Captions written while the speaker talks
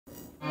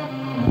मैं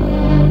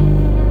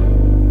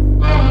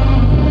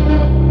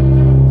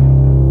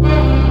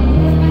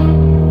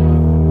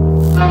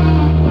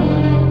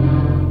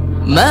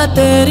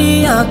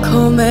तेरी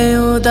आंखों में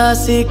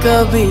उदासी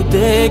कभी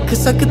देख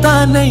सकता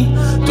नहीं,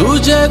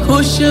 तुझे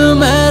खुश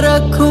मैं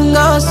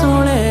रखूंगा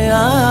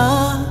सोनिया।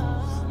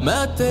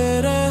 मैं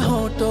तेरे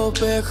होठों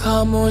पे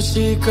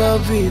खामोशी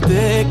कभी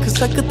देख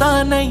सकता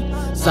नहीं,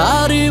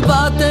 सारी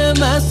बातें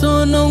मैं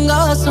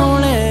सुनूंगा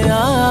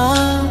Sonia.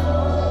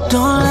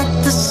 Don't let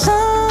the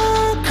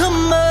sun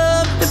come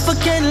up if I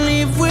can't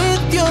live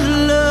with your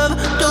love.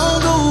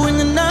 Don't go when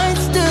the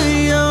night's still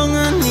young,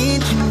 I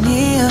need you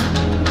near.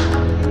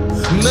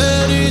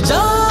 मेरी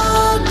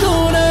जान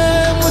तूने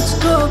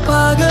मुझको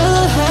पागल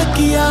है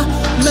किया,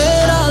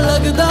 मेरा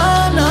लगदा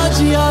ना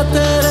जिया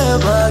तेरे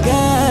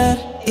बगैर।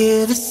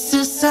 Yeah, this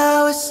is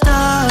how it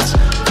starts,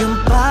 your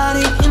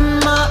body in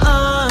my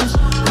arms,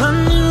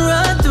 running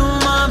right through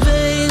my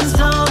veins,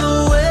 all the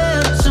way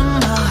up to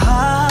my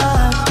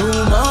heart. तू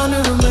मान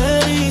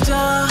मेरी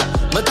जान,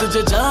 मैं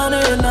तुझे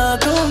जाने ना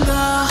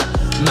दूंगा,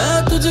 मैं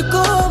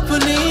तुझको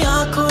अपनी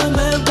आंखों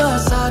में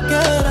बसा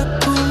के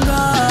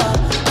रखूंगा।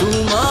 तू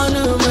मान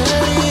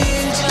मेरी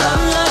जान,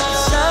 I'm like a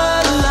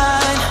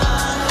satellite,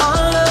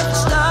 all of the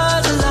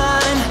stars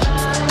align,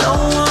 no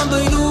one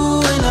but you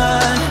and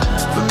I,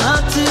 from now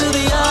till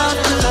the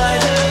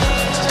afterlife.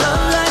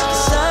 I'm like a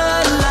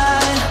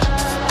satellite,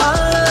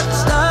 all of the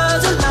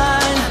stars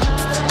align,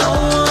 no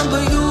one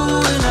but you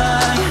and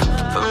I,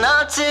 from now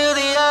till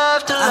the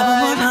afterlife. I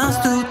would run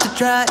through the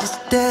driest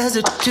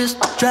desert just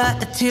to dry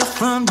a tear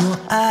from your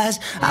eyes.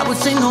 I would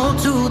say no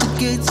to the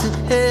gates of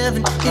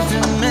heaven if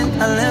it meant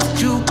I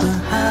left you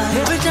behind.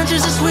 Every touch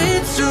is a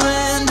sweet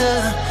surrender,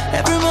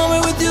 every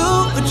moment with you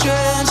a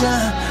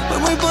treasure.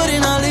 When we put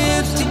in our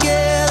lips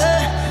together,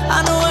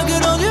 I know I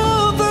could hold you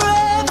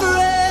forever,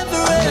 forever,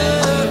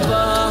 forever.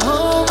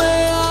 बाहों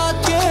में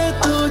आके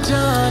तू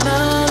जाना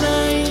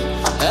नहीं,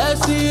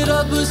 ऐसी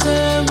रब से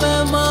मैं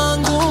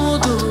मांगू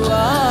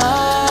दुआ।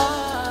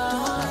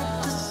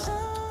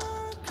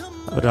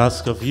 I would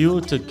ask of you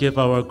to give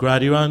our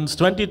graduates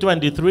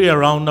 2023 a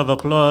round of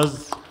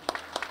applause.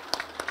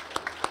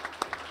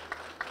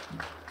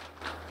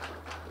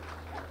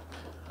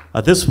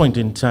 At this point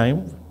in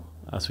time,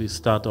 as we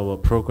start our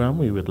program,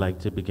 we would like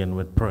to begin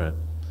with prayer.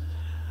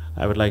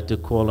 I would like to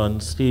call on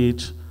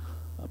stage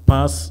a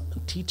past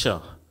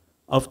teacher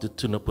of the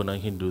Tunapuna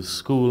Hindu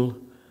School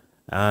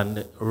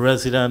and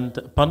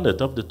resident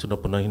Pandit of the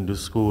Tunapuna Hindu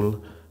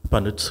School,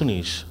 Pandit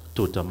Sunish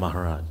Tota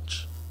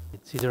Maharaj.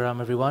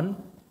 Sitaram, everyone.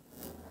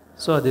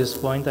 So at this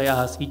point, I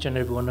ask each and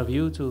every one of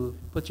you to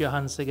put your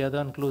hands together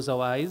and close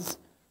our eyes.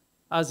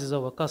 As is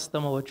our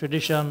custom, our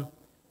tradition,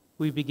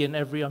 we begin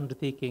every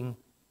undertaking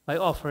by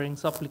offering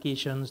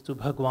supplications to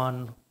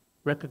Bhagwan,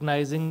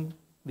 recognizing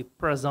the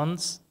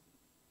presence,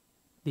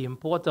 the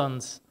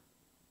importance,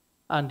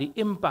 and the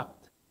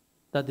impact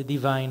that the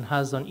divine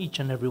has on each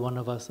and every one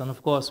of us. And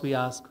of course, we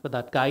ask for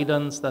that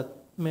guidance, that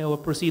may our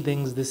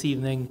proceedings this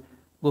evening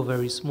go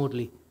very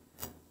smoothly.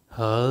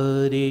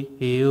 Hari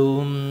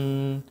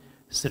Om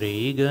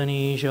Sri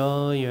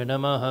Ganeshaya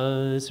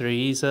Namaha,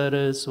 Sri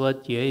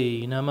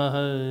Saraswatyai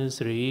Namaha,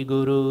 Sri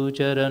Guru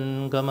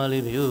Charan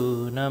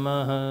Kamalibhyo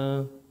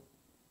Namaha.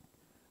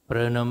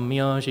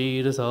 Pranamya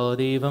Shirasa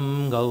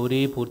Devam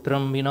Gauri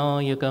Putram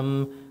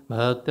Vinayakam,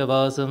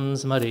 Bhaktavasam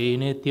Smare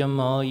Nityam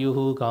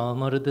Ayuhu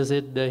Kamartha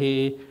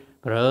Siddhahe,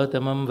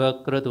 Pratamam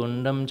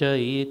Vakratundam Cha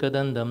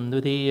Ekadandam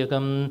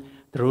Dvitiyakam,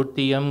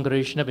 Trutiyam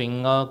Krishna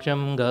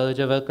Pingaksham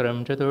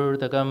Gajavakram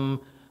Chaturtakam,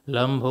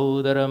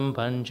 Lambhodaram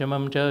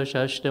Panchamam Cha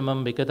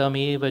Shashtamam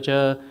Vikatameva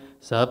Cha,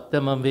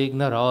 Saptamam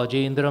Vigna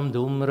Rajendram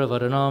Dhumra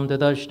Varanam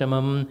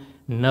Tadashtamam,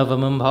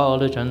 Navamam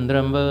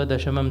Bhalachandram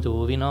Vadashamam Tu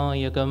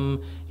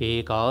Vinayakam,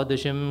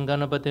 Ekadasham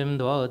Ganapatim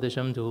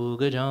Dvadasham Tu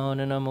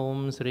Gajananam.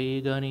 Om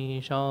Sri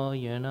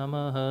Ganeshaya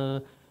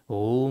Namaha.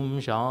 Om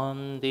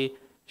Shanti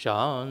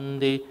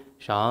Shanti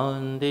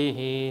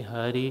Shanti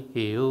Hari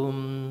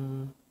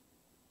Om.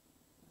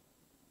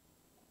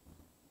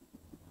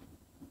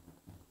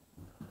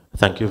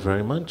 Thank you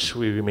very much.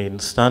 We remain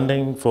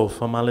standing for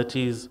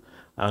formalities.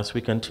 As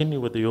we continue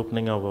with the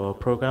opening of our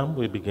program,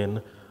 we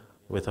begin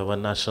with our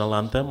national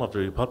anthem of the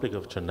Republic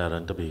of Trinidad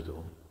and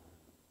Tobago.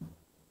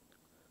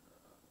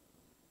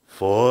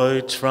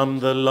 Forth from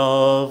the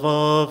love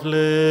of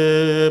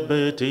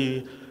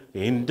liberty,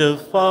 in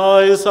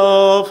defiance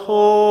of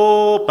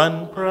hope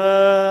and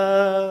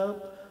prayer,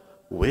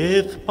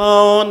 with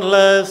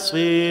boundless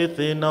faith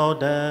in our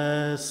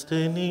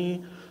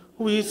destiny,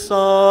 we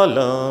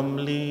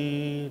solemnly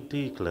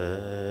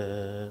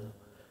declare.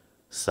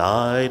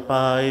 Side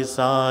by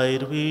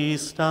side we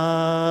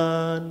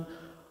stand,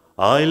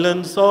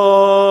 islands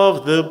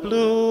of the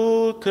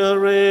blue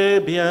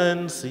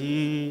Caribbean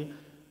Sea,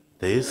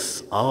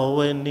 this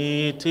our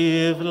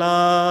native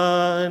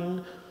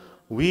land.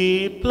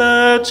 We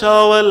pledge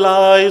our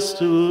lives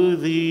to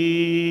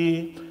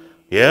thee.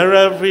 Here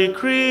every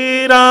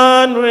creed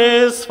and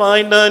race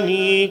find an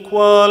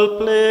equal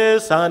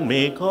place, and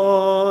may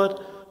God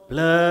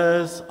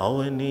bless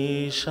our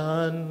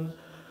nation.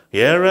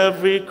 Here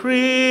every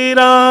creed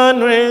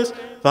and race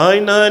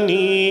find an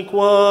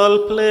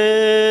equal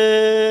place.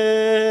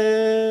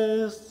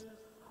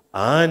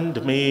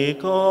 And may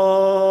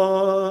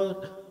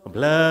God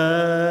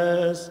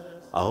bless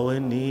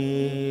our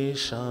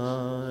nation.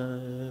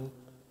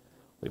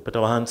 We put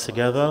our hands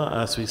together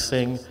as we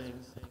sing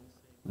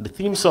the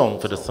theme song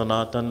for the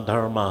Sanatan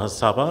Dharma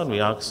Sabha, and we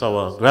ask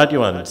our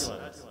graduates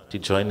to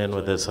join in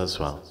with this as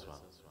well.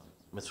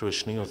 Ms.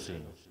 Roshni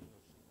Hussain.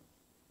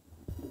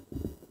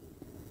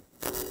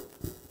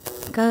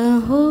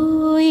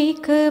 कहो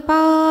एक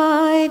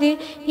बार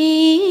हे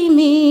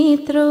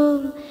मित्रों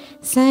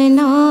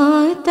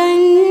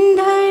सनातन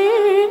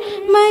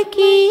धर्म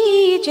की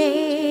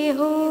जय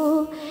हो,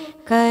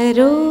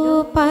 करो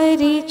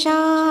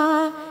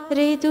परिचार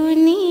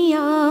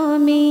दुनिया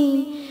में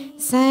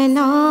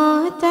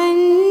सनातन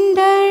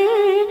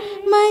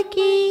धर्म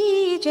की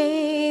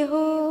जय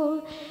हो।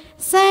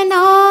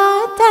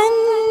 सनातन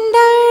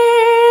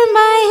धर्म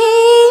है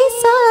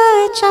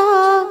सच्चा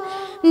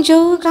जो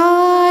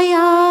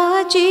गाया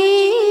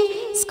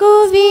जिसको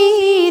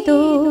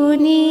वेदों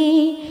ने,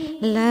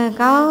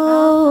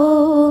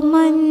 लगाओ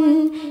मन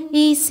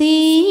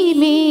इसी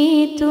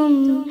में तुम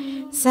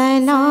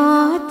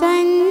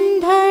सनातन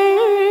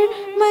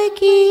धर्म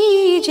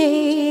की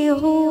जय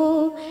हो।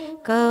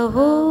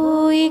 कहो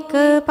एक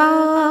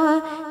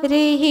बार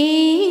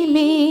हे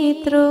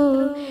मित्रों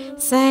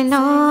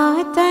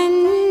सनातन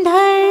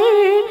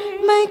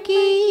धर्म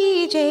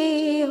की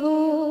जय हो।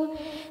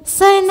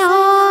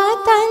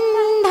 सनातन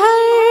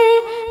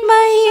धर्म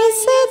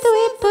इस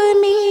द्वीप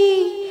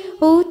में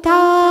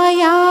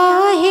उठाया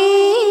है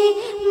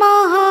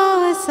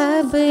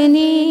महासब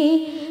ने,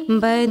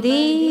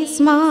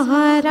 बदेस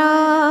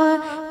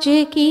महाराज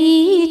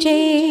की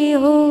जय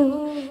हो।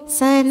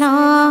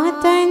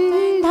 सनातन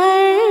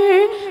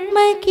धर्म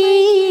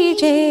की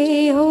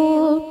जय हो।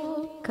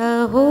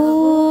 कहो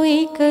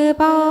एक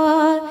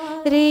बार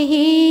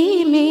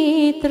हे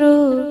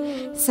मित्रों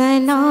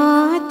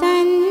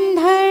सनातन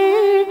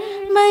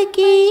धर्म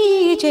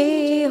की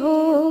जय हो।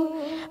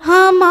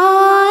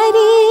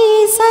 हमारी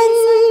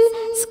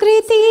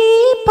संस्कृति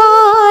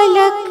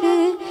पालक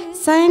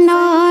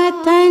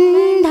सनातन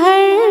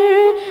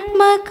धर्म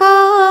का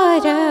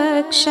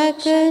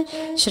रक्षक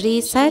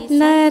श्री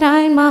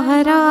सत्यनारायण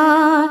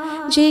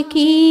महाराज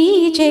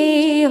की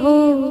जय हो।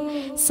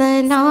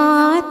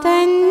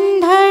 सनातन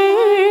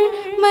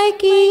धर्म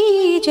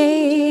की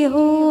जय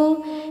हो।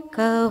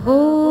 कहो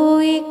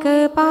एक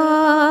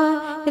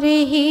बार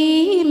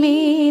हे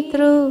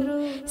मित्रों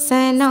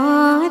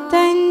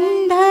सनातन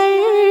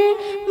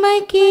धर्म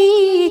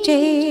की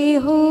जय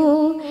हो।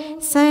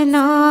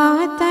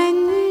 सनातन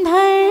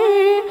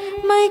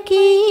धर्म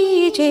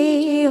की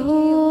जय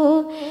हो।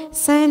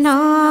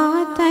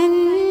 सनातन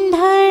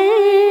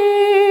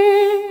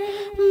धर्म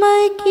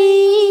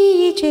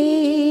की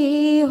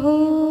जय हो।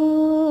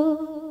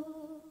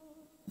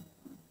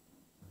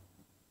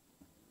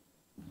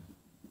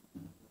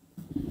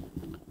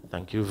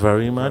 Thank you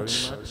very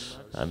much.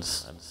 And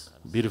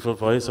beautiful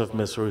voice of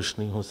Ms.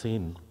 Roshni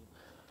Hussain.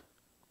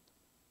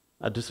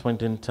 At this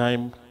point in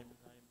time,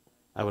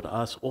 I would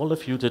ask all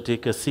of you to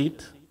take a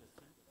seat.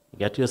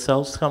 Get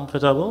yourselves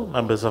comfortable,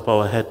 members of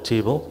our head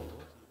table.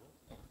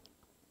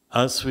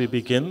 As we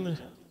begin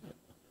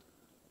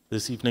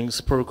this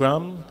evening's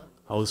program,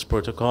 house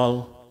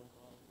protocol,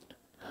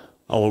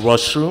 our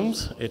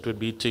washrooms, it would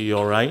be to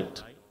your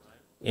right.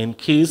 In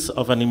case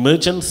of an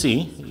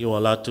emergency, you are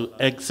allowed to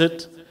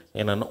exit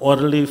in an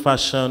orderly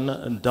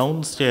fashion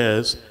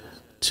downstairs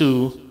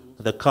to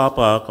the car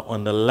park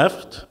on the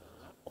left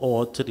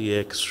or to the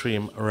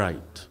extreme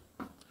right.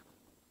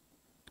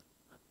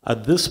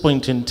 At this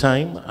point in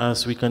time,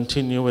 as we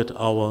continue with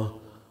our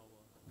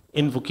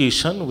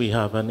invocation, we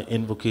have an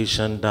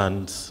invocation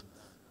dance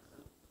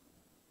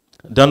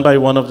done by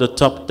one of the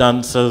top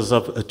dancers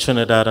of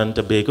Trinidad and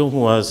Tobago,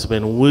 who has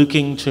been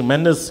working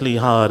tremendously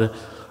hard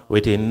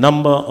with a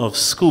number of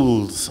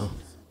schools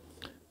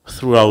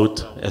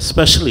throughout,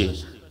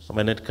 especially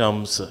when it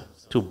comes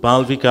to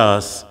Bal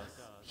Vikas.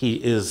 He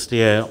is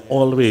there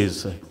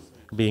always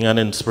being an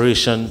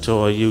inspiration to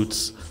our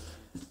youths,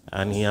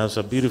 and he has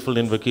a beautiful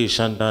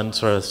invocation dance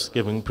for us,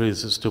 giving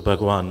praises to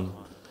Bhagwan.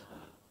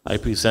 I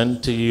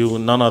present to you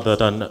none other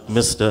than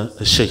Mr.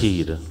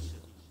 Shaheed.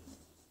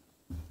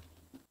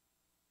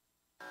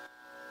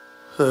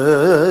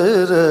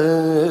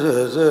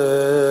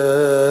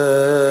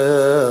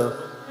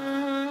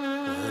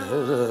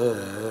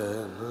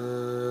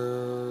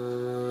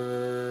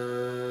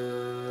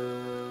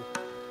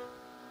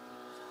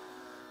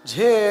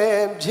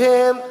 Jhem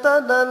jhem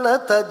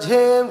tananata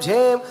jhem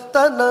jhem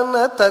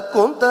tananata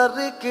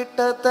kuntari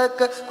kitatak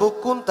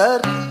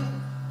kukuntari.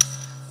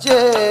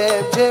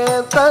 Jhem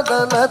jhem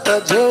tananata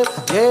jhem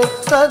jhem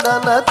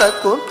tananata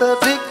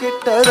kuntari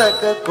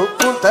kitatak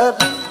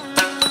kukuntari.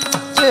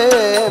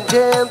 Jhem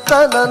jhem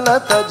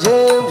tananata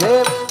jhem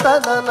jhem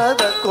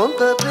tananata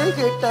kuntari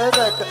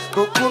kitatak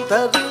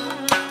kukuntari.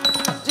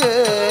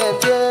 Jhem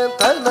jhem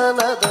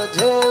tananata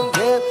jhem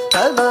jhem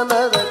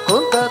tananata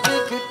kuntari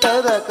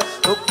kitatak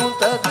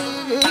kukuntari.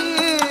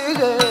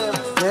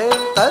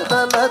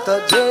 ta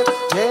jhem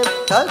jhem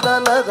ta da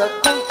na da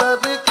kun ta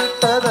ri ki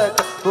ta da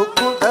ku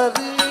kun ta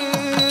ri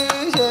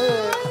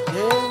jhem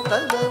jhem ta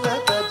da na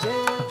ta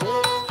jhem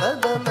jhem ta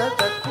da na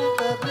ta kun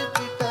ta ri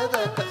ki ta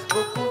da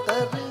ku kun ta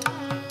ri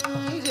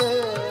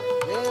jhem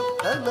jhem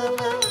ta da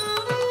na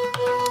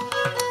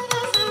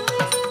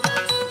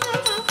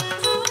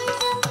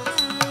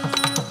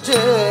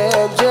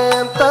jhem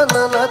jhem ta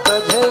na na ta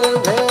jhem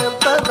jhem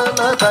ta na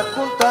na ta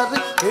kun ta ri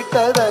ki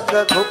ta da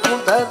ku kun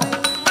ta ri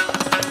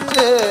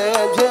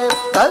jhem jhem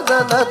ta da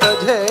na ta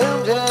jhem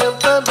jhem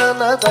ta na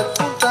na ta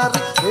kun ta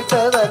ri ki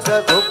ta da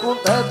ku kun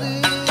ta ri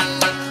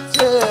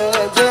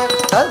jhem jhem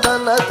ta da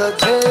na ta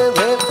jhem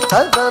jhem ta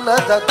da na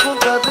ta kun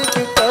ta ri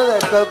ki ta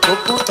da ku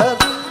kun ta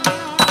ri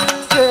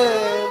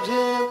jhem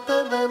jhem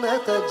ta da na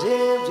ta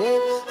jhem jhem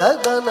ta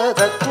da na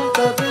ta kun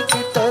ta ri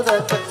ki ta da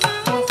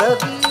kun ta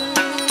ri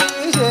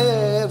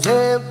jhem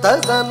jhem ta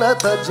da na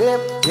ta jhem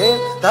jhem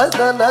ta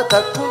da na ta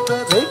kun ta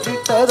ri ki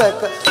ta da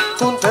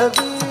kun ta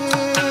ri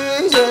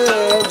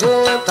jhem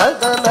jhem ta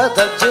da na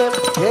ta jhem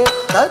jhem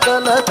ta da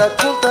na ta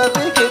kun ta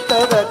ri ki ta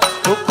da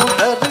kun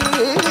ta ri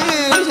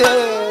jhem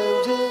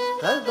jhem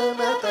ta da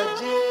na ta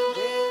jhem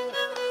jhem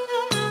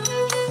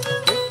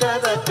ki ta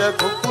da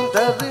kun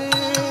ta ri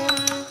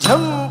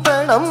jham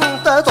tanam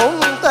ta tom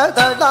ta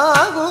da da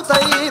gu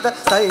tai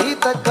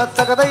ta ka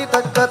ta ka dai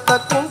ta ka ta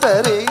kun ta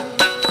ri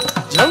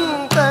jham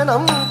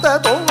tanam ta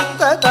tom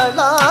ta da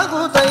da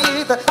gu tai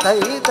ta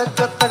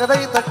ka ta ka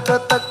dai ta ka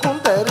ta kun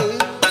ta ri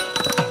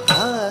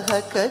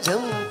ka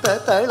jam ta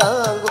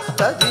talangu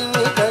ta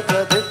dimi ka ka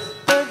de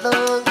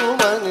talangu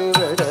mani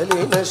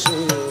vedali na shi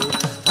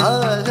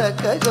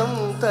ka jam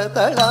ta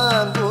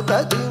talangu ta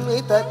dimi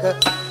ta ka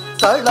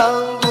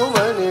talangu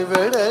mani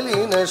vedali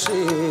na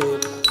shi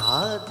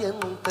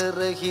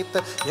ఆద్యంతరహిత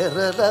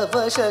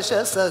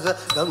ఎర్రవశసహ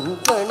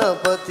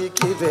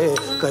కంకణపతికివే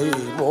కై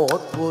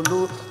మోత్పులు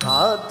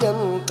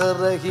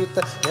ఆద్యంతరహిత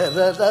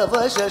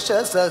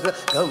ఎర్రవశసహ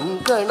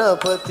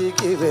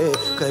కంకణపతికివే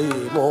కై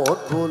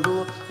మోత్పులు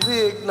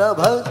విఘ్న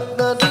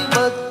భగ్న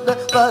నిమగ్న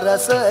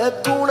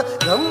పరసద్గుణ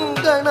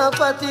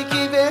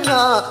కంకణపతికివే నా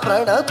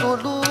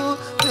ప్రణతులు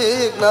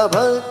విఘ్న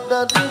భగ్న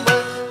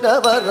నిమగ్న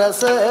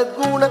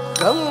పరసద్గుణ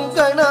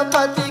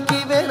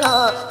కంకణపతికివే నా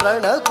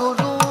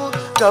ప్రణతులు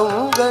గౌ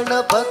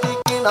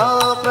గణపతికి నా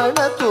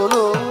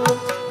ప్రణతులు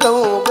గౌ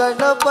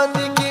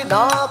గణపతికి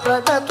నా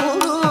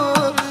ప్రణతులు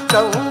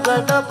గౌ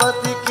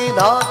గణపతికి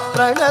నా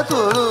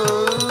ప్రణతులు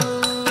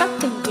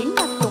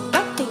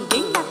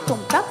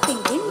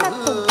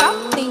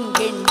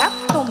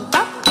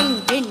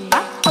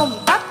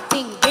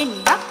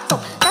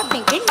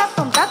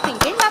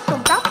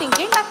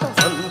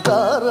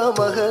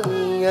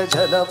మహనీయ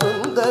జన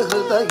బృంద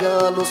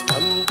హృదయాలు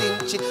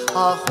స్పందించి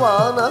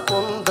ఆహ్వాన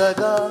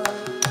పొందగా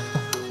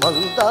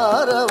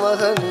మందార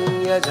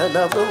మహనీయ జన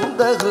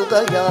బృంద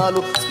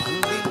హృదయాలు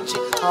స్పందించి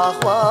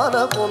ఆహ్వాన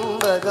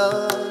పొందగా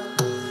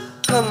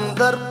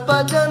కందర్ప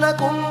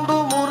జనకుండు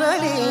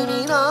మురళీ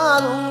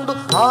నినాదుండు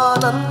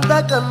ఆనంద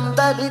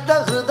కందలిత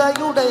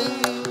హృదయుడై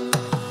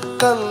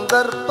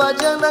కందర్ప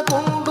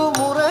జనకుండు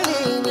మురళీ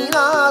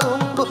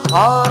నినాదుండు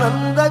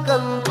ఆనంద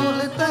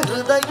కందులిత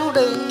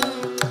హృదయుడై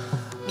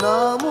నా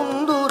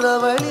ముందు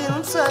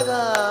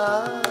రవళించగా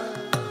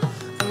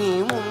నీ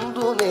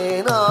ముందు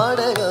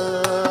నేనాడగా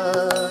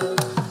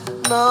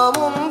నా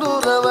ముందు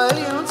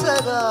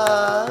రవళించగా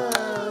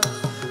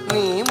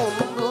నీ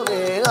ముందు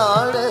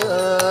నేనాడగా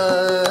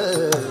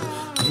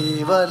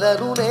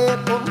జీవలరునే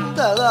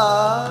పొందగా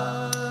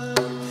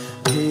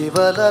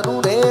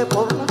జీవలరునే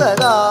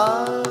పొందగా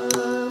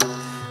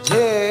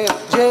జేం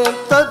జేం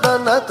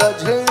తదనత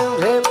జేం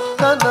జేం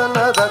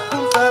తదనత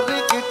కుంతరి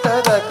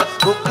కిట్టర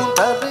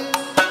కుంతరి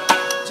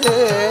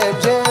జేం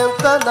జేం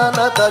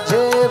తదనత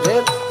జేం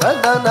జేం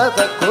తదనత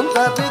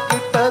కుంతరి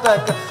కిట్టర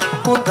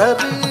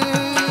కుంతరి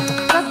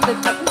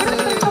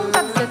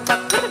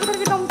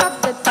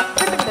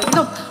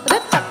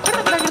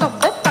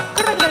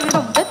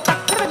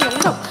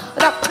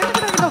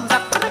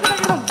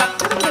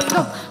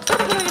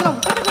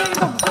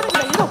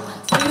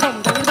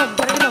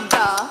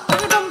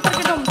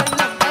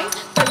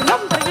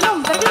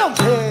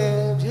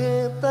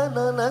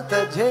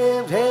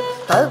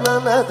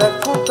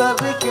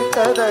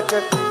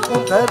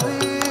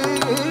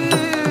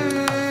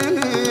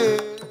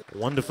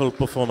Wonderful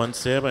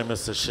performance here by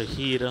Mr.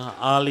 Shahid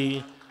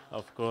Ali,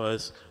 of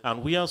course.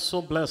 And we are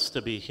so blessed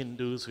to be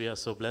Hindus. We are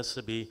so blessed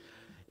to be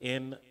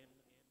in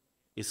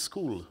a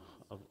school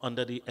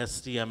under the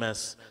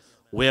STMS,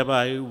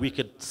 whereby we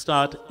could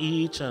start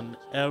each and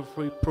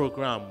every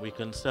program. We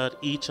can start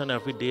each and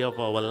every day of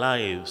our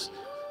lives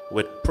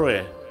with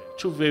prayer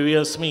through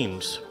various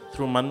means,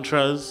 through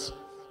mantras,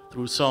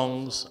 through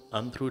songs,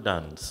 and through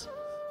dance.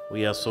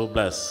 We are so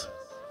blessed.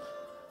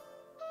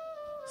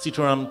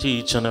 Sitaram to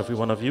each and every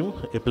one of you.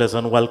 A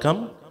pleasant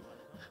welcome.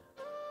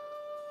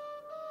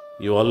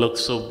 You all look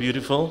so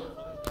beautiful.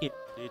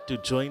 To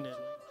join in,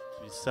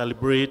 we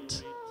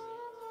celebrate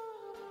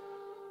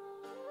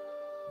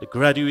the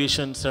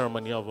graduation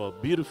ceremony of our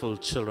beautiful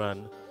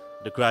children,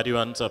 the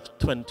graduates of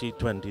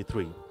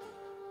 2023.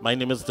 My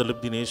name is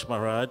Dilip Dinesh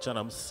Maharaj, and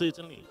I'm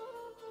certainly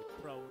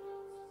a proud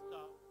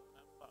staff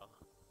member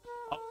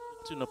of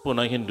the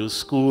Tunapuna Hindu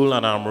School,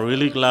 and I'm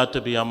really glad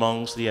to be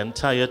amongst the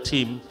entire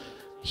team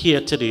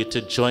here today to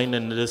join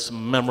in this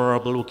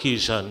memorable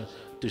occasion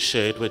to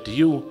share it with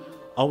you,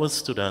 our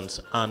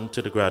students, and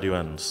to the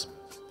graduates.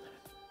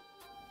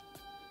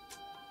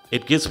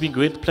 It gives me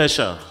great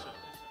pleasure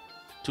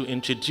to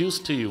introduce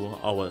to you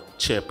our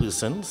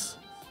chairpersons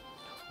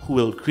who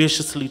will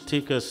graciously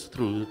take us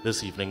through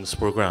this evening's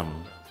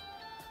program.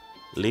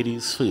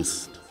 Ladies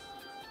first.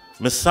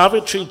 Ms.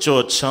 Savitri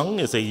George Chung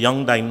is a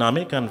young,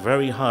 dynamic, and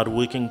very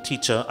hard-working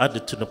teacher at the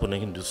Tunapuna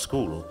Hindu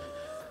School.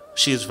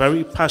 She is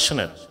very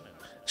passionate.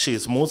 She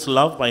is most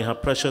loved by her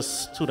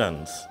precious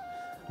students.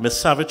 Ms.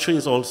 Savitri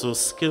is also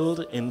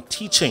skilled in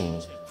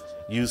teaching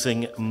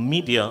using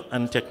media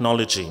and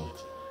technology.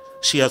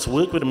 She has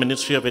worked with the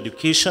Ministry of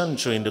Education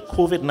during the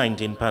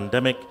COVID-19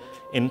 pandemic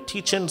in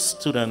teaching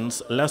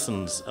students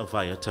lessons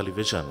via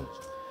television.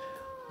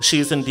 She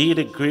is indeed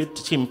a great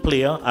team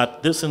player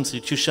at this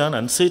institution,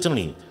 and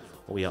certainly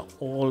we are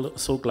all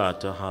so glad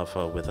to have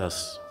her with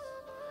us.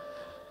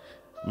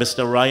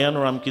 Mr. Ryan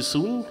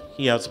Ramkisoon,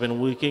 he has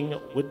been working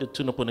with the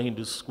Tunapuna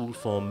Hindu School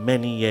for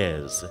many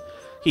years.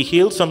 He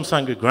hails from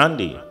Sangre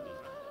Grande,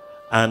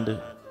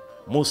 and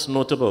most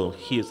notable,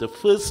 he is the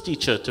first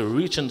teacher to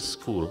reach in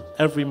school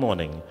every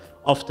morning,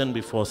 often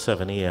before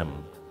 7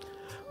 a.m.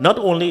 Not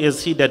only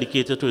is he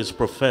dedicated to his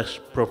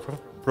profession,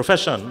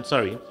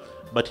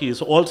 but he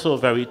is also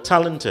very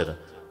talented,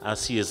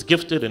 as he is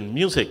gifted in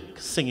music,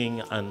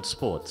 singing, and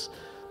sports.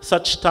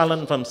 Such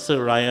talent from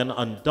Sir Ryan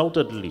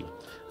undoubtedly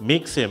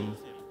makes him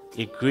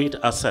a great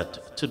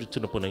asset to the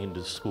Tunapuna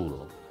Hindu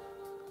School.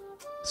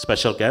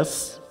 Special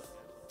guests,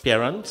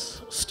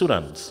 parents,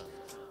 students,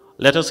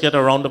 let us get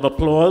a round of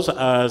applause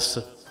as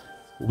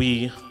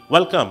we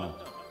welcome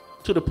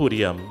to the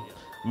podium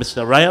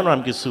Mr. Ryan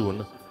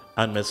Ramkisoon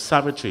and Ms.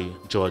 Savitri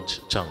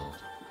George Chung.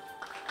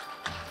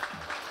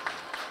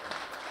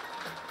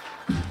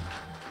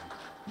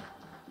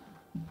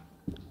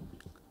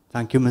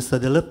 Thank you, Mr.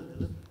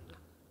 Dilip.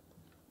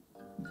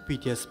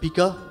 PTA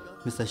Speaker,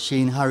 Mr.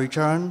 Shane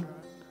Haricharan,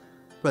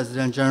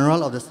 President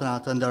General of the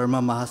Sanatan Dharma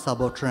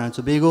Mahasabha of Trinidad and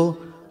Tobago,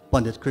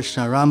 Pandit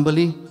Krishna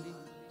Rambali,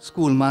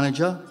 School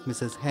Manager,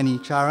 Mrs. Henny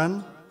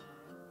Charan,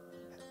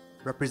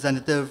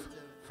 Representative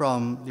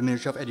from the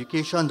Ministry of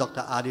Education,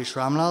 Dr. Adish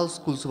Ramlal,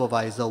 School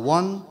Supervisor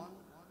 1,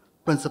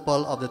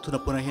 Principal of the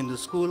Tunapuna Hindu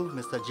School,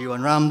 Mr. Jiwan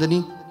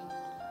Ramdani,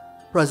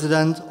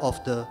 President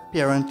of the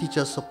Parent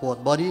Teacher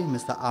Support Body,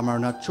 Mr.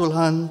 Amarnath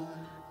Chulhan,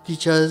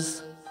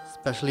 teachers,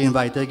 specially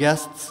invited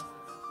guests,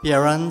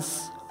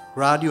 parents,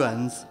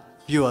 graduates,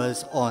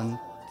 viewers on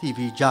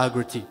TV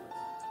Jagriti.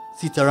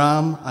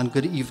 Sitaram and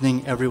good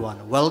evening,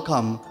 everyone.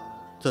 Welcome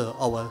to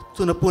our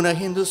Tunapuna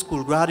Hindu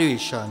School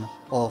graduation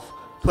of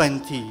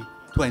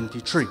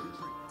 2023.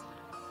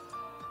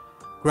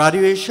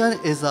 Graduation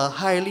is a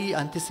highly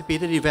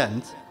anticipated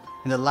event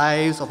in the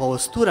lives of our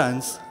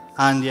students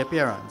and their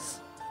parents.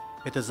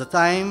 It is a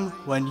time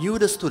when you,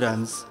 the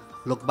students,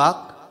 look back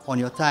on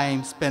your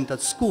time spent at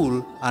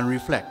school and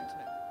reflect.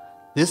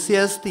 This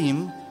year's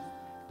theme,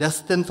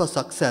 Destined for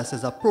Success,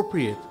 is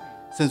appropriate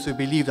since we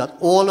believe that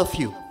all of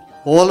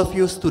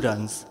you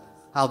students,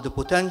 have the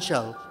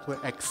potential to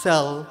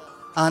excel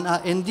and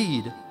are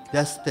indeed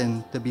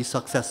destined to be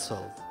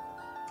successful.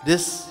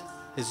 This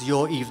is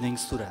your evening,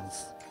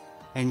 students.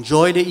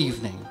 Enjoy the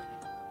evening,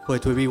 for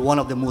it will be one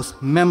of the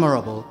most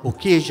memorable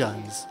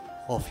occasions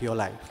of your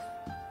life.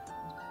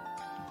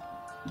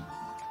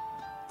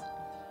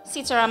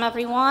 Sitaram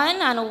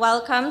everyone, and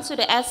welcome to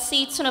the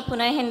SC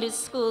Tunapuna Hindu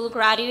School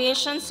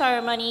Graduation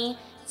Ceremony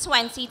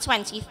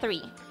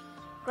 2023.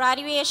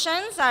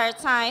 Graduations are a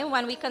time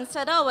when we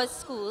consider our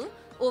school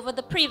over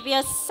the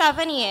previous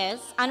 7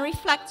 years and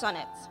reflect on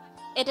it.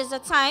 It is a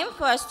time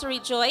for us to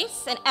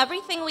rejoice in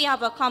everything we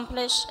have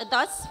accomplished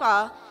thus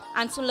far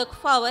and to look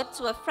forward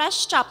to a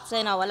fresh chapter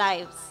in our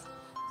lives.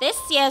 This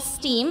year's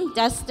theme,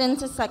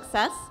 Destined to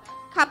Success,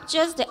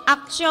 captures the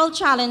actual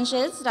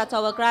challenges that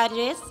our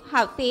graduates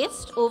have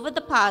faced over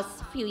the past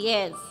few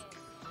years.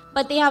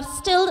 But they have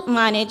still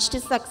managed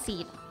to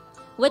succeed,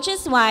 which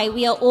is why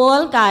we are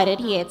all gathered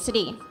here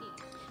today.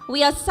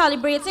 We are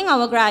celebrating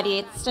our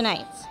graduates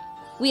tonight.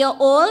 We are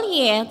all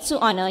here to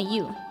honor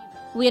you.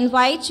 We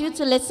invite you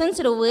to listen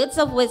to the words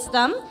of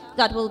wisdom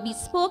that will be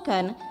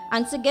spoken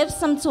and to give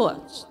some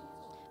thought.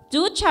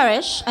 Do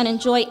cherish and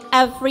enjoy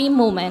every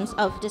moment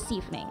of this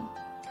evening.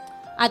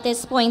 At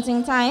this point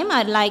in time,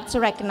 I'd like to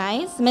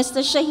recognize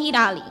Mr. Shahid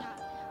Ali.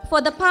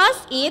 For the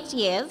past 8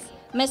 years,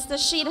 Mr.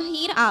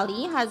 Shahid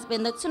Ali has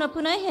been the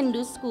Tunapuna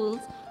Hindu School's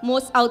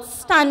most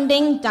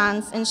outstanding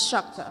dance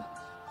instructor.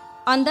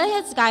 Under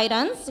his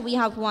guidance, we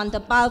have won the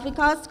Bal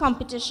Vikas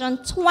competition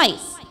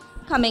twice,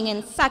 coming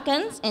in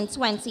second in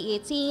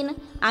 2018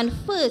 and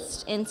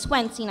first in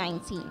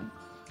 2019.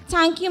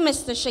 Thank you,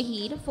 Mr.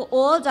 Shahid, for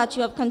all that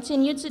you have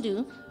continued to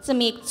do to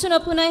make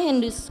Tunapuna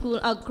Hindu School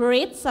a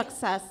great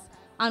success,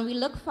 and we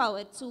look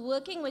forward to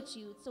working with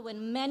you to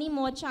win many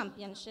more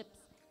championships.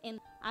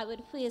 I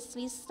would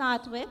firstly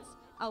start with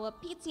our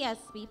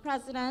PTSB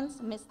President,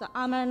 Mr.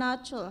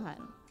 Amarnath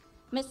Chulhan.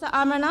 Mr.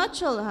 Amarnath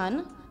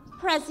Chulhan,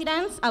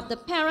 President of the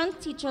Parent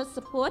Teacher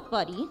Support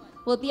Body,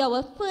 will be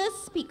our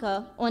first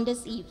speaker on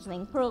this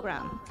evening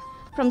program.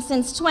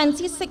 Since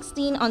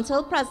 2016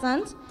 until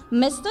present,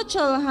 Mr.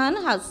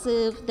 Chulhan has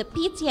served the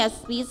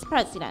PTSB's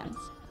president.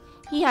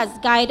 He has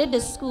guided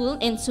the school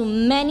into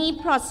many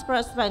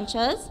prosperous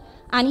ventures,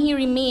 and he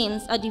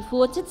remains a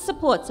devoted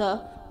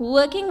supporter,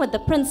 working with the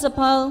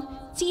principal,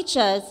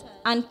 teachers,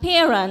 and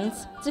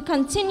parents to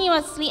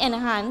continuously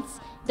enhance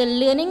the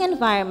learning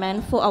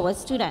environment for our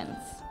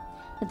students.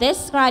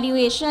 This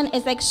graduation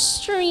is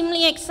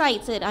extremely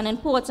exciting and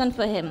important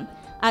for him,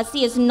 as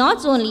he is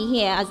not only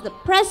here as the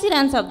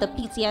president of the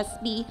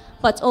PTSB,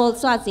 but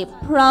also as a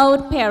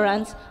proud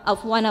parent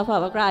of one of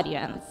our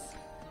graduates.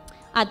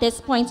 At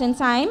this point in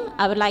time,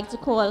 I would like to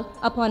call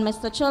upon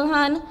Mr.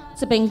 Chulhan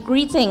to bring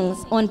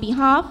greetings on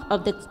behalf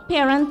of the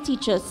Parent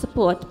Teacher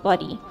Support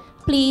Body.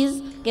 Please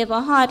give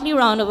a hearty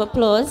round of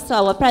applause to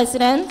our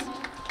president,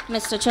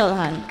 Mr.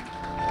 Chulhan.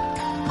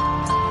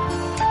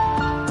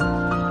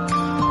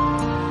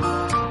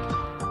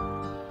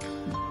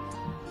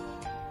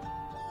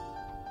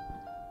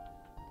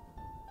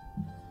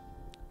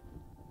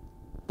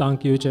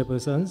 Thank you,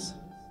 chairpersons,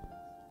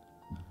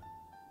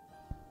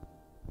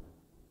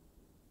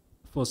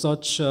 for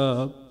such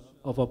of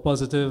a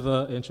positive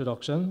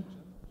introduction.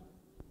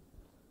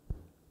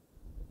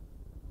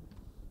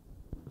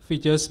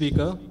 Featured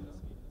speaker,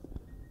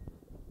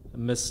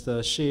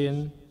 Mr.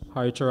 Shane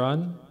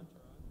Haricharan,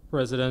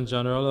 President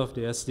General of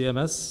the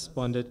SDMS,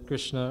 Pandit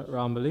Krishna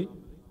Rambali,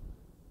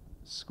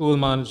 School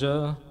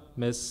Manager,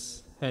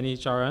 Ms. Henny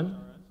Charan,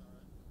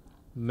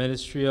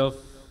 Ministry of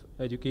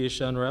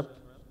Education Rep,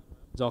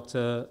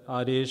 Dr.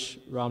 Adesh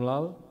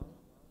Ramlal,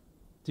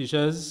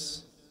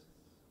 teachers,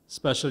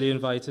 specially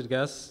invited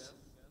guests,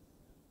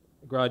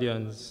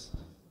 graduates,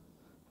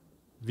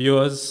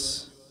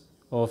 viewers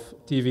of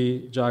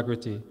TV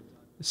Jagriti.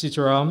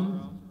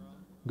 Sitaram,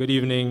 good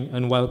evening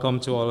and welcome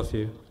to all of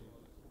you.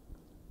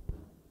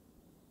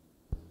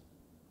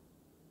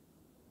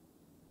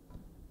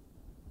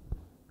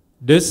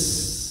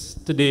 This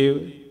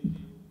today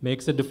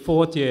makes it the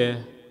 4th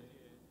year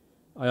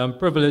I am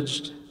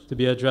privileged to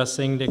be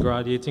addressing the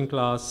graduating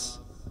class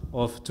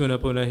of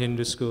Tunapuna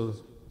Hindu School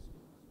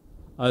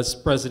as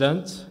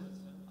president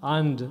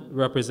and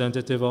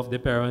representative of the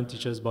parent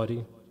teachers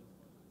body.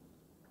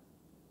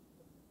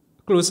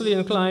 Closely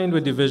inclined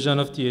with the vision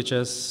of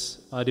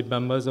THS are the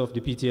members of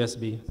the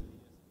PTSB.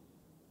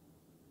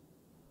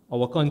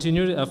 Our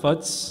continued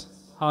efforts,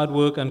 hard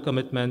work and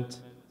commitment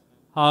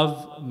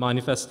have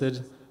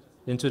manifested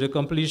into the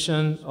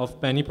completion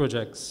of many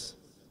projects,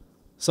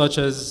 such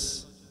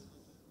as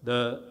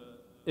the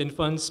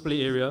infants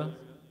play area,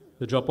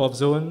 the drop-off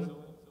zone,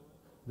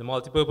 the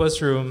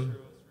multipurpose room,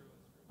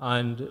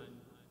 and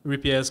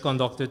repairs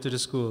conducted to the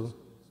school.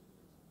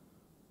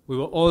 We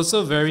were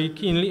also very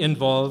keenly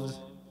involved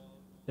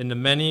in the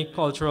many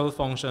cultural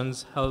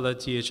functions held at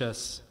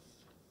THS.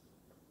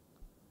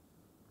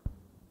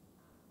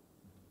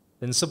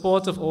 In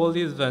support of all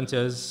these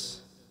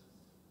ventures,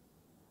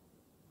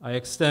 I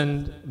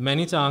extend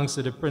many thanks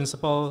to the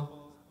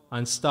principal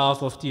and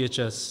staff of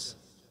THS,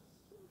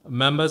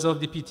 members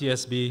of the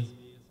PTSB,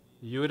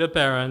 you the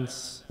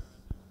parents,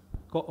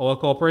 our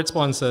corporate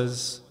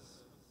sponsors,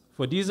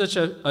 for these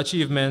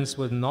achievements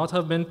would not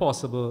have been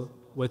possible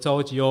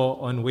without your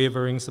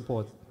unwavering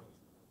support.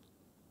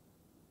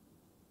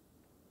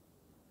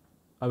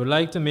 I would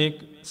like to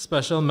make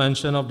special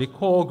mention of the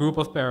core group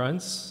of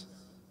parents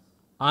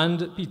and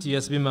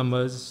PTSB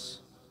members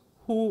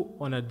who,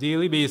 on a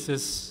daily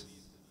basis,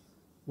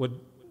 would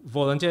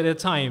volunteer their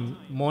time,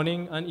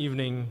 morning and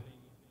evening,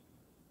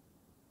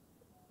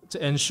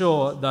 to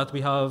ensure that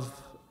we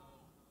have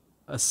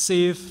a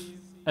safe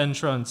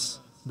entrance,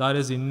 that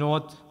is the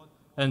north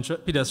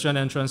pedestrian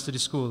entrance to the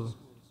school.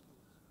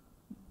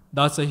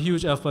 That's a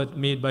huge effort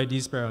made by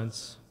these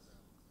parents.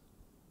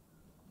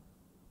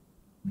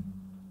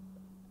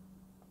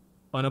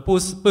 On a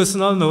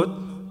personal note,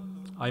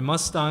 I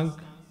must thank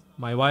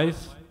my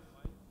wife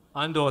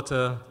and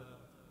daughter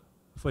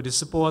for the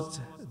support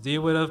they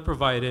would have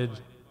provided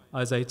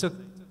as I took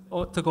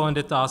on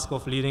the task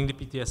of leading the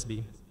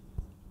PTSB.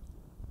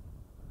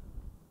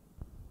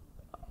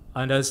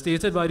 And as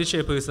stated by the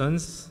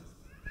chairpersons,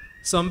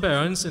 some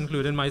parents,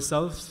 including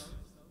myself,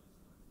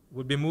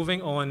 would be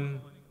moving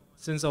on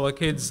since our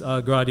kids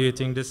are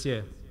graduating this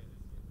year.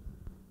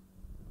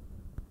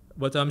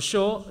 But I'm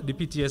sure the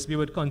PTSB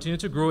would continue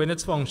to grow in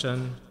its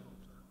function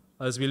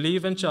as we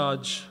leave in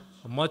charge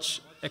a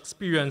much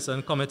experienced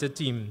and committed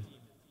team.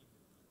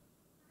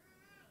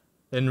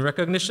 In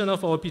recognition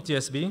of our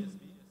PTSB,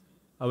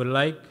 I would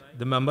like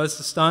the members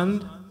to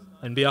stand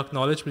and be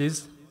acknowledged,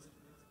 please.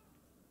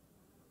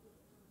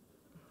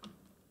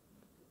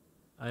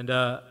 And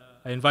I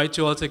invite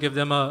you all to give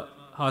them a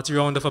hearty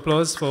round of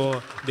applause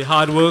for the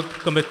hard work,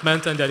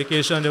 commitment, and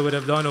dedication they would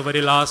have done over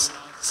the last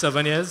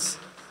 7 years.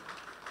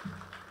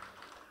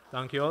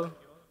 Thank you all.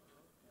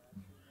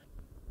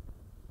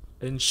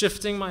 In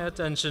shifting my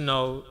attention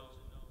now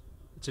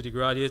to the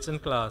graduating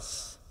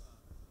class,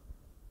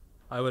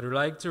 I would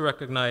like to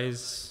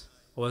recognize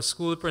our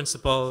school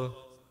principal,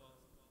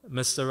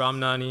 Mr.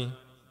 Ramnani,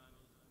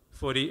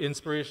 for the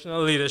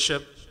inspirational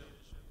leadership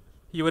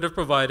he would have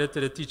provided to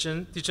the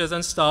teachers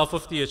and staff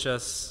of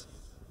THS,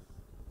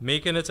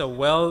 making it a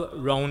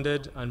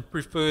well-rounded and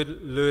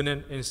preferred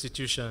learning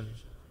institution.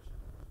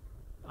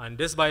 And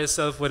this by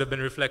itself would have been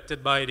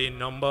reflected by the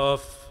number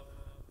of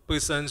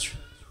persons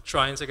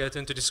trying to get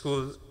into the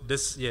school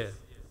this year.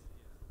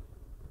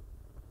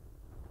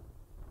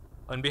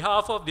 On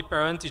behalf of the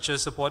Parent-Teacher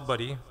Support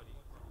Body,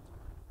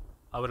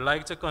 I would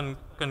like to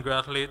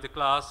congratulate the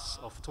class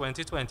of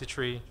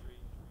 2023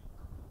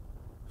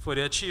 for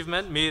the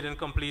achievement made in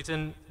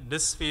completing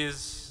this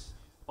phase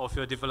of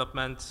your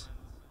development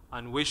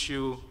and wish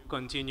you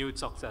continued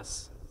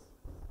success.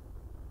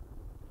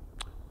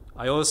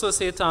 I also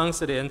say thanks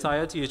to the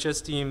entire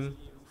THS team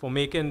for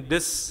making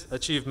this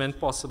achievement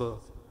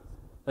possible,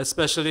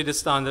 especially the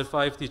Standard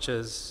 5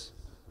 teachers,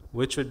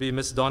 which would be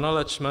Ms. Donna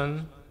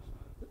Lachman,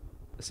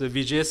 Sir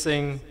Vijay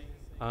Singh,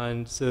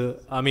 and Sir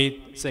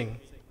Amit Singh,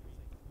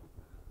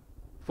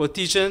 for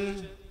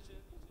teaching,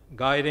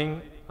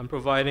 guiding, and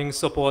providing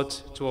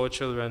support to our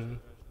children.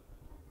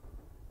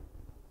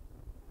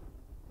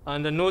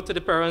 And a note to the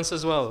parents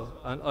as well,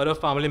 and other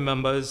family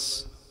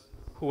members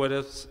who would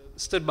have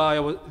stood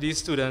by these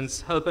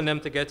students, helping them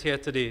to get here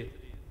today.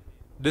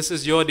 This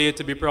is your day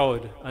to be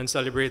proud and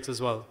celebrate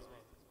as well.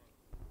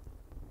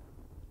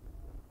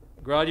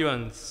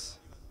 Graduates,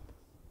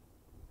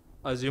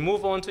 as you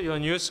move on to your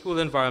new school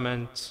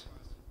environment,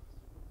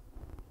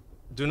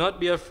 do not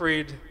be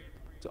afraid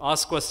to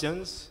ask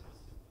questions.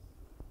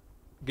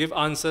 Give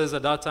answers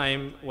at that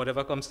time,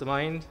 whatever comes to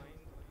mind.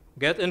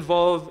 Get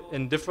involved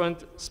in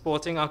different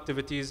sporting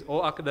activities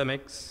or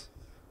academics,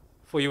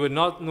 for you will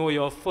not know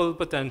your full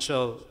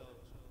potential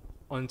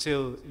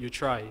until you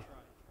try.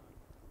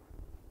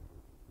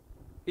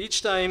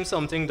 Each time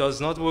something does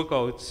not work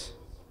out,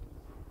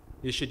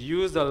 you should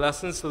use the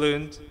lessons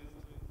learned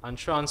and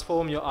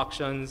transform your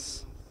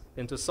actions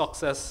into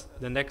success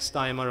the next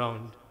time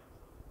around.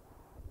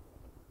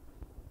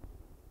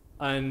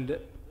 And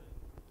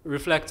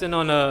reflecting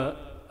on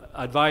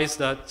advice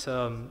that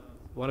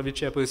one of the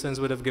chairpersons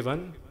would have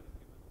given,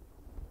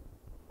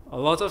 a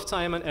lot of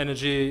time and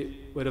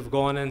energy would have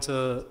gone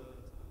into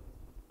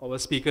our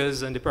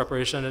speakers and the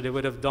preparation that they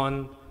would have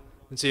done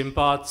to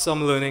impart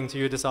some learning to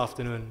you this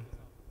afternoon.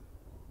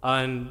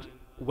 And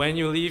when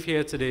you leave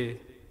here today,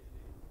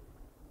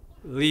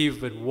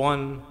 leave with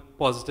one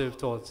positive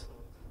thought,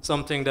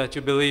 something that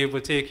you believe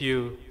will take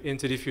you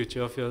into the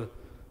future of your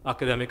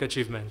academic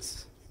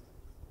achievements.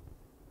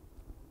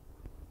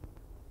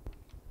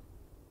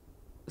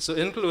 So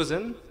in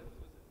closing,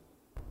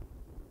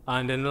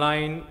 and in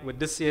line with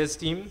this year's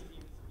theme,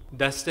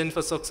 Destined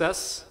for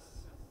Success,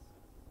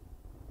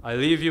 I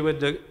leave you with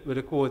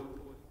the quote,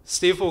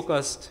 stay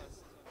focused,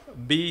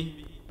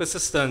 be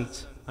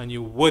persistent, and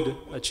you would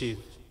achieve.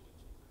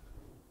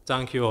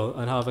 Thank you all,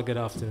 and have a good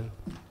afternoon.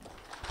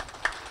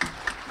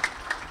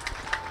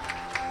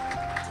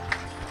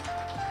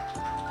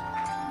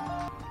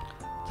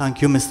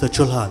 Thank you, Mr.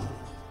 Chulhan.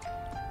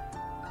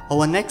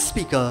 Our next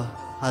speaker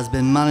has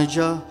been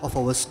manager of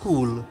our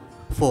school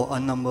for a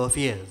number of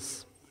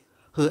years.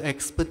 Her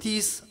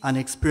expertise and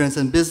experience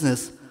in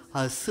business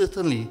has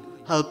certainly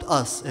helped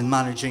us in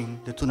managing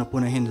the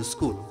Tunapuna Hindu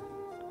School.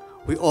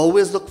 We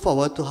always look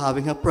forward to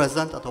having her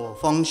present at our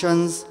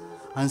functions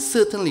and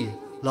certainly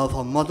love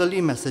her motherly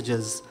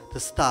messages to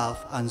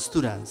staff and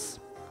students.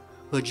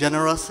 Her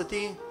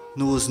generosity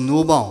knows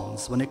no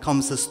bounds when it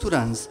comes to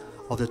students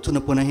of the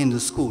Tunapuna Hindu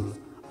School,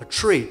 a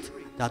trait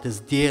that is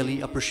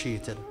dearly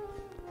appreciated.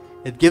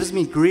 It gives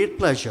me great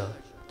pleasure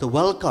to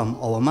welcome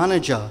our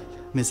manager,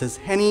 Mrs.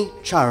 Henny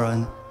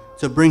Charan,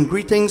 to bring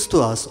greetings to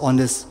us on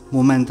this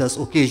momentous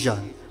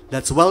occasion.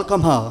 Let's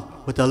welcome her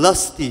with a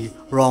lusty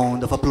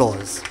round of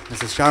applause.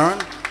 Mrs. Charan.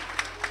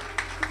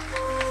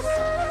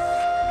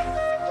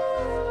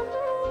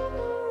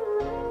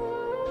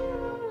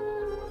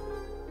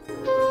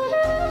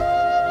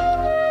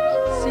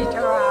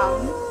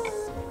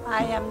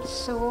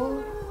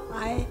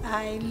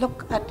 I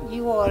look at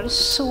you all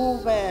so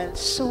well,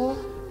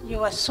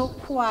 you are so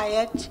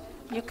quiet,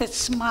 you could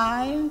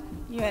smile,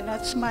 you are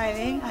not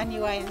smiling, and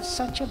you are in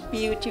such a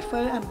beautiful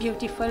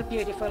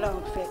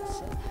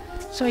outfits.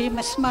 So you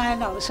must smile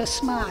now, so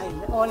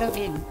smile, all of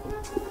you.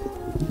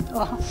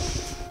 Oh.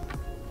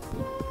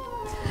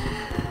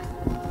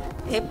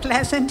 A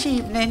pleasant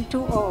evening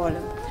to all.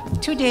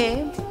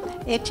 Today,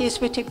 it is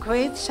with a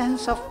great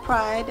sense of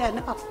pride and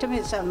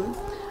optimism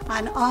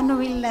and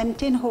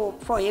unrelenting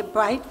hope for a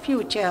bright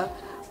future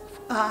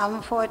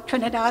for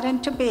Trinidad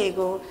and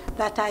Tobago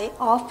that I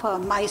offer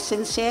my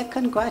sincere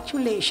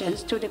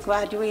congratulations to the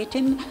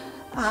graduating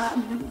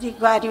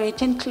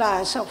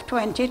class of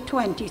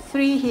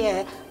 2023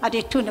 here at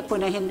the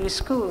Tunapuna Hindu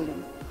School.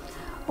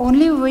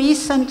 Only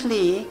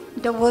recently,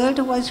 the world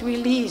was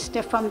released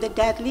from the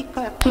deadly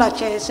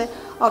clutches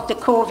of the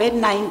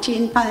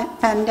COVID-19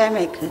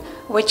 pandemic,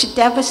 which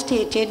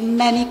devastated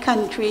many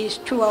countries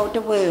throughout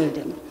the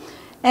world.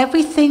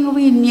 Everything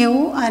we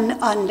knew and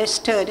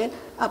understood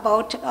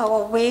about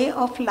our way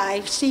of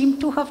life seemed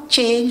to have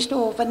changed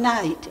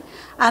overnight,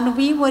 and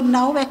we were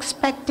now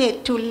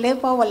expected to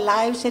live our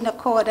lives in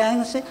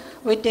accordance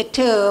with the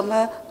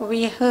term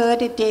we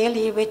heard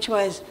daily, which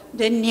was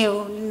the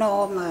new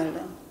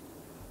normal.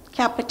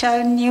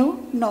 Capital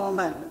New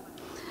Normal.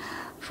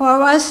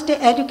 For us,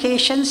 the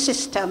education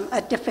system,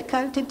 a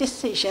difficult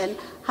decision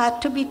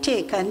had to be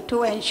taken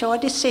to ensure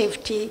the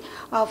safety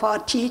of our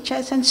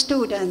teachers and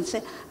students.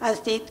 As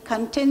the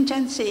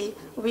contingency,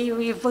 we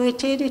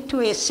reverted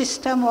to a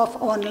system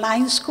of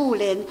online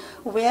schooling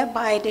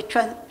whereby the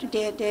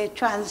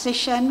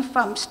transition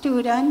from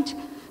student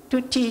to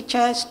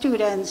teacher,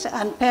 students,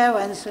 and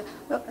parents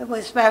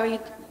was very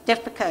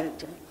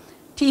difficult.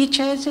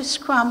 Teachers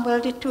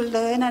scrambled to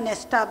learn and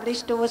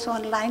establish those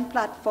online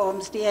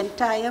platforms. The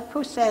entire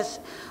process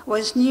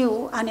was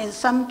new and in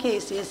some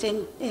cases,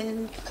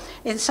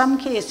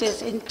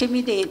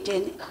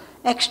 intimidating.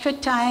 Extra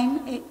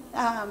time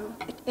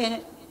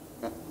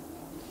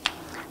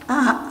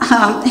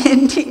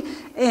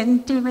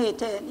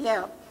intimidating,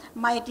 yeah.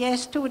 My dear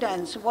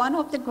students, one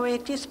of the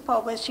greatest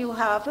powers you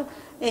have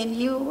in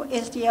you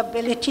is the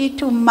ability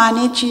to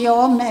manage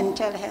your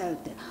mental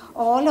health.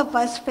 All of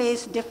us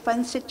face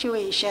different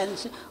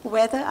situations,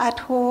 whether at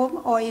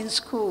home or in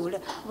school,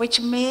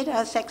 which made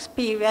us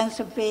experience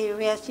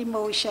various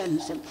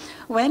emotions.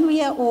 When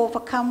we are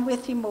overcome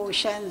with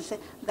emotions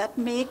that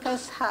make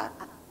us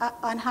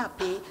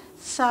unhappy,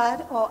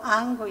 sad, or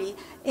angry,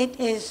 it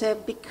is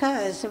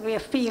because we're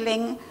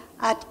feeling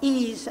at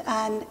ease,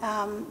 and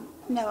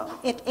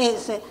it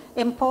is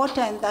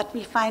important that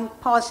we find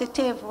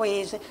positive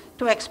ways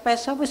to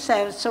express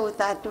ourselves so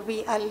that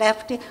we are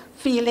left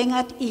feeling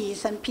at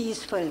ease and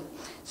peaceful.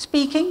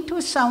 Speaking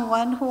to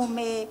someone who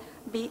may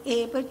be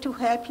able to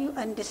help you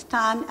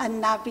understand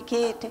and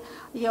navigate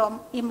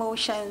your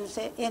emotions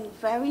in a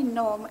very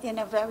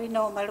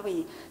normal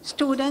way.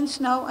 Students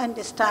now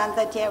understand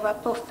that there are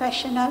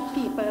professional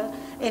people,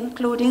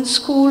 including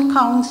school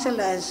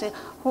counselors,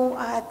 who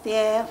are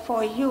there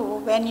for you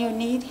when you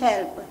need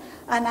help.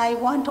 And I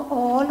want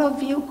all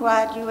of you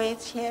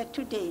graduates here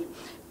today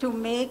to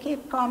make a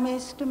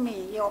promise to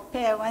me, your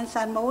parents,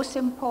 and most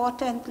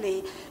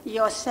importantly,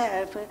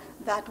 yourself,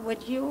 that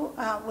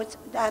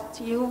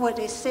you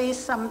would say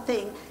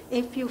something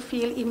if you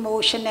feel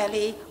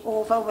emotionally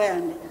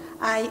overwhelmed.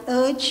 I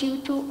urge you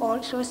to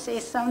also say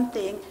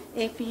something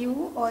if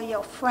you or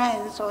your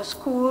friends or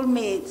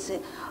schoolmates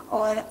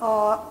or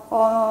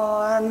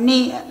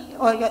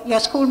your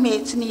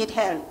schoolmates need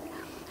help.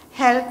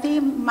 Healthy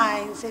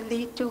minds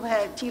lead to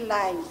healthy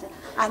lives,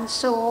 and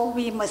so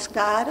we must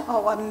guard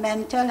our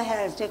mental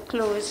health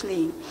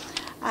closely.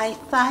 I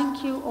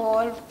thank you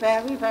all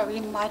very, very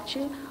much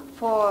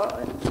for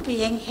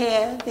being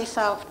here this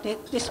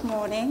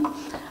morning.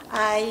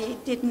 I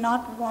did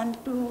not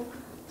want to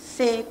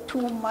say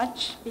too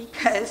much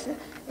because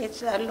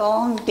it's a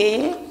long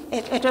day.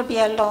 It will be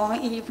a long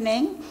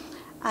evening,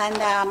 and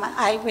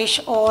I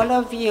wish all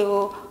of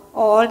you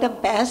all the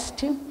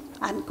best,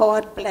 and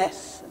God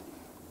bless.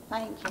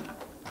 Thank you.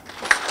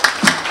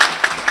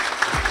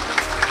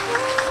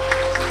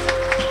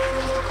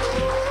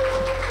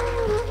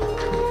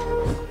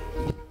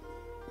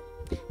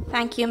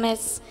 Thank you,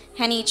 Ms.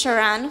 Henny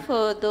Charan,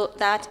 for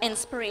that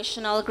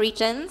inspirational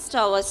greetings to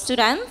our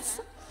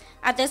students.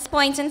 At this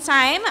point in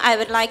time, I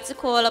would like to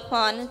call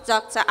upon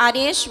Dr.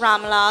 Adesh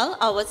Ramlal,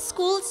 our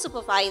School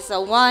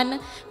Supervisor 1,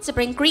 to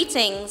bring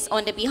greetings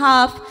on the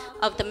behalf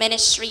of the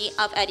Ministry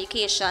of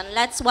Education.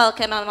 Let's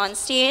welcome him on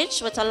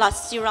stage with a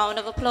lusty round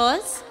of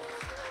applause.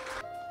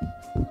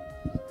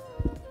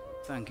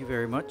 Thank you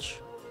very much.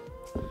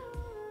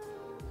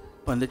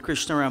 Pandit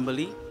Krishna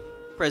Rambali,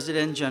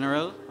 President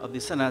General of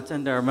the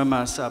Sanatan Dharma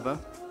Mahasabha,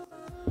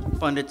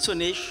 Pandit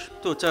Sunish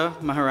Tota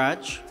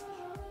Maharaj,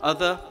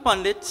 other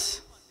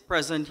Pandits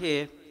present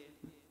here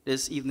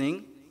this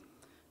evening,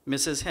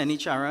 Mrs. Henny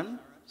Charan,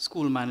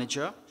 School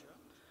Manager,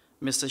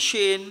 Mr.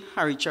 Shane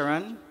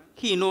Haricharan,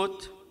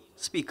 Keynote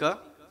Speaker,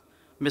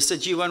 Mr.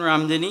 Jiwan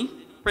Ramdini,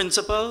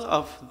 Principal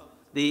of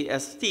the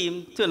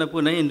esteemed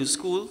Tunapuna Hindu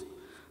School,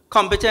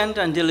 competent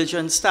and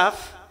diligent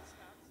staff,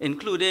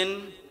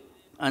 including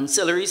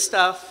ancillary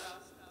staff,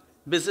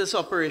 business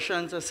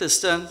operations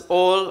assistant,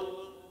 all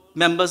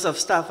members of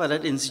staff at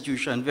that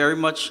institution, very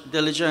much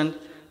diligent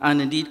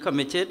and indeed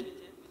committed.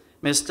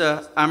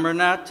 Mr.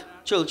 Amarnath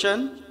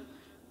Chulchan,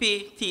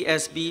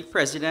 PTSB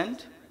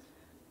President,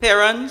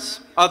 parents,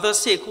 other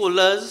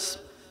stakeholders,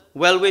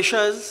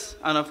 well-wishers,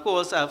 and of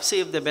course, I've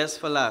saved the best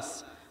for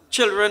last,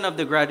 children of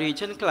the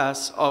graduating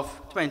class of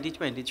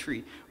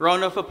 2023.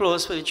 Round of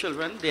applause for the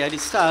children. They are the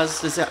stars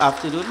this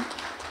afternoon.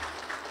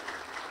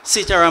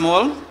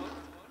 Sitaramol.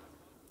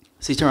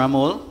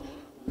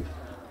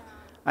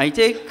 I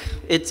take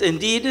it's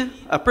indeed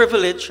a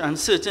privilege and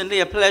certainly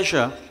a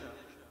pleasure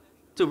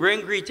to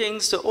bring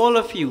greetings to all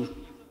of you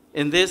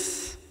in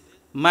this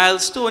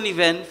milestone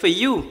event for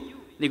you,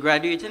 the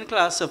graduating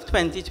class of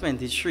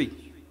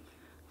 2023.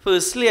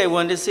 Firstly, I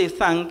want to say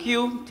thank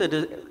you to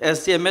the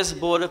SDMS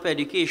Board of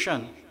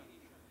Education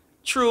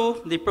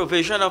through the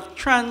provision of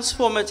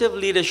transformative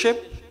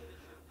leadership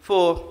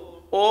for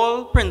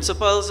all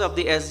principals of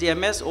the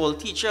SDMS, all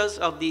teachers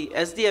of the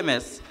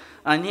SDMS,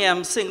 and here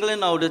I'm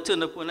singling out the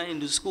Tunapuna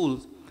Hindu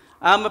School.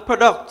 I'm a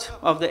product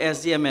of the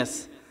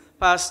SDMS,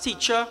 past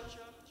teacher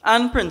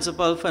and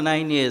principal for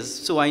 9 years,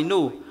 so I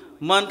know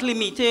monthly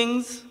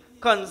meetings,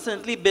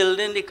 constantly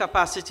building the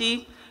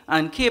capacity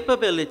and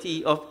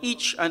capability of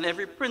each and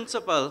every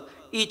principal,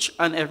 each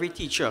and every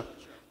teacher.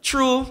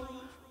 Through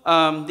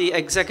the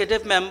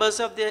executive members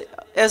of the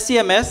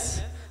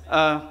SDMS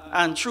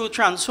and through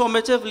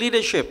transformative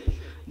leadership,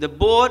 the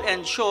board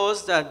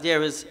ensures that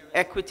there is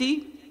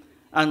equity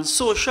and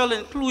social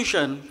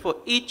inclusion for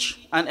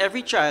each and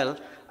every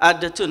child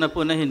at the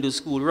Tunapuna Hindu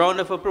School. Round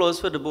of applause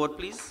for the board,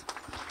 please.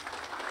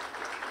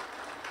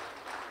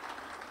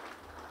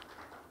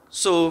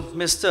 So,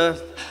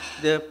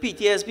 the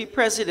PTSB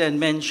president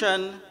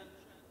mentioned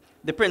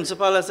the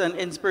principal as an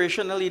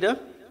inspirational leader.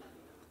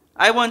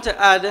 I want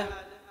to add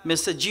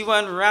Mr.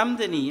 Jiwan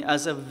Ramdani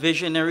as a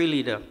visionary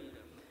leader.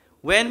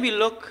 When we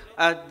look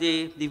at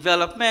the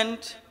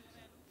development,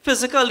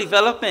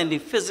 the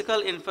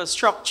physical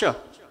infrastructure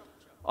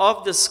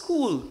of the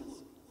school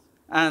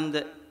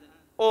and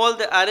all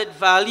the added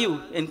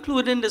value,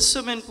 including the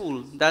swimming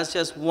pool, that's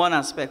just one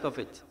aspect of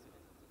it.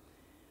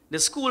 The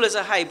school is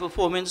a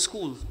high-performing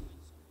school.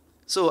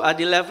 So at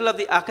the level of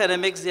the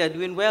academics, they are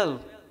doing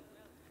well.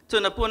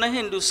 Tunapuna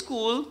Hindu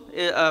School,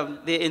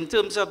 in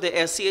terms of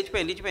the SCA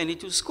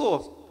 2022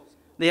 score,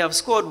 they have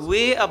scored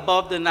way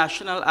above the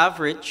national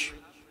average,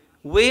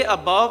 way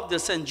above the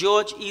St.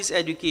 George East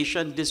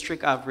Education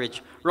District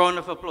average. Round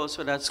of applause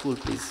for that school,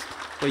 please,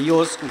 for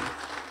your school.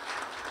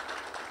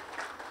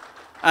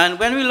 And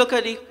when we look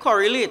at the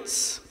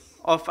correlates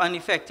of an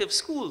effective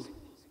school,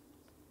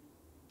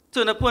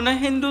 Tunapuna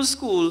Hindu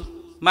School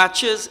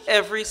matches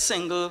every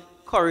single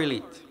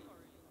correlate.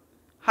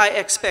 High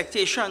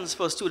expectations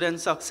for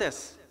student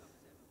success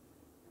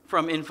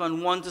from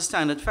infant 1 to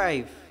standard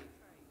 5.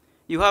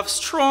 You have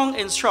strong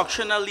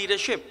instructional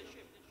leadership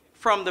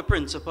from the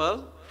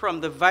principal, from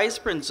the vice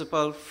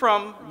principal,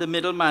 from the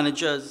middle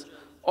managers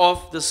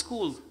of the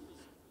school.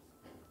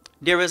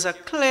 There is a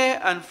clear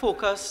and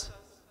focused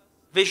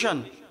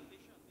vision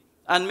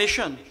and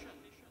mission.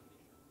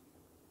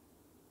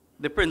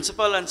 The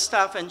principal and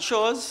staff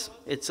ensures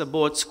it's a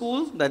board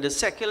school, that the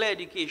secular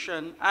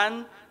education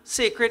and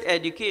sacred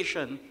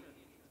education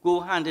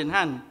go hand in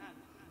hand.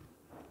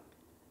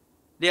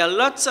 There are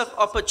lots of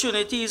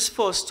opportunities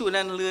for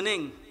student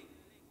learning,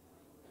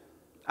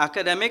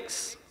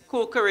 academics,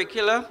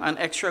 co-curricular, and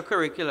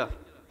extracurricular.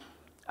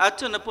 At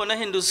Tunapuna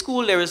Hindu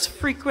School, there is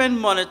frequent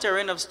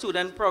monitoring of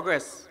student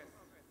progress.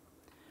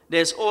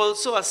 There's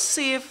also a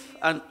safe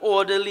and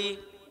orderly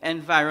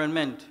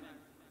environment.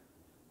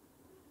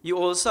 You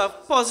also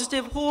have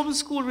positive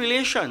home-school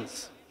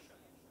relations.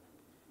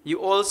 You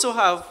also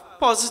have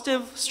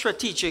positive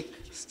strategic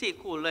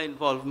stakeholder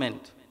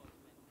involvement.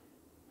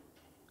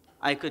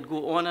 I could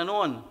go on and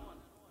on.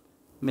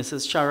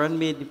 Mrs. Sharon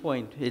made the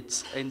point.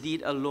 It's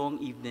indeed a long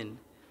evening.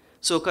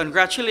 So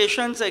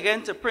congratulations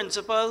again to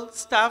principal,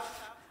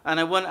 staff, and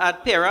I want to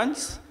add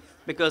parents,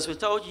 because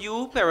without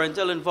you,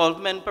 parental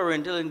involvement,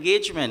 parental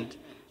engagement,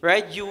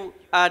 right, you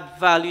add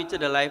value to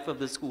the life of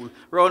the school.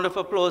 Round of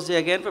applause there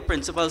again for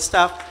principal,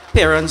 staff,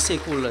 parents,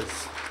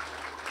 stakeholders.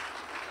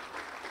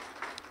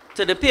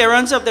 To the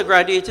parents of the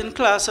graduating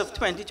class of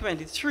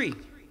 2023,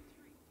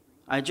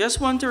 I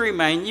just want to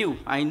remind you,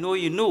 I know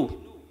you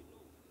know,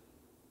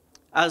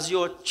 as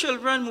your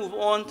children move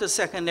on to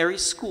secondary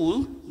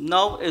school,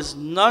 now is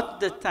not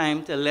the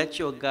time to let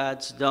your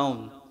guards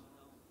down.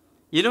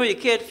 You know, you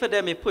cared for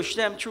them, you push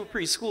them through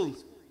preschool,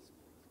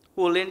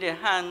 holding their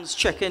hands,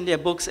 checking their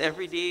books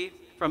every day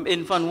from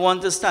infant 1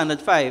 to standard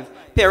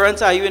 5.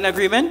 Parents, are you in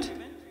agreement?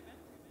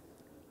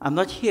 I'm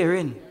not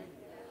hearing.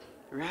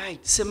 Right,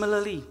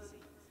 similarly,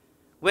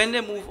 when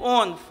they move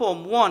on,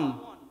 Form 1,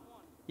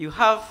 you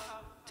have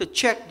to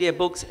check their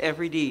books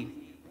every day.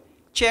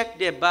 Check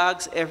their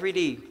bags every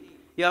day.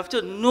 You have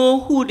to know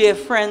who their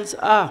friends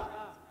are.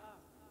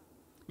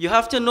 You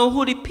have to know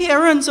who the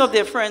parents of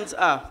their friends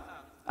are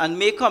and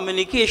make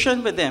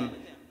communication with them.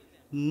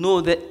 Know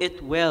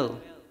it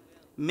well.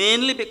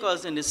 Mainly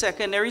because in the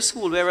secondary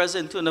school, whereas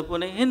in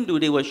Tunapuna Hindu,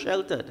 they were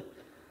sheltered.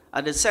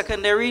 At the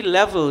secondary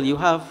level, you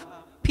have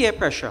peer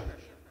pressure,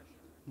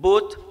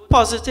 both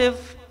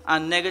positive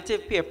and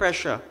negative peer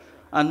pressure.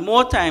 And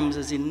more times,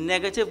 it's the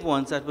negative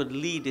ones that would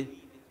lead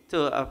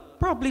to a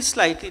probably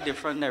slightly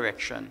different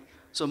direction.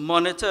 So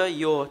monitor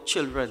your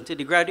children. To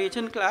the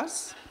graduating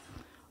class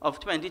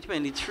of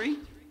 2023,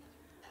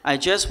 I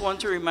just want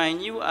to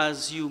remind you,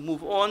 as you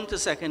move on to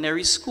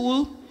secondary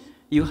school,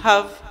 you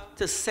have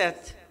to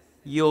set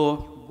your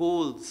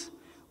goals.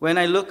 When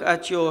I look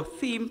at your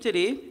theme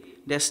today,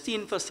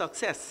 Destined for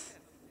Success,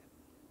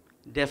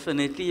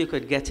 definitely you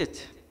could get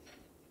it,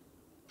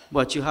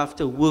 but you have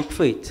to work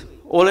for it.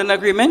 All in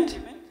agreement?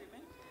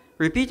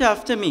 Repeat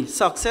after me.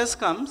 Success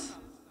comes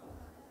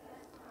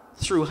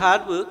through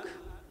hard work.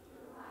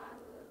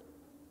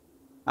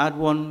 Add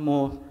one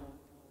more.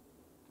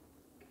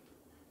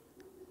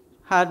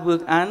 hard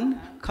work and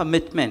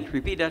commitment.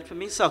 Repeat that for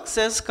me.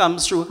 Success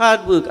comes through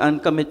hard work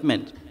and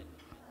commitment.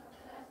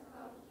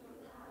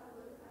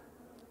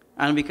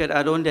 And we could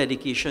add on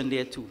dedication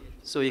there too.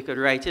 So you could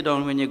write it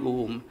down when you go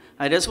home.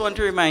 I just want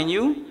to remind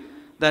you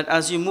that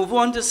as you move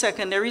on to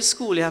secondary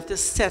school, you have to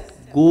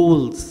set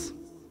goals.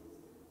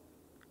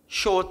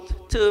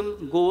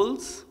 Short-term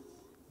goals,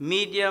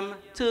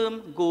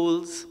 medium-term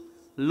goals,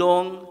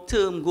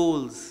 long-term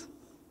goals.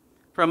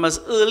 From as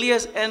early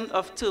as end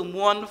of term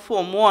 1,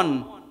 form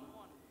 1,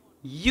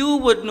 you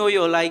would know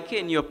your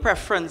liking, your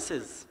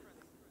preferences,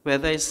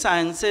 whether it's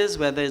sciences,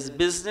 whether it's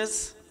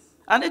business,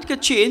 and it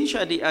could change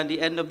at the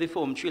end of the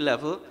form 3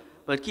 level,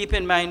 but keep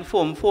in mind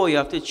form 4, you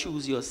have to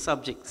choose your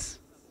subjects.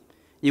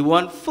 You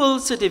want full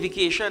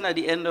certification at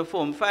the end of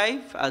form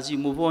 5 as you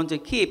move on to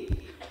CAPE,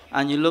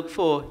 and you look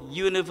for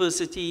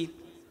university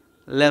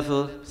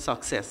level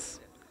success.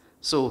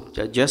 So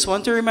I just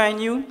want to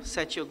remind you,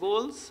 set your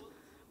goals.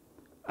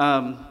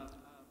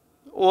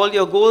 All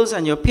your goals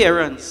and your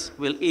parents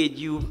will aid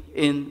you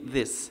in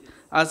this.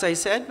 As I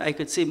said, I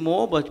could say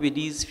more, but with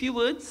these few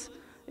words,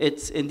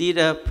 it's indeed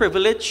a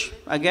privilege,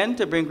 again,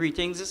 to bring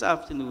greetings this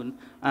afternoon.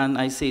 And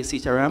I say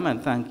Sitaram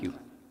and thank you.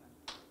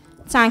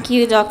 Thank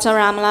you, Dr.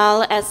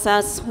 Ramlal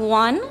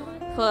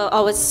SS1 for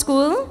our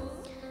school.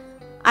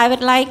 I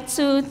would like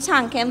to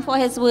thank him for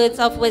his words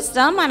of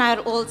wisdom, and I'd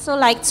also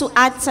like to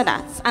add to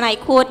that, and I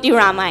quote the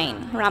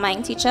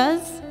Ramayana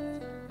teachers.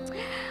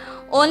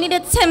 Only the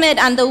timid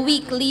and the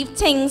weak leave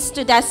things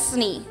to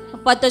destiny,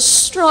 but the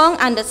strong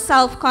and the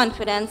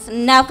self-confidence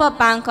never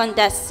bank on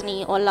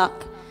destiny or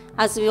luck.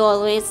 As we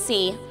always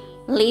say,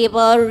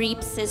 labor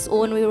reaps its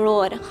own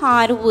reward.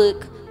 Hard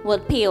work will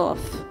pay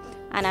off.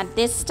 And at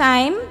this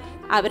time,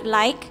 I would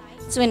like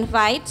to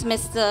invite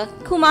Mr.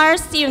 Kumar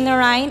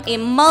Sirnarayan, a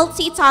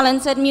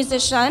multi-talented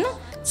musician,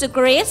 to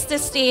grace the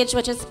stage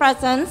with his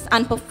presence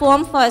and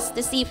perform for us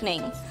this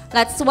evening.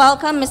 Let's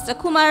welcome Mr.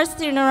 Kumar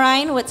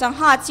Sirnarayan with a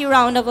hearty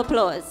round of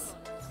applause.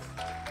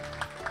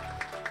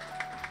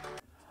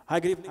 Hi,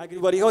 good evening,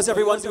 everybody. How's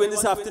everyone doing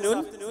this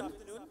afternoon?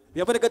 You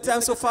having a good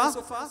time so far?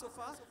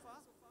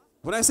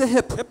 When I say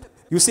hip,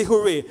 you say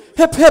hooray.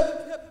 Hip, hip.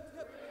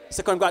 It's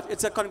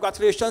a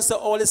congratulations to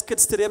all these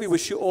kids today. We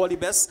wish you all the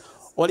best,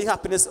 all the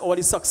happiness, all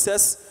the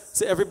success.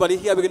 So everybody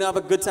here, we're going to have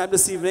a good time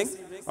this evening.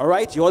 All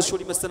right? You all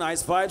surely Mr.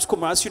 Nice Vibes,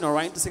 Kumar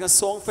Sirnarayan, to sing a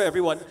song for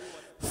everyone.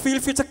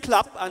 Feel free to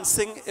clap and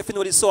sing if you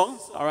know the song.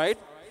 All right?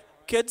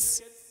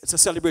 Kids, it's a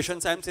celebration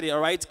time today. All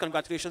right?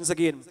 Congratulations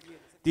again.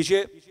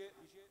 DJ,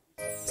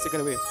 take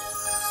it away.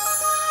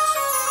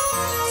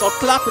 So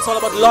clap, it's all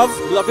about love.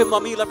 Love your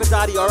mommy, love your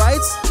daddy. All right?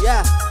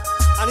 Yeah.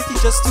 And the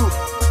teachers too.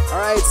 All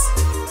right?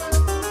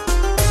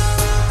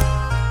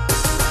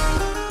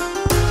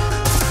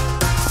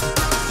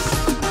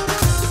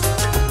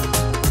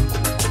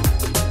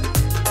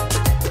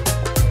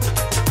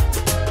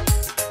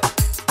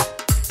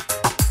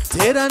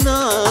 तेरा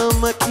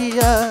नाम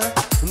किया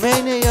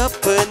मैंने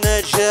अपना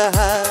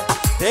जहा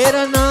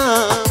तेरा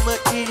नाम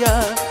किया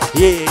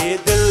ये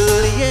दिल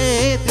ये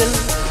दिल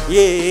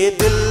ये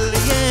दिल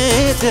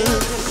ये दिल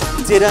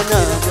तेरा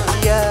नाम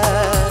किया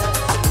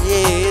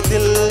ये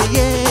दिल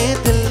ये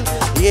दिल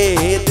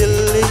ये दिल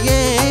ये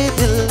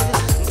दिल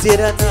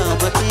तेरा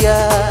नाम किया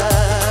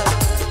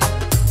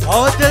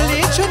और दिल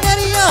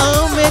चुनरिया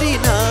मेरी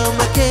नाम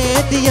के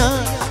दिया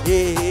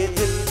ये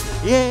दिल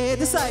ये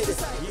डिसाइड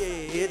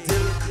ये दिल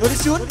Know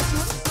this tune?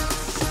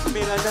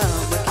 मेरा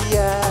नाम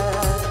किया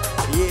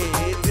ये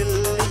दिल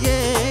ये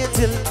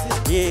दिल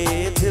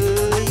ये दिल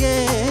ये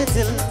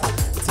दिल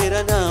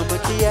तेरा नाम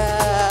किया.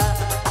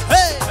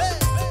 Hey!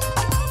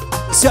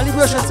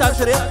 Celebration time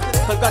today.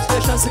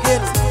 Congratulations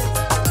again.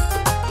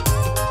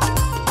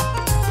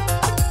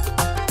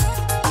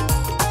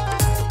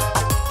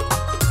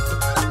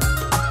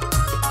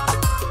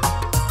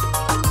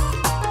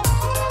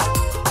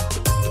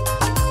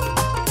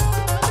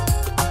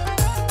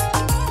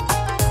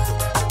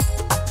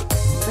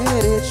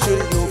 मेरे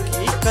चिड़ियों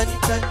की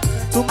कनकन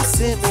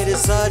तुमसे मेरे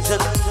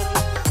साजन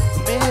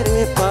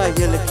मेरे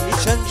पायल की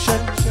छन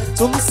छन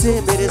तुमसे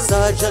मेरे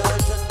साजन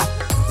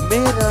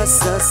मेरा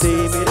सांसे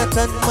मेरा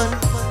तन मन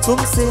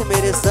तुमसे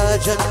मेरे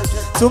साजन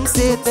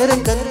तुमसे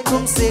धड़कन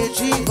तुमसे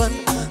जीवन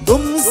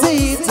तुमसे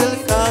ही दिल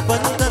का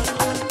बंधन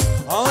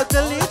और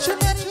दिल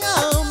चुनरिया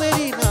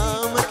मेरी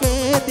नाम के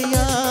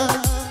दिया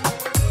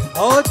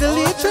और दिल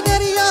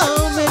चुनरिया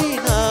मेरी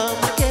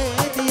नाम के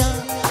दिया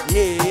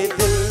ये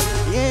दिल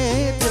ये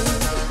दिल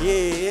ये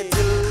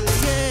दिल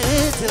ये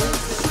दिल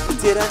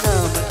तेरा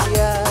नाम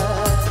किया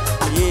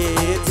ये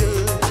दिल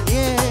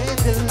ये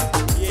दिल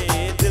ये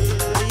दिल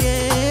ये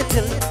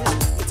दिल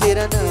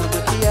तेरा नाम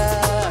किया.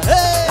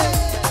 Hey!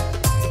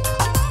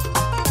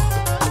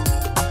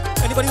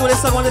 Anybody want to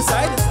sing on this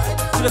side?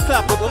 Do the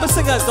clap. We're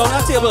singers down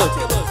that table.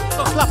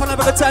 So clap and have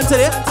a good time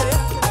today.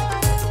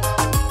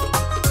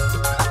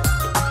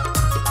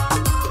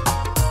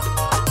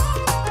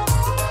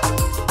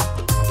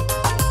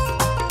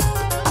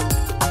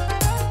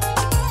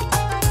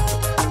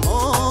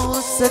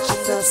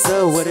 सजना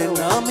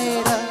सवरना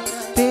मेरा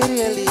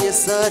तेरे लिए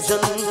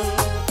साजन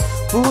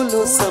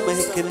फूलों सा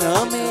महकना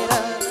मेरा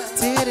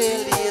तेरे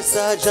लिए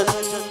साजन,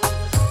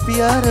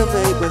 प्यार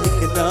में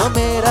बहकना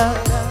मेरा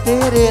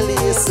तेरे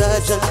लिए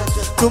साजन,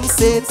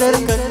 तुमसे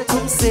धड़कन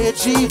तुमसे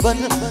जीवन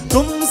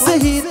तुमसे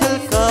ही दिल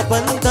का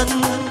बंधन,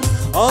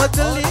 और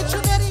दिली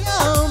चुनरिया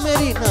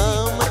मेरी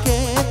नाम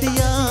कह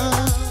दिया,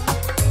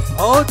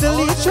 और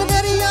दिली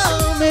चुनरिया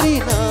मेरी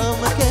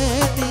नाम कह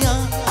दिया,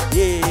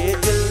 ये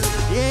दिल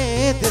ये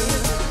दिल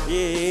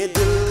ये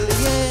दिल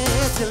ये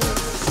दिल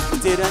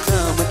तेरा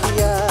नाम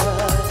किया,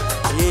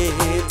 ये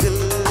दिल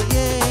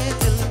ये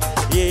दिल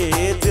ये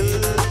दिल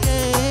ये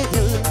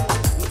दिल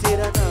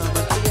तेरा नाम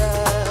किया,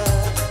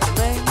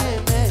 मैंने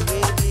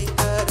मेहंदी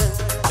कर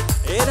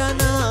तेरा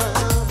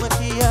नाम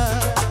किया,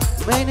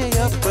 मैंने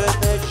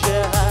अपना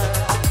चाहा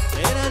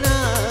तेरा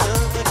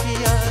नाम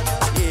किया,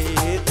 ये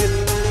दिल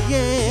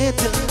ये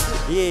दिल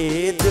ये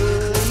दिल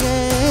ये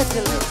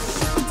दिल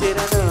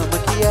तेरा नाम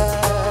किया,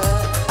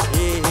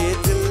 ये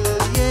दिल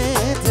ये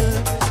दिल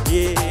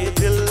ये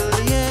दिल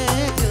ये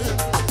दिल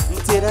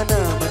तेरा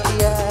नाम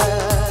किया,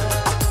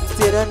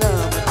 तेरा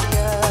नाम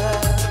किया,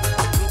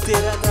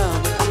 तेरा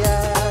नाम किया,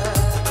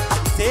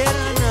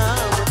 तेरा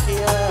नाम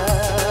किया.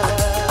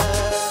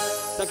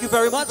 Thank you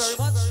very much.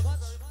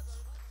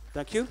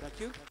 Thank you.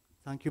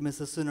 Thank you,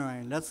 Mr.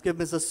 Sunarayan. Let's give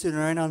Mr.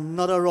 Sunarayan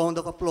another round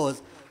of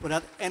applause for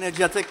that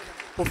energetic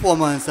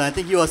performance. I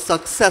think you were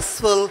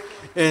successful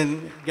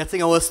in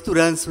getting our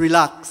students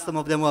relaxed. Some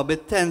of them were a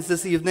bit tense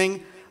this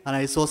evening, and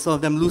I saw some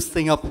of them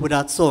loosening up with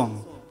that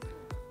song.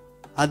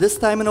 At this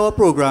time in our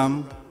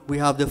program, we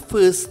have the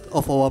first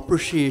of our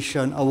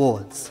appreciation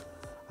awards.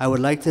 I would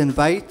like to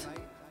invite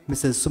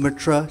Mrs.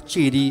 Sumitra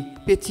Chidi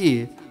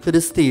Petier to the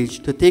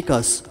stage to take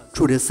us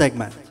through this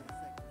segment.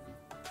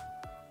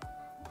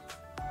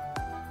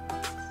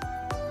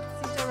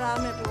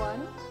 Sitaram,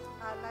 everyone.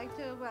 I'd like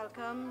to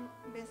welcome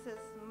Mrs.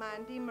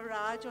 Mandy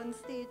Miraj on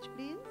stage,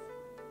 please.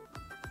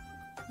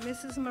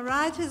 Mrs.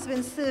 Miraj has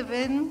been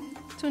serving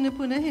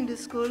Tunapuna Hindu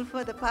School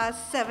for the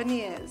past 7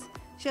 years.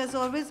 She has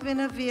always been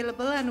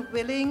available and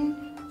willing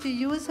to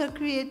use her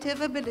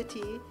creative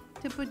ability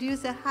to produce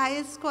the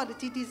highest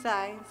quality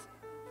designs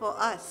for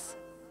us.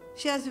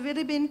 She has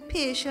really been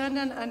patient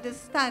and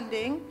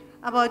understanding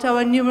about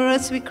our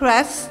numerous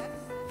requests,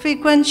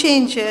 frequent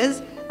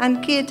changes,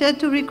 and catered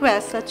to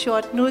requests at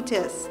short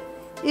notice.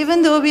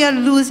 Even though we are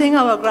losing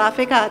our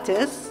graphic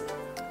artist,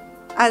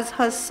 as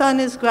her son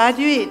is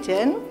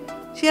graduating,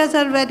 she has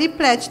already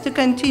pledged to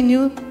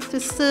continue to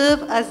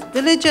serve as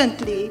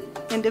diligently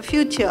in the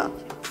future.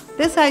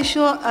 This I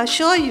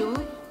assure you,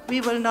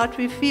 we will not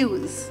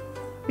refuse.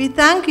 We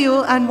thank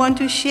you and want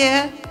to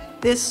share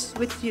this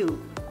with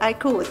you. I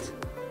quote,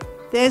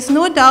 "There is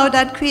no doubt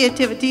that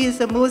creativity is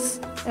the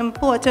most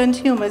important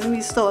human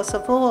resource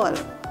of all.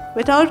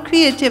 Without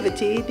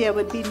creativity, there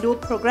would be no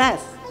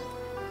progress,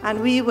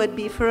 and we would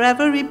be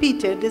forever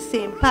repeating the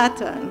same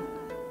pattern."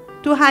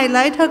 To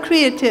highlight her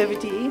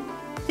creativity,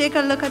 take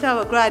a look at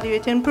our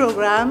graduating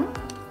program,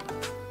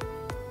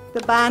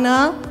 the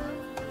banner,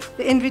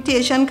 the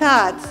invitation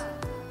cards.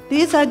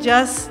 These are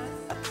just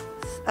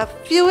a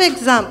few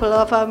examples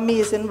of our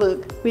amazing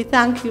work. We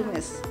thank you,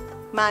 Miss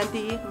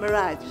Mandy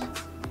Miraj.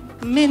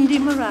 Mindy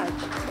Miraj.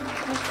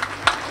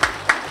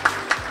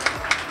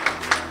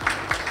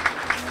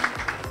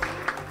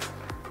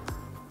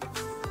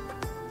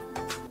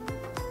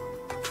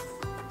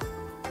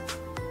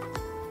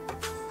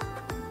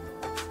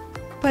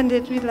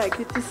 Pandit, we'd like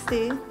you to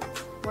stay.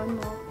 One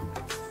more.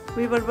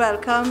 We will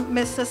welcome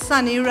Mr.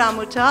 Sunny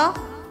Ramuta.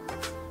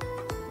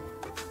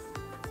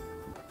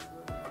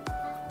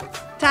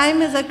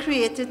 Time is a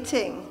created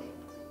thing.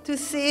 To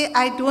say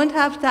I don't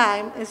have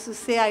time is to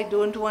say I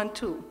don't want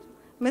to.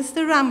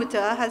 Mr.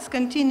 Ramuta has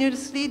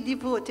continuously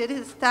devoted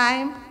his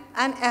time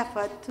and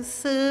effort to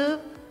serve,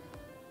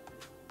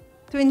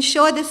 to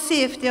ensure the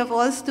safety of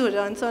all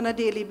students on a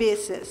daily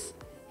basis.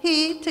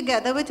 He,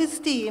 together with his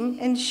team,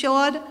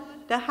 ensured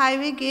the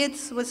highway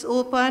gates was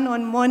open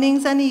on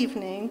mornings and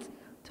evenings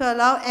to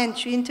allow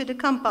entry into the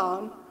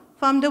compound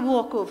from the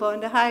walkover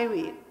on the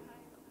highway.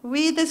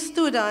 We, the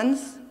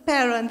students,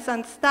 parents,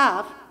 and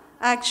staff,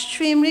 are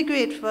extremely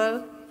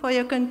grateful for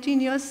your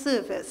continuous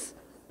service,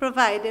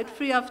 provided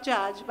free of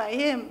charge by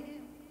him.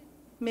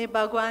 May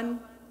Bhagwan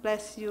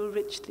bless you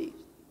richly.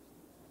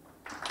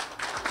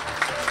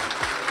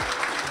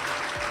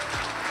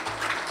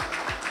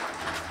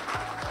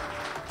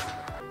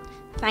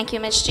 Thank you,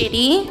 Ms.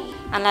 JD.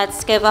 And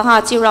let's give a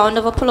hearty round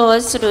of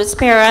applause to those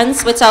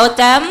parents. Without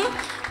them,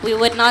 we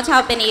would not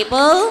have been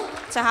able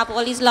to have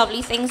all these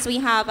lovely things we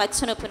have at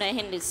Tunapuna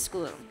Hindu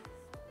School.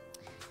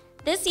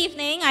 This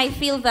evening, I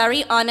feel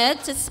very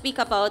honored to speak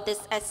about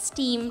this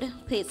esteemed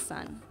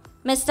person,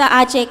 Mr.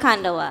 Ajay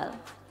Kandawal.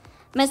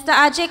 Mr.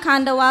 Ajay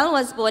Kandawal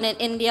was born in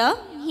India.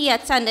 He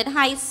attended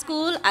high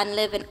school and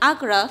lived in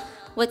Agra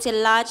with a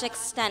large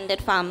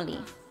extended family.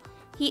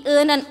 He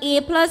earned an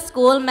A+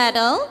 gold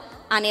medal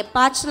and a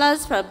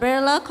bachelor's from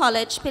Birla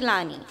College,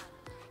 Pilani.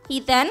 He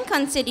then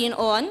continued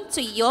on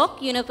to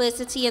York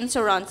University in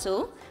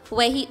Toronto,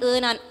 where he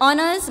earned an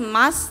honors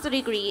master's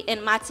degree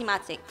in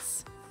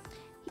mathematics.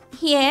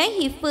 Here,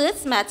 he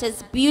first met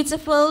his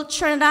beautiful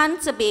Trinidad and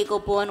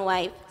Tobago-born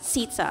wife,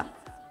 Sita.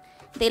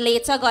 They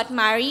later got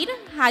married,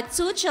 had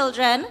 2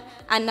 children,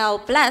 and now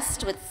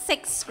blessed with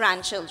 6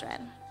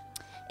 grandchildren.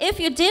 If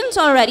you didn't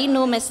already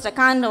know Mr.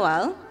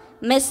 Kandawal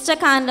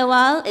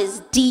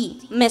is the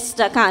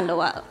Mr.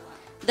 Kandawal,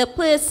 the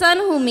person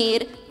who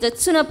made the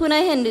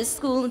Tunapuna Hindu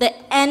School the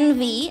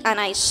envy, and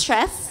I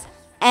stress,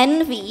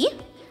 envy,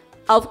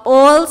 of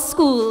all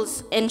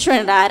schools in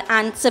Trinidad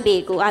and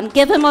Tobago. And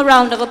give him a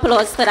round of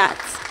applause for that.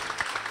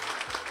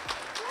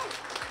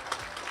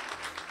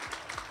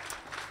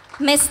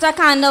 Mr.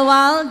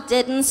 Kandawal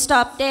didn't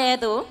stop there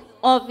though,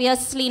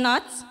 obviously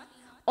not.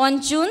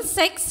 On June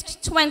 6,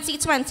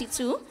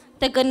 2022,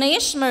 the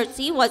Ganesh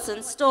Murti was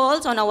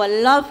installed on our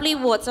lovely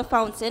water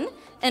fountain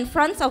in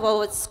front of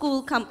our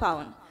school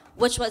compound,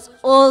 which was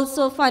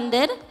also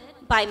funded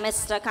by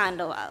Mr.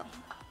 Kandawal.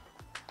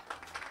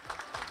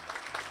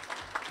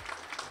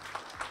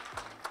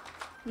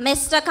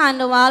 Mr.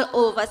 Kandawal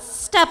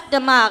overstepped the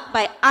mark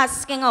by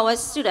asking our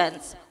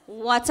students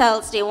what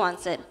else they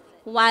wanted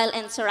while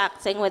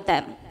interacting with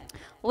them.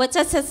 With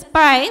his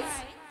surprise,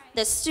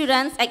 the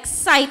students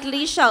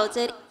excitedly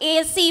shouted,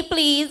 "AC,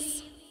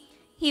 please."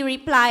 He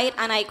replied,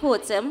 and I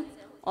quote him,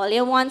 "All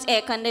you want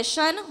air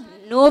condition?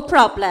 No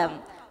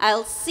problem.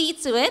 I'll see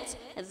to it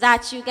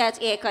that you get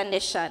air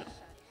condition."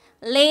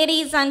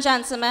 Ladies and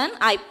gentlemen,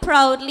 I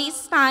proudly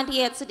stand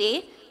here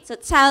today to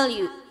tell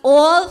you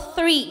all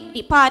 3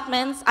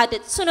 departments at the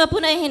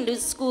Tunapuna Hindu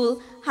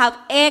School have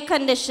air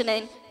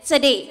conditioning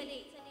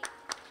today.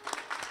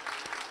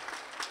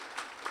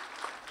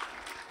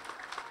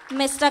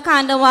 Mr.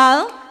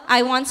 Kandawal,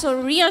 I want to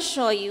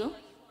reassure you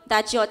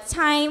that your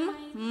time,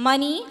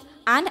 money,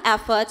 and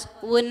effort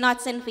were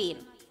not in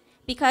vain,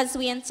 because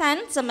we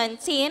intend to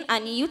maintain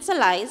and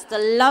utilize the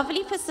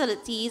lovely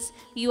facilities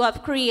you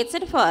have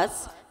created for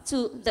us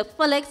to the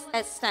fullest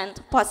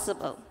extent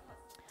possible.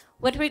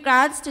 With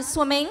regards to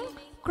swimming,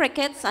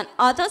 cricket, and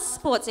other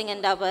sporting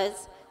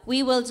endeavors,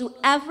 we will do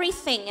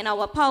everything in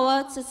our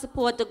power to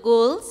support the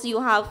goals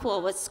you have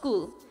for our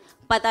school.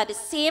 But at the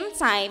same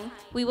time,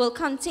 we will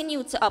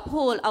continue to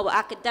uphold our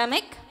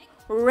academic,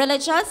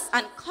 religious,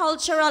 and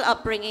cultural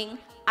upbringing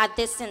at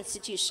this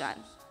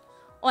institution.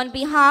 On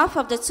behalf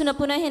of the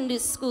Tunapuna Hindu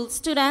School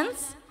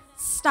students,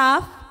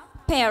 staff,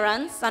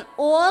 parents, and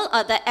all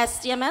other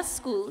SDMS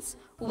schools,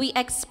 we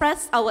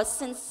express our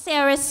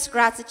sincerest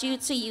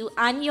gratitude to you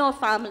and your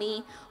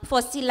family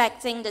for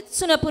selecting the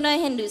Tunapuna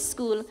Hindu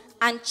School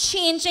and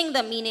changing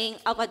the meaning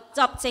of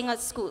adopting a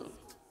school.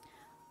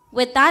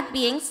 With that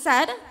being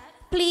said,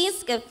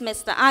 please give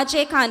Mr.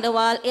 Ajay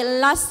Kandawal a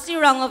lusty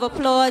round of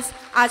applause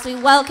as we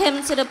welcome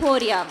him to the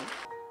podium.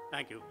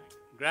 Thank you.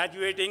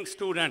 Graduating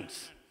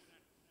students,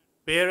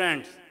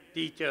 parents,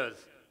 teachers,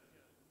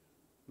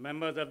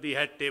 members of the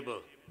head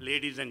table,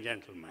 ladies and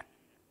gentlemen.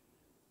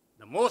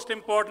 The most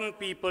important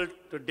people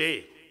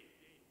today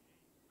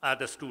are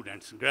the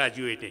students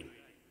graduating.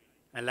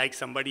 And like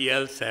somebody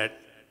else said,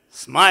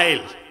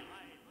 smile.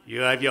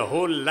 You have your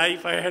whole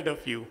life ahead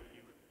of you.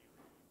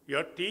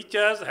 Your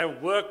teachers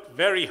have worked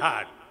very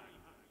hard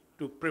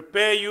to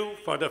prepare you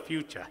for the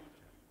future,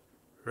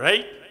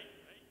 right?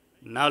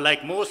 Now,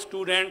 like most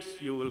students,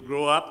 you will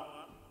grow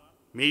up,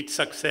 meet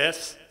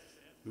success,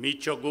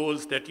 meet your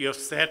goals that you have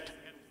set.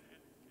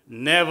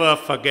 Never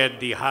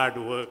forget the hard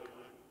work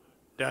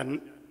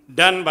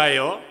done by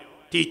your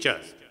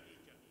teachers.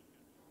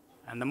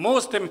 And the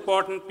most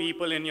important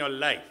people in your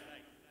life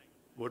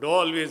would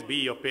always be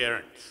your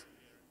parents,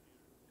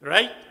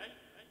 right?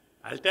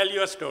 I'll tell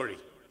you a story.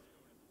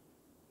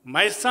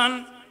 My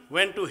son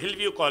went to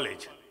Hillview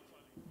College,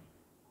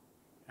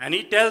 and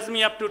he tells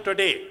me up to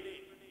today,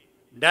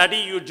 "Daddy,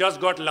 you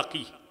just got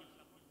lucky."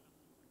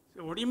 I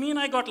said, "What do you mean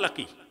I got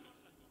lucky?"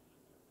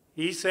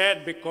 He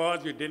said,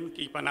 "Because you didn't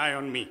keep an eye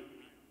on me,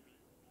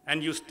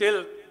 and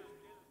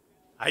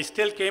I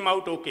still came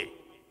out okay."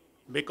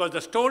 Because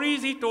the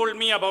stories he told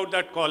me about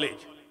that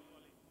college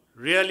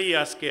really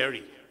are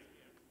scary.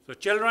 So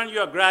children,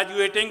 you are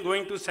graduating,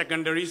 going to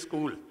secondary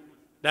school.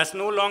 That's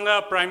no longer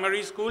a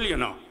primary school, you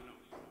know.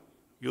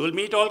 You will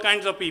meet all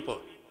kinds of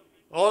people,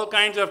 all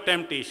kinds of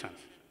temptations.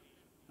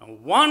 Now,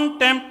 one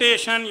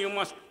temptation you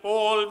must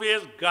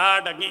always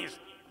guard against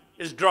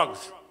is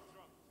drugs.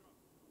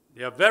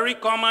 They are very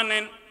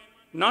common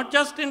not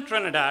just in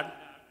Trinidad,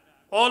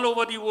 all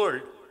over the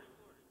world.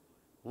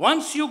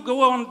 Once you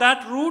go on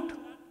that route,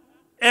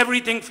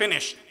 everything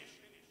finished.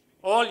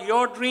 All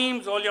your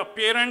dreams, all your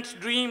parents'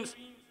 dreams,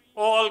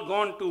 all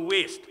gone to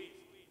waste.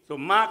 So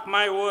mark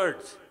my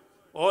words.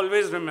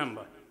 Always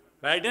remember.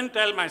 I didn't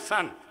tell my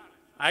son,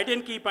 "I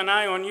didn't keep an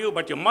eye on you,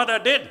 but your mother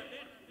did."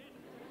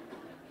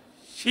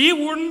 She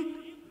wouldn't.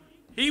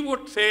 He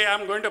would say,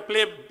 "I'm going to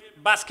play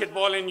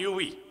basketball in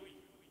UV."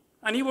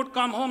 And he would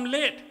come home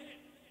late.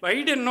 But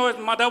he didn't know his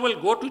mother will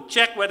go to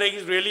check whether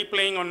he's really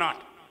playing or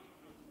not.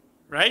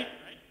 Right?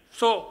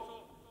 So,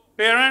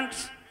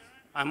 parents,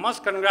 I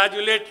must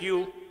congratulate you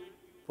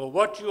for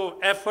what your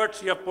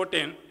efforts you have put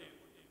in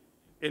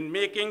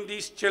making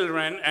these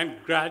children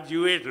and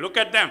graduate. Look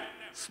at them,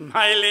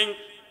 smiling,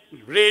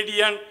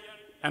 radiant,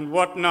 and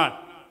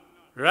whatnot.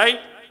 Right?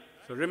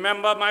 So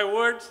remember my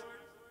words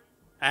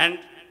and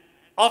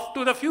off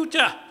to the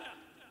future.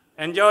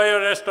 Enjoy the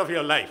rest of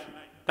your life.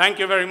 Thank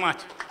you very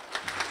much.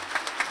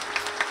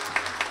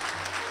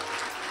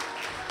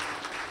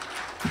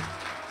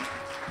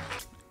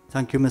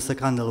 Thank you, Mr.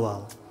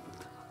 Khandelwal.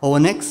 Our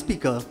next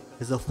speaker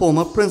is a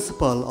former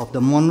principal of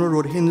the Monroe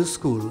Road Hindu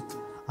School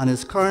and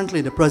is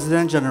currently the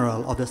President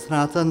General of the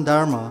Sanatan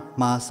Dharma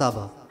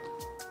Mahasabha.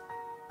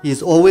 He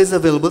is always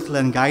available to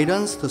lend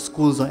guidance to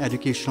schools on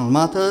educational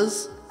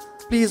matters.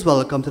 Please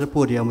welcome to the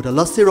podium with a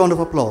lusty round of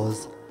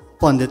applause,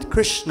 Pandit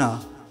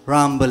Krishna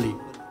Rambali.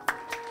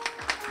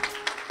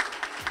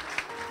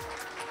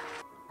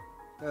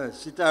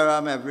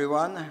 Sitaram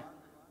everyone,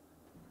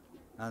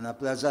 and a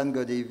pleasant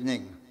good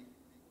evening.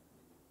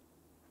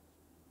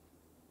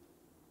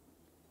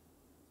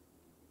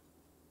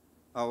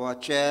 Our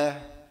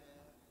chair,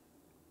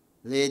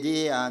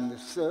 lady and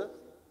sir,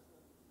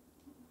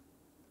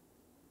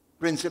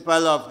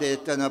 principal of the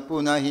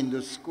Tunapuna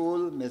Hindu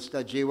School,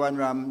 Mr. Jiwan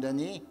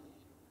Ramdani,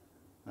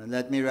 and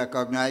let me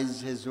recognize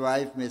his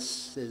wife,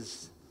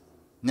 Mrs.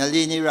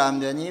 Nalini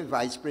Ramdani,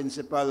 vice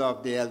principal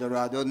of the El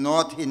Dorado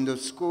North Hindu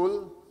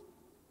School,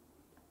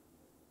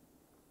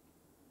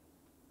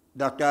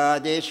 Dr.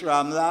 Adesh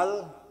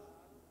Ramlal,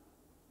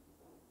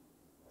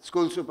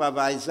 school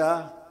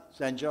supervisor,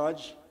 St.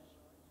 George,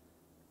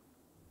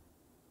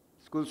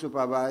 School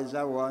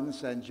Supervisor 1,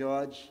 St.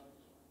 George,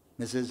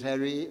 Mrs.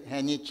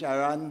 Henny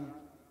Charan,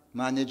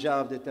 Manager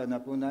of the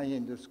Tunapuna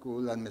Hindu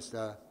School, and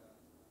Mr.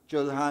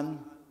 Chulhan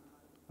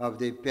of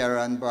the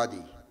parent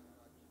body.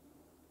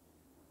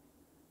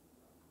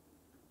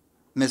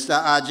 Mr.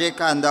 Ajay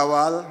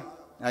Kandawal,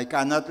 I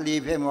cannot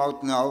leave him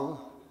out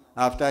now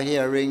after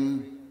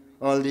hearing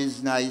all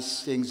these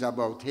nice things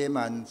about him,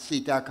 and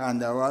Sita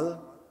Kandawal.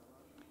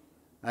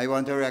 I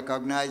want to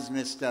recognize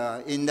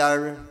Mr.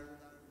 Indar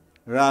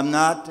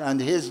Ramnath and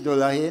his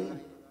Dulahin,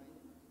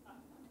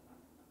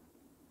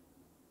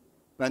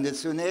 Pandit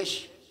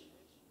Sunesh,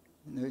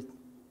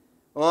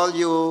 all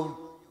you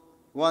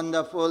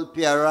wonderful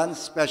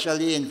parents,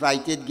 specially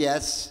invited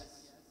guests,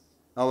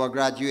 our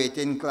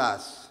graduating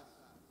class.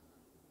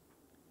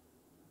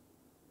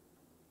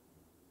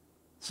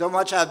 So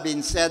much has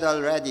been said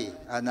already,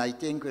 and I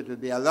think it will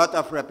be a lot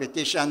of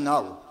repetition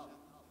now.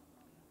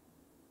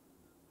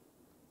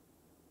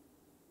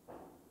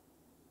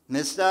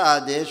 Mr.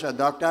 Adesh, or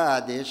Dr.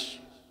 Adesh,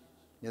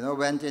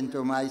 went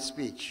into my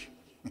speech.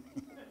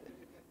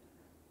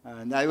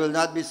 And I will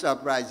not be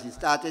surprised. He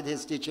started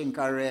his teaching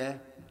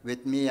career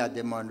with me at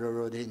the Monroe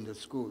Road Hindu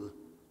School.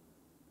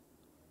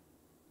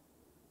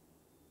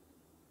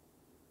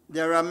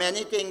 There are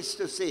many things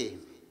to say,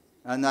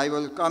 and I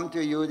will come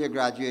to you, the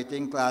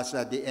graduating class,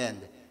 at the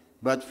end.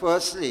 But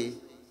firstly,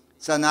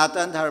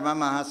 Sanatan Dharma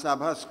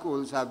Mahasabha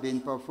schools have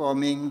been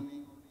performing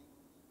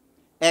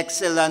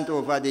excellent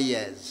over the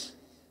years.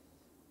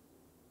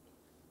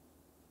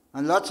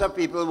 And lots of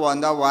people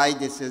wonder why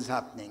this is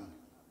happening.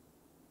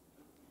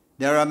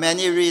 There are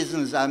many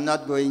reasons. I'm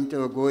not going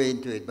to go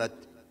into it, but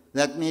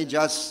let me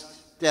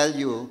just tell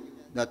you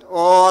that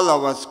all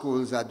our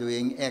schools are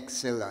doing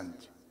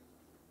excellent.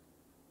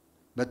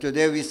 But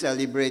today we're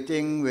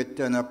celebrating with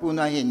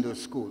Tunapuna Hindu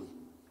School.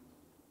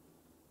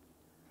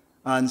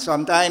 And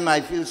sometimes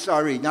I feel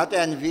sorry, not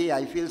envy,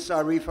 I feel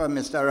sorry for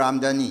Mr.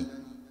 Ramdani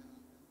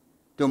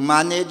to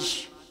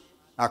manage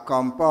a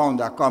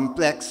compound, a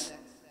complex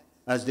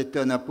as the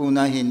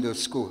Tunapuna Hindu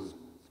School.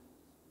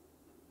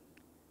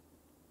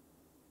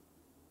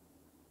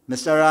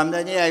 Mr.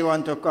 Ramdani, I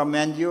want to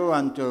commend you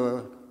and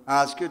to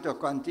ask you to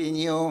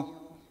continue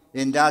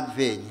in that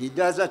vein. He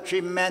does a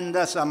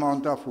tremendous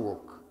amount of work.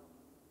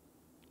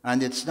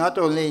 And it's not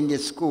only in the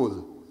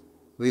school.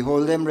 We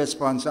hold him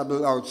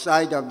responsible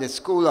outside of the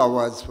school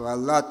hours for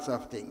lots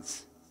of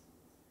things.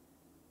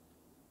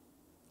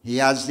 He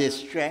has the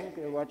strength,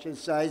 watch his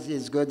size,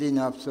 he's good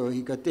enough so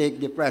he could take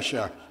the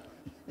pressure.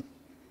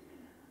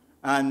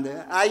 And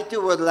I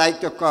too would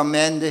like to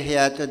commend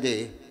here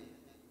today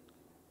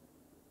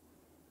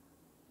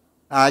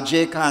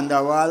Ajay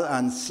Kandawal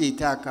and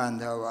Sita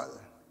Kandawal.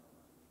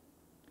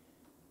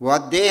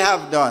 What they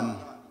have done,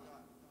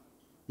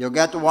 you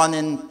get 1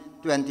 in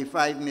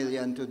 25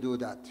 million to do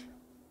that.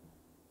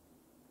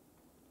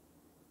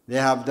 They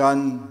have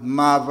done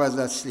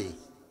marvelously.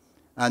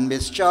 And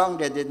Ms. Chong,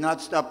 they did not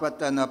stop at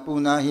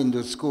Tunapuna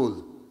Hindu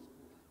School.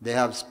 They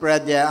have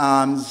spread their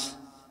arms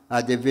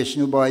at the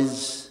Vishnu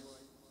Boys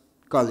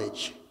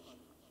College.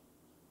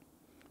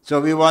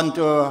 So we want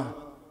to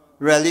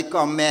really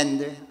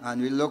commend,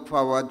 and we look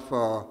forward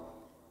for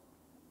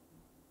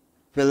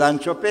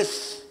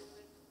philanthropists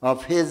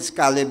of his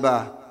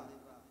caliber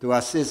to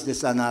assist the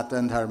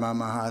Sanatan Dharma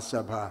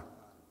Mahasabha.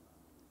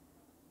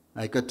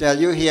 I could tell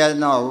you here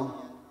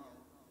now,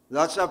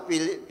 lots of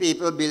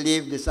people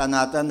believe the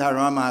Sanatan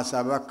Dharma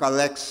Mahasabha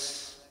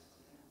collects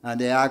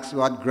and they ask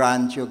what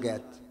grant you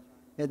get.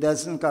 It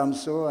doesn't come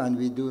so, and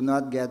we do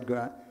not get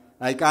grant.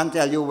 I can't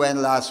tell you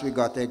when last we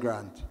got a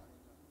grant.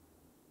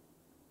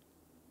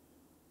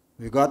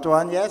 We got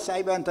one, yes,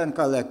 I went and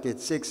collected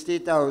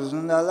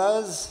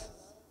 $60,000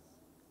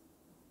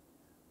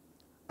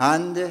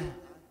 And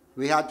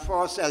we had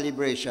 4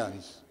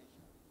 celebrations.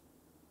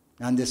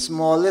 And the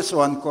smallest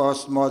one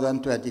cost more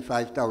than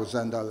 $25,000,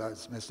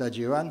 Mr.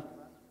 Jiwan.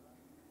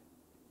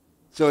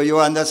 So you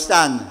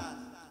understand.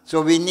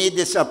 So we need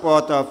the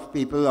support of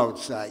people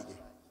outside.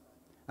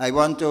 I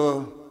want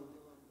to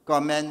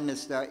commend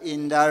Mr.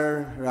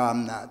 Indar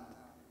Ramnath.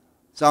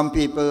 Some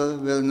people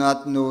will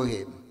not know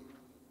him.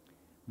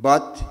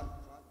 But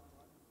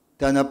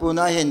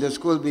Tunapuna Hindu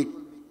School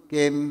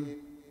became,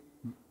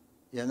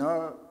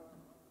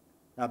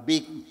 a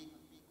beacon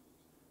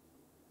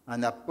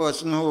and a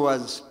person who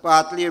was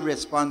partly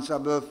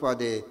responsible for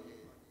the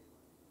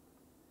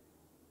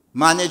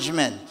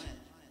management.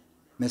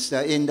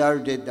 Mr.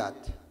 Indar did that.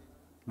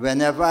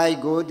 Whenever I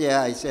go there,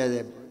 I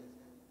said,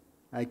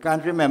 I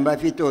can't remember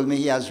if he told me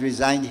he has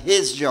resigned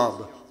his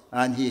job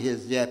and he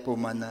is there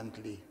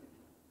permanently.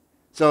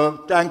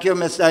 So thank you,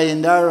 Mr.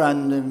 Indar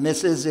and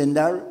Mrs.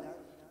 Indar,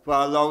 for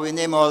allowing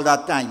him all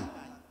that time.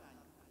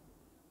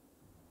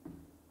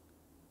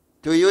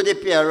 To you, the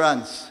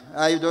parents,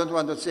 I don't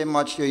want to say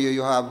much to you.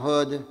 You have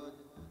heard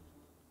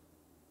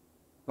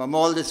from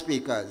all the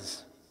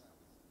speakers.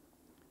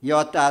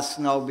 Your task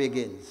now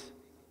begins.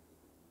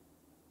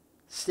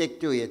 Stick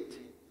to it.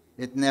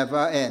 It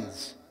never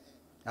ends.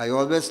 I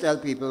always tell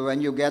people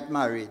when you get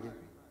married,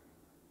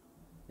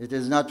 it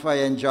is not for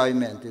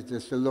enjoyment. It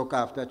is to look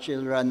after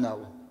children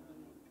now.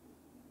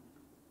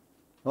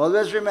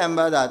 Always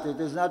remember that. It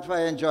is not for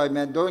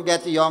enjoyment. Don't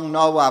get young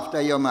now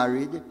after you're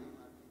married.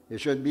 It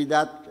should be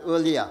that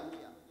earlier.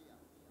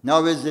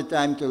 Now is the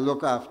time to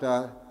look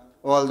after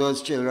all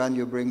those children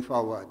you bring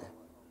forward.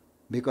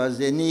 Because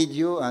they need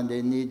you and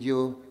they need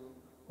you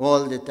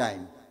all the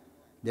time.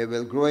 They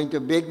will grow into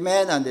big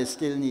men and they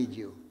still need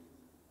you.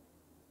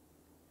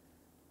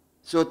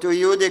 So to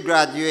you, the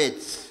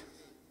graduates,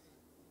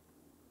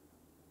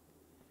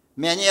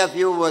 many of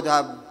you would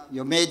have,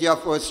 you made your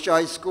first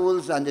choice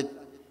schools, and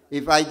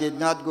if I did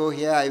not go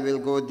here, I will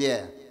go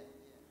there.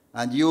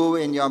 And you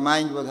in your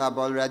mind would have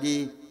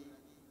already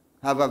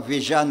have a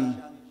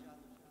vision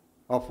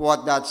of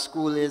what that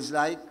school is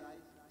like.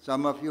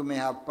 Some of you may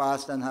have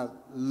passed and have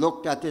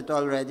looked at it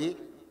already.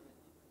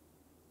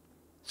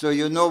 So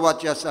you know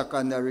what your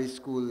secondary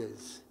school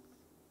is.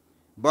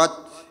 But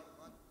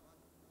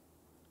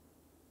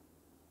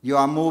you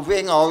are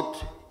moving out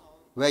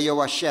where you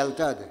were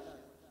sheltered.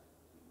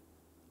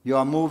 You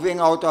are moving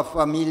out of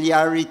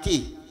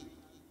familiarity.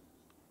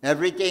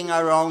 Everything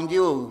around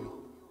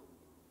you,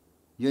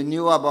 you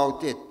knew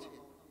about it.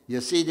 You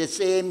see the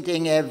same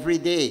thing every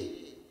day.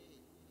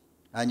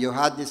 And you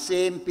had the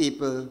same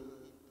people,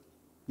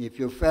 if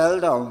you fell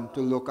down,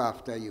 to look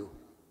after you.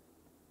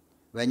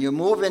 When you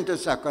move into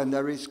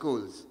secondary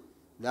schools,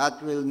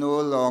 that will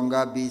no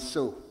longer be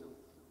so.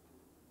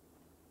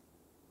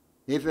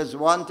 If it's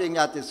one thing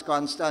that is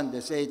constant, they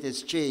say it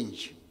is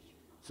change.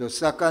 So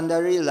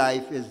secondary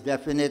life is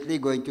definitely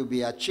going to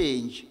be a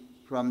change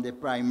from the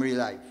primary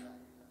life.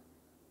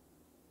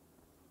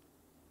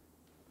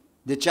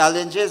 The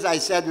challenges, I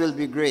said, will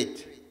be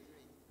great.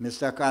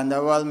 Mr.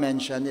 Kandawal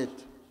mentioned it.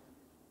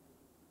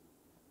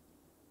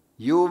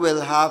 You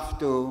will have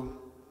to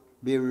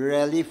be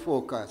really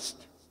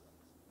focused.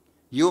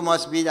 You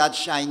must be that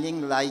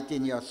shining light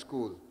in your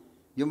school.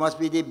 You must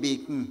be the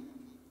beacon.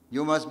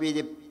 You must be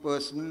the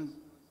person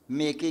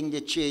making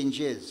the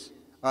changes.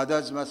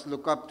 Others must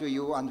look up to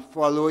you and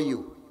follow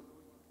you.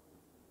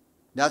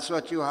 That's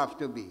what you have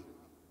to be.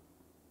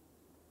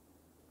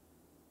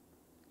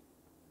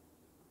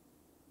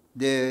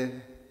 The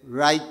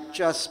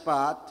righteous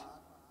path,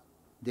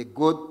 the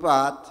good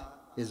path,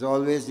 is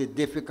always the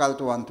difficult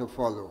one to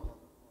follow.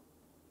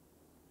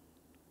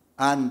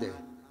 And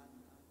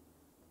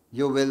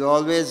you will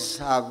always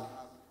have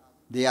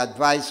the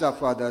advice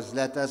of others,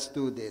 let us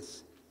do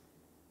this.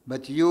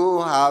 But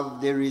you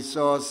have the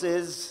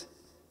resources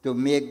to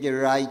make the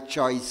right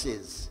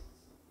choices.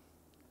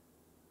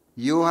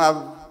 You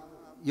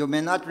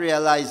may not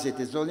realize it.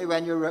 It's only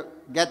when you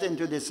get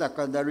into the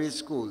secondary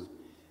school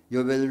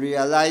you will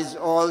realize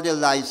all the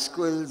life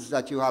skills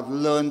that you have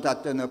learned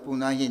at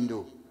Tunapuna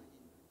Hindu.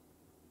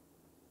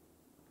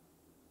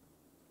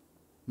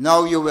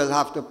 Now you will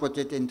have to put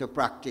it into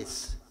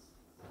practice.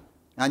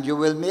 And you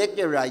will make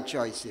the right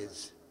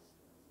choices.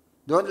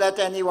 Don't let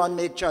anyone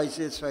make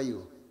choices for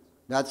you.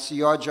 That's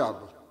your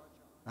job.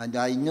 And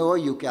I know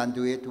you can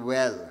do it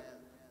well.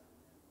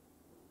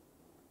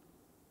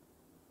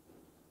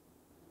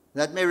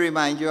 Let me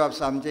remind you of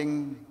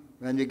something.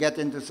 When we get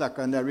into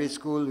secondary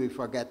school, we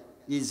forget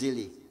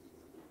easily.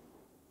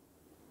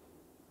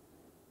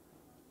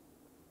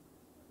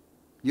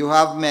 You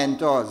have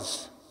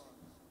mentors.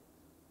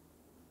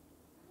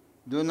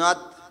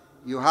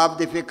 You have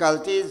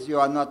difficulties, you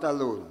are not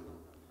alone.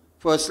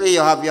 Firstly,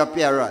 you have your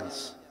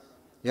parents.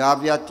 You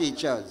have your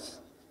teachers.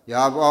 You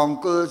have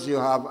uncles, you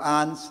have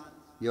aunts.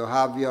 You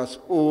have your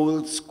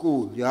old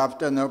school. You have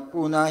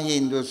Tunapuna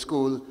Hindu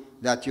School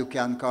that you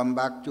can come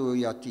back to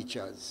your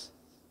teachers.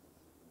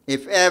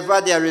 If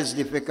ever there is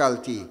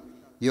difficulty,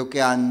 you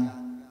can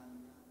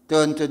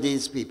turn to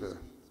these people.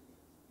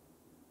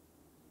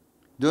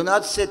 Do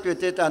not sit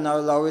with it and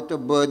allow it to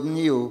burden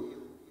you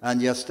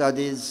and your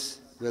studies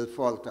will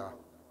falter.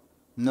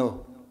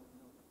 No.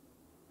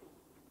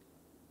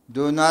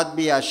 Do not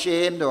be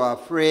ashamed or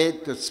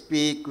afraid to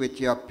speak with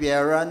your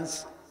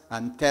parents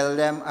and tell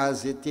them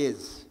as it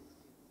is.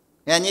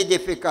 Any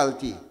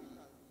difficulty,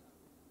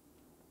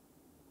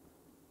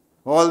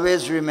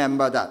 always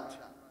remember that.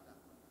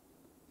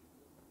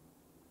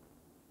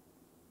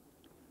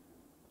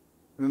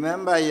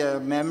 Remember, your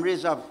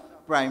memories of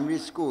primary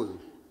school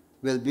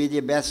will be the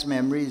best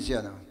memories,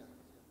 you know.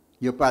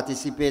 You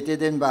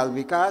participated in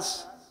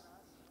Balvikas.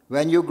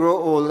 When you grow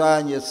older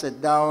and you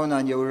sit down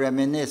and you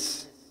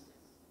reminisce,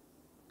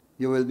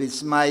 you will be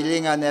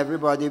smiling and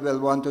everybody will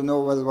want to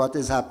know, well, what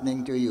is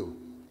happening to you.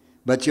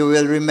 But you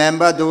will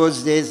remember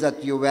those days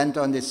that you went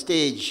on the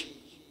stage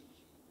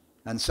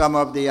and some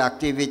of the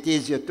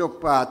activities you took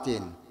part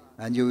in,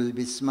 and you will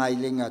be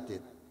smiling at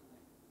it.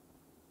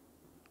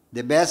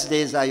 The best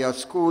days are your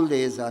school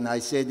days, and I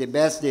say the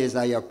best days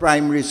are your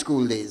primary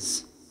school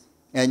days.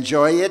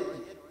 Enjoy it.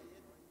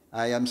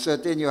 I am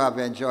certain you have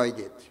enjoyed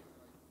it.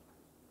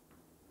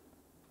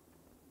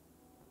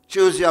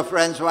 Choose your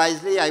friends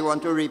wisely. I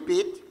want to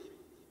repeat.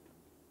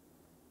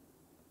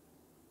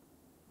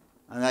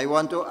 And I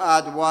want to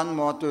add one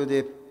more to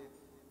the,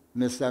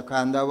 Mr.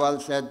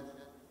 Kandawal said,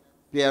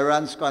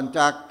 parents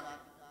contact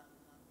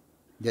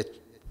the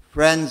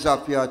friends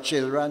of your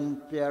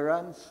children,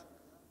 parents.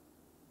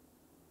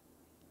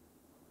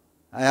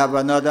 I have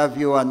another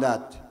view on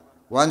that.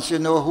 Once you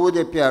know who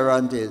the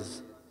parent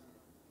is,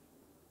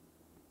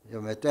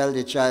 you may tell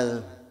the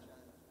child,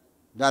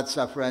 that's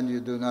a friend you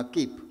do not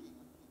keep.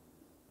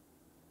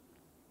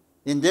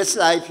 In this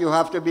life, you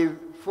have to be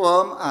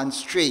firm and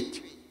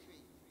straight.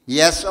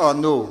 Yes or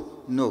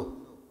no? No.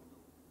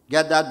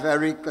 Get that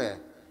very clear.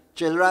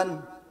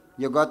 Children,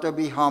 you got to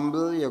be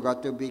humble, you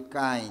got to be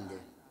kind.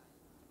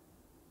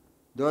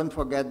 Don't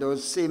forget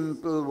those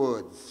simple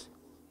words.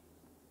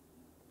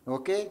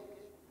 Okay?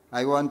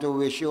 I want to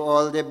wish you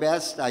all the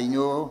best. I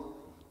know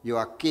you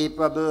are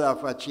capable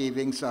of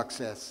achieving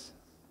success.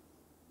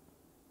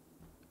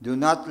 Do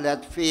not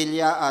let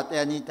failure at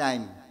any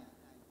time.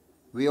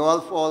 We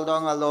all fall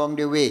down along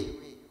the way.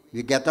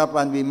 We get up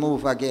and we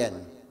move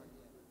again.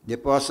 The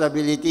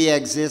possibility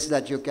exists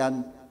that you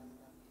can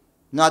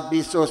not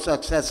be so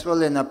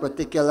successful in a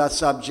particular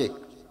subject.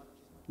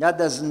 That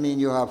doesn't mean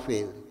you have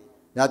failed.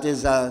 That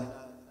is a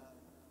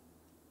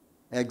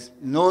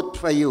note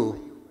for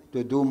you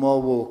to do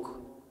more work.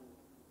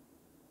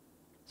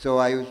 So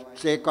I would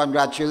say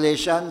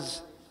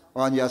congratulations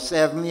on your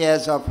 7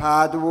 years of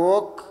hard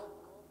work.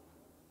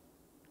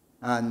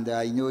 And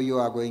I know you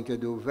are going to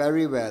do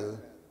very well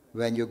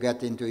when you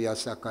get into your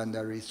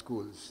secondary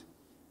schools.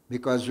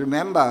 Because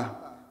remember,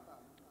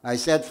 I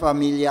said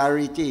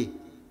familiarity.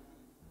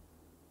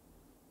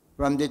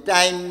 From the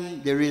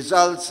time the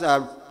results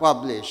are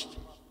published,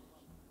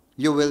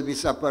 you will be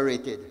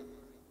separated.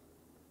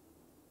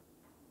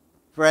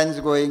 Friends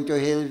going to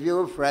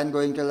Hillview, friend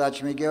going to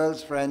Lakshmi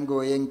Girls, friend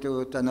going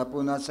to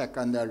Tunapuna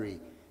Secondary.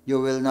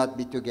 You will not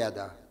be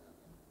together.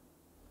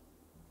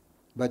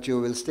 But you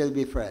will still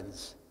be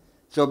friends.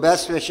 So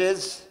best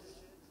wishes,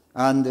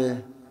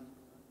 and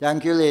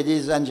thank you,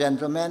 ladies and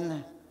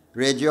gentlemen.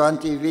 Radio and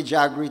TV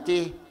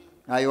Jagriti.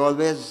 I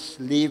always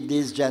leave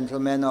these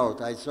gentlemen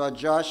out. I saw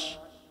Josh,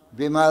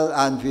 Vimal,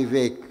 and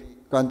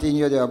Vivek.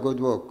 Continue their good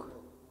work.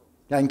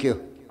 Thank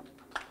you.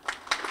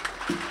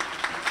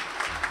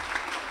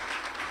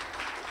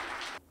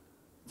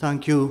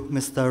 Thank you,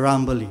 Mr.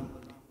 Rambali.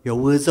 Your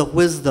words of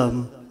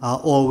wisdom are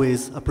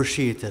always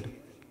appreciated.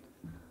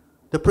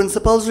 The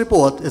principal's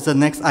report is the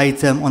next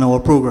item on our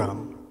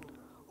program.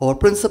 Our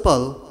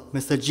principal,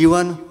 Mr.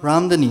 Jiwan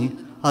Ramdani,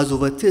 has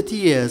over 30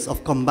 years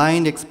of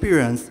combined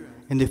experience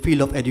in the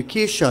field of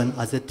education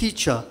as a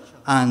teacher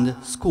and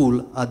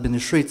school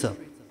administrator.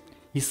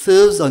 He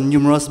serves on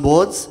numerous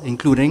boards,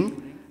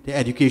 including the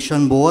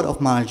Education Board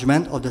of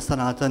Management of the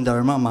Sanatan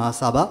Dharma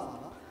Mahasabha,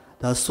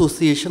 the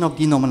Association of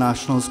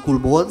Denominational School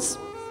Boards,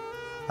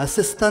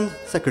 Assistant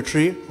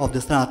Secretary of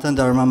the Sanatan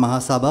Dharma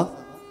Mahasabha,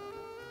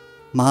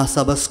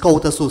 Mahasabha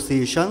Scout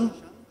Association.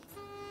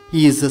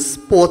 He is the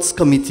Sports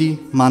Committee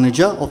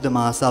Manager of the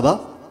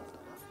Mahasabha,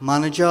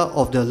 Manager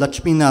of the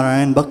Lakshmi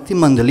Narayan Bhakti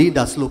Mandali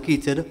that's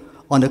located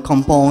on the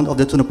compound of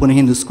the Tunapuna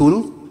Hindu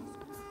School,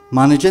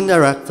 Managing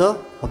Director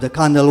of the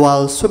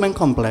Kandalwal Swimming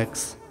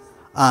Complex,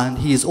 and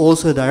he is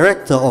also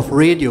Director of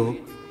Radio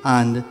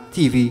and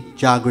TV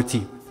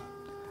Jagriti.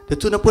 The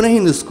Tunapuna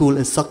Hindu School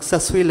is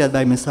successfully led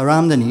by Mr.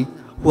 Ramdani,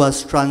 who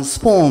has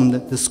transformed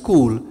the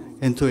school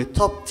into a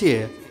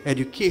top-tier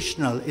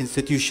educational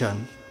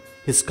institution.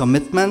 His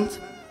commitment,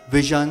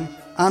 vision,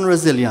 and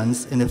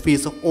resilience in the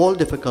face of all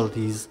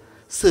difficulties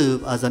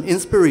serve as an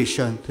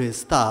inspiration to his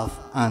staff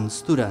and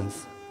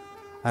students.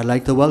 I'd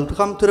like to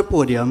welcome to the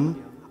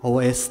podium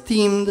our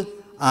esteemed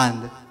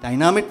and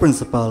dynamic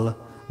principal,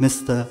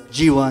 Mr.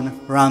 Jiwan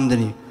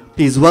Ramdani.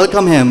 Please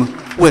welcome him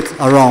with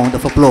a round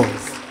of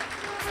applause.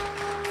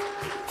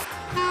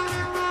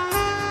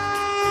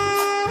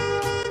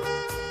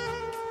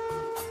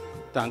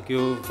 Thank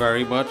you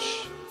very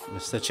much,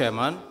 Mr.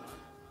 Chairman,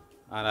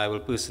 and I will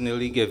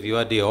personally give you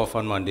a day off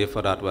on Monday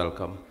for that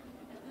welcome.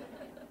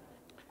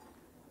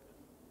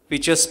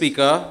 Featured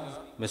speaker,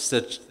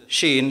 Mr.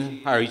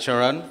 Shane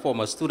Haricharan,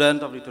 former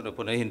student of the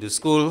Tunapuna Hindu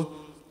School,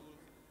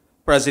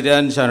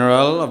 President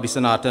General of the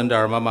Sanatan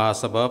Dharma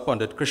Mahasabha,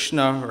 Pandit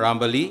Krishna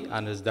Rambali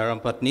and his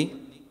Dharampatni,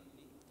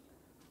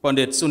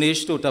 Pandit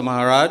Sunesh Tota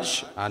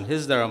Maharaj and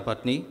his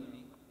Dharampatni,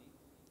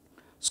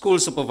 School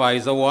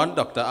Supervisor 1,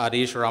 Dr.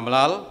 Adesh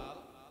Ramlal,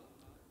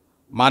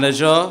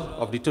 Manager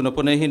of the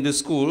Tunapuna Hindu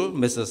School,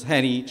 Mrs.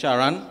 Henny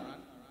Charan,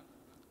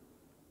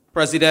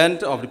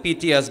 President of the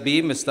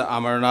PTSB, Mr.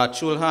 Amarnath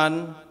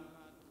Chulhan,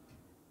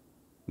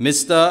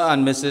 Mr.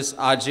 and Mrs.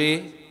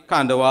 Ajay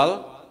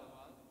Kandawal,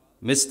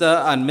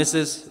 Mr. and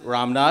Mrs.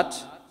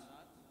 Ramnath,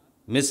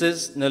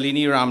 Mrs.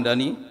 Nalini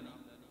Ramdani,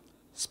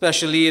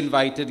 specially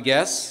invited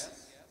guests,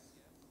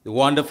 the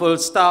wonderful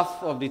staff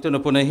of the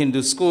Tunapuna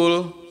Hindu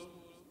School,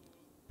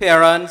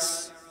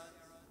 parents,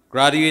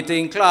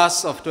 graduating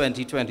class of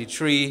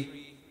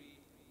 2023,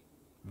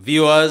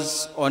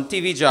 viewers on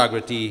TV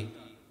Jagrati,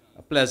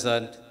 a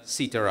pleasant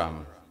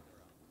Sitaram.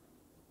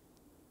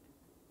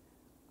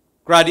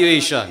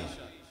 Graduation,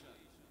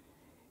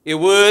 a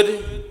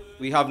word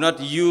we have not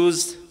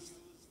used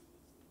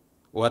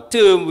or a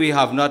term we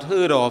have not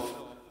heard of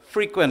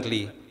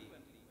frequently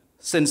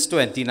since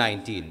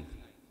 2019.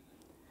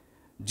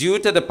 Due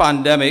to the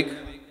pandemic,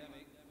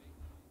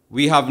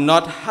 we have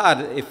not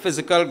had a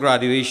physical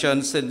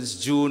graduation since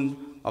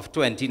June of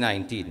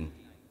 2019.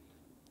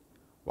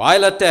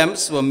 While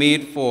attempts were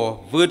made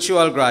for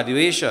virtual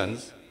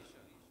graduations,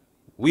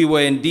 we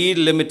were indeed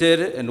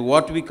limited in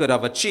what we could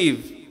have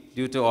achieved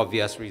due to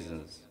obvious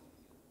reasons.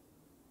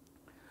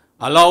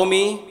 Allow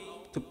me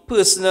to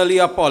personally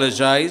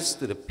apologize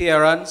to the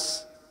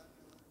parents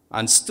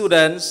and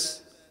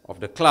students of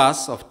the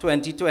class of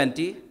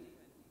 2020,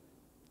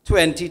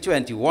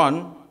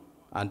 2021,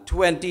 and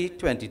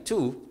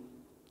 2022,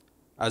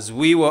 as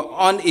we were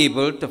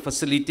unable to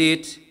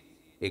facilitate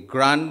a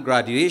grand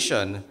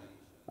graduation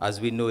as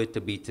we know it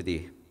to be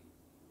today.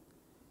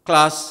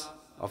 Class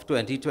of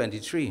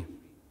 2023,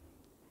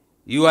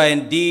 you are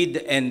indeed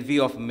the envy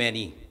of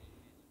many.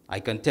 I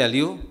can tell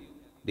you,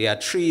 there are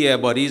 3-year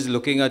buddies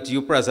looking at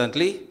you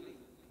presently,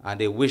 and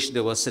they wish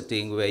they were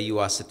sitting where you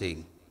are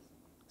sitting.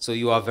 So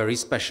you are very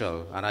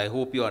special, and I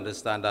hope you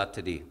understand that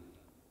today.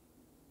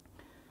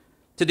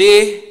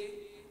 Today,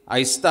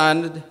 I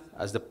stand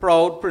as the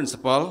proud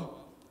principal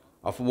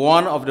of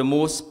one of the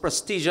most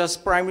prestigious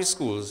primary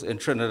schools in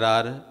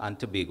Trinidad and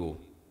Tobago.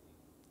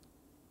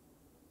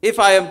 If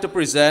I am to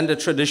present the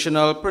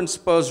traditional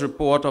principal's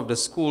report of the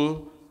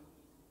school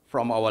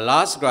from our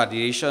last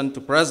graduation to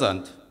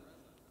present,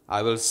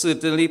 I will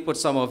certainly put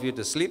some of you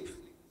to sleep,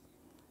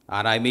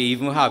 and I may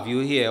even have you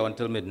here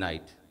until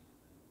midnight.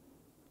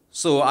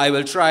 So I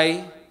will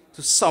try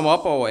to sum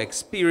up our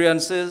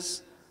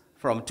experiences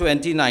from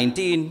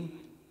 2019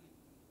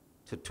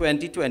 to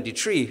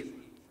 2023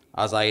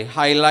 as I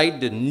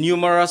highlight the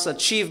numerous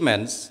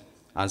achievements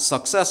and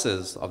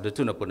successes of the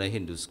Tunapuna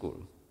Hindu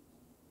School.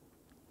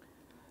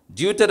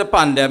 Due to the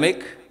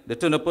pandemic, the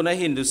Tunapuna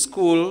Hindu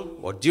School,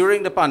 or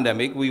during the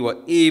pandemic, we were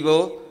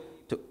able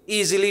to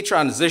easily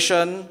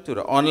transition to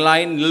the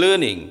online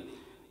learning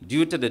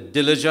due to the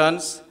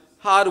diligence,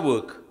 hard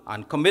work,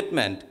 and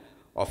commitment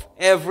of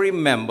every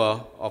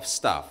member of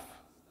staff.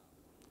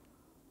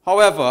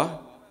 However,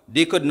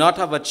 they could not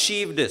have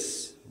achieved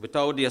this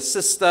without the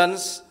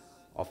assistance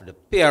of the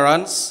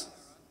parents,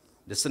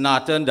 the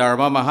Sanatan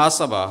Dharma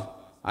Mahasabha,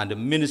 and the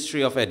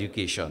Ministry of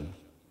Education.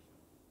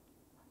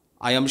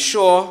 I am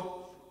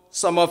sure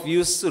some of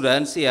you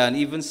students here and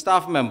even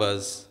staff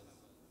members,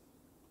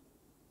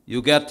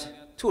 you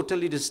get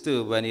totally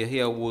disturbed when you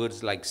hear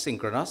words like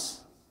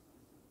synchronous,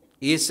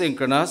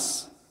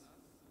 asynchronous,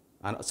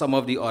 and some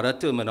of the other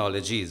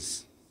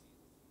terminologies.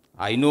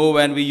 I know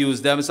when we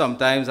use them,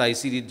 sometimes I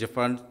see the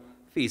different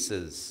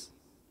faces.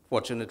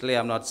 Fortunately,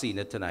 I'm not seeing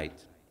it tonight.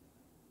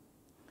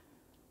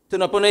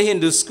 Tunapuna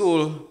Hindu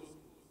School,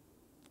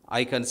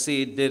 I can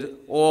say, did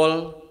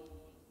all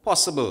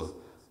possible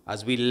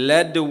as we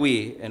led the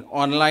way in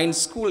online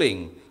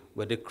schooling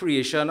with the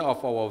creation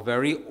of our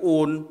very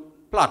own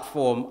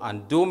platform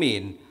and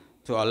domain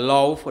to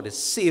allow for the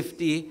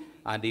safety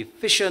and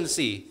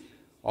efficiency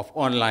of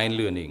online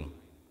learning.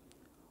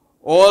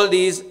 All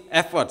these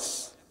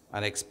efforts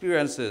and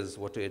experiences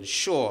were to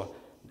ensure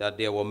that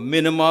there were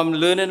minimum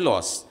learning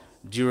loss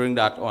during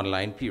that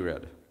online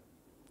period.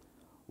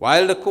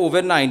 While the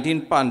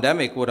COVID-19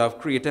 pandemic would have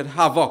created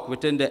havoc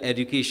within the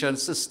education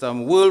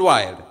system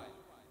worldwide,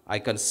 I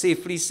can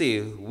safely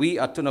say we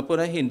at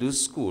Tunapuna Hindu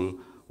School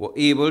were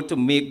able to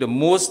make the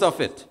most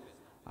of it.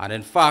 And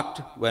in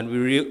fact, when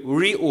we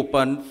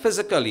reopened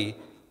physically,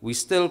 we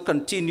still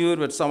continued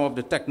with some of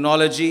the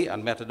technology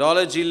and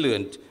methodology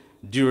learned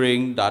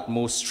during that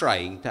most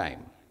trying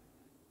time.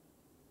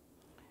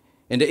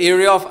 In the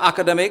area of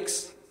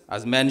academics,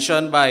 as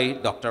mentioned by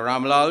Dr.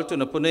 Ramlal,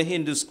 Tunapuna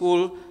Hindu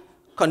School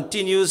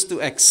continues to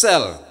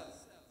excel,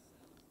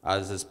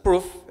 as is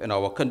proof in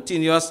our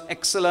continuous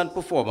excellent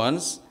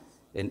performance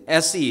in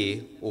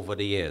SEA over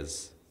the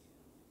years.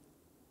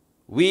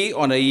 We,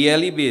 on a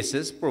yearly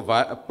basis,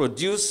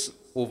 produce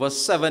over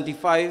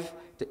 75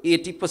 to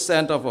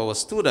 80% of our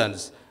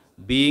students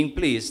being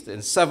placed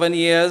in 7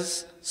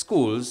 years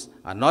schools,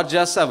 and not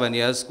just 7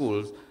 years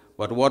schools,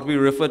 but what we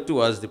refer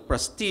to as the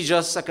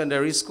prestigious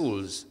secondary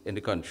schools in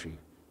the country.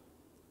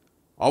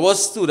 Our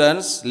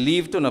students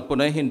leave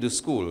Tunapuna Hindu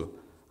School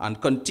and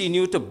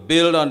continue to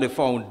build on the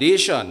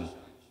foundation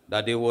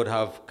that they would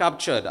have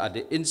captured at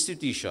the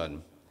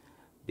institution.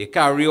 They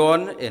carry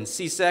on in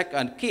CSEC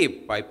and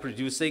CAPE by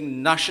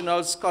producing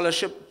national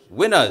scholarship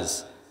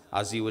winners,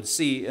 as you would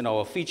see in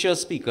our featured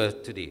speaker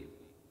today.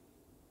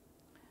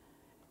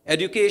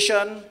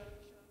 Education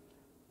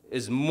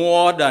is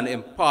more than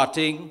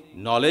imparting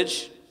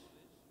knowledge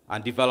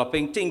and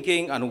developing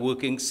thinking and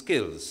working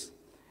skills.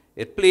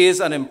 It plays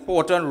an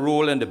important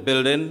role in the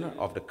building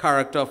of the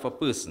character of a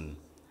person.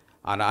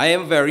 And I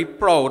am very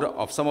proud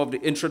of some of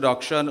the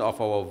introduction of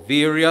our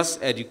various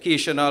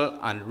educational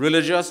and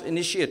religious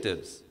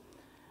initiatives.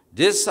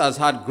 This has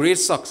had great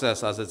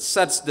success as it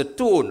sets the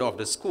tone of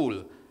the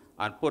school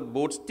and put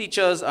both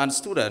teachers and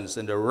students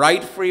in the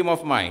right frame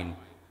of mind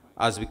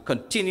as we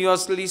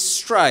continuously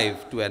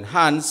strive to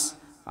enhance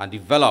and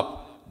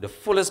develop the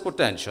fullest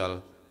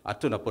potential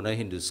at Tunapuna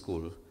Hindu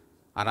School.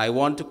 And I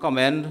want to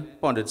commend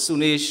Pandit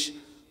Sunesh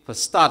for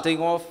starting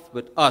off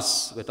with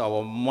us with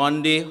our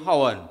Monday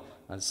Hawan.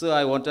 And sir,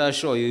 I want to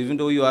assure you, even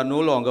though you are no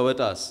longer with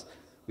us,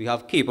 we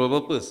have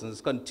capable persons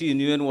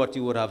continuing what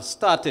you would have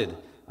started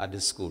at the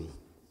school.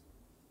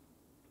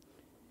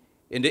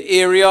 In the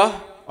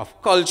area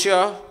of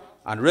culture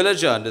and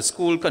religion, the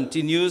school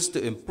continues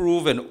to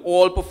improve in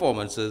all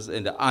performances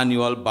in the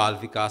annual Bal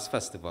Vikas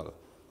Festival.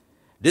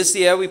 This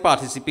year, we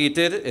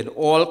participated in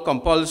all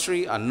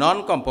compulsory and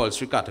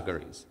non-compulsory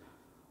categories.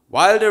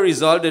 While the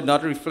result did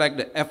not reflect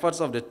the efforts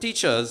of the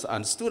teachers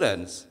and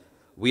students,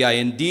 we are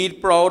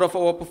indeed proud of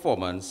our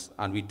performance,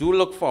 and we do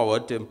look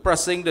forward to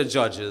impressing the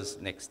judges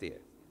next year.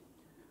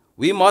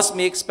 We must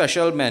make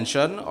special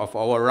mention of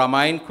our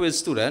Ramayana quiz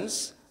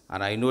students,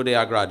 and I know they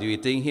are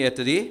graduating here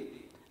today,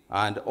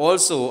 and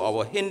also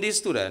our Hindi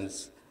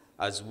students,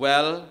 as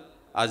well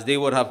as they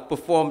would have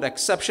performed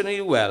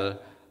exceptionally well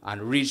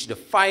and reached the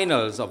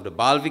finals of the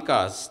Bal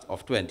Vikas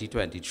of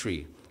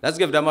 2023. Let's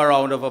give them a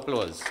round of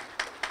applause.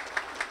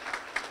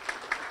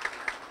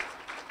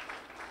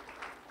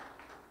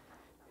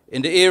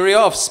 In the area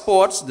of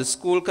sports, the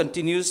school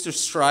continues to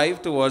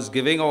strive towards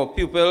giving our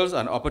pupils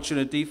an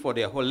opportunity for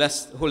their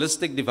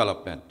holistic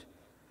development.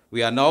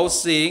 We are now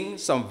seeing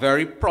some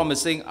very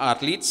promising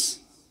athletes.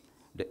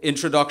 The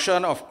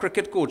introduction of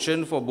cricket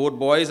coaching for both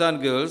boys and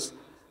girls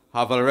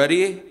have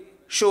already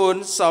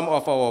shown some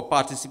of our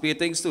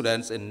participating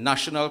students in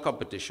national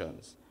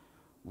competitions.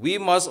 We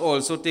must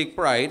also take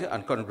pride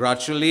and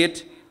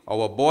congratulate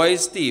our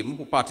boys team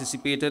who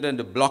participated in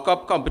the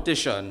block-up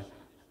competition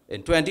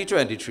in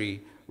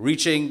 2023,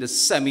 reaching the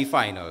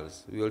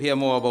semi-finals. We will hear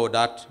more about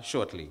that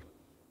shortly.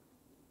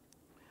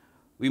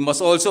 We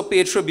must also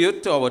pay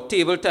tribute to our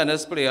table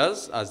tennis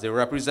players as they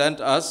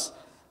represent us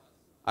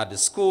at the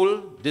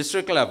school,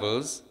 district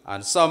levels,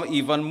 and some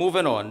even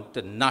moving on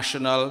to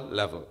national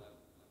level.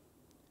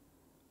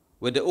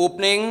 With the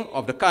opening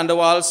of the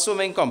Kandawal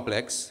Swimming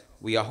Complex,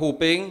 we are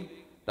hoping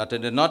that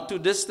in the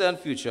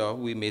not-too-distant future,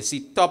 we may see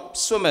top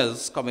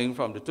swimmers coming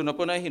from the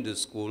Tunapuna Hindu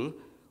School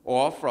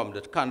or from the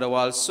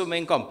Kandawal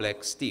Swimming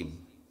Complex team.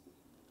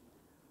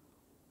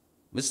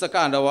 Mr.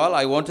 Kandawal,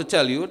 I want to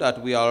tell you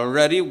that we are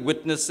already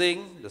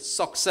witnessing the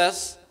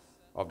success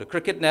of the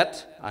cricket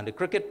net and the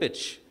cricket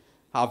pitch,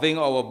 having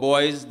our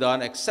boys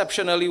done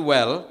exceptionally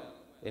well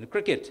in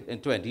cricket in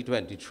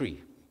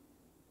 2023.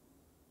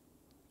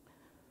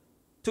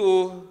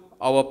 To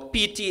our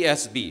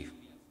PTSB,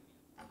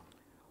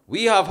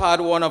 we have had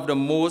one of the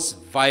most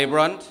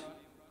vibrant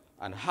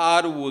and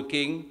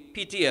hard-working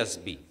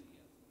PTSB.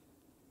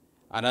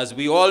 And as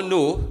we all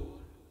know,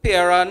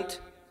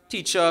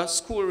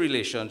 parent-teacher-school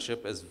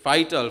relationship is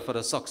vital for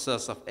the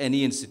success of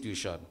any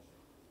institution.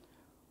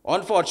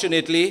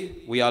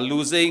 Unfortunately, we are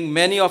losing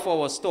many of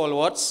our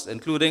stalwarts,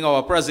 including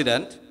our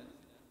president,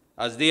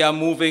 as they are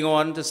moving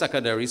on to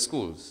secondary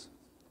schools.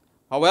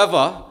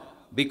 However,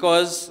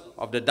 because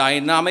of the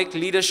dynamic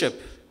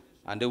leadership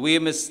and the way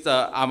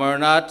Mr.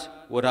 Amarnath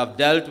would have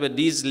dealt with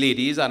these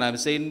ladies, and I'm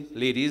saying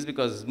ladies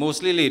because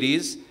mostly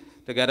ladies,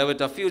 together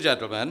with a few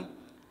gentlemen,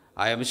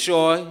 I am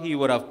sure he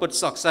would have put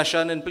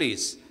succession in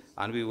place,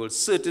 and we will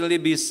certainly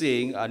be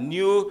seeing a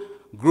new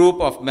group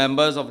of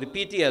members of the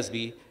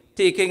PTSB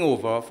taking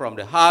over from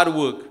the hard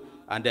work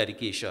and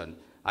dedication.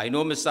 I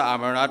know Mr.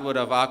 Amarnath would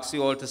have asked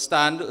you all to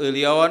stand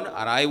earlier on,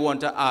 and I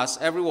want to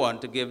ask everyone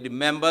to give the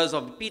members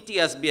of the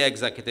PTSB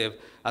executive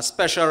a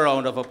special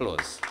round of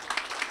applause.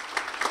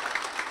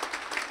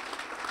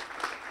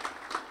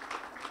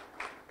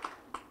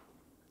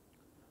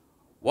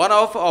 One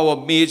of our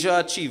major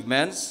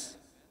achievements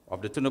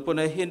of the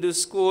Tunapuna Hindu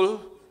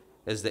School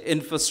is the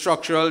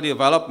infrastructural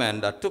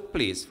development that took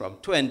place from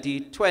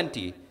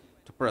 2020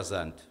 to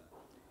present.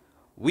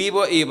 We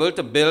were able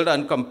to build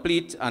and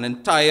complete an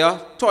entire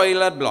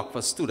toilet block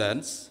for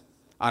students,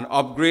 and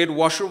upgrade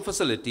washroom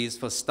facilities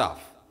for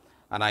staff.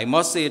 And I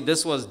must say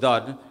this was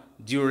done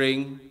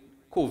during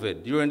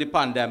COVID, during the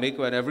pandemic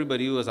when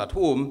everybody was at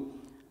home,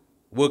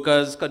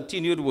 workers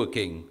continued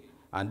working.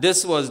 And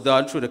this was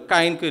done through the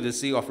kind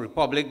courtesy of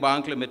Republic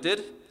Bank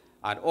Limited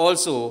and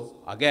also,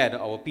 again,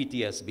 our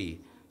PTSB.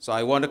 So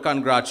I want to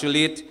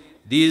congratulate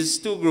these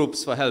two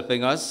groups for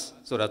helping us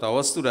so that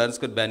our students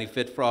could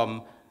benefit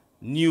from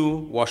new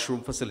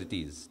washroom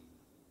facilities.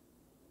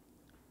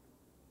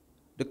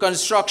 The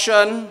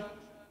construction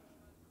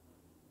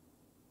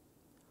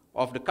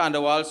of the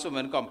Kandawal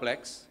Swimming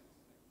Complex,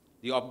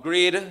 the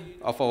upgrade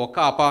of our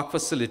car park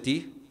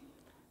facility,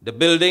 the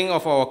building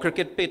of our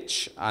cricket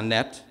pitch and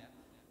net,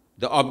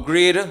 the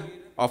upgrade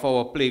of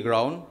our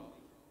playground,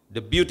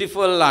 the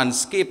beautiful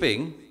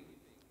landscaping,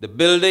 the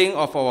building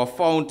of our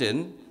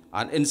fountain,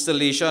 and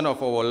installation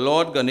of our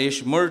Lord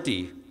Ganesh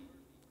Murti,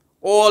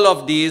 all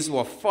of these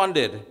were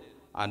funded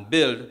and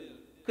built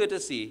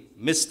courtesy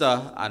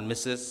Mr. and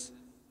Mrs.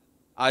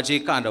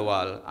 Ajay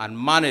Kandawal and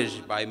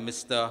managed by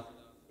Mr.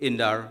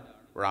 Indar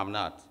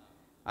Ramnath.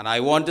 And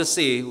I want to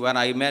say, when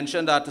I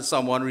mentioned that to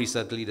someone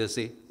recently, they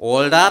say,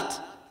 all that?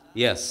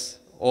 Yes,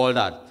 all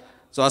that.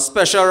 So a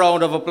special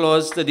round of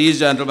applause to these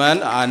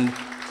gentlemen and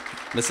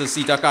Mrs.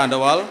 Sita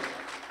Kandawal.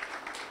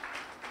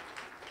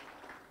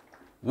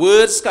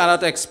 Words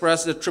cannot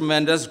express the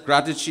tremendous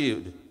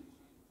gratitude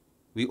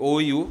we owe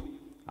you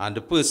and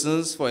the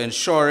persons for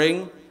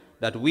ensuring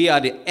that we are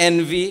the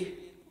envy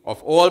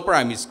of all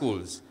primary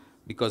schools,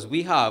 because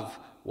we have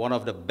one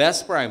of the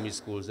best primary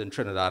schools in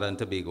Trinidad and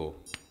Tobago.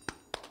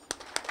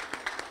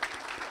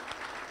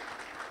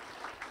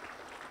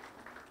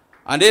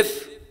 And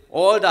if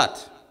all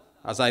that,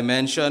 as I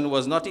mentioned,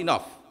 was not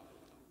enough,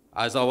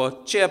 as our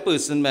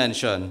chairperson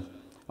mentioned,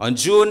 on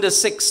June the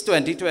 6th,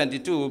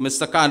 2022,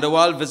 Mr.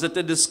 Kandawal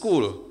visited the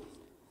school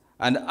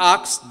and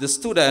asked the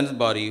student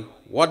body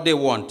what they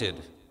wanted.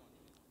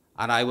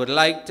 And I would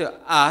like to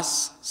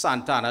ask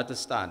Santana to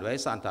stand. Where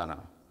is Santana?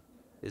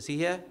 Is he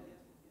here?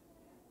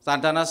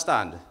 Santana,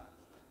 stand.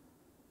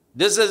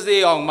 This is the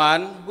young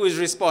man who is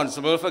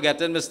responsible for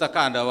getting Mr.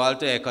 Kandawal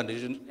to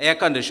air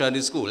condition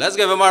the school. Let's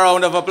give him a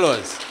round of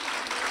applause.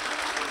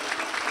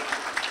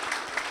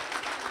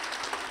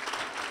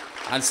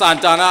 And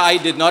Santana, I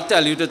did not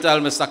tell you to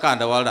tell Mr.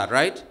 Kandawal that,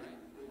 right?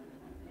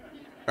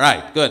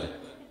 Right, good.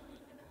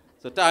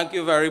 So thank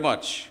you very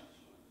much.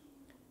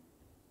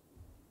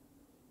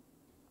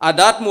 At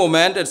that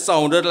moment, it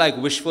sounded like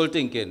wishful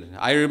thinking.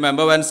 I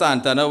remember when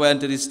Santana went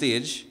to the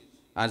stage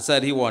and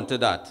said he wanted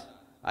that.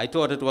 I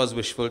thought it was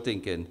wishful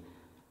thinking.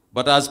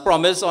 But as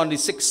promised on the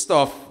 6th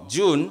of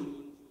June,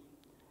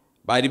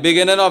 by the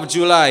beginning of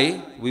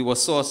July, we were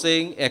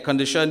sourcing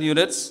air-conditioned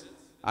units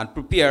and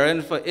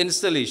preparing for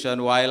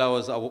installation while I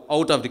was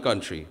out of the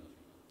country.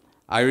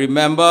 I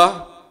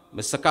remember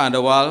Mr.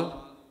 Kandawal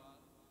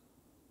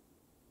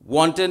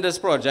wanting this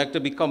project to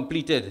be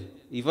completed,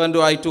 even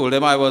though I told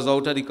him I was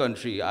out of the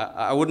country.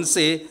 I wouldn't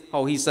say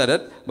how he said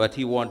it, but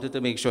he wanted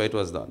to make sure it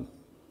was done.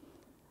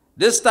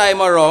 This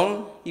time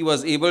around, he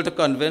was able to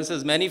convince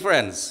his many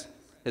friends,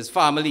 his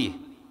family,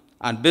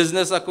 and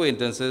business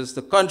acquaintances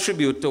to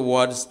contribute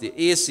towards the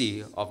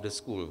AC of the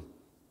school.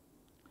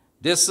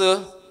 This,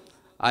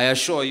 I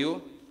assure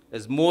you,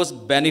 is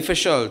most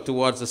beneficial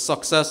towards the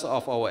success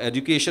of our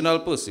educational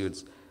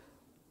pursuits,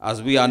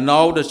 as we are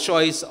now the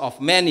choice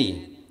of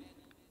many,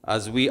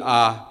 as we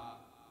are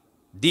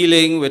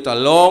dealing with a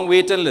long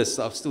waiting list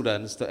of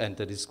students to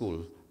enter the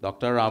school.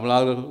 Dr.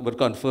 Ramlal would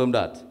confirm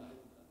that.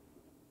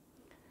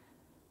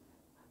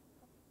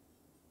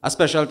 A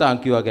special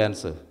thank you again,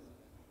 sir.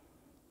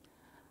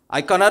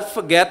 I cannot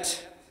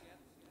forget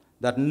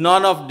that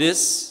none of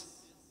this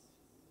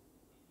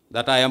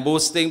that I am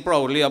boasting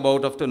proudly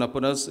about of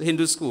Tunapuna's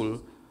Hindu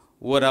school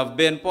would have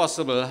been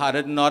possible had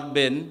it not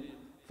been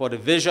for the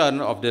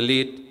vision of the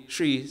late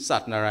Sri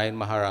Satnarayan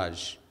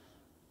Maharaj.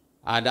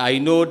 And I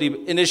know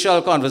the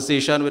initial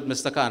conversation with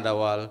Mr.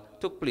 Kandawal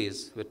took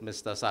place with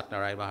Mr.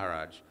 Satnarayan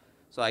Maharaj.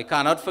 So I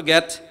cannot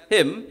forget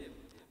him,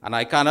 and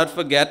I cannot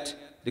forget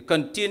the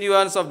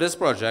continuance of this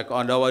project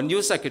under our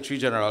new Secretary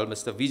General,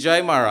 Mr.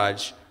 Vijay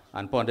Maharaj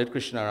and Pandit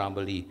Krishna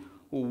Rambali,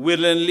 who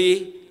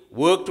willingly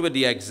worked with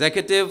the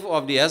executive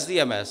of the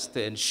SDMS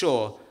to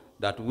ensure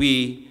that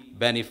we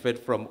benefit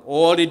from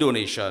all the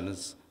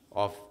donations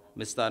of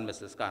Mr. and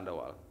Mrs.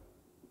 Kandawal.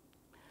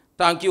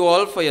 Thank you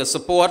all for your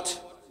support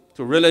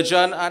to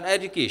religion and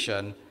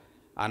education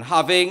and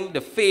having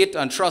the faith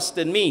and trust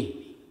in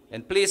me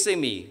and placing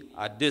me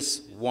at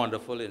this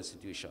wonderful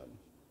institution.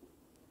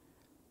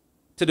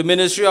 To the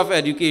Ministry of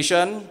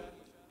Education,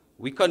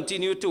 we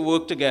continue to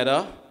work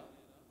together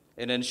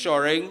in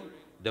ensuring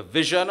the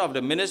vision of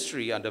the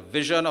ministry and the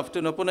vision of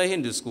Tunapuna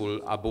Hindu School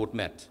are both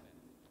met.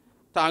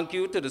 Thank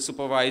you to the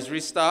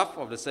supervisory staff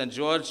of the St.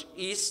 George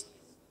East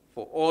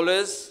for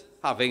always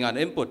having an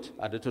input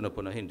at the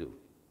Tunapuna Hindu.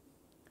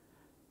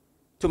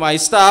 To my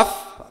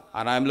staff,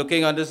 and I'm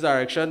looking on this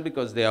direction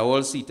because they are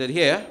all seated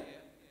here,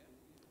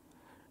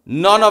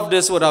 none of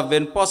this would have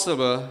been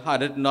possible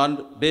had it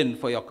not been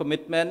for your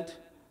commitment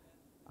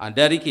and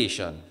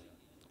dedication.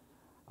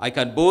 I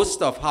can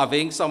boast of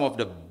having some of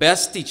the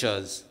best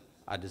teachers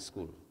at the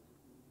school.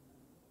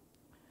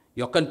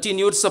 Your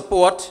continued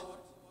support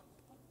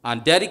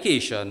and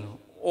dedication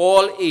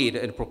all aid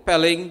in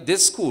propelling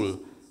this school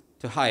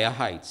to higher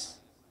heights.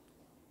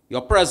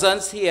 Your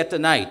presence here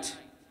tonight,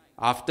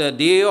 after a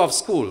day of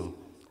school,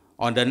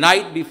 on the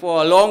night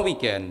before a long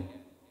weekend,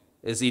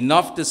 is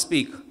enough to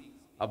speak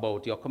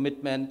about your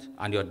commitment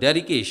and your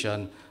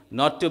dedication,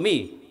 not to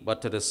me,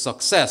 but to the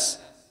success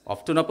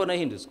of Tunapuna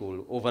Hindu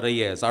School over the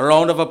years. A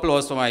round of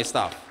applause for my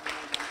staff.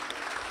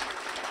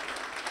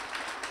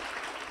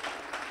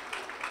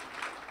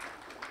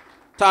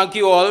 Thank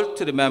you all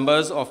to the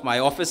members of my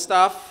office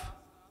staff,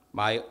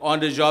 my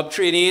on-the-job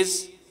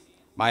trainees,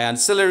 my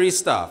ancillary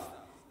staff.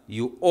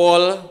 You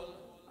all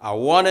are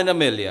one in a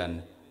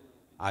million,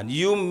 and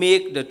you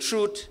make the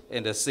truth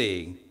in the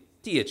saying,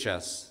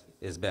 THS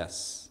is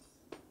best.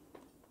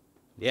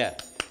 Yeah.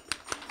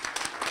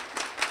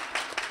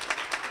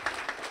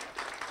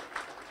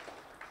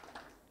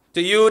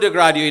 To you, the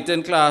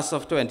graduating class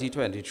of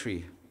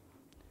 2023,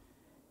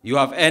 you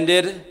have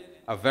ended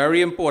a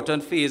very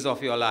important phase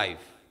of your life,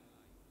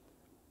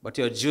 but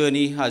your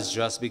journey has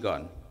just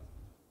begun.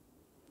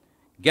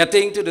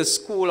 Getting to the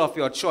school of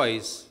your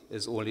choice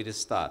is only the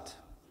start.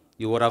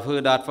 You would have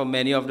heard that from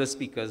many of the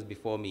speakers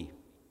before me.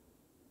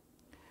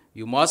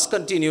 You must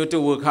continue to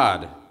work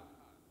hard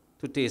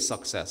to taste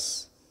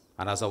success.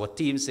 And as our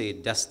team say,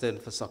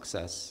 destined for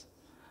success.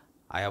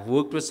 I have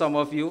worked with some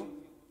of you,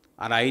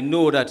 and I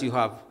know that you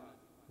have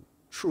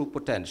true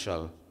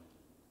potential,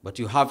 but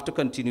you have to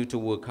continue to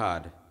work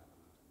hard.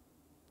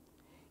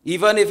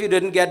 Even if you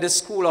didn't get the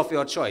school of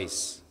your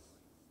choice,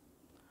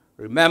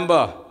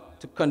 remember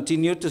to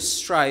continue to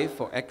strive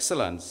for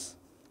excellence,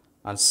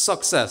 and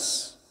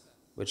success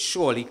will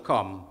surely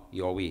come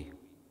your way.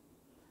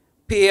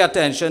 Pay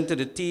attention to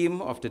the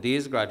theme of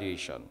today's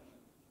graduation,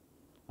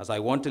 as I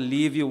want to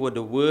leave you with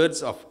the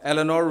words of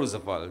Eleanor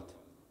Roosevelt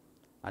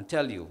and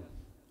tell you,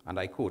 and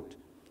I quote,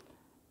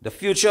 "The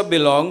future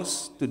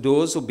belongs to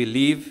those who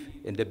believe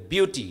in the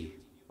beauty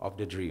of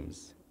the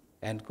dreams."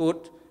 End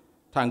quote.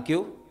 Thank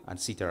you, and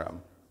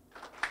Sitaram.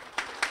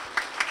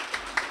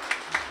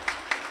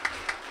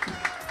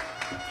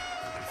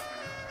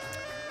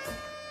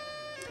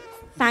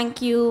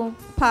 Thank you,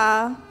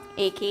 Pa,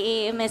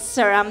 aka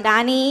Mr.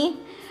 Ramdani,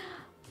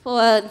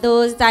 for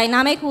those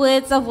dynamic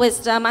words of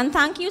wisdom, and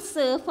thank you,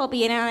 sir, for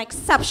being an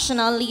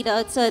exceptional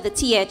leader to the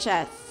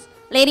THS.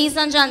 Ladies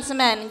and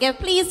gentlemen,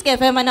 please give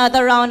him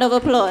another round of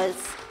applause.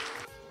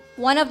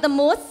 One of the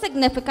most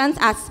significant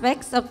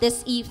aspects of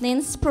this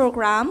evening's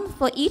program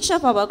for each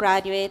of our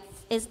graduates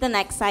is the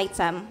next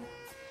item.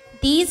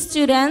 These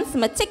students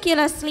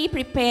meticulously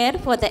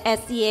prepared for the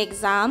SEA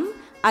exam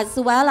as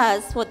well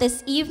as for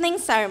this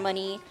evening's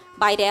ceremony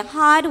by their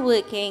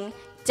hard-working,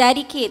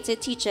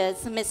 dedicated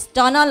teachers, Ms.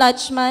 Donna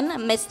Lachman,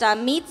 Mr.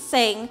 Amit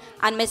Singh,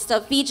 and Mr.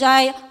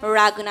 Vijay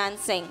Raghunan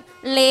Singh.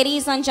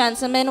 Ladies and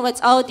gentlemen,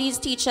 without these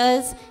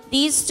teachers,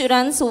 these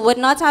students would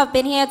not have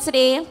been here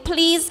today.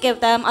 Please give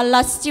them a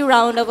lusty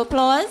round of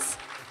applause.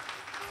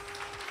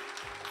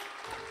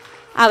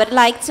 I would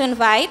like to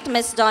invite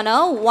Ms.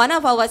 Donna, one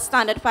of our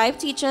Standard 5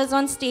 teachers,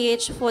 on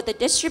stage for the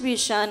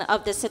distribution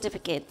of the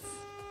certificates.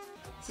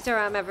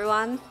 Sitaram,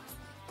 everyone.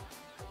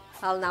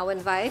 I'll now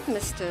invite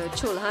Mr.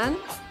 Chulhan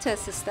to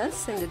assist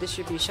us in the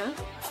distribution.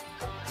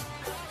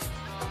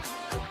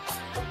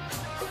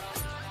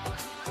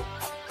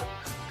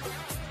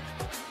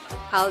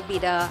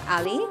 Albida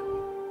Ali.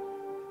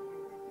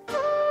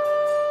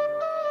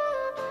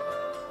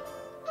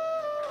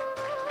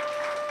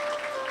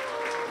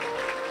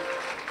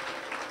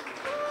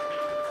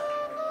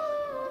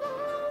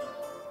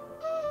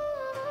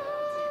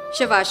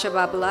 Shavasha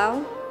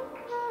Babulal.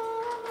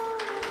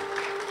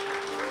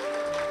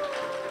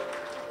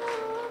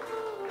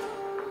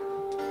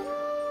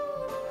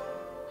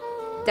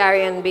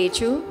 Darian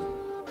Bechu.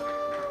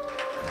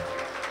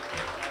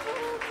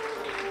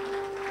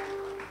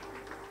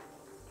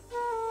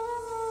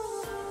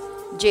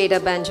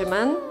 Jada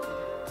Benjamin.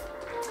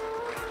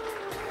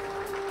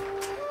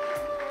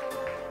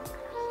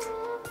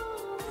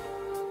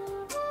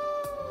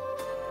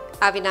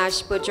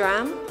 Avinash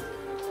Budram.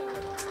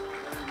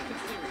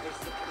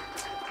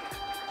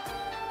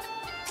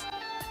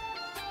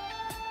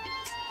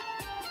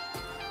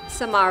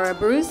 Samara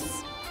Bruce.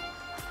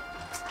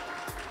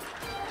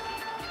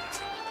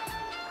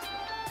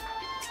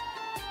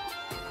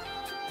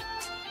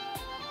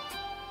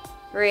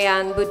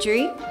 Rayan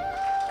Budri.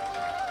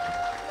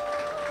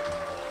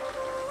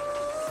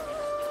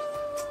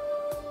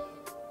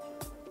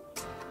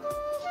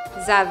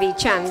 Zavi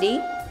Chandi.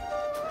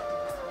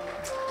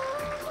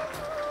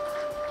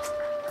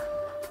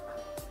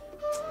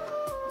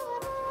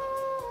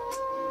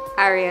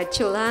 Arya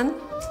Chulhan.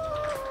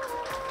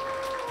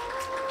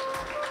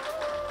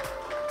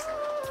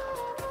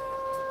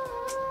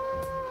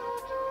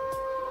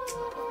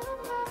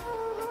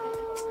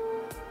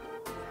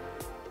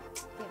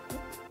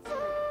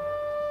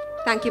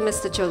 Thank you,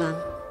 Mr. Chulan.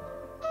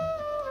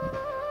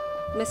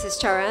 Mrs.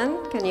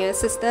 Charan, can you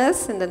assist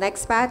us in the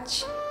next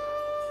batch?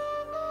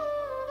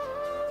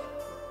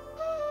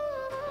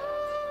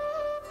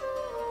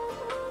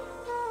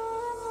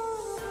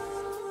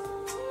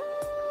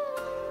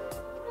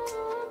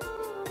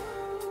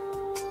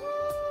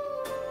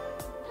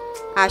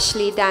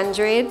 Ashley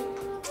Dandrade,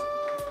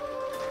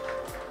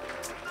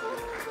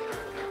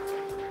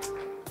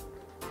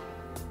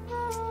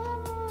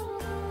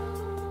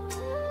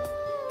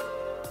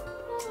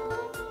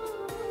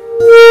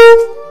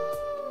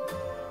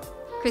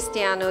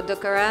 Cristiano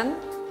Ducaran,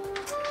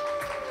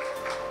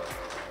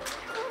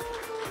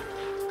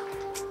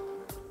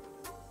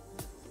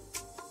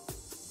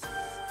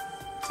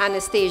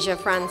 Anastasia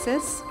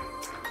Francis,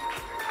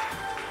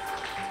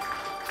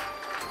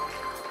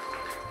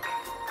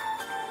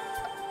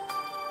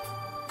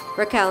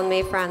 Raquel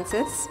May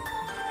Francis,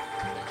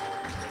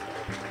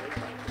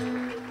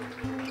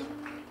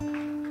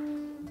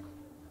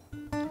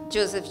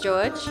 Joseph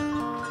George,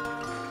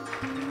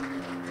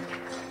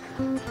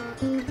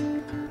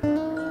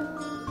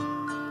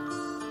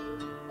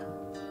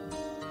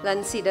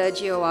 Lansida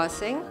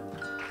Giowasing,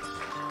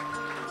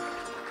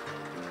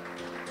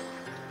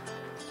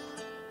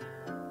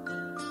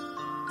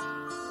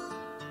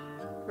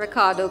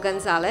 Ricardo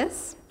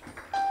Gonzalez,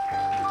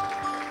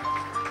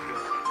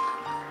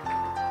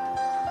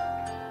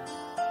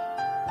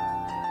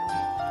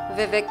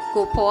 Vivek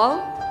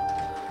Gopal,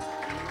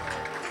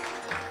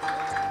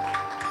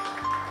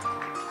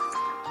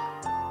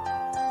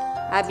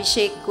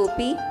 Abhishek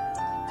Gopi,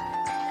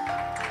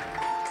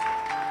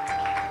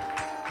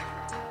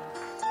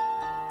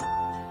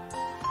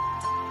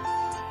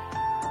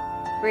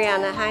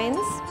 Brianna Hines,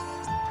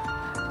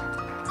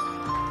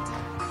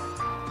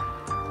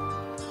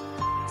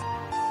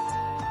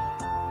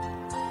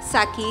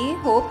 Saki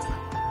Hope,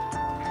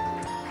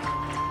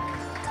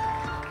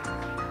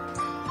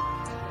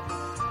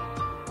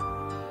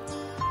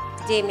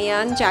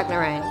 Damian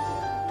Jagnaran.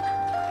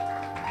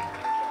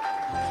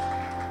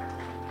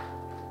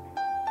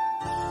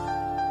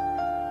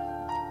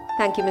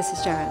 Thank you,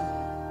 Mrs. Jaran.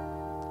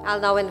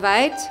 I'll now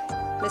invite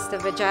Mr.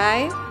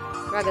 Vijay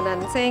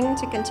Raghunan Singh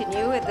to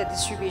continue with the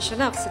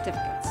distribution of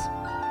certificates.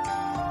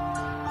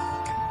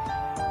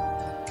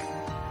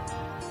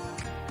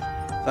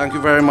 Thank you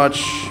very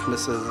much,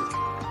 Mrs.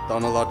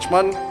 Donna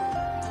Lachman.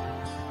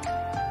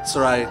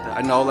 So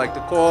I now like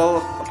to call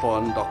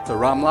upon Dr.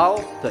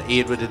 Ramlal to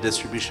aid with the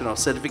distribution of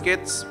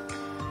certificates.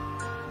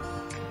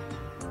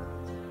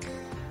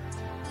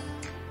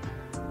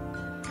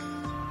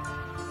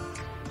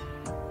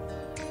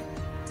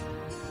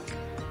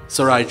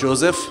 Sarai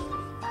Joseph.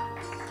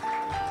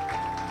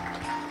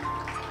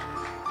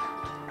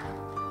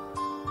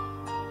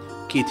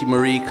 Katie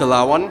Marie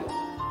Kalawan.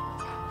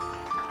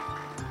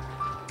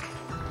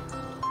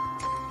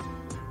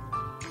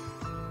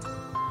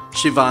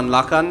 Shivan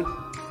Lakan.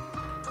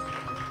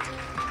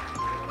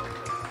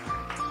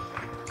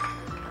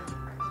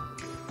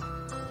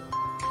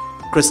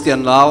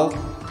 Christian Lau.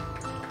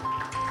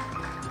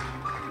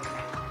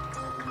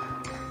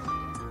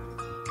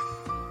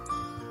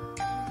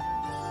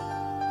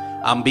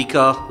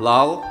 Ambika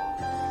Lal.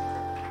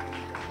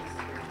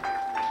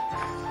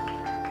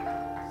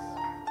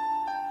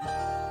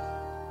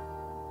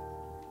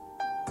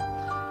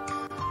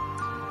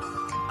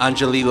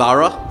 Anjali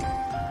Lara.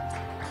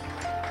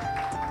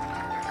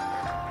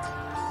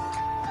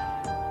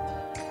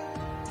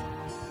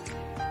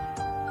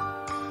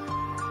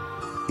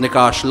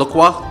 Nikash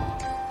Lukwa.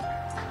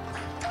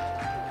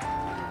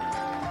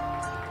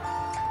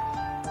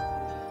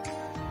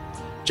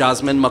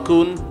 Jasmine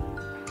Makun.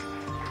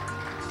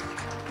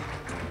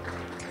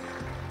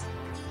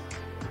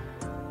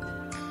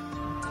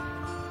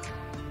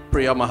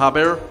 Priya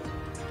Mahabir.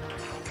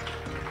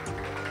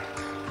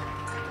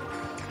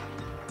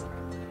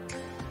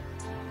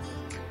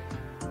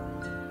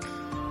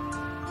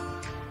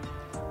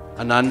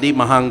 Anandi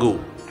Mahangu.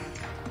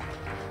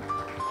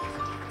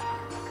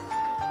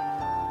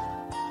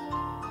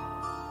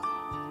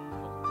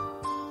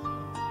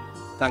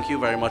 Thank you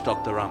very much,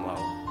 Dr. Ramlal.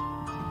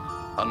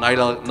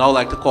 I'd now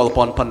like to call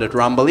upon Pandit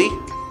Rambali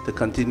to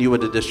continue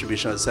with the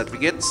distribution of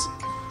certificates.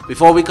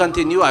 Before we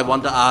continue, I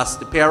want to ask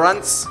the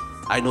parents,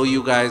 I know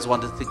you guys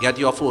wanted to get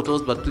your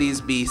photos, but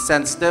please be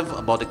sensitive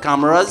about the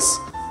cameras.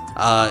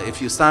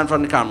 If you stand in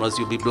front of the cameras,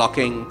 you'll be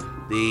blocking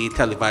the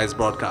televised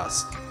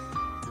broadcast.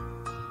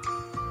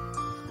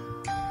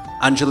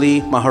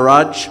 Anjali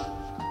Maharaj.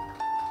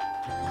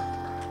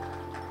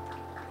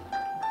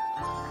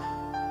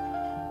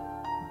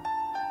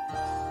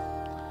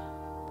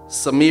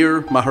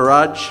 Samir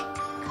Maharaj.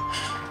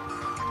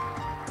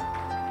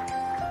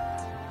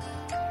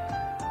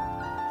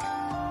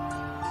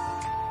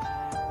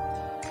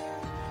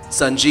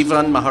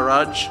 Sanjeevan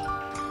Maharaj.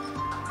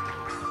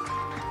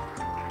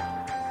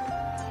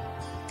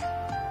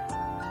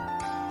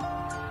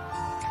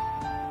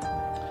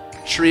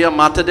 Shriya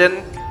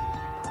Matadin.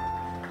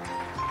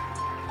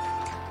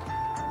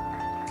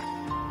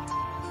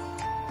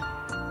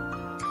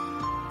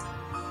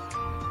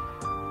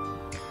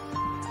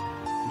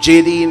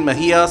 Jadine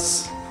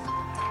Mahias.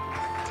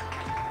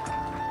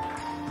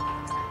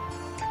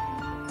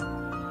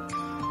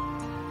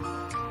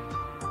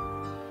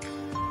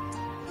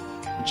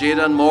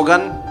 Jaden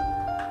Morgan.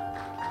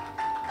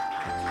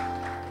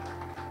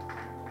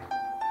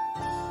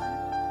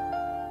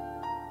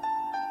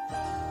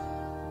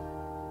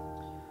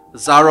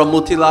 Zara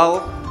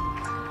Mutilal,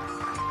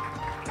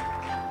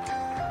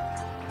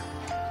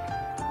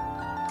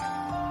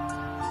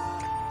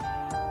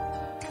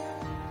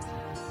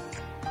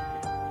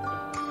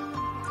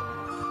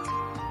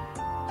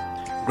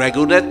 Greg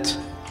Udet,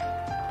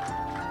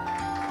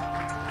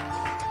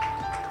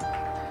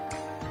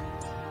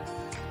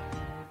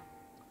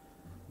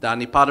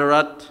 Danny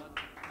Padarat,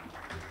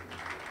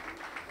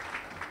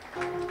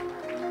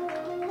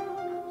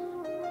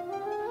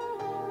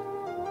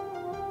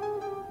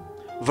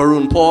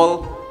 Varun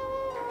Paul,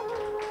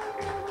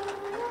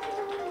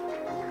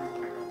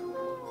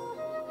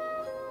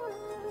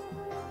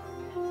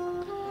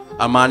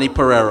 Amani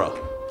Pereira.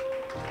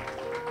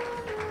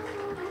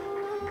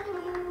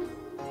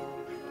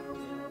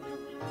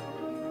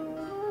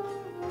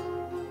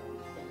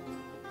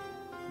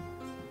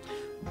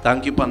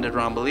 Thank you, Pandit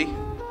Rambali.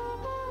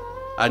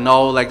 I'd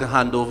now like to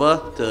hand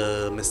over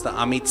to Mr.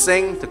 Amit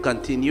Singh to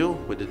continue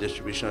with the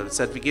distribution of the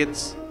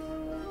certificates.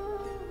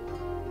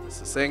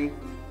 Mr. Singh.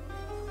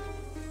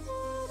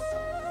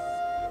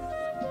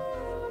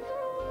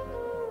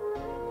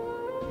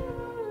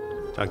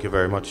 Thank you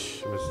very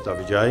much, Mr.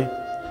 Vijay.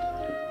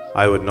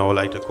 I would now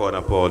like to call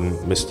upon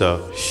Mr.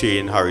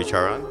 Shane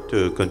Haricharan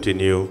to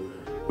continue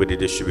with the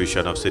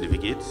distribution of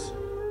certificates.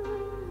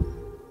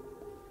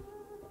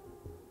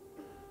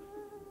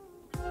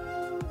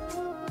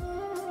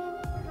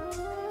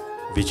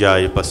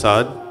 Vijay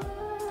Prasad,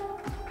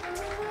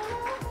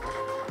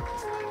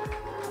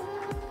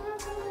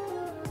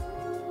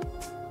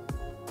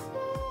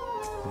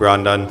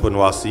 Brandon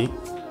Punwasi,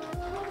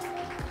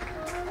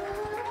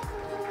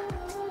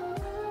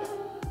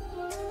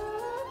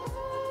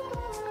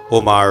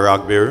 Omar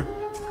Ragbir,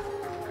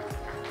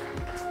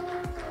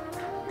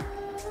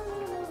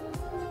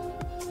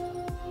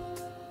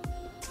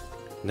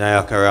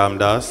 Nayaka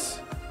Ramdas,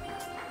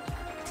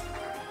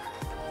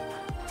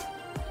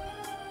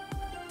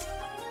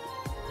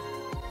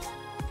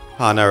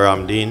 Hana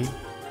Ramdeen,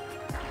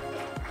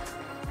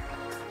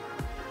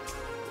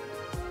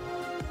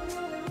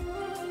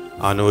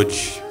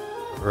 Anuj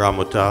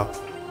Ramuta,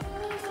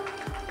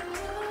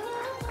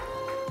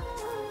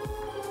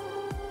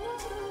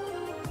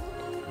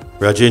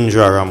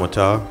 Rajendra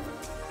Ramuta,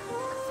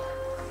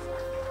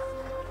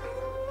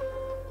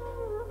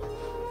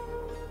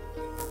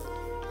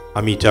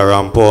 Amita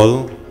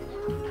Rampal,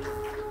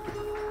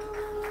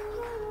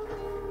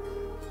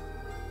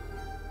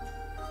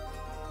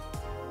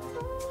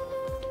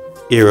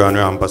 Aaron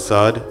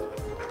Rampasad,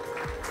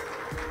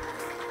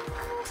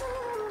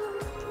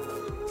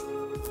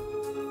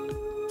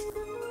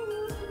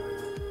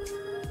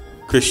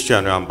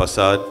 Christian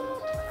Rampasad,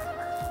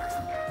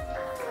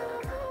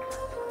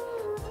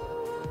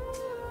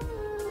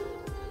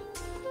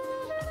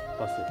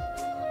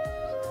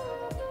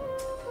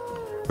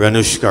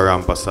 Ranushka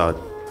Rampasad.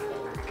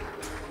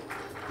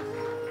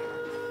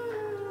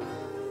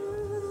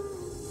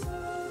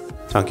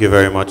 Thank you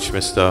very much,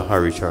 Mr.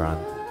 Haricharan.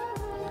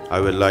 I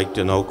would like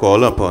to now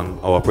call upon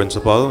our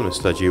principal,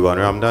 Mr. Jiwan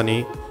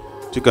Ramdani,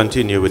 to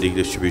continue with the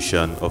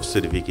distribution of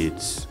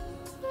certificates.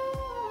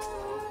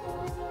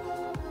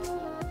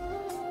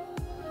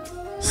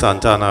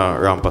 Santana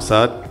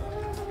Rampasad,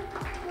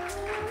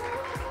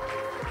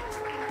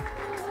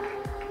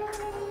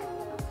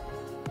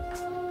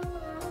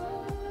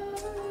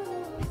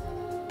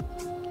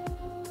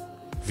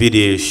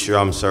 Videsh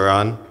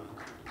Ramsaran,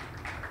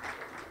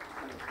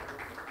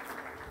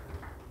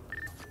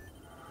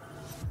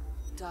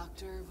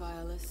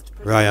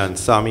 Ryan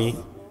Sami,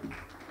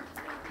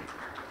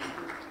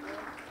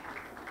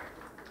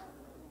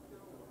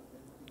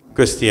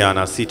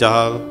 Christiana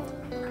Sitahal,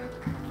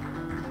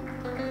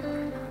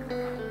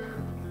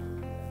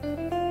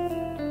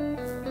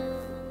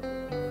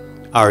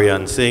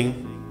 Aryan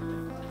Singh,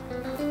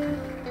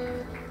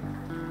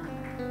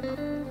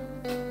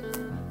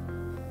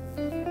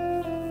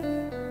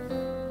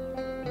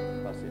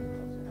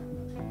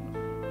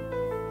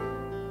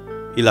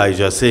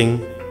 Elijah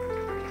Singh,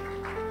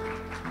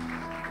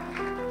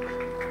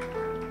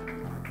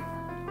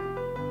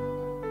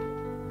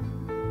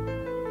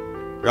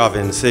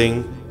 Ravin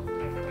Singh,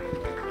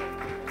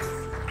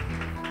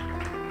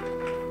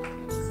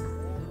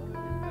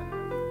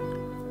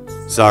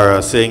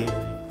 Zara Singh,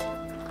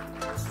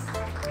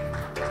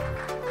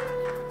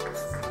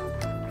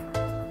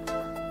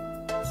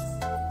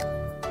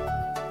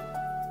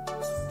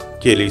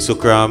 Kelly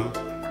Sukram,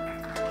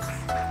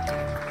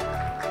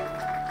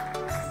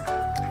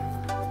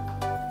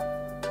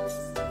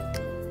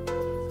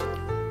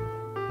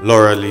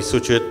 Laura Lee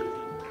Suchit,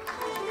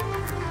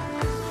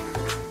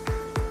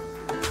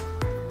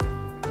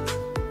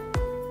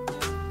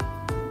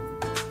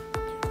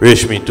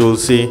 Reshmi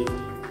Tulsi,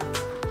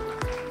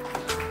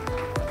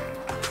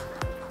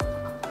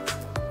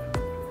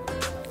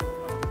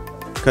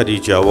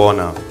 Khadija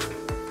Warner,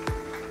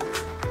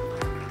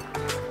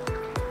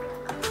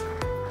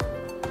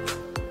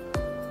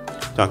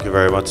 thank you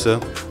very much, sir.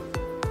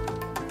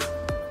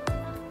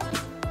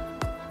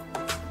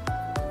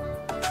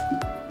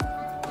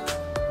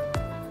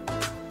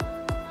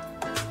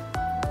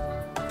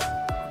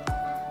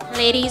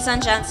 Ladies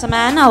and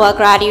gentlemen, our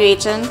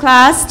graduating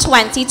class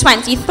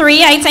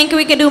 2023, I think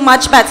we could do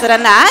much better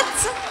than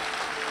that.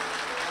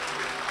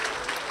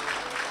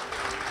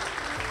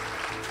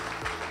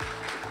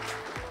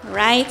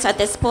 Right, at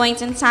this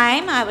point in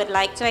time, I would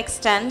like to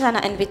extend an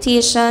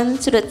invitation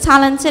to the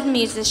talented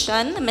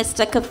musician,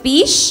 Mr.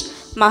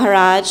 Kavish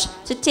Maharaj,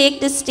 to take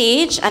the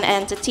stage and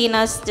entertain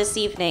us this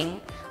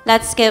evening.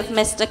 Let's give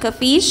Mr.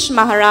 Kavish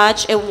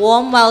Maharaj a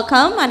warm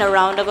welcome and a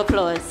round of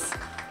applause.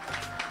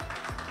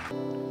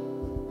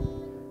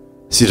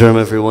 Sitaram,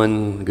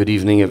 everyone. Good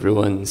evening,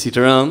 everyone.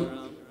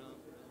 Sitaram.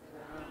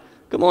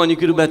 Come on, you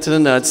could do better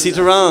than that.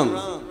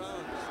 Sitaram.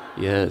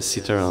 Yes,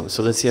 Sitaram.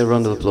 So let's hear a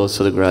round of applause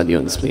for the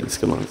graduates, please.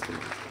 Come on.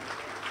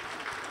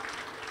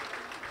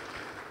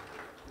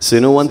 So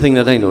you know one thing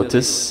that I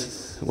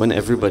notice when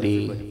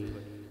everybody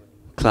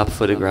clap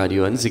for the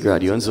graduates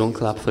don't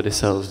clap for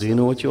themselves. Do you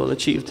know what you all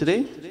achieved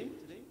today?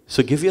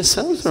 So give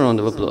yourselves a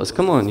round of applause.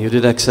 Come on, you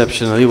did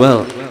exceptionally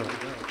well.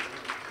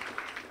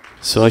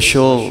 So I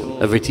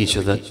sure every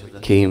teacher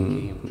that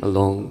came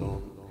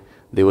along,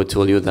 they would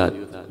tell you that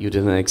you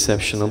did an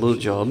exceptional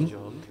job,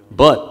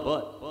 but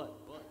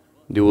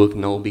the work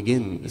now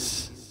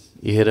begins.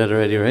 You hear that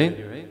already, right?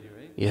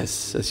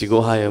 Yes, as you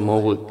go higher,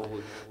 more work.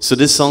 So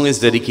this song is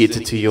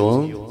dedicated to you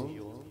all,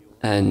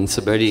 and it's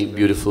a very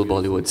beautiful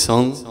Bollywood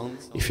song.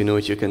 If you know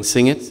it, you can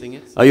sing it.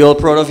 Are you all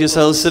proud of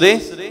yourselves today?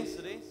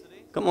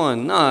 Come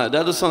on, nah,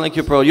 that doesn't sound like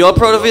you're proud. You all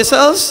proud of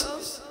yourselves?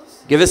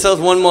 Give yourself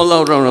one more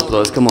loud round of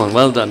applause. Come on,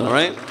 well done, all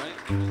right?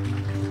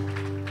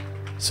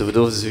 So for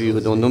those of you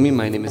who don't know me,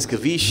 my name is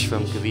Kavish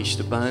from Kavish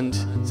the Band.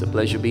 It's a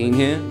pleasure being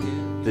here.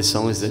 This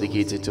song is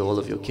dedicated to all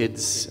of your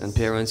kids and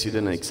parents. You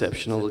did an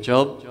exceptional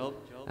job,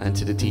 and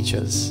to the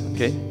teachers,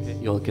 okay?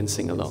 You all can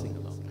sing along.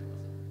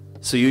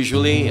 So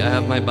usually I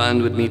have my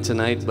band with me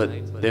tonight,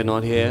 but they're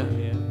not here.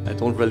 I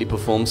don't really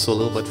perform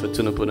solo, but for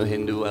Tunapuna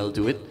Hindu, I'll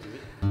do it.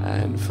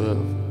 And for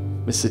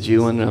Mr.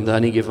 Jiwan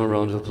Ramdani, give him a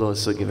round of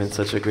applause for giving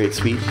such a great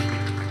speech.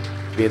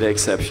 Be the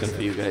exception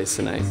for you guys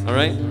tonight, all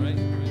right?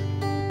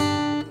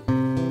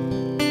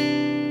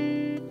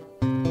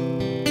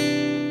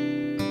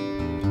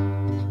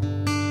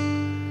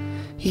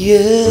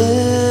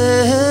 Yeah.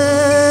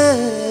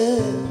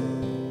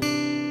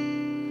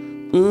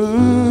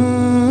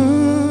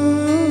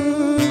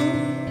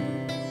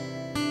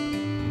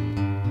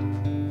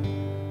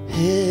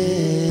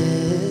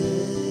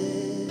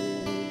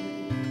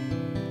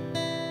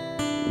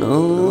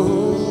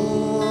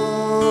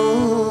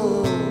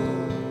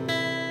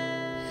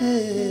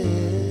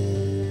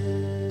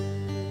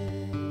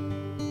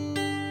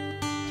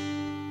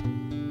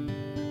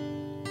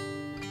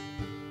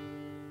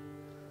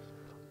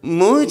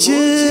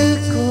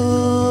 मुझको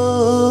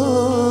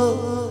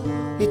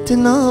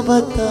इतना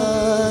बता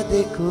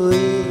दे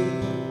कोई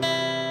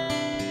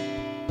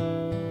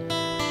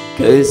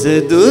कैसे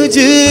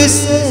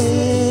तुझसे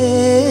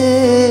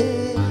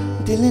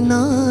दिल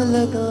ना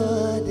लगा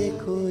दे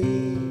कोई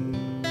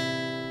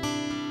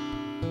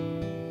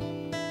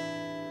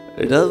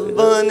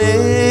रब्बा ने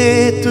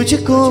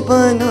तुझको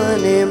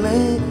बनाने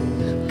में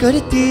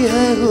करती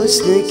है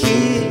हुस्न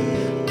की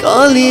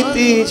काली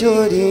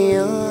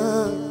तिजोरियां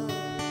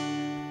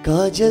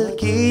काजल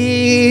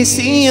की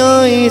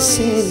सियाही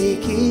से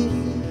लिखी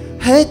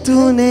है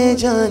तूने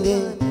जाने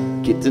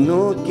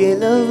कितनों के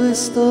लव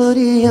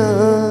स्टोरियां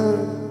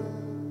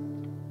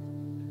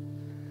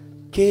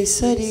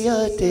केसरिया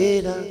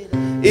तेरा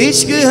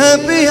इश्क है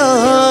पिया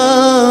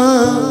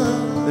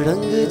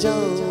रंग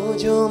जाऊं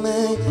जो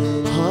मैं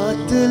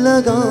हाथ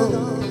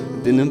लगाऊं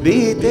दिन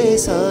बीते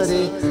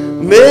सारे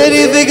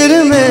मेरी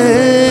फिक्र में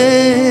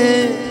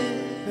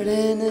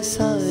रैन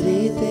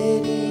सारी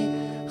तेरी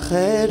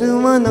खैर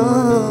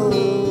मनाऊं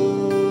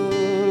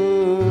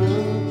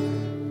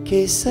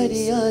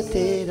केसरिया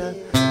तेरा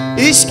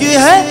इश्क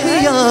है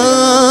पिया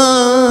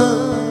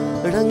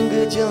रंग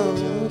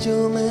जाऊं जो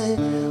मैं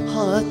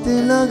हाथ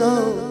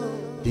लगाऊं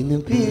दिन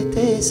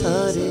बीते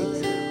सारे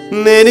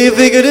मेरी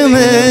फिक्र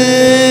में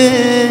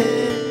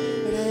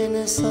रहन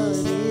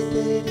सारी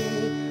तेरी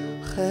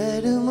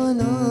खैर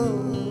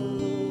मनाऊं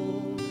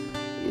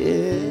ये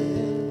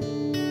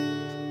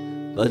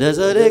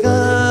बदज़रेगा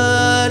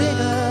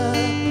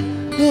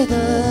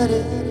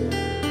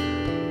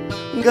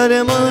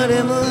गले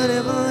मारे मारे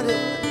मारे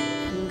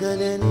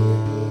गले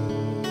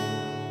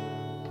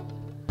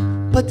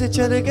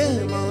पतझड़ के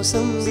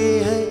मौसम भी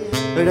है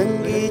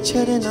रंगी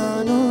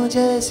चरनानों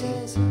जैसी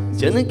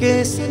जन के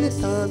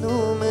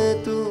सिनतानों में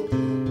तू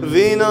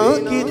वीणा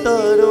की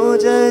तारों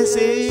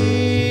जैसी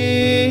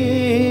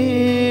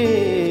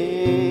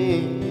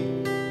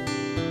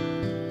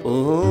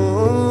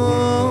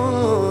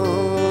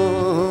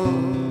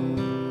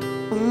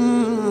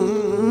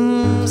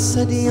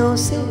सदियों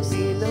से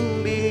भी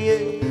लंबी है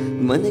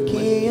मन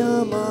की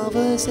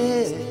अमावसे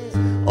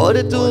और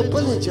तू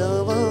पल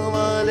जावा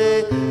वाले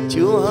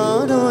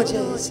चुहारों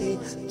जैसी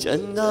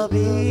चंदा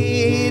भी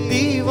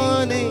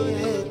दीवाने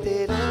है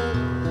तेरा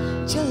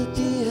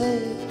चलती है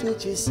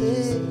तुझसे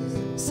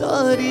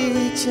सारी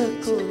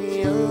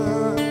चकोरियां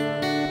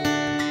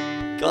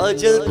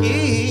काजल की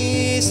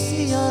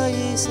सियाही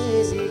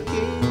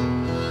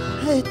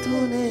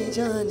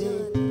जाने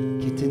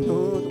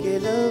कितनों के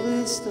लव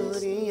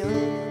स्टोरियां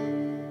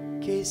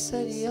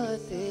केसरिया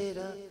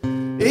तेरा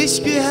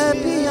इश्क है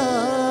पिया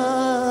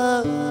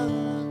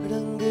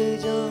रंग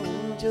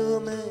जाऊं जो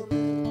मैं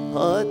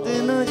हाथ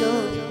न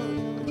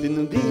जाऊं दिन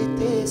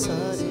बीते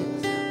सारे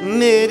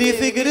मेरी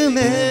फिक्र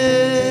में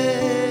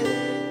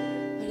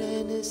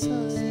रहने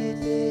सारे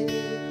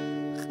तेरे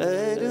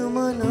खैर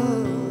मना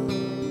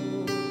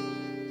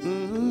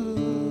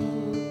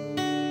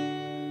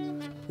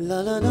la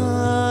la la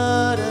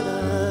la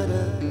la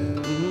la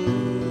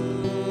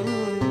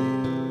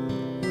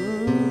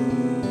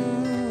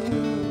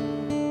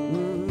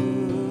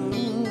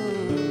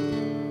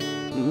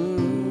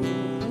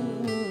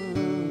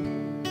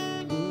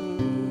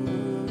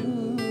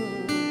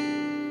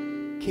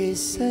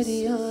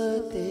केसरिया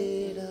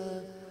तेरा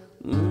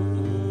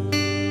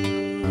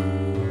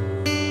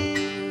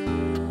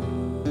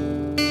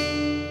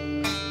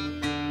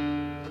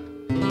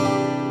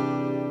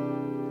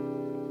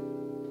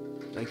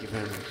Thank you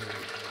very much.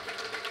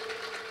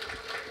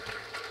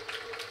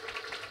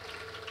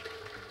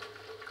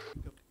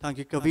 Thank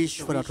you,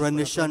 Kavish, for that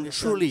rendition.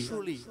 Truly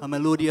a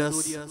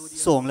melodious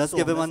song. Let's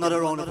give him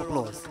another round of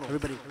applause.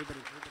 Everybody.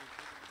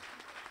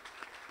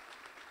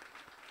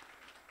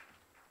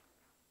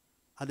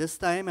 At this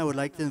time, I would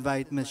like to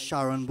invite Ms.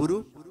 Sharon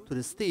Buru to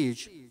the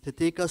stage to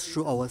take us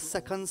through our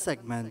second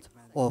segment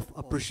of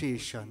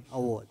Appreciation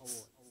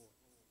Awards.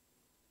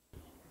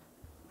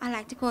 I'd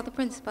like to call the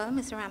principal,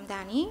 Mr.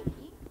 Ramdani,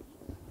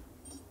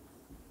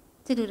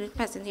 to do the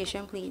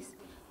presentation, please.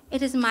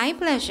 It is my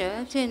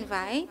pleasure to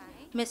invite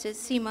Mrs.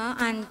 Seema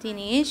and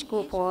Dinesh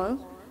Gopal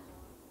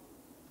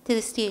to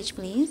the stage,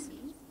 please.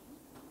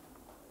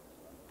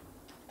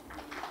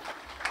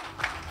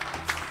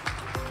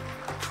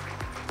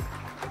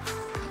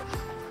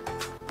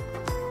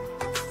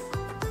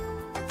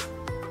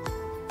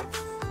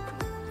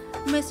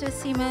 Mr.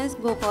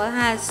 Seema Gopal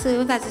has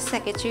served as the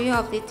secretary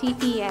of the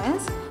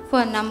TPS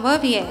for a number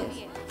of years.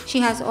 She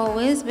has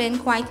always been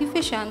quite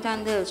efficient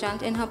and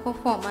diligent in her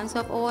performance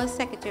of all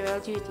secretarial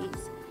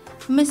duties.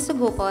 Mr.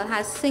 Gopal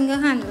has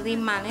single-handedly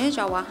managed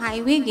our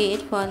highway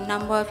gate for a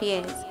number of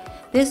years.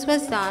 This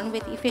was done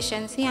with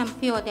efficiency and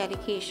pure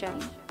dedication.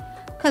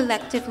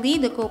 Collectively,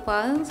 the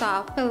Gopals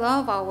are a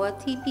pillar of our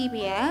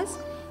TPBS.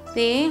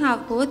 They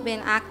have both been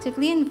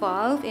actively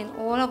involved in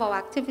all of our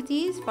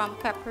activities from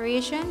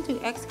preparation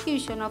to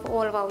execution of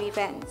all of our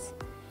events.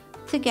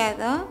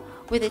 Together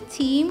with a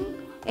team,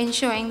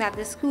 ensuring that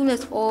the school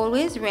is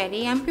always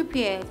ready and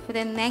prepared for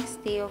the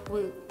next day of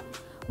work.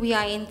 We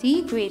are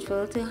indeed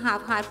grateful to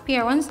have had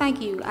parents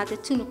like you at the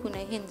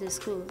Tunapuna Hindu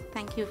School.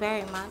 Thank you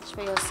very much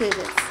for your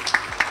service.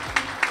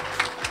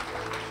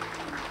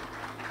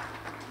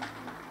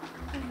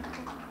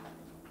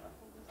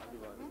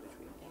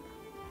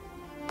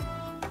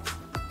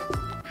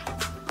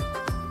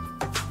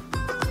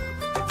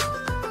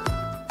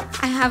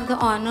 I have the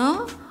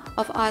honor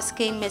of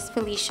asking Ms.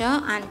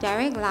 Felicia and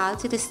Derek Lal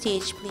to the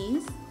stage,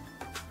 please.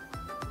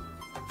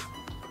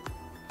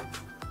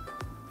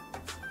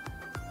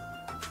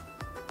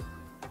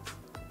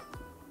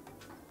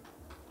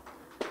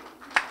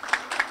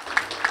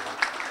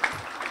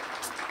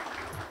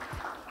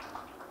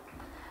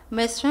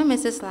 Mr. and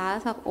Mrs. Lal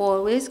have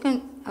always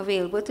been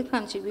available to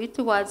contribute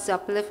towards the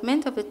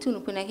upliftment of the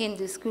Tunapuna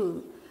Hindu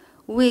School,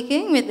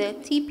 working with the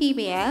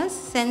TPBS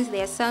since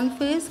their son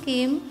first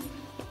came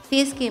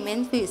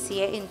in first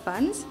year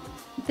infants.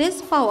 This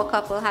power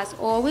couple has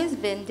always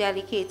been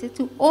dedicated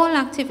to all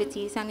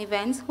activities and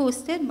events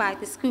hosted by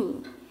the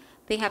school.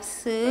 They have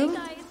served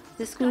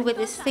the school with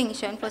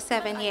distinction for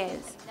 7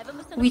 years.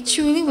 We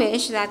truly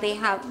wish that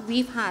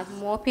we've had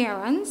more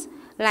parents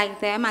like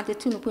them at the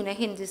Tunapuna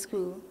Hindu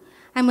School.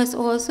 I must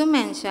also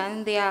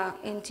mention they are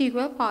an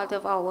integral part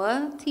of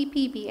our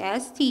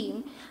TPBS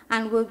team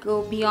and will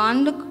go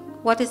beyond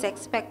what is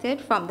expected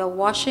from the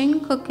washing,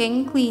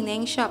 cooking,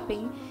 cleaning,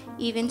 shopping,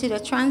 even to the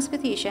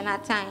transportation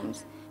at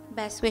times.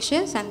 Best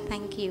wishes and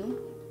thank you.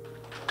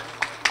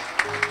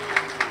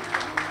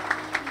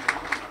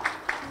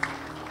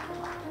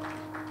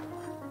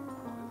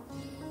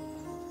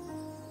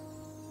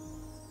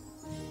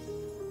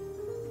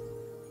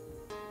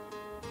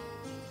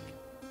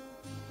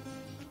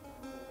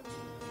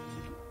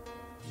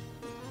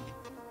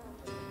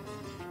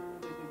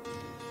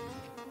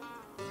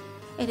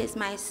 It is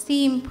my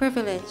esteemed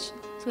privilege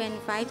to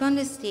invite on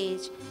the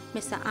stage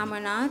Mr.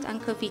 Amarnath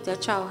and Kavita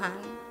Chauhan.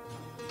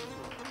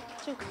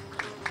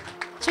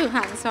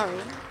 Chauhan, sorry.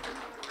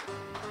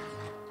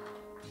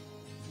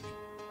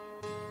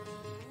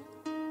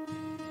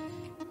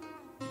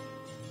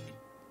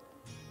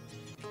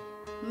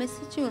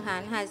 Mr.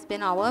 Chauhan has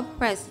been our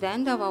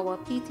president of our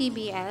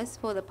PTBS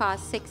for the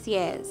past 6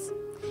 years.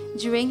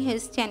 During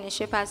his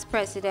tenureship as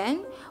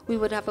president, we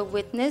would have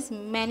witnessed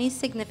many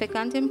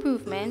significant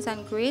improvements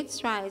and great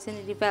strides in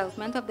the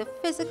development of the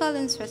physical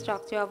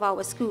infrastructure of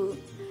our school.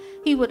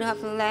 He would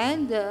have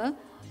led the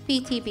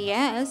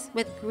PTBS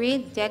with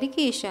great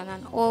dedication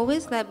and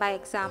always led by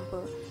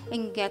example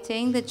in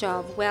getting the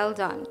job well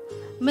done.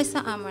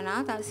 Mr.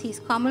 Amarnath, as he's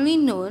commonly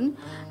known,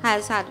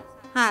 has had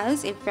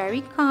has a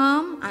very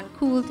calm and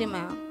cool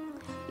demeanor,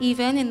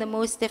 even in the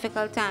most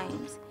difficult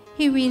times.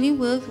 He really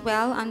worked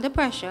well under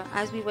pressure,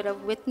 as we would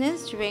have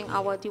witnessed during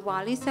our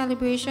Diwali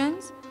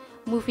celebrations,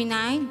 movie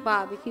night,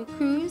 barbecue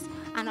cruise,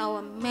 and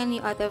our many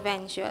other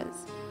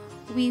ventures.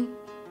 We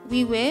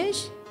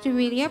wish to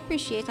really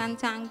appreciate and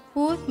thank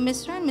both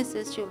Mr. and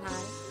Mrs.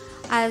 Chulhan,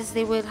 as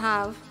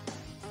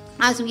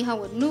we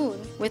have known,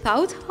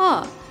 without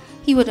her,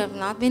 he would have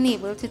not been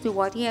able to do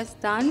what he has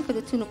done for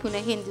the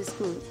Tunapuna Hindu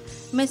School.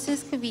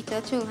 Mrs.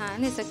 Kavita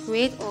Chulhan is a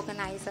great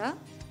organizer.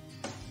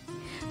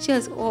 She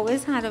has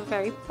always had a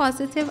very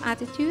positive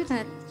attitude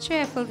and a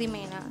cheerful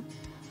demeanor,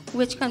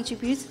 which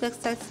contributes to the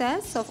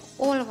success of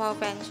all of our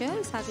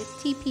ventures at the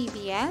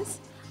TPBS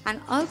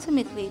and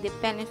ultimately the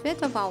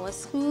benefit of our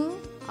school,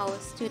 our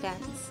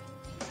students.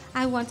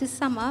 I want to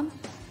sum up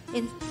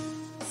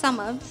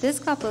this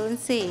couple in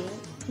saying,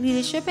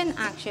 leadership in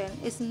action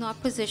is not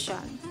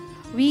position.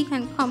 We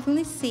can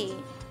confidently say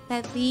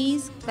that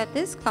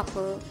this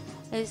couple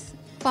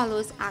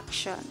follows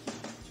action.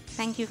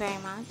 Thank you very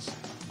much.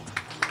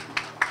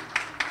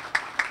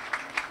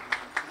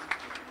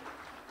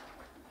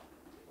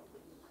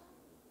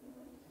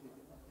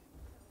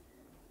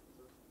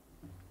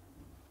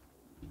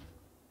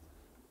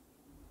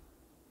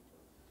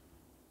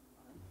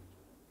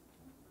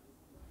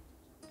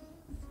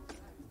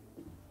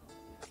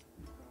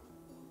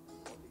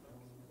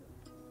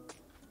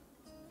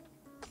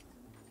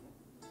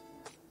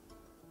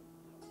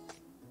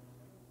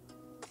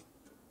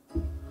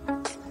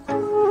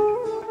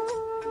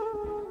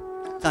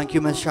 Thank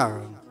you, Ms.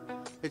 Sharon.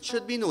 It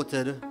should be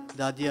noted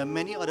that there are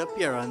many other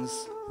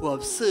parents who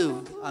have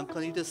served and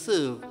continue to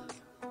serve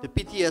the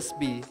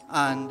PTSB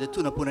and the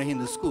Tunapuna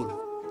Hindu School.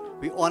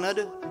 We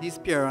honored these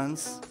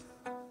parents,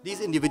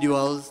 these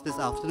individuals this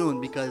afternoon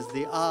because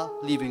they are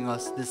leaving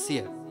us this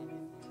year.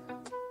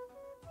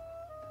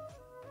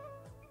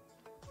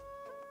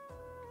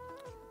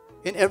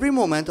 In every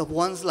moment of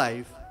one's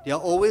life, there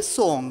are always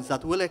songs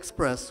that will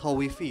express how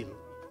we feel.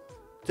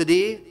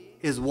 Today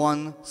is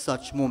one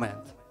such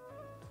moment.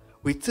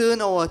 We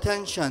turn our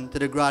attention to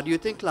the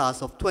graduating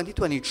class of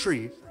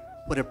 2023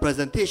 for the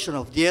presentation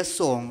of their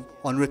song,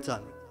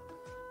 Unwritten.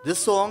 This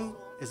song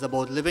is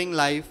about living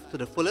life to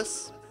the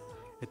fullest.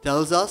 It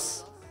tells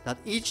us that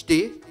each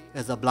day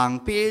is a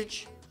blank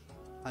page,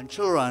 and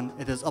children,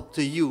 it is up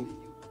to you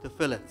to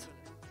fill it.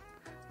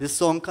 This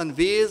song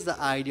conveys the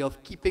idea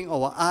of keeping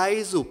our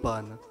eyes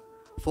open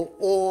for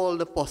all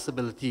the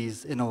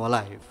possibilities in our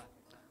life.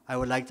 I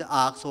would like to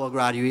ask our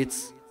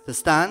graduates to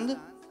stand.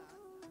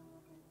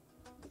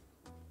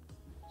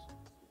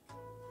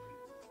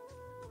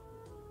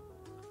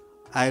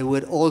 I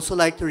would also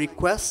like to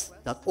request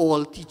that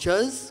all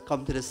teachers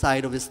come to the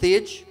side of the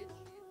stage.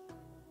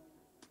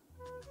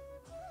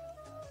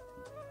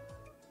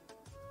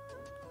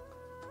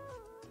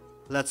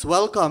 Let's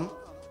welcome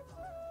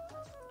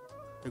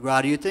the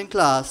graduating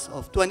class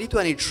of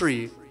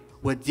 2023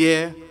 with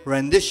their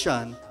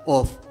rendition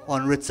of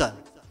Unwritten.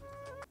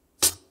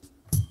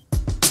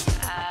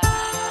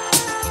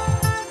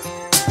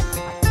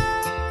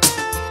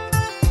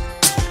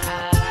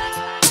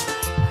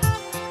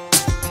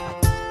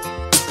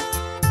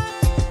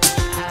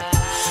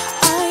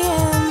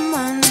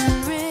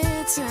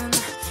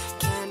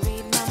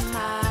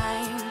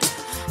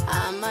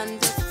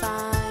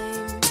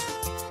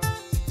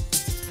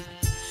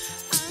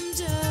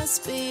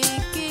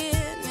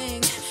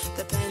 Beginning,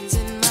 the pen's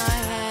in my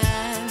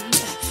hand,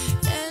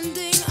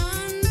 ending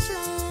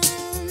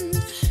unplanned.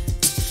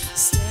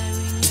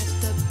 Staring at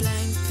the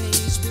blank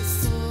page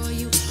before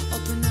you,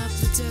 open up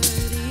the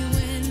dirty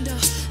window,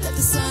 let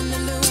the sun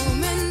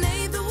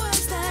illuminate the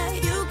words that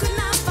you could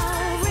not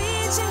find.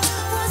 Reaching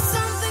for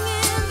something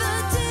in the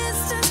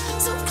distance,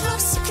 so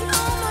close you can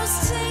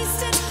almost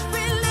taste it.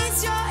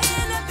 Release your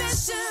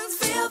inhibitions,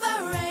 feel the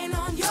rain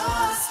on your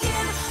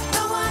skin.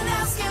 No one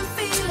else can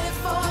feel it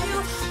for you,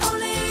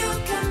 only you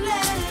can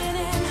let it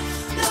in.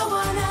 No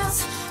one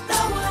else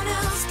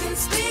can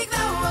speak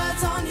the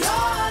words on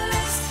your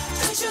lips.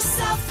 Drench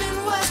yourself in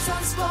words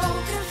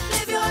unspoken,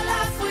 live your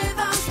life with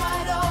arms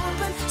wide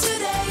open.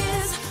 Today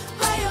is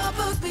where your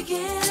book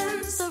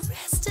begins, the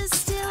rest is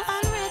still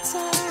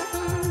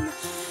unwritten.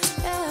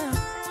 Yeah.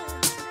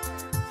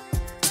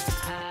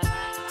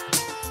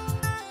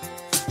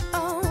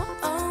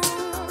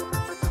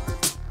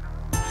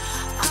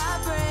 I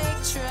break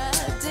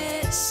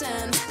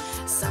tradition.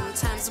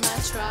 Sometimes my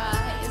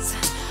tries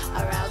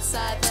are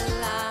outside the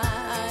line.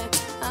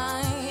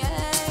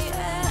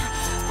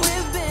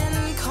 We've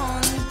been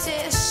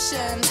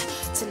conditioned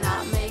to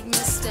not make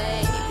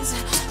mistakes,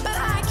 but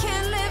I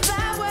can't live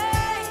that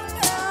way.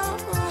 No.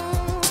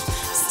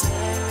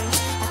 Staring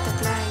at the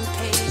blank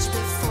page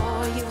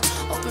before you,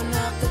 open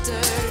up the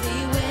dirty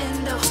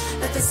window,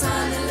 let the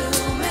sun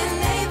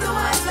illuminate the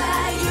words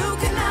that you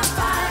cannot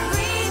find.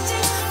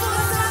 Reaching for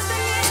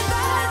something in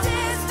the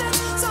distance,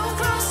 so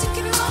close you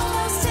can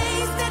almost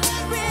taste it.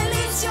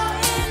 Release your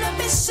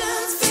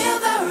inhibitions.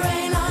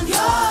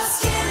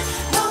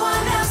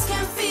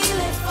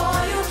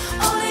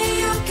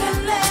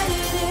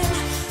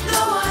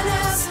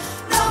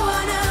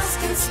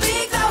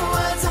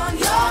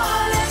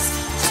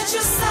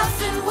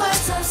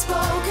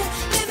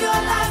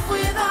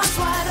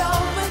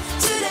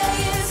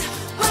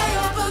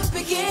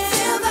 begin.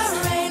 Feel the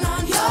rain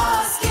on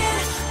your skin.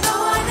 No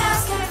one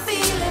else can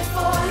feel it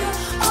for you.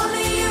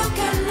 Only you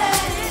can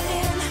let it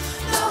in.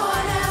 No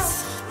one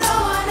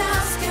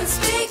else can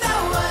speak the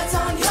words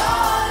on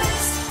your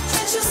lips.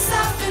 Drench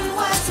yourself in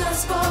words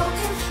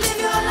unspoken. Live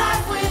your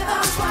life with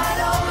arms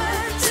wide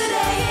open.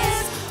 Today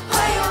is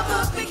where your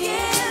book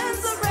begins.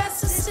 The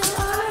rest is still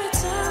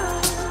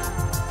unwritten.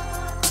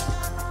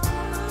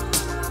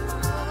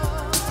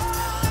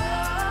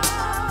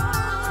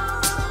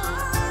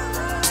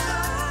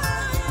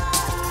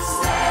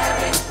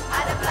 Staring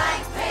at a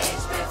blank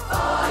page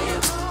before you.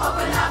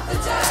 Open up the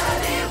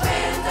dirty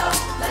window.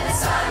 Let the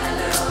sun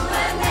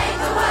illuminate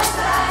the words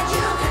that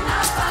you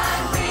cannot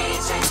find.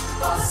 Reaching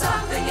for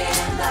something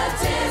in the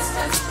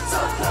distance, so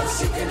close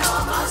you can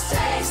almost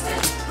taste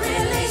it.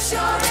 Release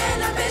your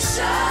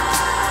inhibitions.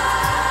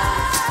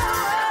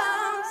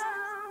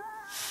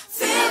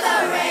 Feel the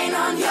rain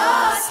on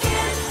your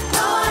skin.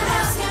 No one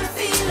else can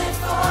feel it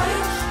for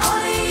you.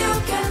 Only you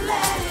can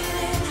let it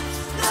in.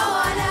 No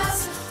one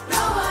else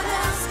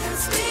can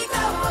speak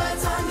the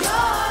words on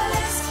your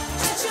lips.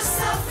 Drench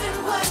yourself in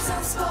words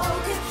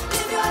unspoken.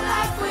 Live your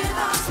life with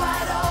arms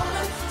wide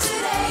open.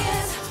 Today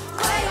is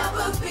where your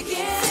book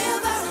begins. Feel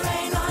the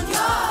rain on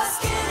your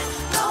skin.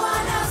 No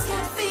one else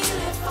can feel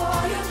it for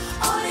you.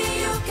 Only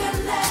you can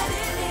let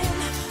it in.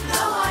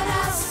 No one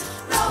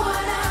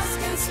else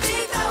can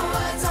speak the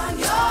words on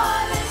your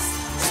lips.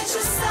 Drench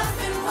yourself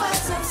in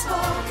words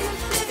unspoken.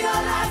 Live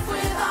your life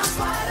with arms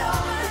wide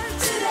open.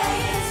 Today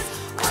is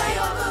where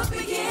your book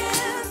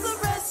begins. The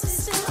rest is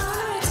still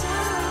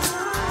unwritten.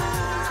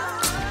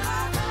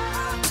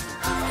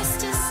 The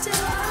rest is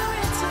still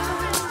unwritten.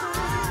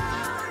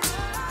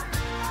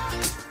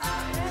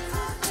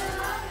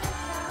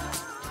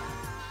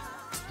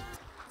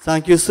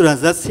 Thank you,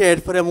 students. Let's hear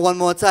it for them one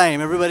more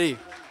time, everybody.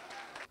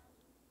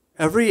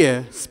 Every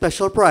year,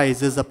 special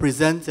prizes are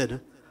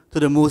presented to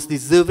the most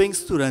deserving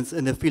students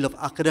in the field of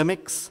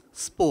academics,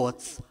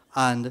 sports,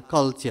 and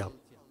culture.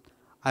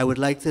 I would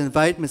like to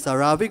invite Mr.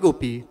 Ravi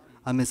Gopi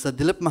and Mr.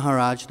 Dilip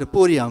Maharaj to the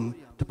podium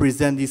to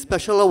present these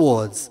special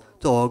awards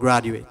to our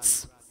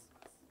graduates.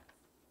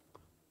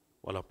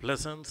 Well, a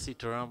pleasant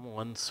Sitaram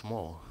once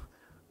more.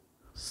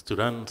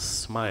 Students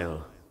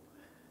smile.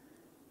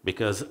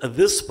 Because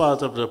this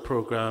part of the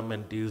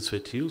program deals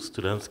with you,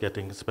 students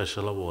getting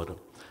special award.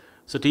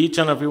 So to each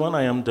and everyone,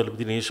 I am Dilip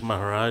Dinesh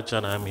Maharaj,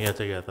 and I'm here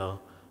together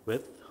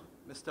with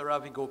Mr.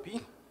 Ravi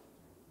Gopi.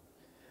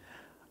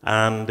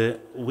 And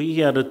we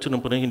here at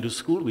Tunapuna Hindu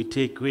School, we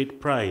take great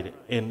pride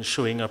in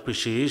showing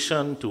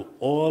appreciation to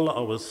all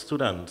our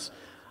students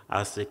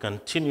as they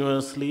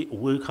continuously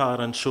work hard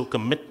and show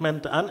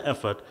commitment and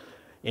effort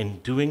in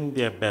doing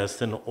their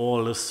best in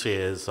all the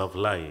spheres of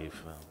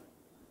life.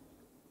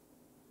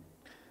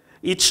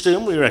 Each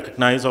term, we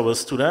recognize our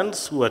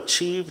students who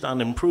achieved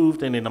and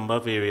improved in a number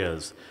of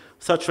areas.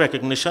 Such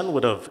recognition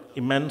would have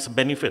immense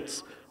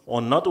benefits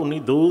on not only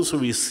those who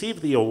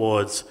receive the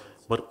awards,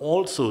 but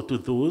also to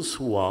those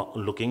who are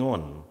looking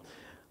on.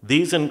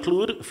 These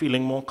include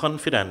feeling more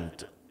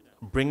confident,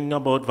 bringing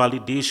about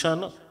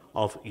validation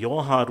of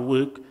your hard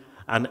work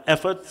and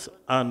efforts,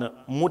 and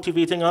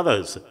motivating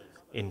others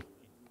in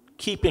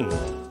keeping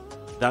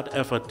that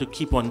effort to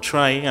keep on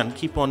trying and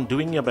keep on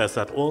doing your best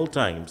at all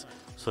times,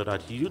 so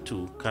that you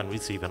too can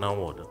receive an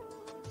award.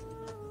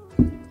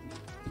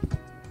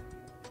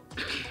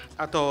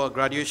 At our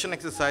graduation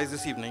exercise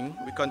this evening,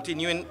 we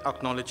continue in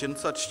acknowledging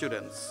such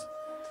students.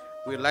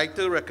 We'd like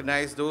to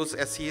recognize those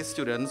SCA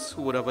students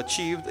who would have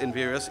achieved in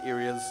various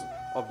areas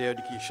of their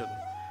education.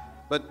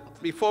 But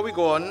before we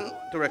go on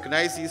to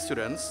recognize these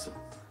students,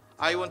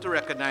 I want to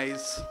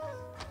recognize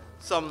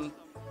some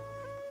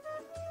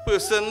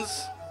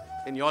persons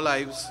in your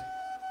lives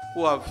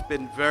who have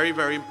been very,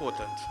 very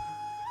important.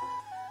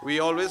 We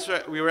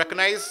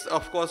recognize,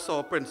 of course,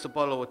 our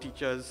principal, our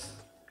teachers,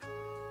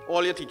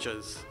 all your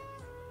teachers.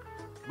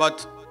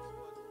 But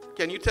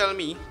can you tell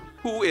me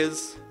who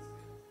is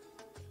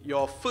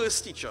your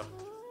first teacher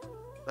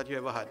that you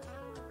ever had?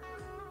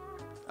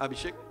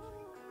 Abhishek?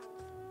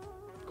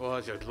 Of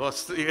course, you're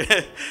lost.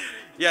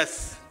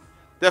 Yes,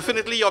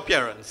 definitely your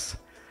parents.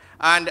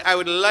 And I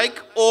would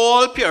like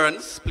all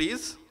parents,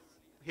 please,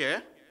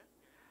 here,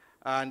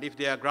 and if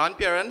they are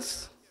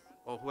grandparents,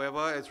 or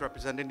whoever is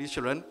representing these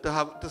children,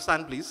 to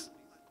stand, please.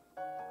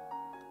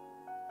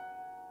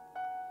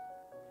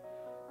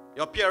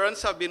 Your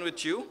parents have been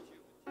with you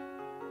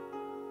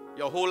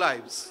your whole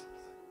lives.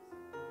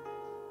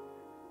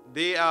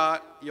 They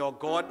are your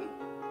God.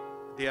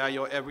 They are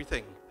your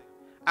everything.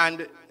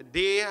 And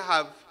they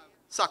have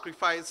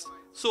sacrificed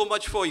so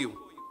much for you.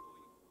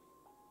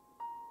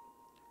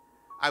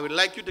 I would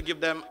like you to give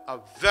them a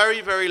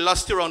very, very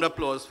lusty round of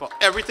applause for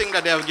everything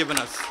that they have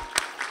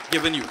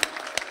given you.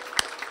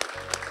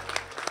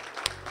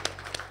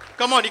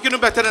 Come on, you can do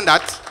better than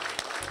that.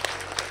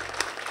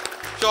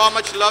 Show how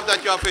much love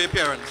that you have for your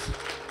parents.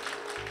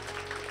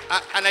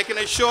 And I can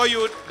assure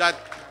you that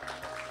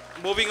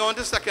moving on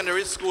to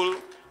secondary school,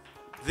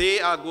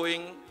 they are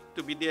going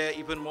to be there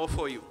even more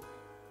for you.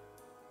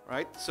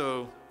 Right?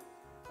 So,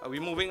 are we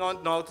moving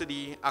on now to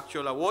the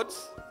actual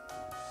awards?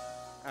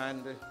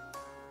 And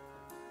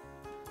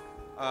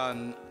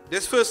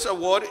this first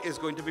award is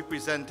going to be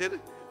presented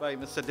by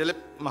Mr. Dilip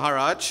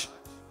Maharaj,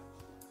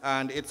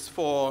 and it's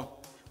for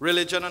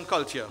religion and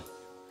culture.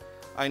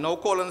 I now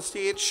call on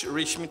stage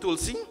Rishmi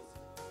Tulsi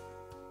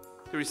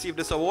to receive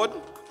this award.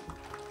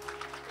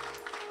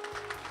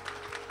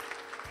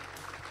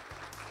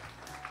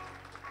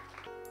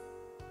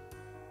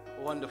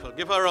 Wonderful.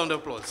 Give her a round of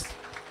applause.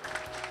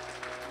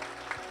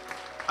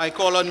 I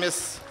call on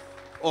Miss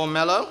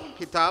Ormela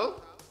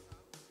Hital,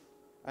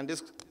 and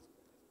this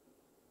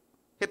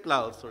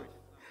Hitlal, sorry.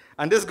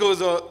 And this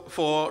goes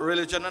for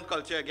religion and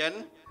culture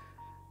again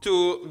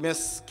to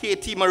Miss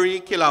Katie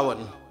Marie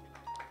Kilawan.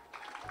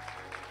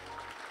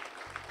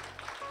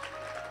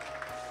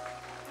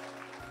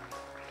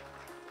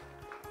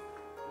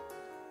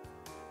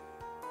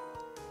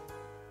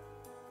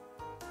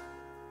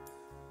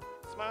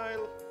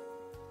 Smile.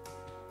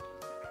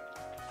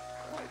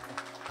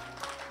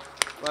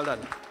 Well done.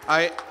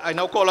 I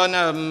now call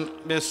on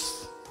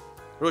Miss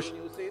Roshni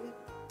Hussain.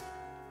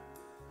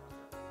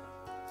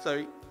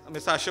 Sorry,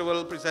 Miss Asha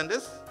will present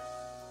this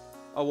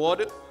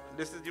award.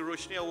 This is the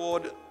Roshni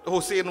Award,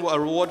 Hussain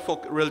Award for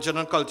Religion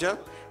and Culture.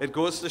 It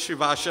goes to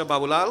Shrivasha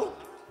Babulal.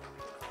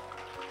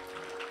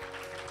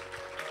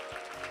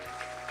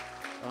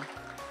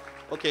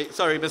 Okay,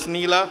 sorry, Miss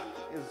Neela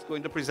is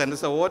going to present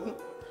this award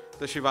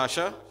to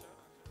Shrivasha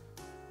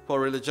for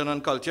Religion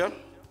and Culture.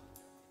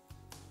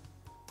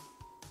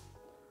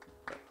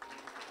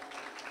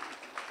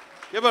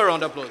 Give her a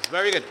round of applause.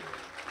 Very good.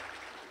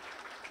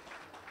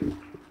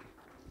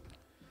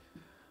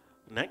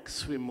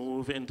 Next, we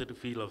move into the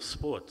field of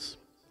sports.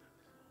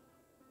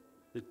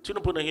 The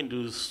Tunapuna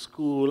Hindu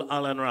School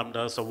Alan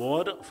Ramdas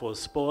Award for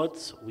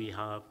sports, we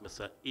have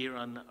Mr.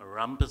 Aaron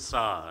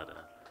Rampasad.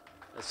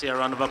 Let's see a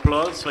round of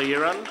applause for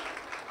Aaron.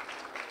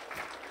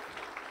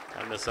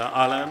 And Mr.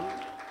 Alan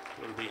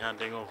will be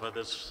handing over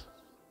this.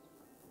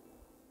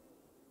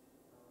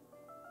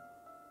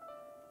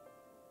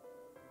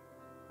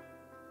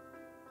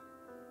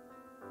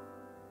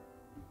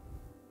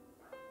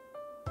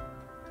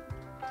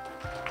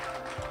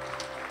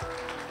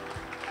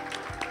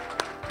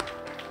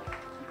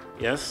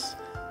 Yes,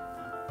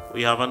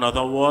 we have another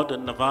award, the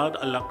Navad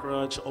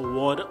Alakraj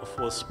Award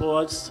for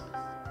Sports,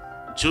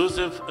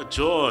 Joseph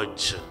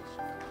George.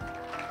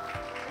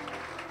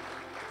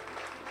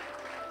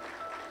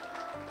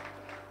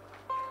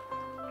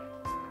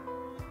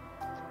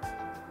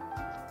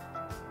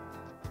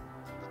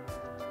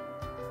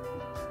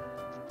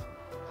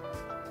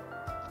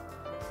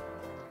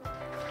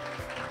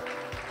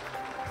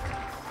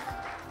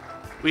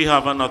 We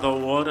have another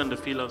award in the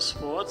field of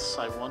sports.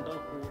 I wonder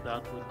who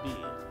that would be.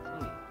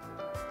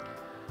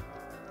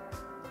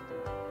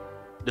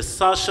 The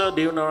Sasha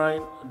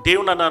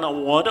Devnanan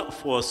Award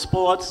for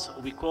Sports,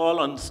 we call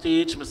on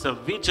stage Mr.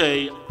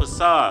 Vijay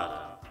Prasad.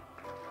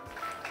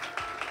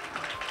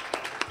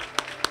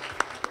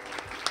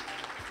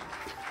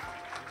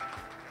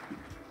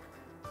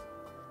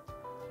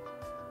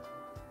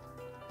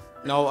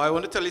 Now, I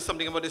want to tell you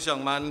something about this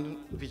young man,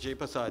 Vijay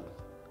Prasad.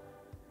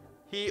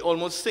 He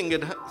almost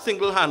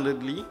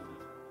single-handedly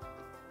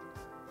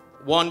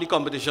won the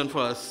competition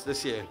for us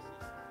this year.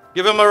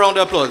 Give him a round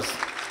of applause.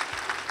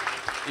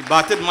 He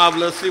batted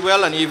marvelously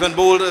well and even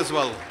bowled as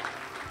well.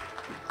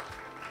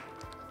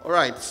 All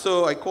right,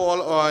 so I call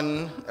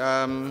on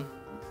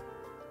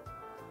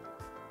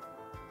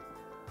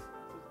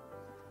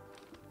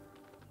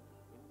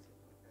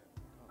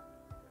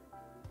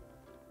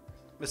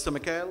Mr.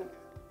 Mikhail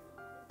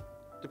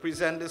to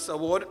present this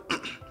award.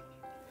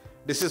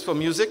 This is for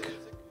music,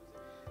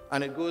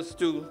 and it goes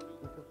to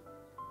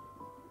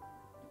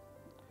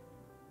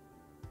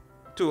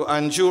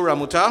Anju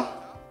Ramuta.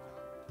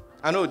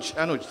 Anuj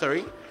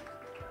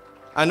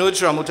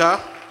Ramuta.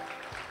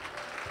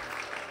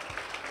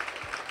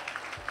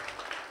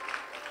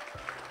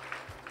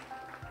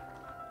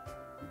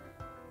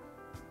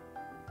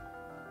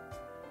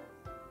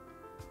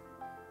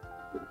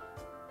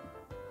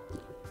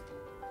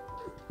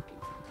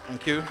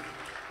 Thank you.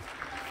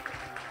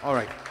 All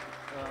right.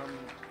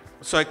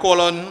 So I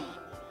call on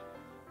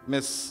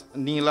Miss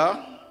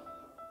Neela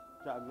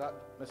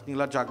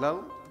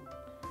Jaglal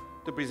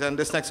to present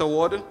this next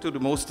award to the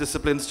most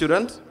disciplined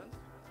student.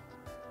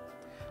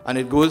 And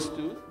it goes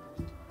to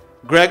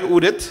Greg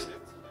Udit.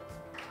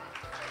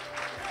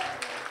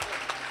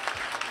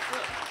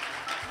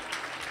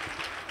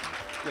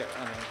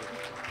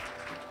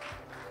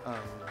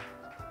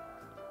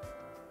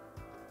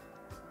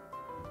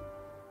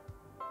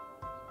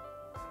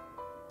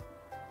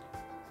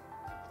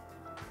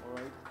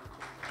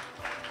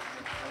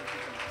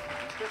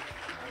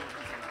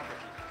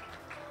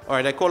 All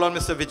right, I call on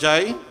Mr.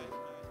 Vijay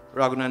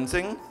Raghunan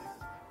Singh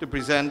to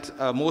present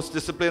a Most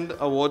Disciplined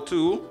Award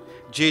to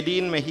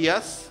Jadine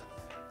Mejias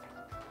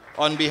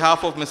on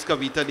behalf of Ms.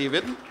 Kavita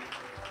David,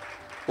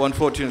 who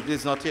unfortunately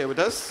is not here with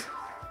us.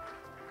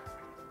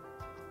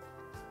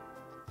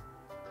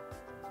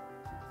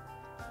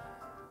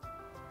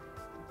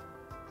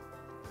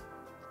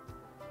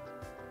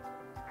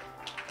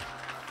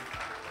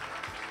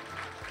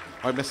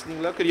 All right, Ms.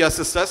 Neela, could you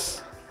assist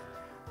us?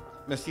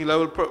 Ms. Neela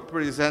will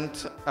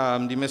present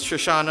the Ms.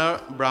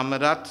 Shoshana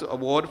Brahmadat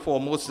Award for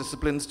Most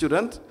Disciplined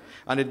Student,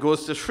 and it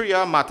goes to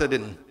Shreya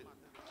Matadin.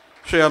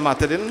 Shreya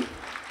Matadin.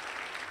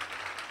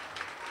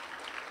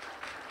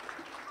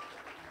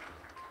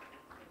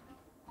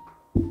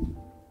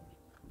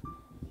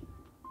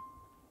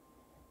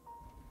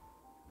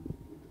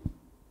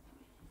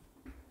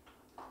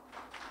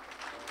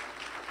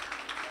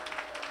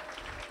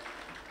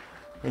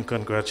 And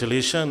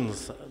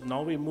congratulations.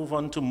 Now we move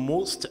on to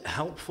Most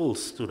Helpful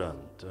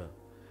Student.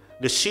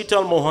 The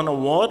Sheetal Mohan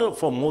Award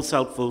for Most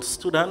Helpful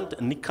Student,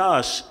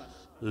 Nikash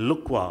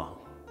Lukwa.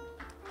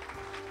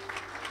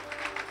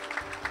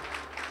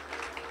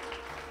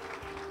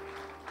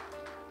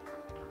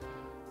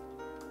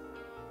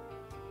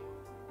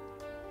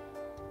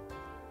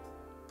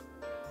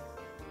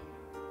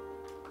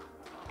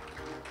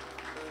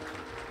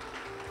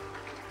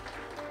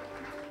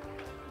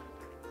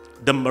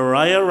 The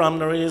Mariah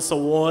Ramnares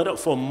Award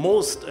for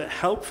Most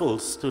Helpful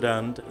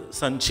Student,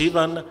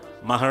 Sanjeevan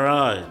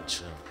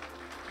Maharaj.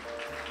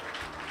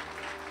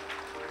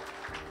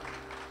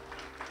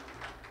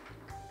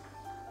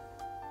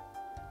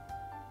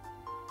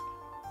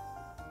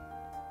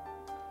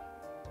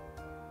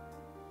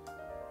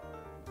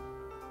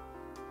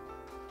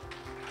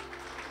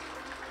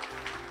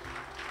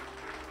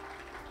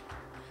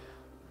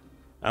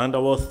 And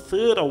our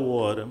third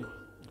award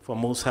for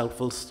Most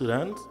Helpful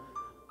Student,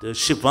 the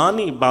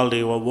Shivani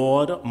Baldev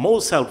Award,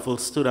 Most Helpful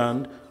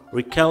Student,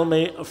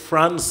 Rikelme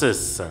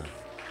Francis.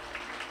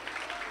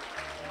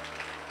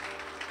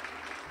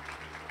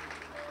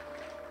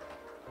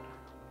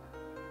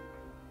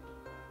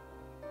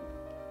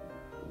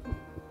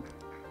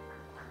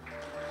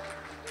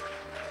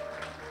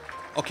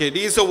 Okay,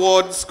 these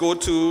awards go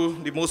to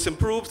the most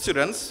improved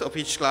students of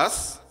each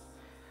class.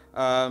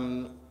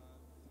 First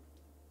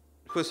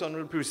one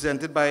will be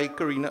presented by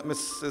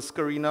Mrs.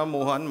 Karina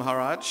Mohan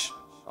Maharaj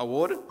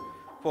Award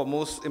for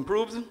Most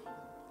Improved.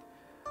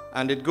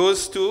 And it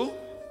goes to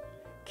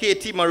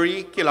Katie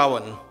Marie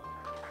Kilawan.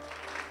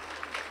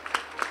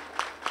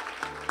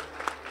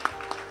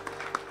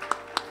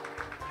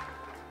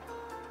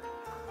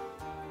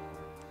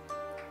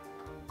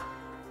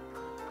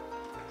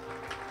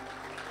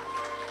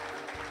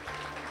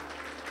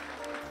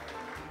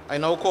 I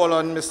now call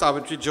on Ms.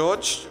 Savitri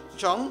George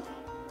Chung.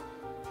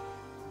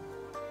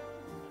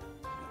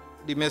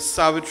 The Ms.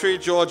 Savitri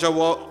George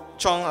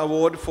Chung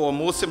Award for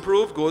Most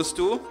Improved goes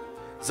to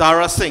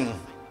Zara Singh.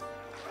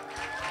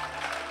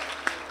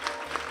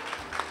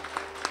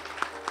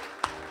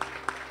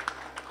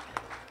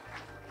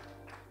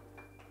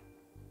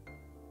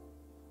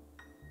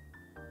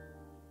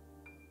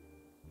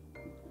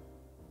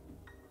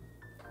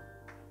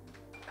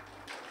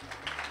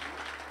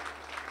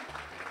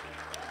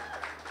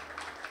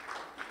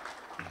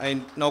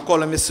 I now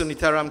call on Ms.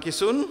 Sunita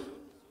Ramkisoon.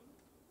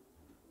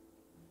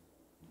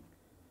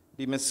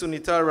 The Ms.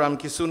 Sunita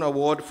Ramkisoon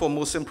Award for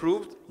Most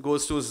Improved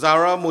goes to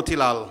Zara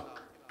Motilal.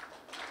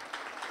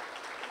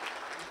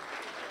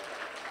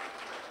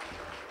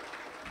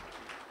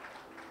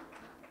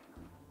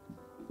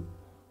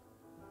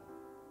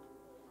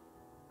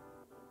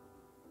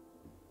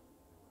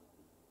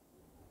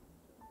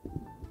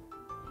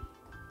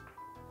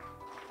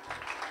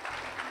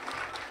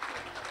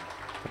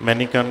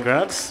 Many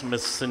congrats.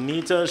 Ms.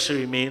 Sunita,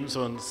 she remains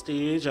on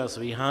stage as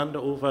we hand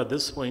over at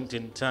this point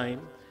in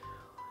time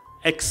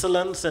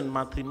Excellence in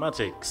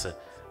Mathematics.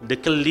 The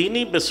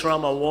Kalini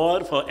Bisram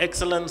Award for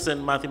Excellence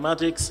in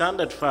Mathematics,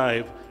 Standard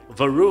 5,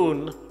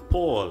 Varun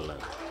Paul.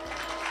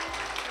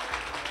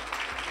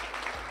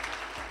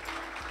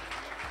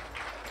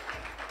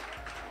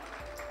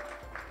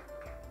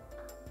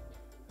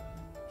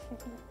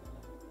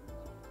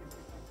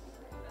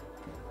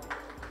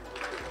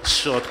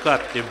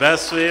 Shortcut, the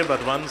best way,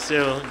 but once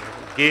you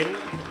gain,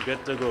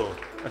 good to go.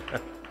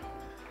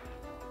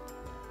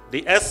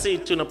 The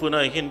SC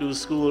Tunapuna Hindu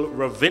School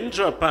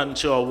Ravindra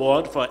Pancho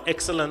Award for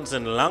Excellence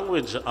in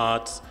Language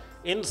Arts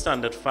in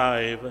Standard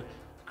 5,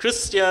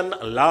 Christian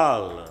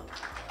Lal.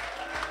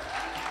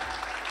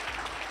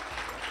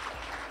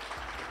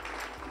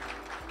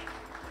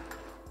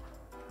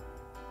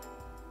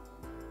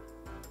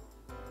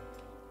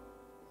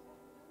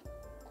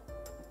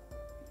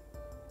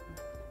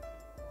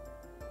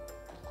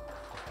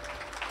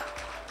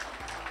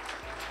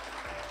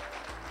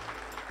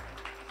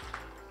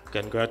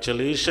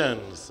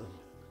 Congratulations.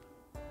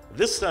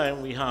 This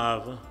time we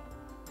have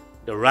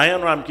the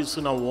Ryan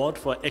Ramkisoon Award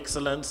for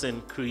Excellence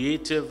in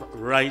Creative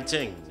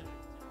Writing.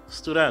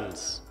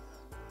 Students,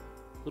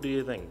 who do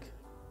you think?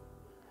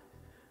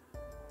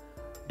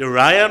 The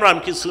Ryan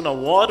Ramkisoon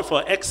Award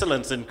for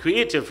Excellence in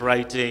Creative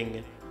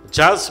Writing,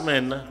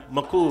 Jasmine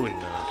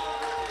Makoon.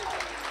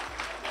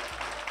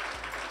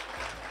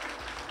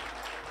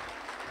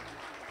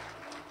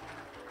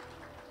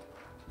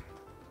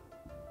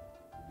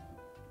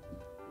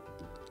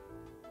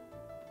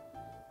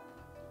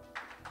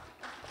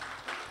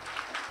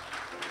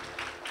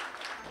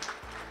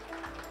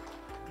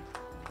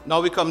 Now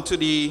we come to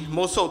the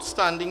most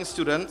outstanding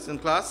students in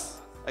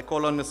class. I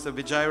call on Mr.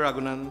 Vijay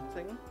Raghunan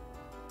Singh.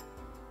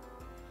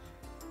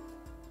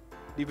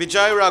 The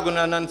Vijay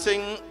Raghunanan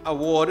Singh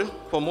Award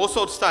for most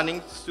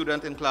outstanding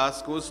student in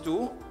class goes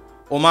to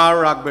Omar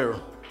Ragbir.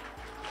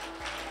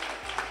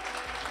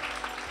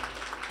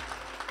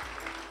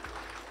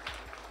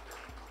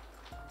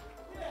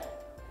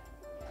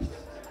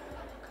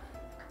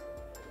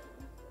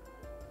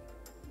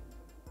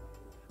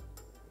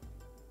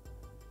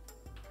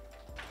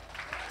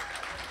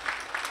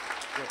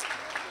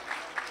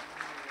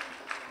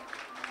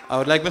 I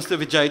would like Mr.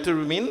 Vijay to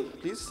remain,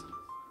 please.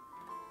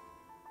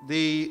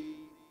 The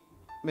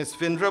Ms.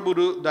 Vindra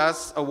Budu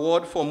Das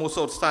Award for Most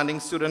Outstanding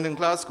Student in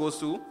Class goes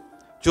to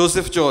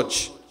Joseph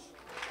George.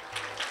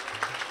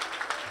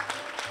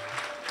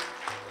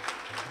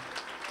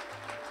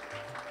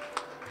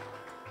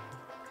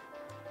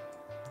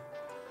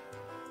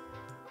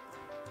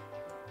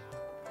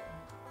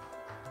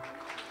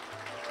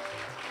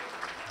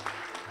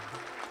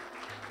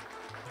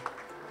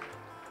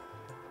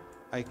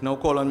 I now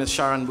call on Ms.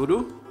 Sharon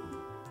Budu.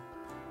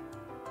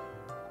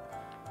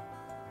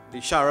 The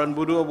Sharon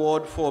Budu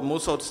Award for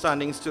Most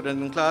Outstanding Student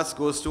in Class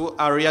goes to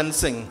Aryan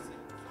Singh.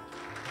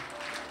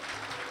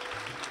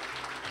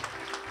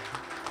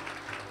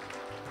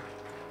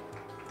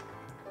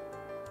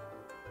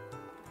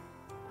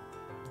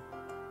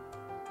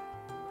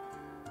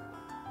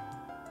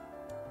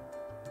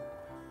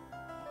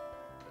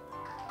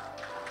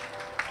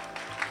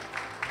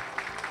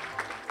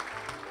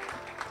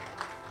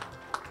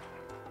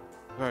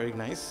 Very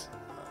nice.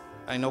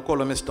 I now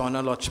call on Ms.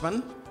 Donna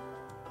Lochman.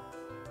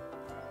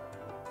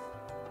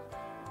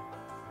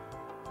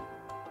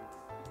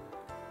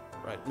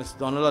 Right, Ms.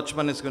 Donna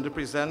Lochman is going to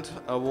present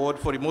an award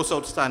for the most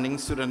outstanding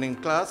student in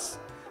class,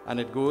 and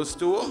it goes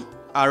to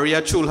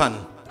Arya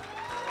Chulhan.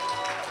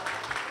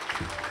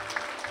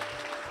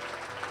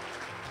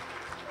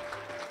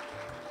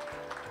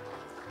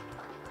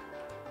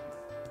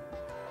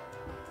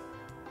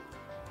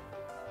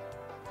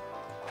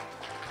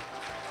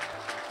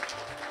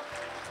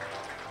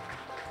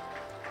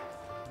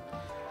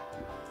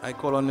 I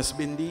call on Ms.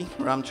 Bindi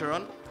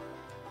Ramcharan.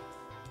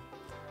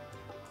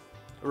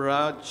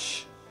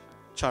 Raj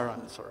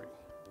Charan, sorry.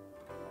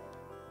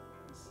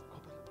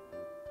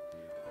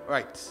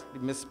 Right, the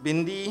Ms.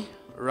 Bindi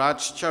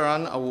Raj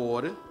Charan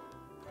Award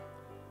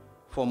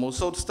for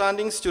Most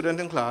Outstanding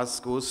Student in Class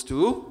goes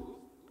to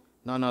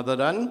none other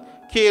than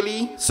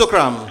Kaylee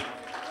Sukram.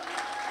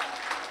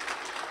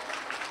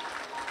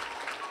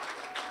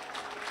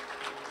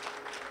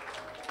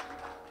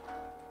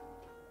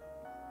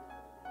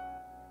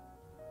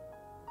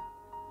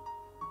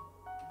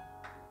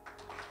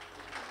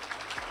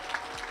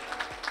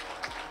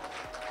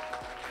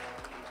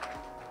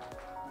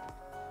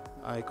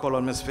 I call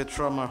on Ms.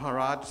 Vitra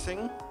Maharaj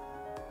Singh.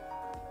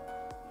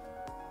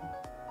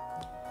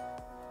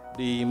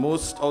 The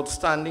most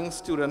outstanding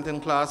student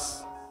in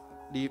class,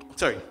 the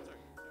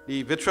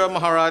Vitra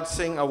Maharaj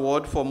Singh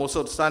Award for most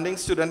outstanding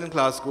student in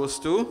class goes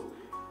to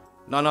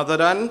none other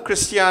than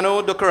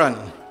Cristiano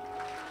Dukaran.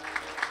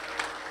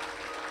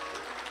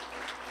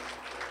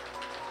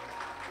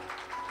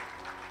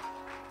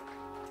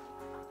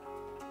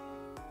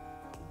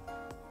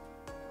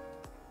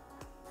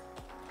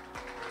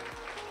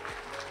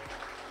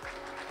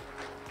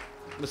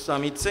 Mr.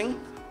 Amit Singh.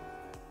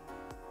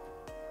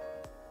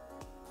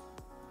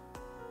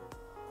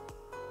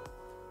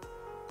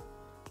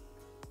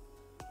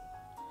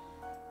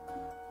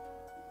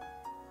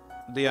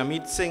 The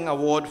Amit Singh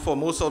Award for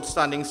Most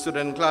Outstanding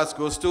Student in Class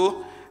goes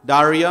to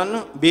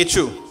Darian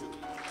Bechu.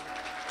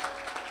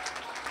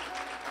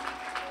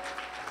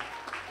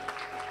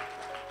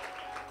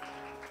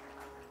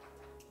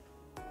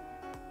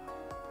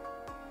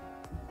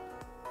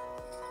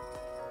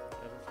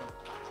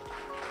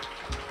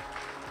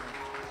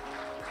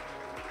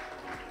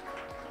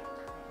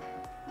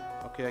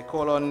 Okay, I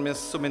call on Ms.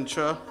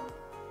 Sumitra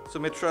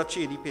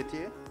Chedi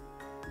Petier.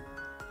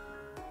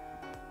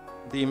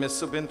 The Ms.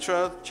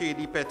 Sumitra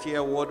Chedi Petier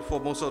Award for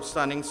Most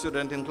Outstanding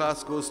Student in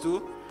Class goes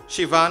to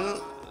Shivan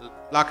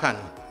Lakhan.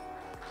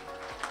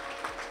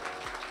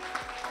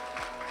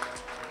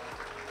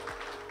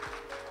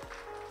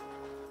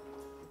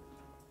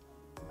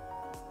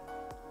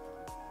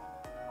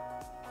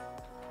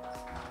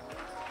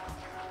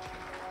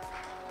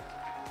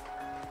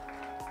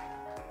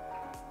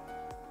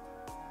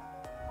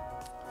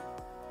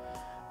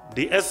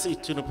 The SC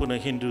Tunapuna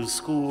Hindu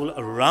School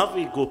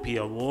Ravi Gopi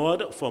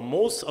Award for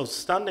Most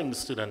Outstanding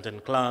Student in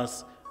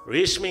Class,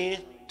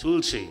 Reshmi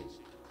Tulsi.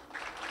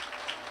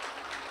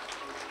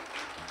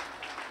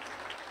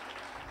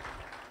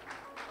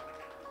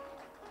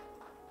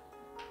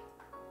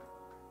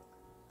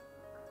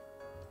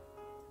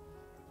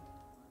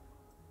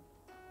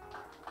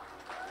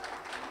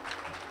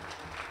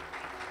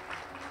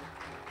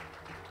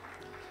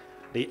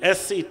 The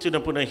SC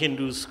Tunapuna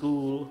Hindu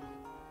School,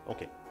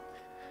 okay.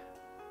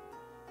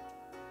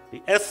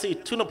 The SC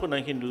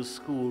Tunapuna Hindu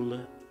School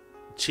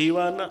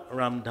Jivan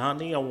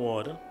Ramdhani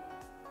Award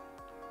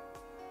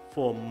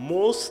for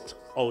most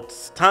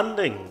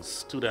outstanding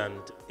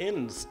student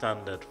in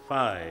Standard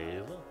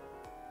 5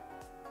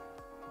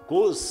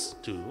 goes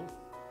to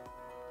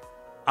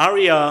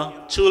Arya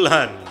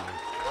Chulhan.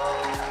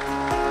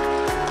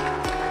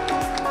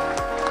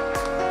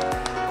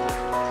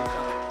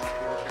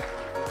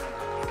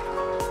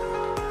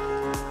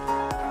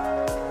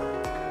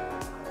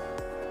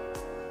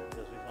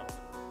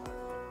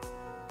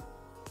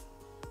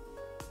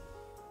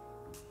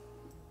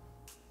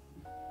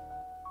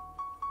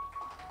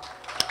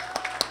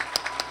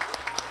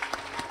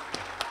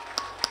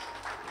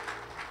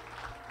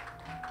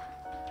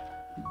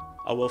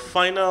 Our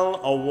final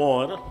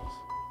award,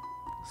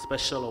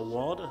 special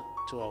award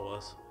to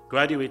our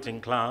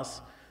graduating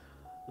class.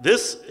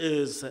 This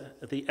is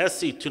the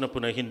SC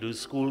Tunapuna Hindu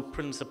School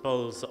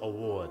Principals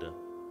Award.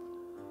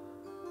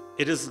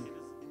 It is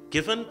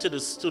given to the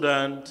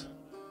student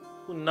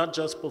who not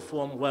just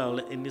perform well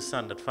in the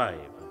Standard 5,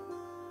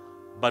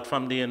 but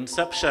from the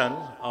inception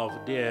of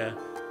their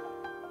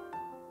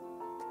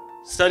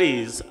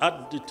studies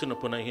at the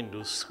Tunapuna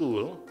Hindu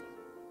School,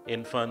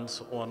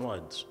 infants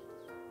onwards.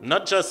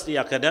 Not just the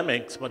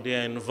academics, but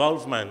their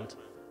involvement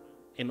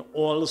in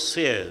all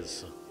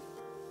spheres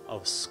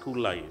of school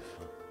life.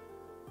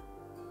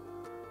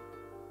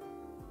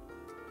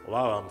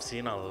 Wow, I'm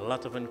seeing a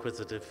lot of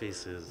inquisitive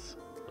faces.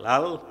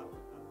 Lal,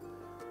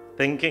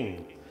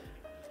 thinking.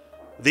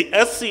 The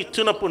SC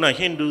Tunapuna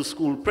Hindu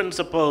School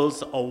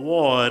Principals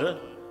Award,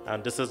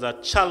 and this is a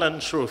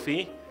challenge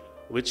trophy,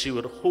 which you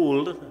would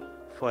hold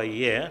for a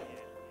year.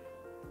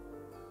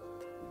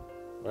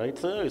 Right,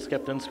 sir? It's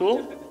kept in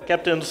school?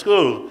 Kept in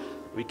school.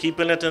 We're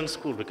keeping it in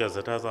school because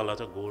it has a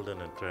lot of gold in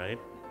it, right?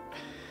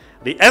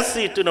 The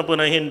SC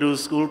Tunapuna Hindu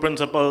School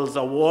Principals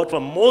Award for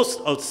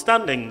Most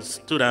Outstanding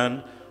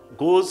Student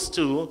goes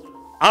to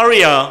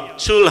Arya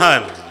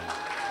Chulhan.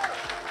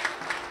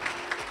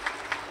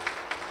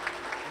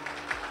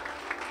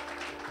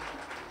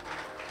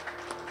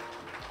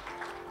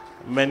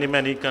 Many,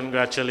 many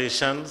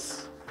congratulations.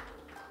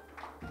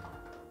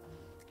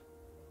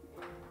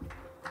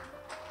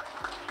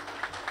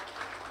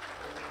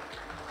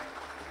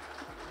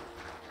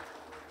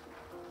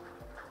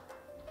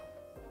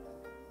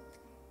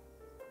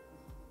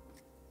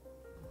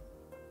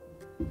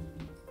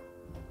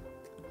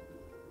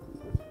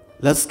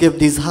 Let's give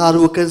these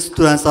hard-working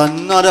students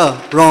another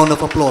round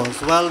of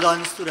applause. Well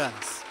done,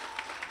 students.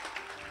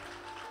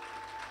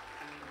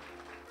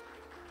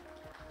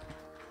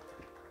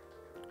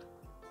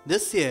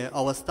 This year,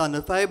 our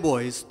Standard 5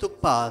 boys took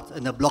part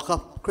in the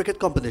block-up cricket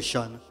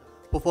competition,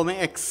 performing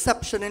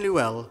exceptionally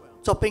well,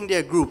 topping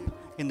their group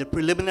in the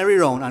preliminary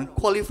round and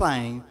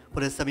qualifying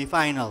for the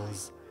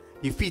semi-finals,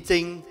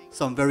 defeating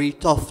some very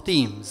tough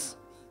teams.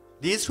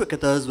 These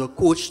cricketers were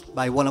coached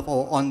by one of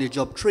our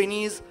on-the-job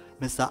trainees,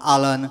 Mr.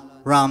 Alan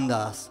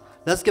Ramdas.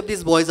 Let's give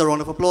these boys a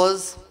round of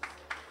applause.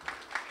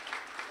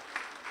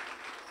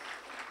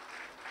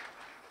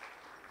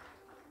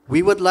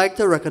 We would like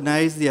to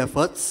recognize the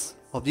efforts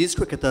of these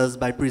cricketers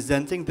by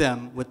presenting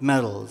them with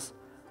medals.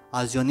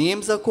 As your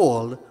names are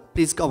called,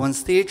 please come on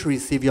stage to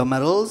receive your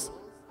medals.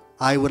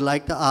 I would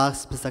like to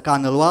ask Mr.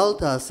 Kandalwal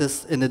to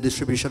assist in the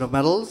distribution of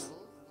medals.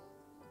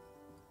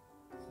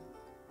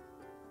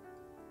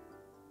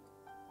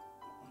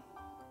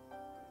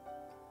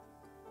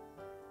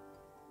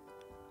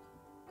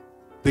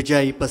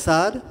 Vijay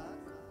Prasad,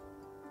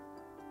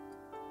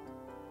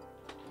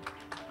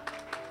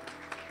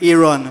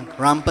 Aaron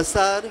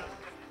Rampasad,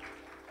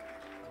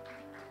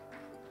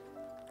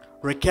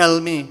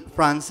 Raquelme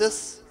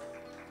Francis,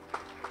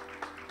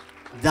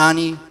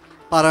 Dani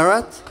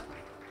Pararat,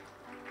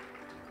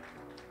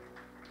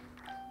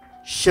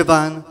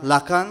 Shivan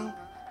Lakan,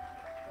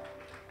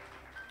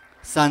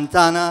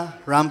 Santana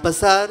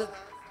Rampasad,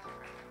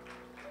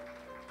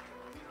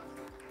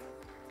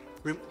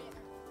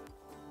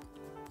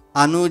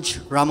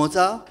 Anuj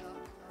Ramota,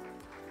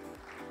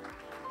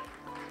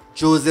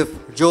 Joseph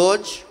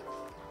George,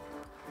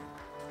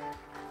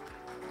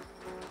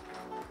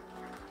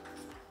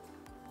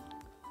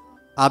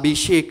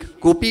 Abhishek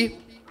Gopi,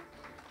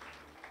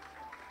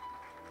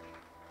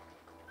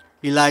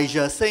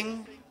 Elijah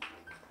Singh,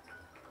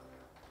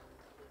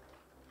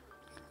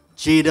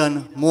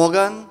 Jaden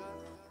Morgan,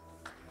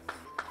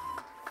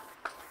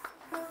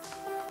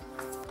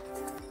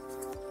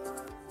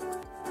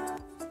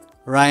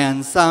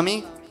 Ryan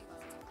Sami,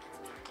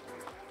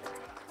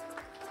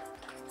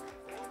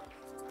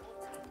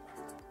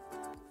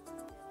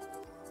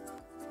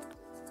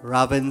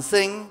 Ravin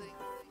Singh,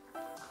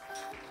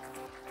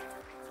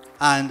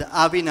 and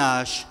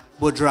Avinash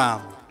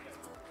Budram.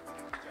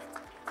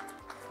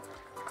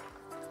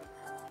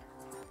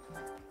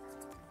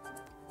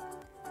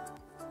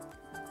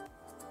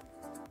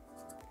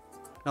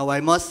 Now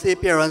I must say,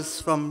 parents,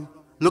 from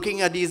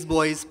looking at these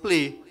boys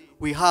play,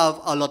 we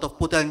have a lot of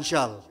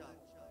potential.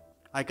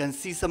 I can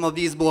see some of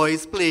these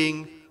boys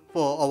playing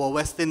for our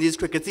West Indies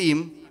cricket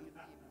team.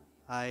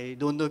 I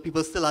don't know if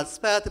people still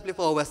aspire to play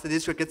for our West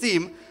Indies cricket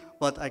team,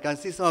 but I can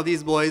see some of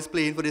these boys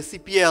playing for the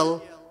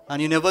CPL,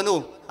 and you never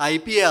know,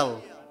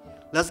 IPL.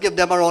 Let's give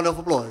them a round of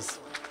applause.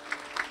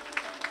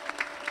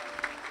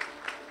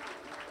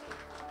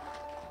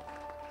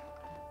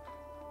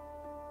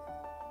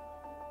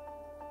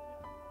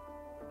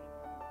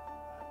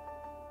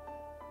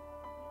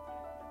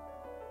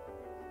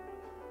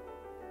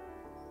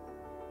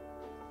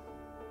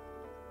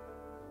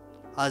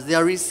 as they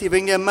are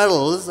receiving their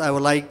medals, I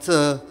would like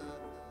to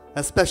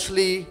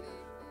especially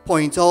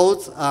point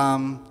out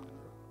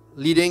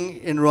leading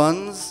in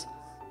runs,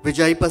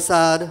 Vijay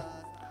Prasad,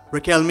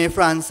 Raquel May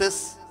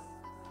Francis,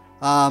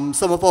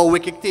 some of our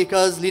wicket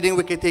takers, leading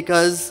wicket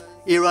takers,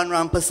 Aaron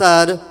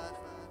Rampasad,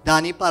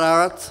 Dani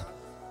Pararat,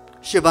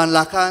 Shivan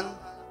Lakan,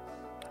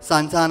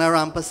 Santana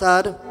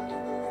Rampasad.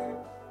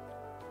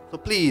 So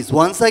please,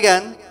 once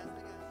again,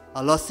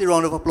 a lusty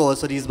round of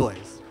applause for these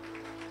boys.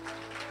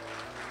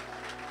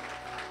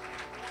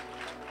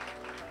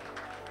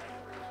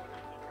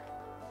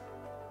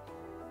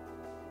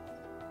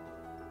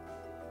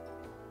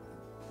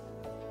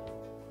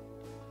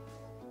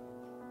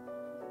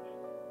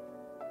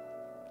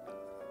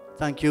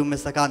 Thank you,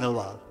 Mr.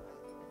 Khandelwal.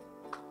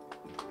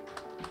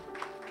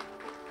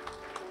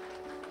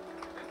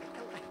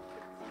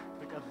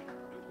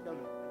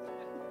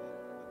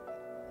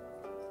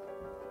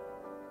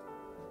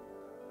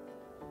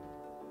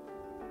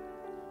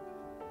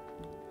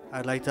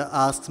 I'd like to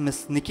ask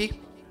Miss Nikki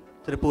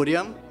to the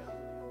podium.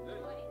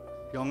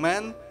 Young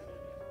man.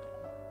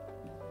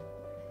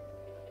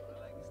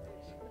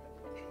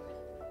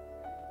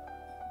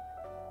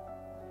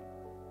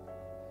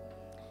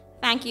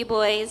 Thank you,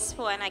 boys,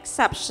 for an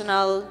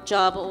exceptional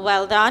job.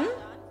 Well done.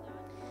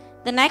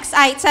 The next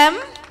item,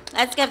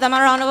 let's give them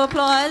a round of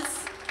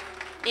applause.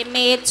 They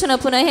made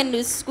Tunapuna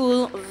Hindu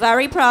School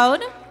very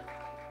proud.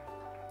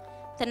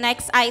 The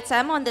next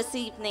item on this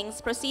evening's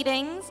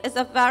proceedings is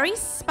a very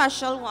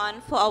special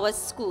one for our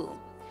school.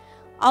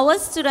 Our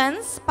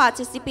students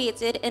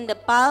participated in the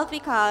Bal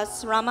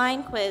Vikas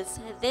Ramayana quiz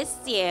this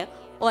year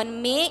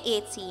on May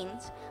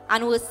 18th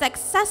and were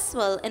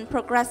successful in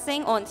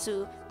progressing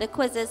onto the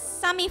quiz's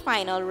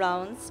semi-final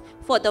rounds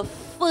for the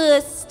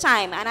first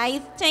time, and I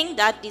think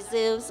that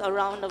deserves a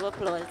round of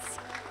applause.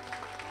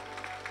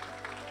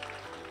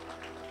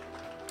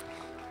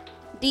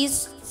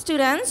 These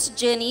students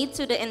journeyed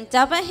to the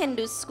Endeavour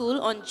Hindu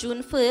School on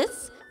June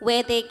 1st,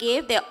 where they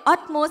gave their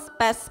utmost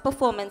best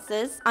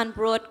performances and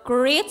brought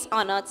great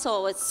honor to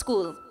our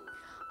school.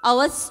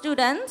 Our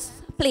students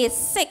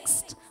placed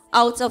 6th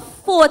out of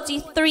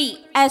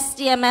 43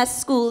 SDMS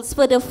schools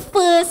for the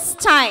first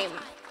time.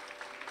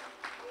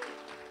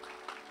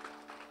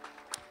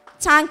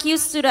 Thank you,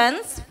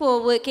 students,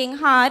 for working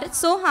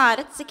so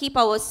hard to keep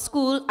our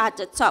school at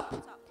the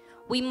top.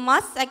 We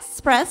must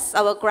express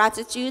our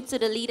gratitude to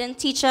the leading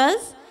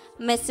teachers,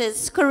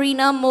 Mrs.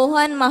 Karina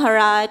Mohan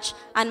Maharaj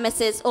and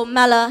Mrs.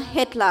 Omela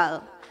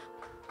Hitlal.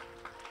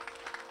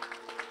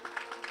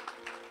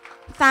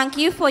 Thank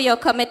you for your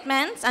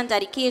commitment and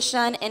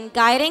dedication in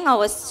guiding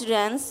our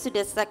students to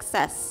this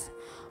success.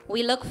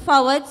 We look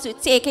forward to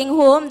taking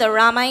home the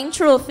Ramayana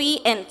Trophy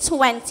in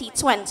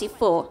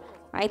 2024.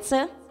 Right,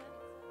 sir?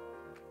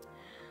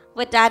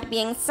 With that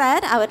being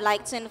said, I would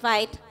like to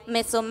invite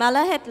Ms.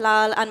 Omela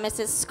Hitlal and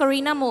Mrs.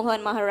 Karina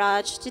Mohan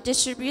Maharaj to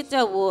distribute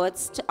the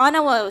awards to honor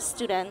our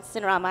students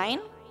in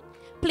Ramayana.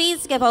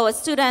 Please give our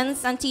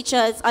students and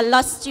teachers a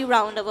lusty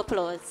round of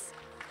applause.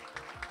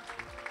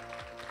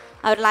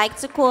 I would like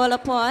to call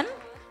upon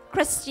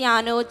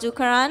Cristiano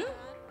Dukaran,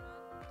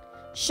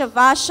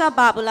 Shavasha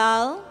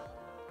Babulal,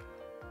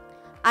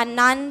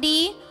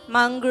 Anandi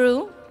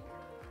Mangru,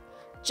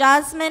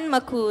 Jasmine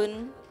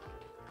Makun,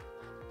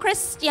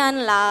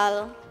 Christian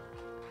Lal,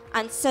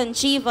 and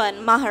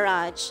Sanjeevan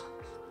Maharaj.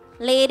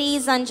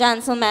 Ladies and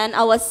gentlemen,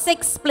 our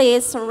 6th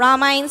place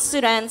Ramayana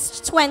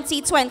students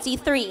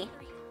 2023.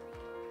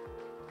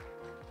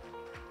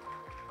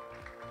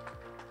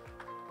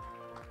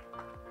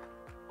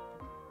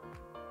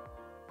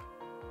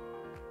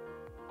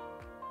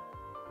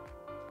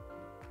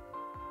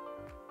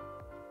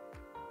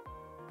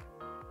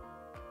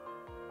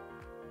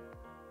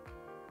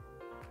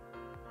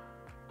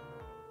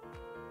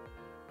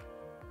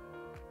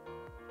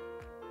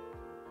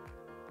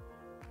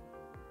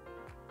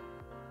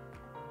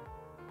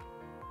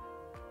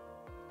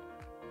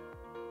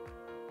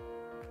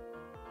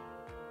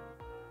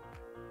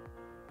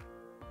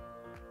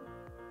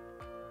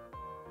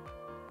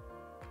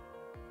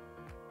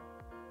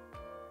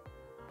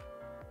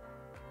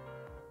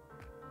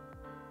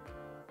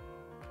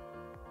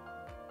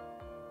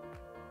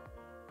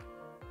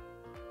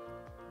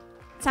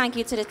 Thank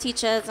you to the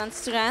teachers and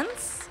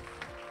students.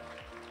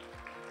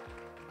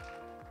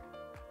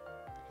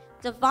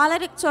 The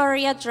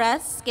valedictory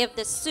address gives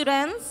the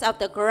students of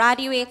the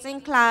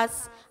graduating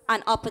class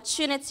an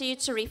opportunity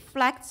to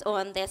reflect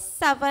on their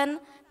 7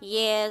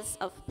 years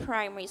of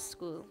primary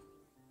school.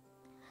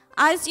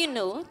 As you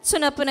know,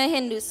 Tunapuna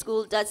Hindu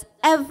School does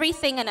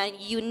everything in a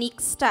unique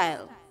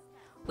style.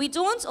 We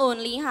don't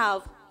only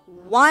have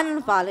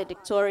one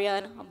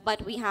valedictorian,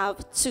 but we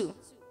have 2.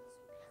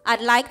 I'd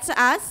like to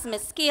ask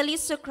Ms. Kaylee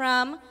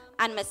Sukram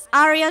and Ms.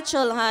 Arya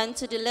Chulhan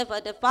to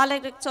deliver the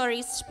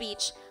valedictory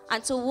speech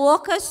and to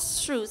walk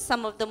us through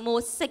some of the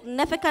most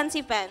significant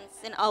events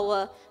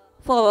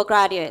for our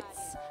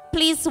graduates.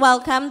 Please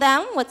welcome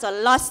them with a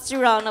lusty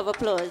round of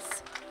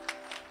applause.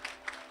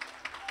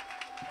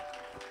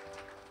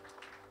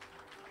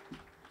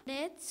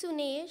 Candidates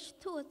Sunesh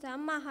Tota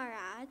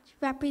Maharaj,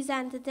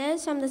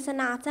 representatives from the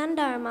Sanatan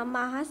Dharma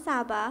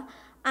Mahasabha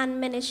and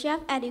Ministry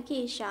of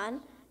Education,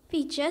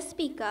 feature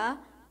speaker,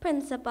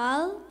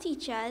 principal,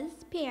 teachers,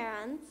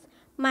 parents,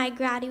 my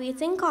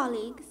graduating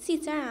colleagues,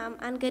 Sitaram,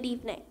 and good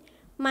evening.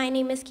 My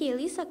name is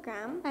Kaylee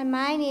Sakram. And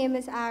my name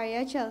is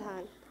Arya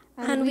Chilhan.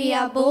 And we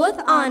are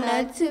both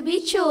honored to be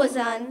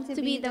chosen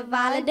to be the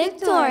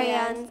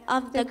valedictorians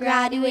of the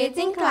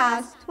graduating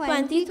class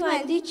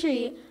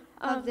 2023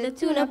 of the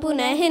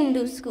Tunapuna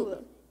Hindu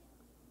School.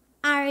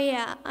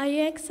 Arya, are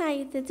you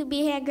excited to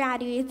be here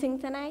graduating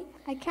tonight?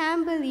 I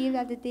can't believe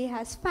that the day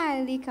has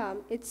finally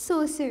come. It's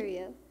so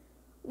surreal.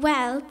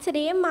 Well,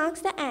 today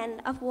marks the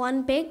end of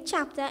one big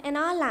chapter in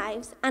our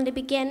lives and the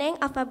beginning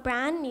of a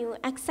brand new,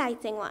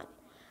 exciting one.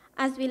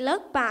 As we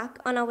look back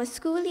on our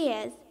school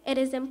years, it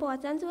is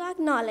important to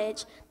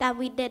acknowledge that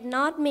we did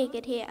not make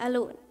it here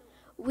alone.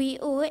 We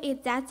owe a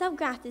debt of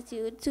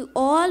gratitude to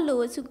all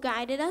those who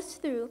guided us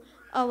through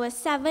our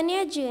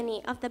 7-year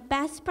journey of the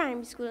best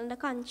primary school in the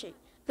country,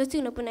 the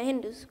Tunapuna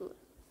Hindu School.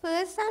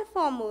 First and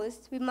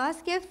foremost, we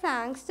must give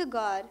thanks to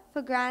God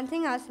for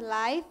granting us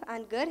life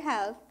and good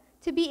health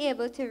to be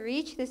able to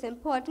reach this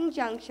important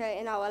juncture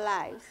in our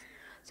lives.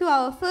 To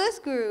our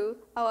first guru,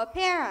 our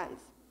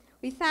parents,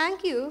 we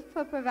thank you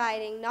for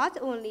providing not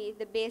only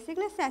the basic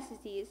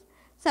necessities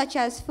such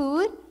as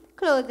food,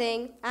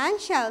 clothing,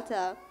 and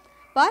shelter,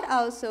 but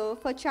also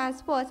for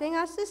transporting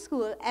us to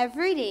school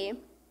every day,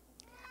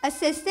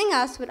 assisting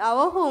us with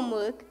our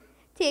homework,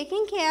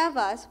 taking care of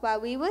us while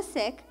we were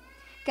sick,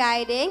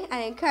 guiding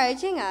and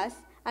encouraging us,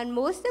 and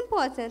most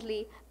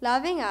importantly,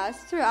 loving us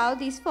throughout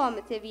these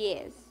formative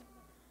years.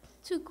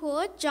 To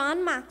quote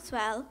John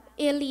Maxwell,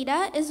 a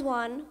leader is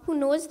one who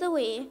knows the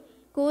way,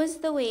 goes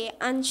the way,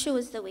 and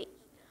shows the way.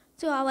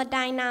 To our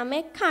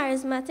dynamic,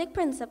 charismatic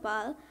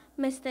principal,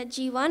 Mr.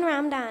 Jivan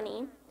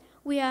Ramdani,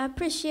 we are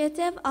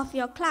appreciative of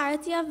your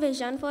clarity of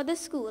vision for the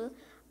school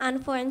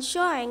and for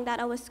ensuring that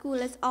our school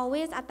is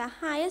always at the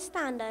highest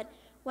standard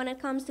when it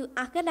comes to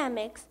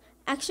academics,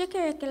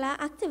 extracurricular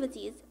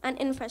activities, and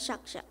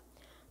infrastructure.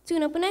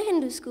 Tunapuna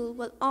Hindu School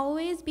will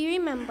always be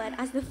remembered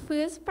as the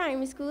first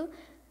primary school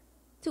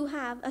to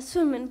have a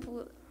swimming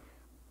pool.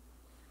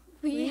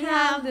 We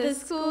have the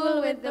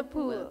school with the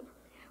pool.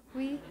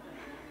 We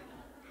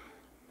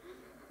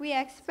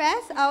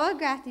express our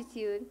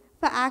gratitude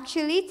for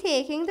actually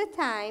taking the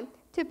time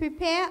to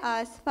prepare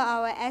us for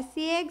our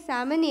SCA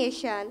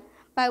examination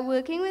by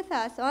working with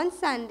us on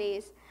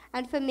Sundays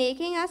and for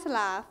making us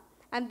laugh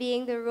and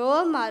being the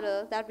role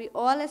model that we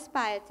all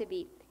aspire to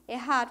be. A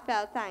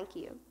heartfelt thank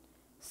you.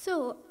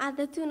 So, at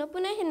the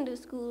Tunapuna Hindu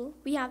School,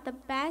 we have the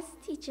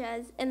best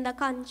teachers in the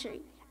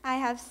country. I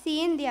have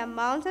seen the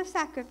amount of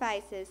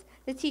sacrifices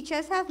the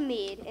teachers have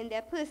made in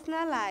their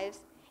personal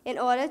lives in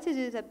order to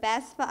do the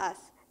best for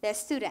us, their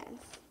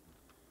students.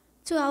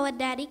 To our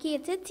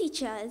dedicated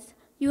teachers,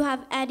 you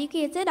have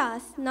educated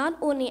us not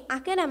only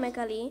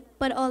academically,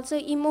 but also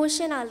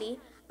emotionally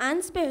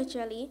and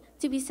spiritually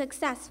to be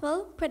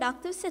successful,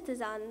 productive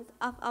citizens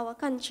of our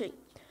country.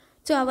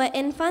 To our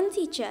infant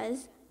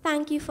teachers,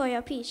 thank you for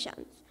your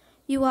patience.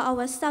 You were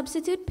our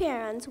substitute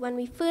parents when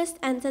we first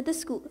entered the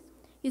school.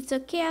 You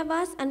took care of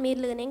us and made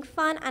learning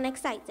fun and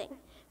exciting.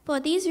 For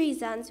these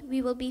reasons,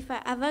 we will be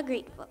forever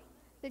grateful.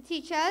 The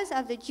teachers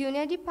of the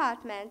junior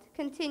department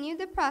continue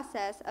the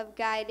process of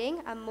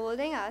guiding and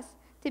molding us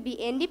to be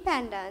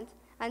independent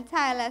and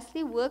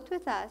tirelessly worked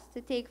with us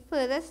to take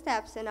further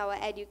steps in our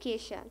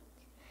education.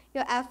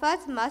 Your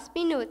efforts must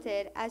be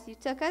noted as you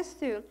took us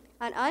through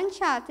an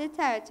uncharted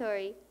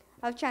territory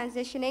of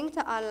transitioning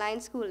to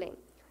online schooling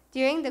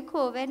during the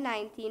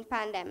COVID-19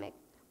 pandemic.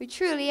 We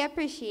truly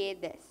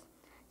appreciate this.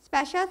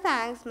 Special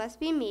thanks must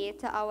be made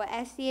to our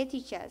SCA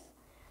teachers,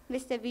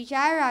 Mr.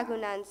 Vijay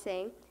Raghunan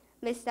Singh,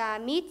 Mr.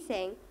 Amit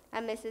Singh,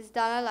 and Mrs.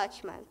 Donna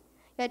Lachman.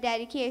 Your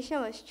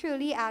dedication was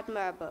truly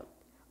admirable.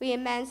 We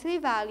immensely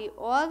value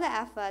all the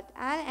effort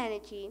and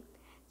energy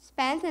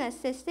spent in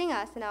assisting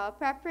us in our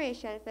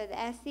preparation for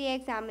the SCA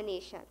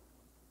examination.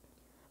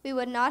 We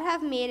would not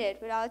have made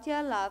it without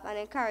your love and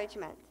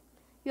encouragement.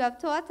 You have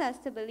taught us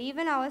to believe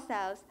in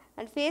ourselves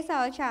and face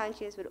our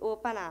challenges with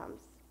open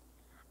arms.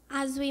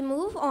 As we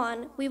move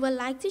on, we would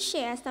like to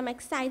share some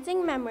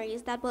exciting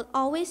memories that will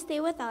always stay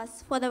with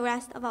us for the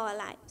rest of our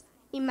lives.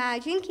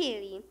 Imagine,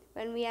 Kaylee,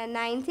 when we are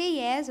 90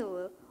 years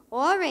old,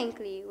 all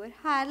wrinkly, with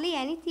hardly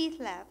any teeth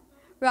left,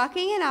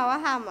 rocking in our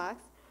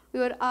hammocks, we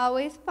would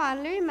always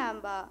fondly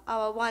remember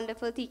our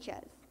wonderful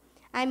teachers.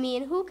 I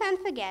mean, who can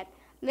forget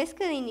Miss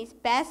Kalini's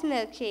best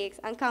milkshakes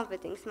and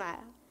comforting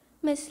smile?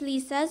 Miss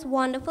Lisa's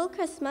wonderful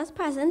Christmas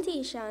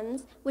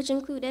presentations, which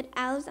included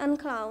elves and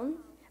clowns.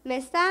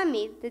 Mr.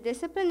 Amit, the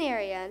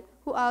disciplinarian,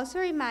 who also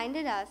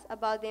reminded us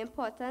about the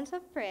importance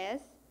of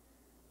prayers.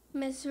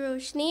 Miss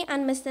Roshni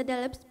and Mr.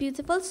 Dilip's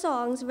beautiful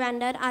songs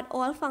rendered at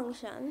all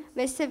functions.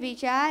 Mr.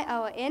 Vijay,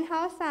 our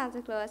in-house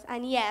Santa Claus,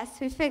 and yes,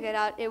 we figured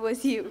out it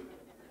was you.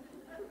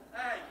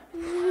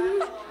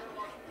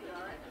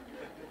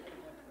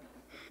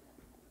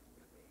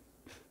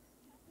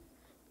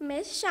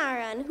 Miss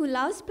Sharon, who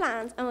loves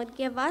plants and would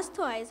give us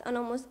toys on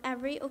almost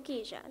every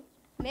occasion.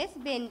 Miss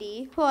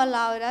Bindi, who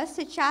allowed us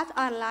to chat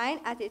online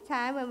at a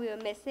time when we were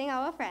missing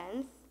our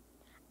friends.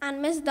 And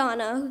Miss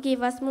Donna, who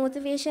gave us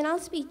motivational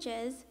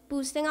speeches,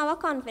 boosting our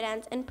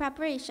confidence in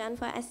preparation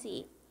for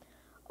SE.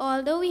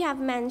 Although we have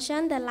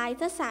mentioned the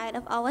lighter side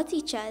of our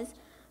teachers,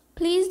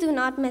 please do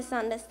not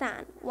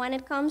misunderstand. When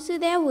it comes to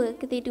their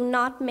work, they do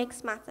not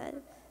mix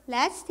matters.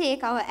 Let's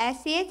take our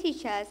SEA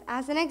teachers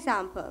as an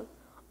example.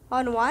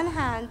 On one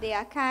hand, they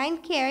are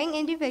kind, caring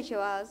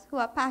individuals who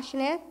are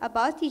passionate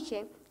about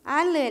teaching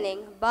and learning,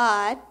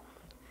 but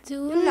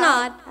do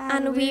not,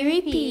 and we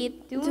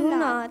repeat, do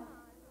not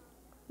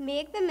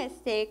make the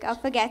mistake of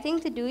forgetting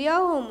to do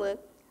your homework,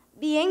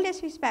 being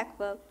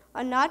disrespectful,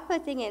 or not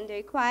putting in the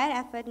required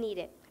effort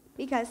needed,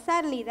 because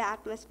suddenly the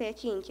atmosphere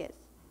changes.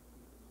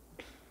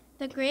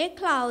 The gray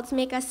clouds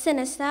make a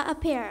sinister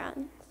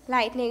appearance.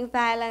 Lightning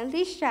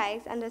violently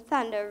strikes and the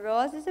thunder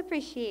roars its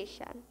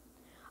appreciation.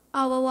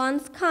 Our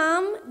once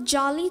calm,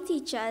 jolly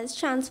teachers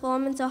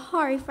transform into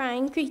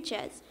horrifying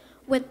creatures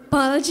with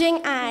bulging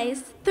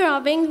eyes,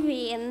 throbbing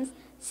veins,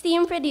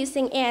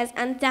 steam-producing ears,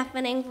 and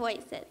deafening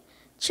voices.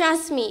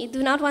 Trust me, you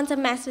do not want to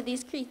mess with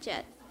these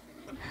creatures.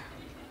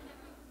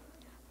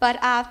 But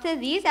after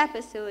these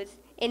episodes,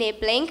 in a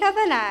blink of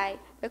an eye,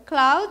 the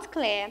clouds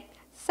clear,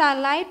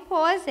 sunlight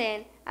pours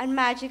in, and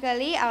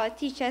magically our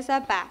teachers are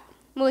back,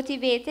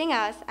 motivating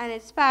us and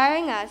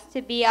inspiring us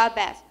to be our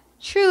best.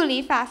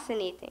 Truly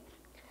fascinating.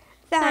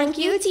 Thank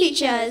you,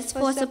 teachers,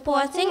 for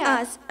supporting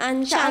us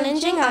and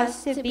challenging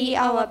us to be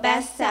our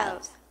best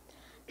selves.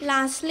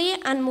 Lastly,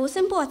 and most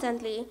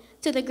importantly,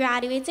 to the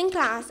graduating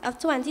class of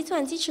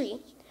 2023,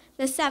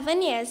 the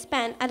 7 years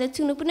spent at the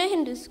Tunapuna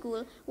Hindu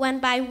School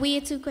went by way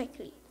too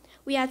quickly.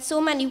 We had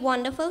so many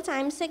wonderful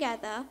times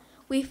together.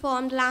 We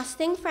formed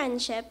lasting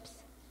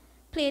friendships,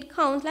 played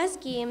countless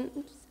games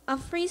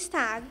of freeze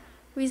tag,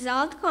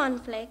 resolved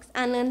conflicts,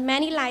 and learned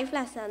many life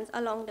lessons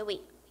along the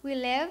way. We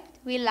lived,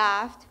 we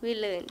laughed, we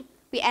learned.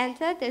 We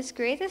entered this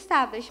great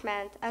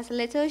establishment as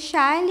little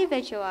shy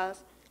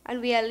individuals,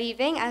 and we are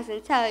leaving as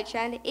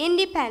intelligent,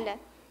 independent,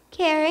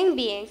 caring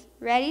beings,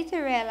 ready to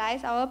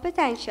realize our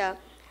potential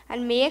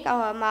and make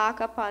our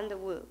mark upon the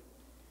world.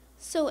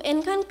 So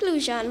in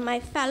conclusion, my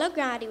fellow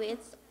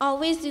graduates,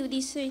 always do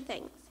these 3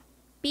 things.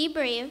 Be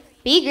brave.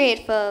 Be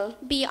grateful.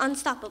 Be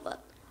unstoppable.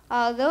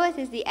 Although it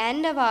is the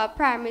end of our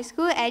primary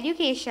school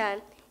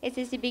education, it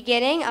is the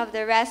beginning of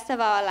the rest of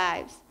our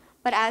lives.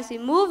 But as we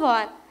move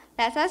on,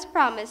 let us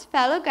promise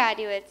fellow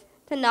graduates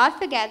to not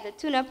forget the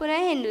Tunapuna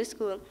Hindu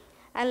School,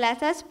 and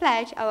let us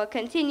pledge our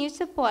continued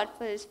support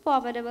for this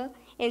formidable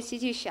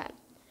institution.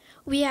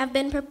 We have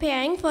been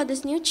preparing for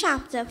this new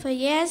chapter for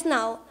years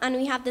now, and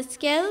we have the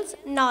skills,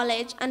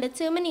 knowledge, and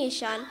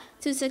determination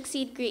to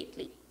succeed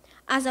greatly.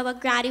 As our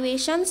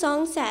graduation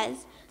song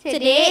says,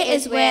 today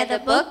is where the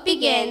book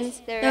begins,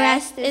 the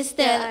rest is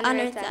still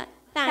unwritten.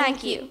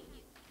 Thank you.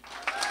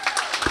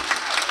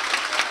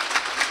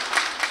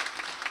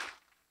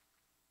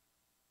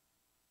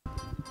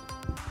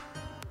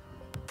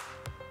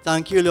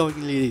 Thank you,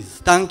 young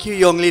ladies. Thank you,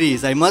 young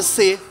ladies. I must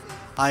say,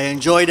 I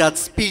enjoyed that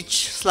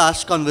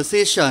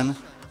speech/conversation,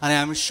 and I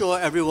am sure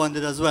everyone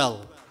did as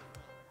well.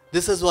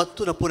 This is what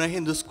Tunapuna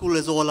Hindu School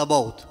is all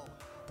about.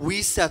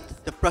 We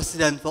set the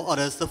precedent for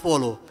others to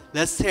follow.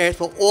 Let's hear it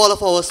for all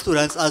of our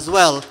students as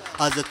well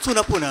as the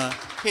Tunapuna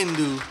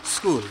Hindu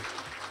School.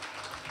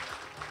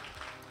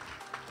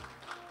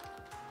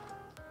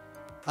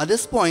 At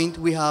this point,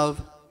 we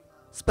have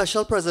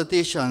special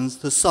presentations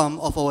to some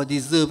of our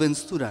deserving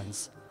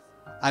students.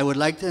 I would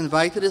like to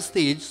invite to the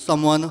stage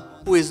someone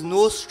who is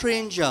no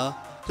stranger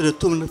to the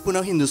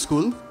Tunapuna Hindu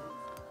School,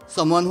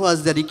 someone who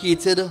has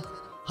dedicated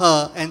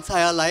her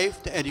entire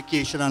life to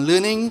education and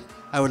learning.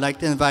 I would like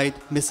to invite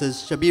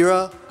Mrs.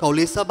 Shabira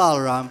Kaulesa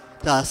Balaram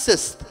to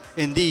assist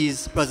in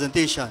these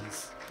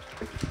presentations.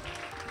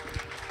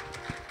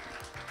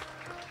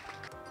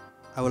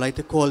 I would like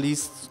to call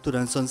these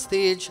students on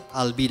stage: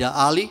 Albida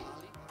Ali,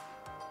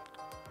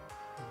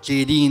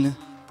 Jadine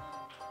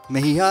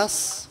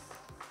Mejijas,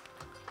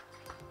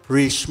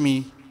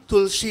 Reshmi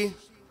Tulshi,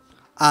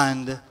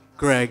 and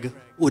Greg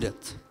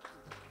Udit.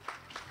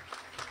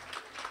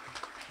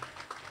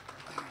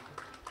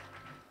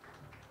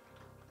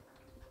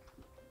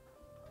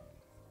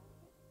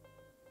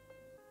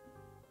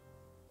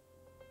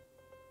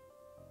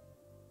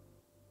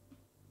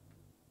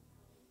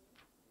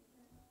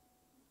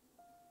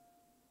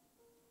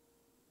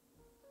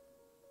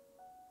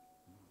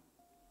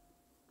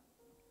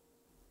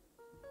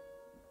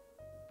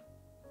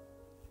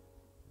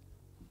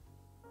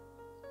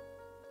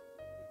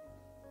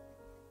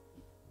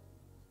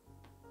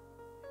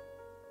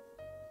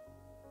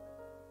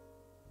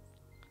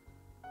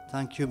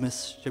 Thank you,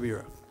 Ms.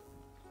 Shabira.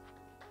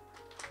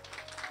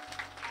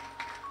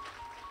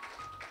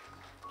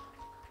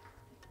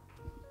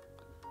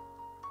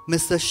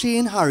 Mr.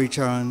 Shane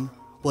Haricharan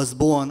was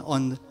born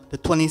on the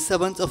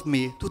 27th of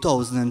May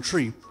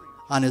 2003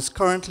 and is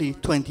currently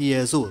 20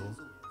 years old.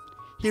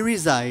 He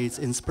resides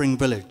in Spring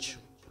Village.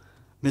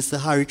 Mr.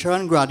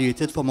 Haricharan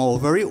graduated from our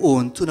very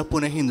own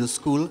Tunapuna Hindu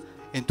School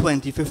in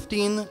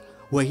 2015,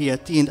 where he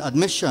attained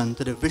admission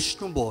to the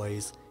Vishnu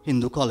Boys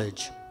Hindu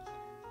College.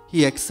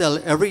 He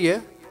excelled every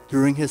year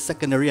during his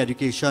secondary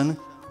education,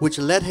 which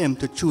led him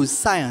to choose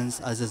science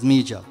as his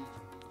major.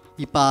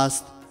 He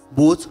passed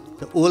both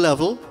the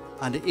O-level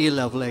and the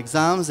A-level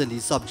exams in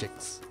these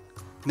subjects.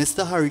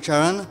 Mr.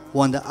 Haricharan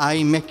won the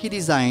iMechie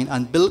Design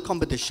and Build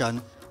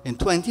competition in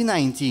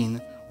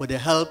 2019 with the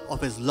help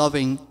of his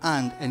loving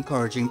and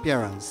encouraging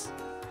parents.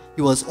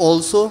 He was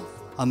also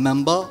a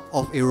member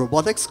of a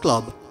robotics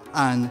club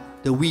and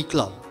the Wii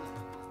Club.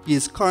 He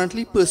is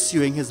currently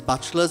pursuing his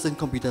bachelor's in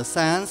computer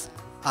science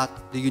at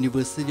the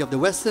University of the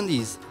West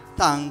Indies,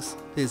 thanks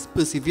to his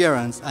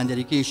perseverance and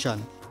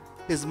dedication.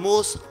 His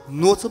most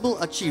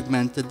notable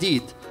achievement to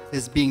date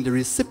is being the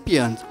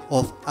recipient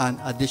of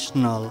an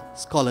additional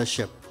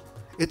scholarship.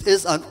 It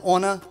is an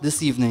honor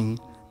this evening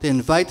to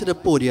invite to the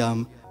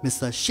podium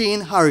Mr.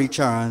 Shane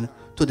Haricharan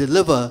to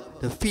deliver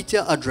the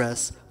feature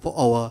address for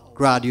our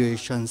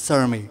graduation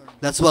ceremony.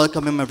 Let's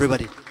welcome him,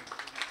 everybody.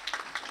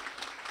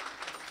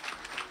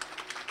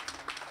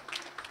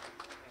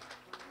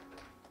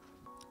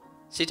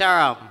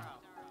 Sitaram,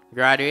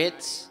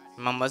 graduates,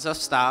 members of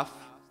staff,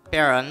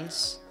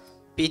 parents,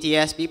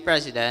 PTSB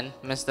President,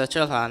 Mr.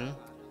 Chilhan,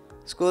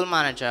 School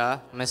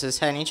Manager, Mrs.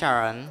 Henny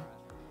Charan,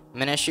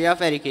 Ministry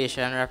of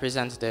Education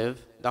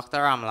Representative, Dr.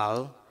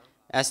 Ramlal,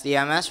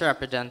 SDMS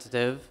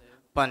Representative,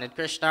 Pandit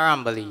Krishna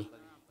Rambali,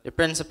 the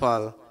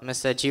Principal,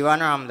 Mr.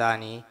 Jiwan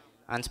Ramdani,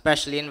 and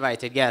specially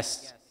invited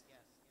guests.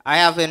 I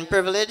have been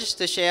privileged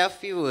to share a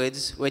few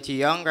words with you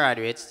young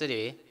graduates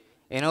today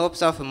in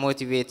hopes of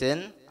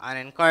motivating and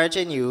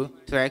encouraging you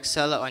to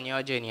excel on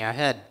your journey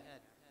ahead.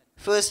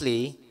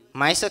 Firstly,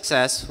 my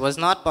success was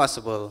not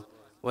possible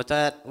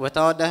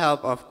without the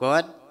help of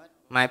God,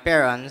 my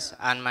parents,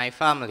 and my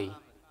family.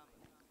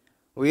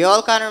 We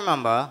all can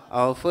remember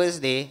our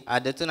first day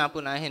at the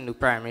Tunapuna Hindu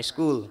Primary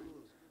School.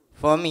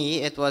 For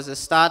me, it was the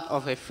start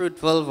of a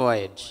fruitful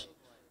voyage.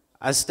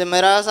 As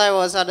timid as I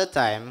was at the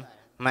time,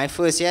 my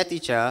first-year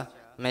teacher,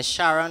 Miss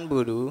Sharon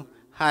Budu,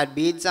 had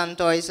beads and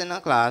toys in her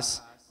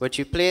class which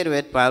we played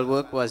with while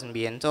work wasn't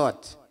being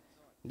taught.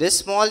 This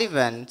small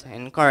event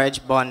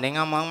encouraged bonding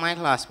among my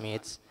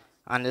classmates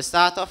and the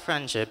start of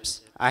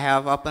friendships I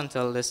have up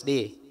until this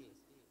day.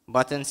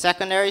 But in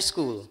secondary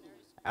school,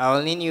 I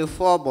only knew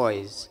 4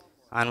 boys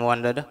and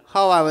wondered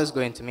how I was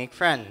going to make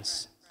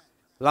friends.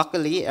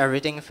 Luckily,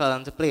 everything fell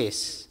into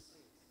place.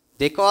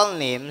 They called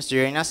names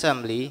during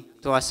assembly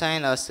to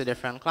assign us to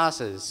different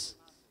classes.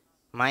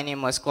 My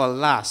name was called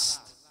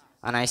last,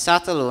 and I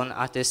sat alone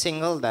at a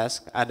single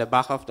desk at the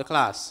back of the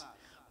class,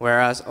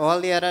 whereas all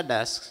the other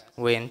desks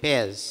were in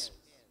pairs.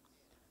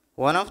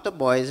 One of the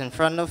boys in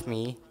front of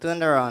me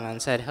turned around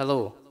and said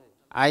hello.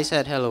 I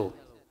said hello.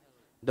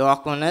 The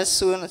awkwardness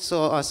soon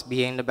saw us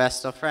being the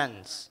best of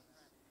friends.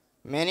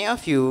 Many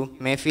of you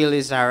may feel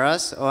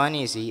desirous or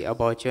uneasy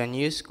about your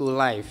new school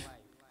life.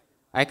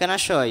 I can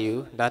assure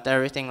you that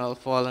everything will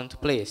fall into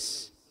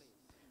place.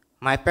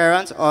 My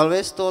parents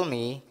always told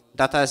me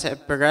that as I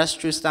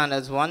progressed through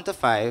standards 1 to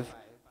 5,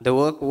 the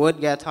work would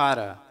get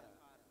harder.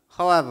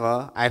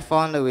 However, I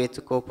found a way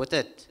to cope with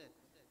it.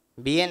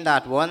 Being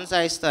that once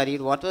I studied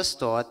what was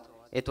taught,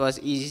 it was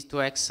easy to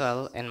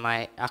excel in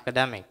my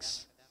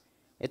academics.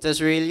 It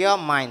is really your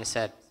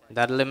mindset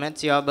that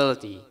limits your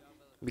ability,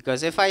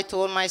 because if I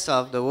told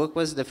myself the work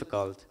was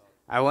difficult,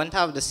 I wouldn't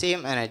have the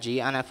same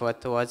energy and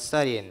effort towards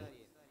studying.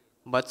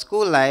 But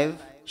school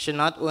life should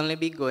not only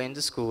be going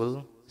to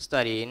school,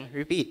 studying,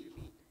 repeat.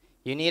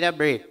 You need a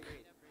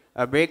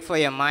break for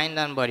your mind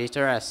and body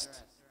to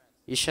rest.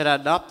 You should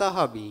adopt a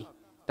hobby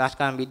that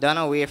can be done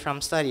away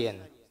from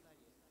studying.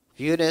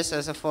 View this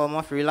as a form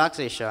of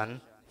relaxation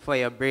for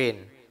your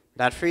brain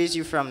that frees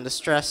you from the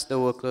stress the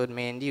workload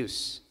may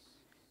induce.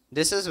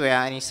 This is where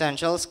an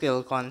essential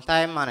skill called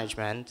time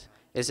management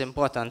is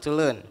important to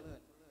learn.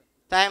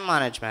 Time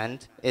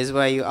management is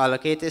where you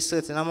allocate a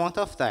certain amount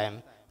of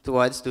time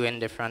towards doing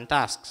different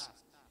tasks.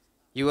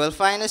 You will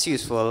find this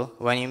useful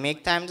when you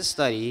make time to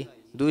study,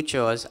 do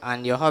chores,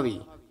 and your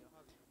hobby.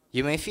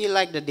 You may feel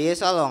like the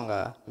days are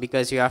longer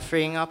because you are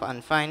freeing up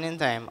and finding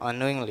time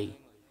unknowingly.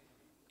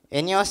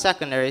 In your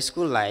secondary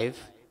school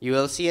life, you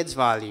will see its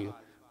value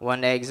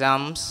when the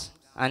exams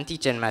and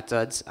teaching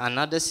methods are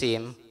not the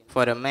same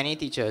for the many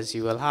teachers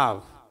you will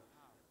have.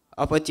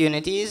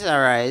 Opportunities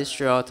arise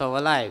throughout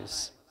our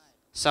lives.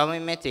 Some we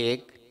may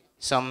take,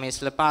 some may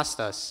slip past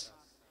us.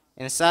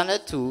 In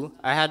Standard 2,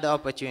 I had the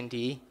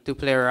opportunity to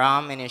play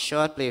Ram in a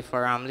short play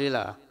for Ram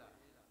Leela.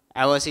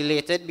 I was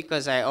elated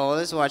because I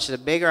always watched the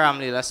big Ram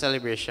Leela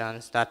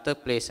celebrations that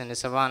took place in the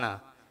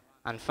savannah,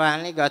 and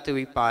finally got to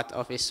be part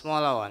of a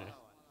smaller one.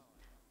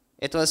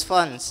 It was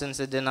fun since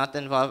it did not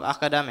involve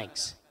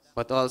academics,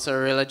 but also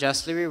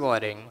religiously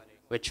rewarding,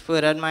 which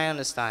furthered my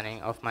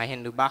understanding of my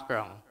Hindu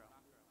background.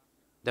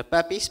 The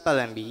Peppy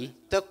Spelling Bee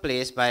took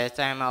place by the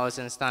time I was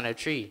in Standard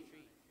 3.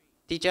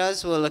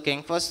 Teachers were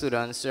looking for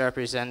students to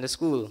represent the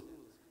school.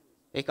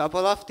 A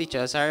couple of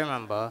teachers I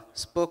remember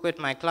spoke with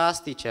my class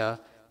teacher,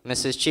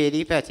 Mrs.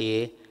 Chedi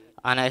Petier,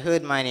 and I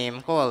heard my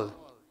name called.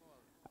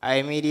 I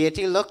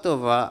immediately looked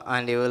over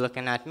and they were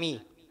looking at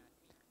me.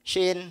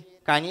 "Shane,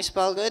 can you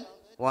spell good?"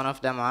 one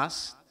of them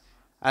asked.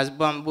 As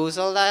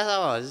bamboozled as I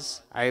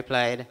was, I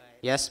replied,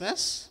 "Yes,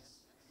 miss."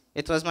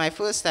 It was my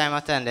first time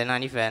attending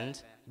an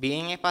event,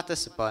 being a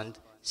participant,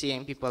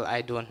 seeing people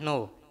I don't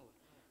know.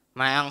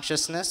 My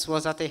anxiousness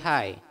was at a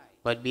high,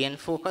 but being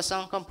focused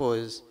and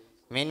composed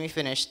made me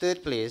finish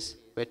third place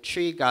with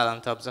 3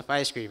 gallon tubs of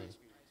ice cream,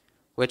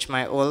 which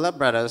my older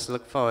brothers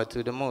looked forward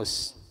to the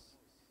most.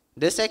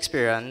 This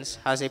experience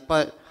had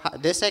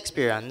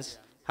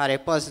a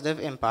positive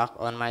impact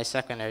on my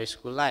secondary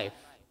school life.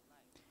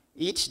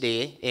 Each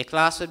day, a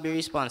class would be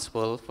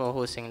responsible for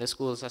hosting the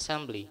school's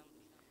assembly.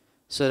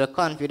 So the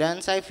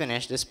confidence I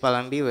finished the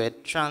spelling bee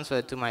with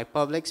transferred to my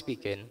public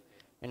speaking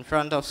in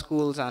front of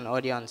schools and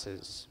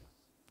audiences.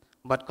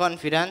 But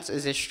confidence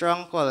is a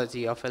strong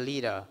quality of a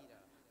leader,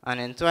 and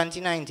in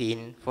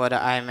 2019, for the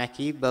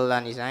IMECI Build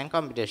and Design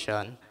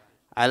competition,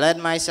 I led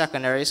my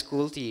secondary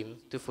school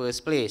team to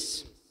first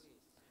place.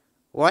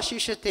 What you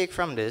should take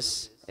from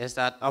this is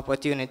that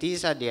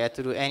opportunities are there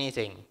to do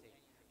anything,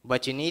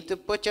 but you need to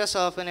put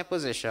yourself in a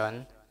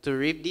position to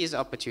reap these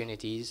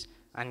opportunities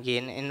and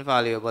gain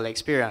invaluable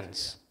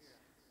experience.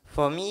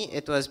 For me,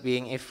 it was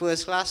being a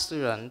first-class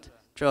student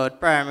throughout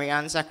primary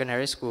and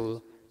secondary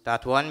school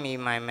that won me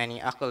my many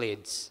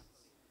accolades.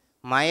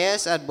 My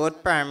years at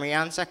both primary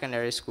and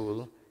secondary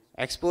school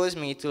exposed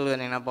me to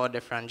learning about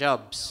different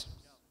jobs,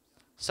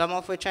 some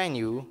of which I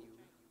knew,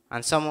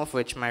 and some of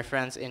which my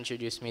friends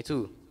introduced me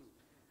to.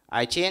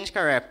 I changed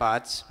career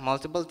paths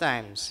multiple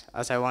times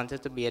as I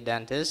wanted to be a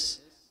dentist,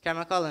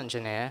 chemical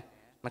engineer,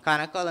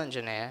 mechanical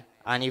engineer,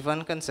 and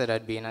even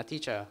considered being a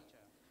teacher.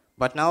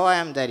 But now I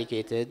am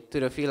dedicated to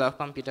the field of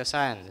computer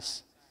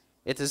science.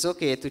 It is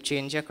okay to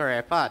change your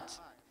career path.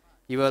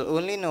 You will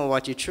only know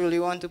what you truly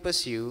want to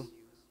pursue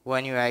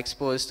when you are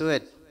exposed to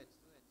it.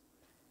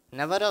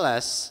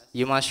 Nevertheless,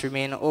 you must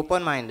remain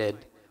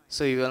open-minded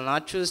so you will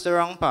not choose the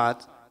wrong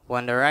path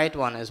when the right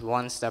one is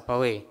one step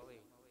away.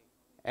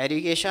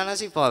 Education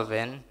is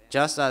evolving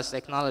just as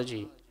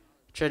technology.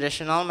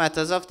 Traditional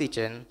methods of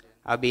teaching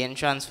are being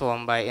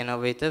transformed by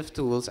innovative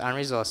tools and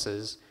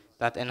resources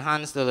that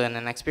enhance the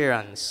learning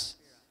experience.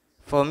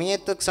 For me,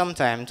 it took some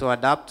time to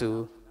adapt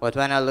to, but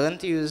when I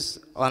learned to use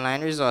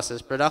online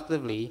resources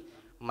productively,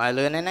 my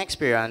learning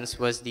experience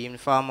was deemed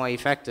far more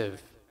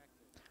effective.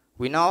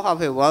 We now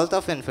have a wealth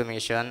of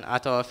information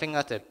at our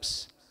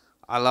fingertips,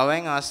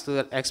 allowing us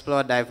to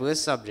explore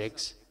diverse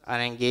subjects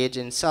and engage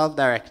in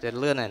self-directed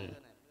learning.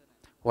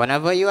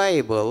 Whenever you are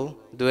able,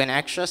 doing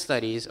extra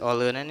studies or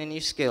learning a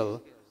new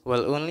skill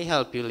will only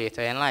help you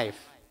later in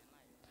life.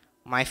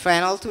 My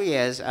final 2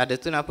 years at the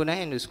Tunapuna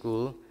Hindu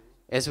School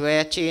is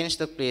where change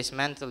took place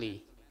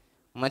mentally.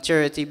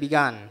 Maturity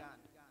began.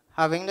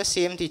 Having the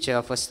same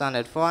teacher for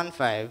Standard 4 and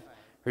 5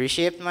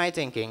 reshaped my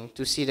thinking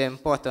to see the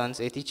importance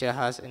a teacher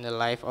has in the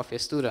life of a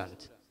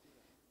student.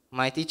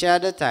 My teacher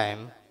at the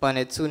time,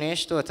 Pandit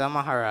Sunesh Tota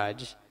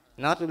Maharaj,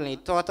 not only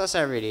taught us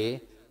every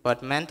day,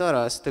 but mentored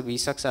us to be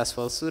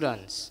successful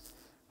students.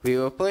 We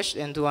were pushed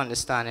into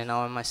understanding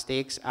our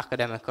mistakes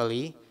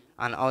academically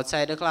and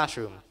outside the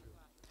classroom,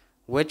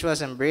 which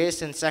was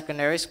embraced in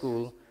secondary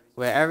school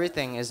where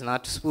everything is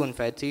not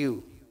spoon-fed to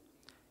you.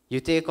 You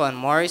take on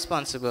more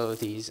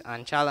responsibilities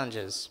and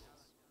challenges.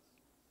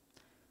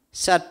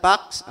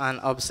 Setbacks and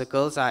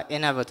obstacles are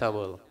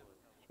inevitable.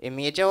 A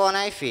major one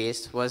I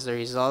faced was the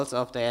results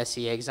of the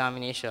SE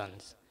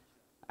examinations.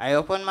 I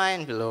opened my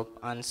envelope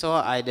and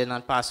saw I did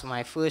not pass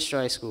my first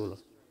choice school.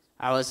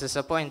 I was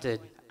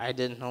disappointed. I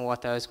didn't know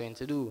what I was going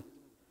to do.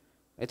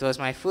 It was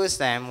my first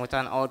time with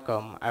an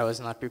outcome I was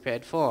not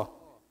prepared for.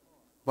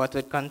 But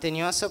with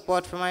continuous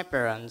support from my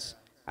parents,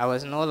 I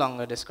was no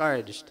longer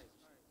discouraged.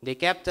 They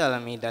kept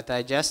telling me that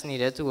I just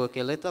needed to work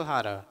a little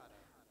harder,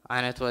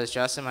 and it was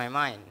just in my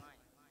mind.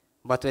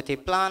 But with a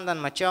planned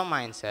and mature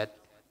mindset,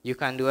 you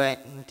can do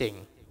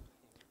anything,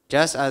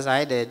 just as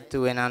I did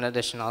to win an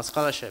additional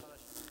scholarship.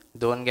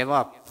 Don't give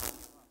up.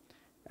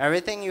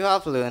 Everything you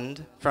have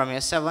learned from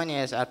your 7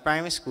 years at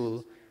primary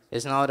school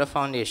is now the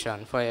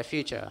foundation for your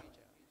future.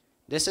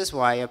 This is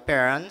why your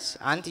parents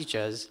and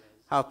teachers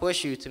have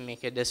pushed you to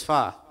make it this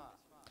far.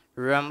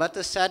 Remember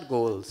to set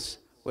goals,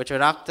 which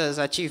would act as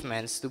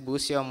achievements to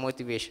boost your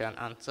motivation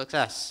and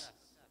success.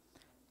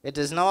 It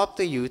is now up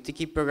to you to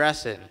keep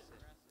progressing.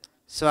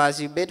 So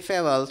as you bid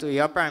farewell to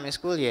your primary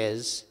school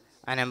years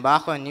and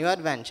embark on new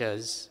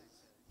adventures,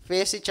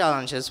 face the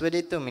challenges with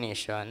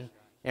determination,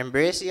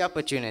 embrace the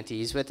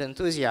opportunities with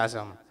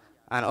enthusiasm,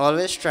 and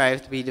always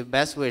strive to be the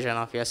best version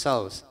of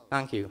yourselves.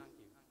 Thank you.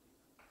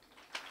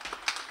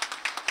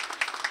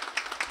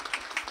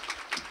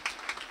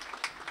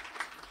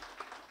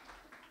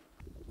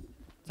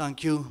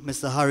 Thank you,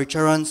 Mr. Hari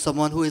Charan,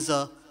 someone who is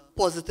a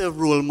positive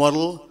role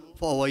model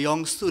for our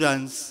young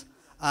students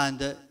and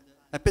the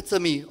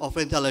epitome of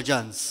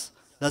intelligence.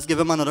 Let's give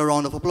him another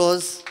round of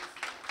applause.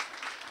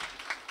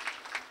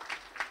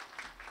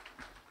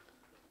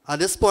 At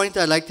this point,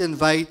 I'd like to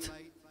invite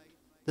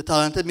the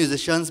talented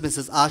musicians,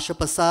 Mrs. Asha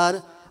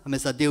Pasad and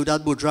Mr.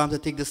 Devdat Budram, to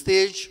take the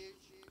stage.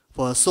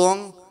 For a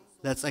song,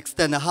 let's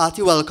extend a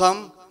hearty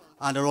welcome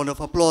and a round of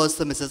applause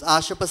to Mrs.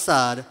 Asha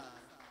Prasad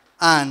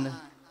and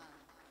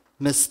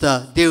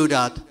Mr.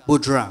 Deodat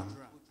Budram.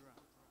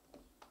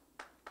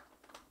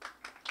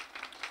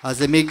 As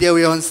they make their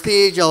way on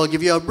stage, I'll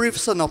give you a brief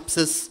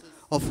synopsis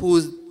of who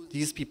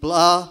these people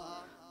are.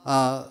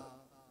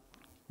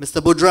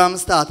 Mr. Budram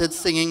started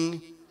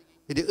singing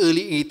in the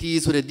early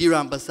 80s with the D.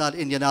 Rampasad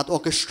Indian Art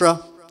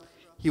Orchestra.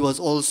 He was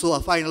also a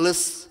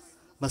finalist,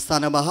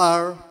 Mastana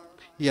Bahar.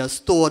 He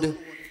has toured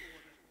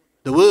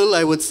the world,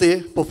 I would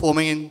say,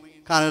 performing in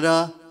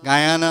Canada,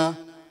 Guyana,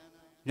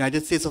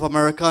 United States of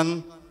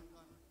America,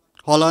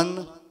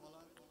 Holland.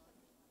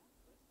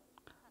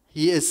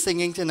 He is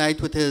singing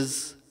tonight with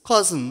his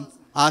cousin,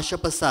 Asha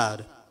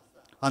Prasad,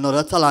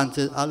 another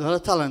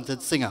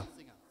talented singer.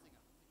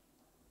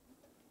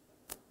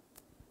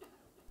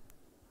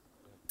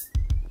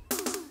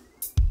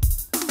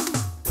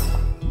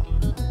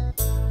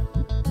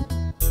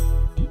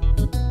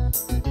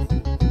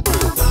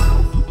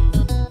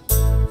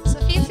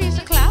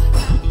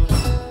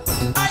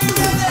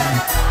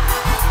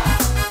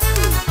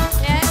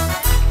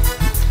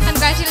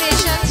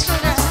 Congratulations,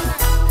 children.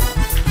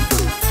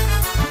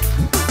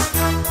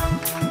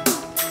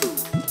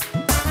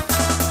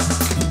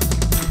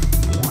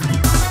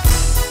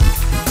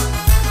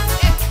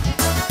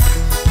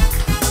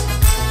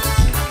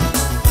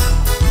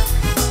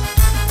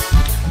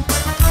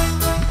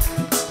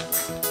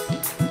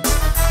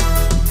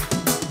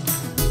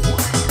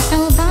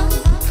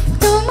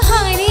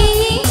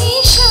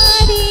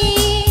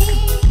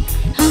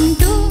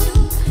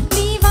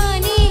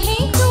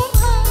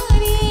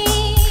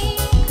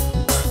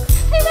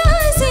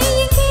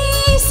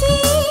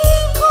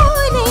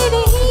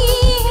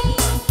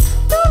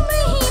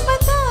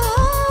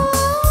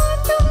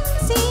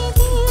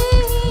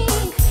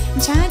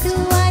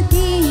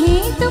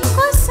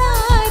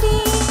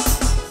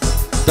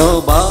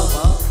 तौबा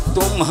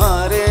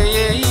तुम्हारे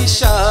ये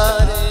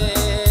इशारे,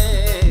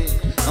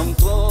 हम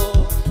तो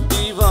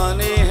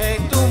दीवाने हैं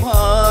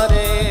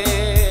तुम्हारे।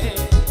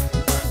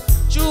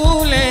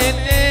 छू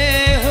लेते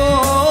हो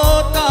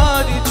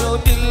तार जो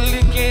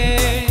दिल के,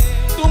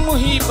 तुम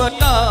ही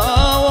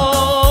बताओ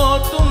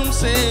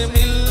तुमसे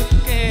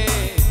मिलके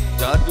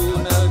जादू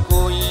न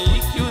कोई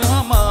क्यों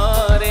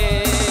हमारे।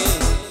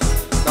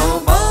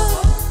 तौबा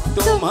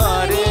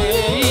तुम्हारे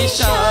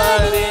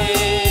इशारे,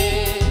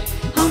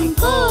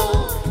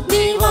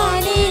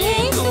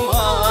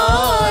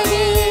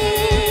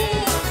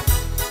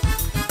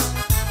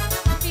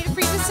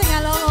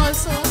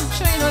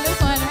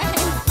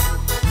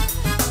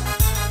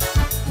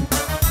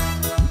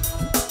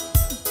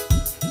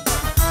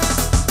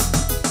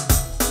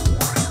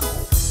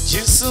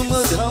 जिस्म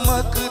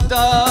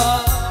धमकता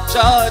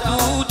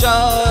जादू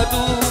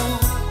जादू,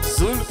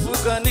 जुल्फ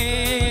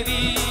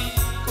गनेरी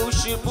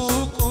खुशबू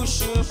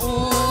खुशबू।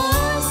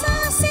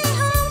 सांसें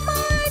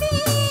हमारी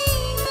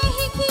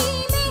महकी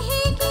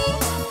महकी,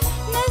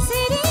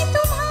 नजरें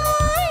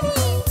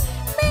तुम्हारी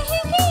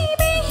महकी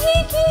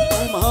महकी।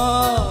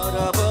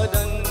 तुम्हारा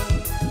बदन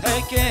है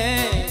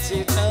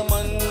कैसे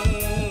चमन,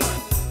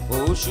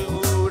 होश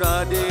उड़ा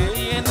दे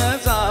ये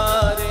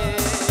नजारे।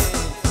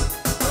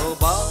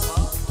 तौबा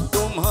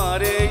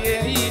तुम्हारे ये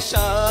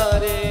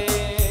इशारे,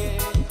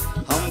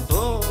 हम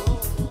तो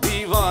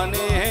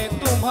दीवाने हैं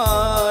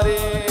तुम्हारे।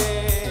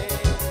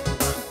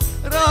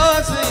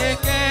 राज ये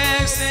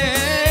कैसे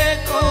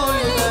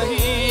कोई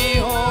नहीं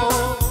हो,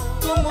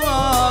 तुम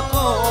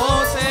आंखों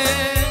से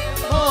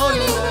बोल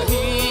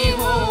नहीं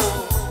हो,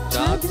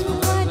 जादू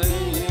है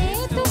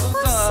तुम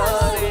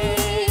सारे।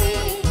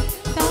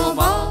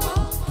 तौबा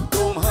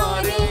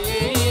तुम्हारे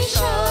ये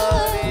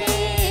इशारे,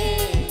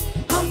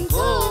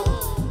 हमको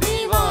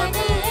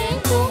दीवाने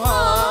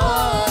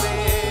तुम्हारे।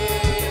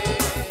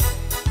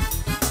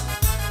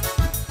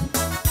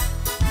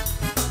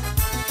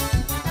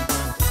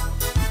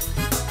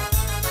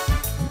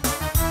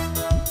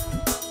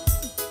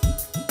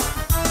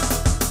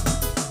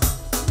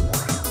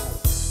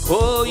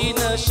 कोई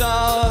नशा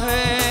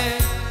है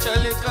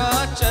चलका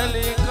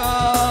चलका,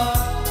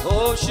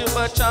 होश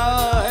बचा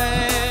है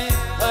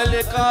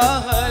हल्का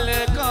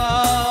हल्का।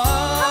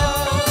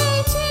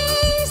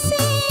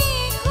 जैसे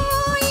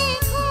खोए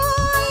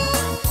खोए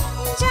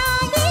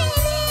जागे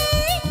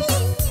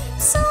लेकिन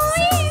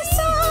सोए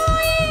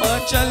सोए।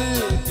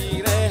 मचलती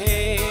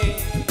रहे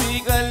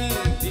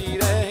पिघलती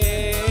रहे,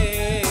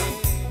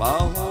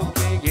 बाहों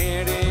के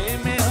घेरे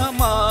में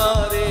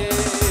हमारे।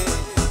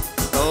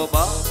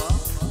 तौबा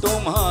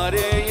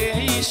तुम्हारे ये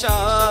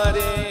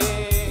इशारे,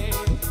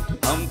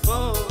 हम तो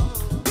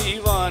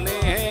दीवाने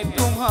हैं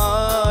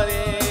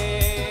तुम्हारे।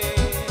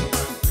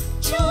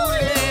 छू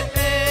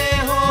लेते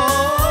हो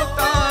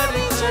तार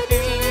जो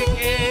दिल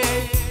के,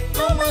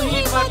 तुम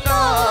ही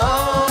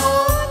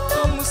बताओ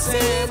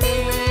तुमसे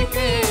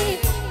मिलके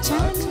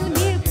जादू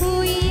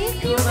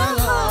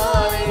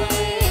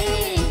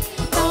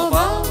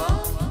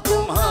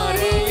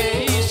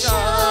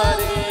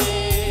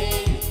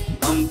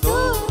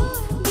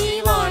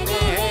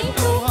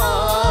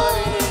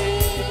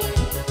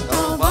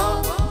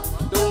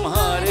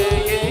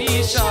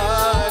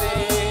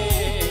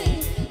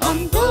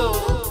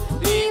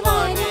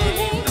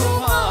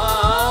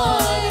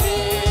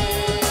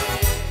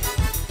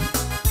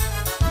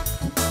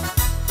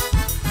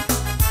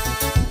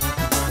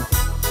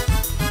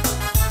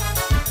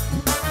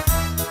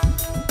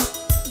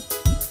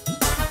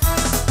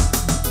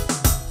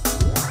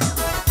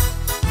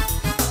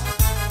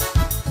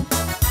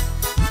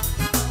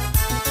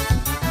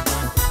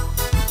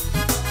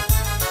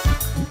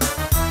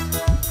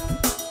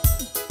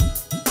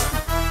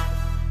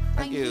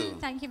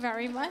Thank you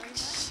very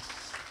much.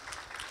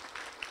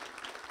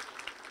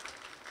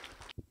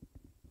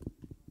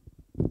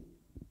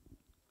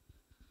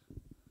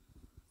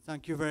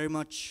 Thank you very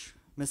much,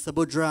 Mr.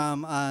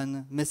 Budram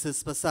and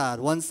Mrs. Passad.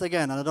 Once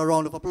again, another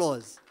round of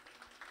applause.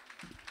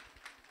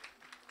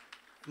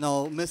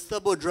 Now, Mr.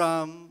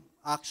 Budram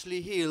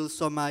actually hails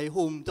from my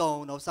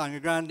hometown of Sangre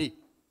Grande.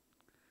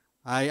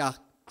 I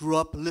grew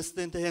up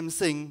listening to him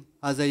sing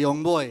as a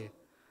young boy.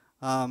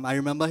 I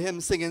remember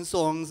him singing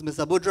songs,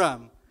 Mr.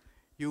 Budram.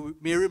 You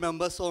may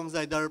remember songs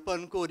like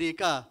Darpan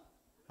Kodeka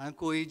and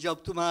Koi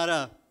Jab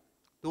Tumara.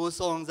 Those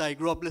songs I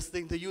grew up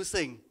listening to you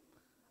sing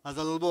as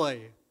a little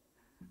boy.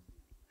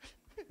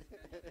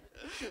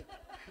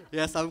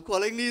 Yes, I'm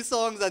calling these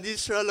songs and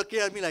these sure looking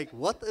at me like,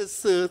 what is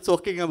Sir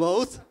talking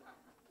about?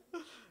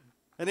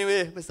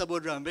 Anyway, Mr.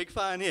 Budram, big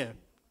fan here.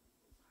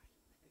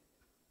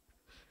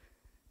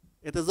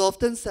 It is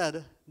often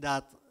said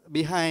that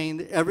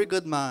behind every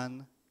good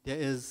man, there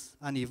is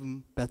an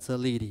even better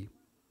lady.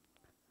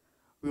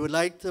 We would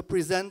like to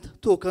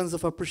present tokens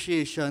of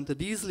appreciation to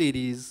these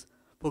ladies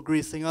for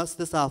gracing us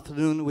this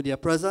afternoon with their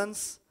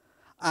presence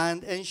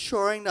and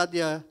ensuring that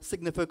their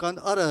significant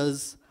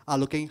others are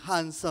looking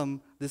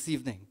handsome this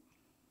evening.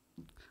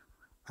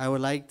 I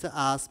would like to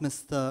ask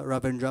Mr.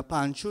 Ravindra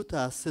Panchu to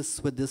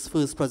assist with this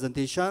first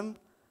presentation,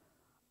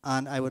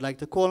 and I would like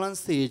to call on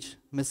stage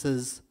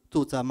Mrs.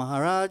 Tota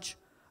Maharaj,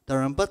 the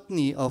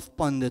Rampatni of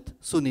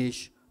Pandit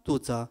Sunesh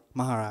Tota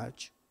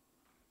Maharaj.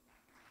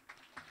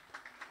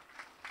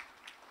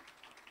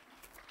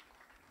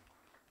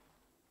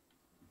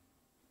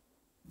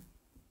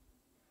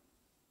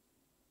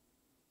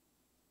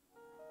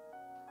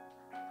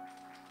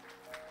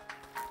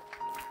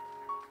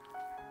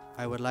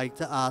 I would like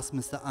to ask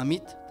Mr.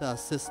 Amit to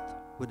assist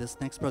with this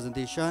next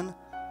presentation,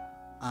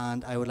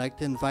 and I would like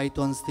to invite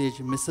on stage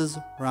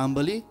Mrs.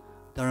 Rambali,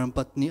 the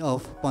Rampatni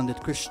of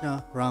Pandit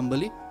Krishna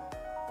Rambali.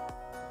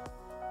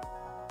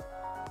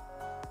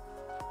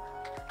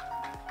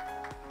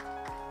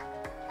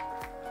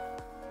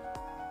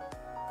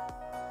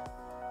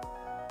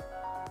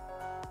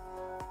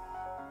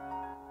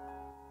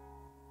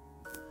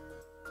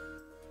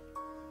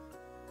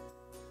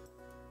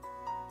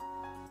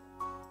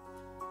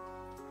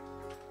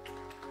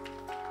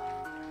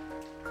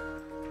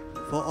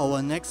 For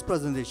our next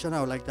presentation,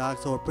 I would like to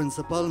ask our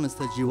principal,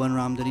 Mr. Jiwan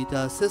Ramdani, to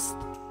assist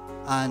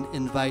and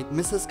invite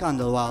Mrs.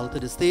 Kandalwal to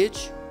the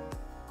stage.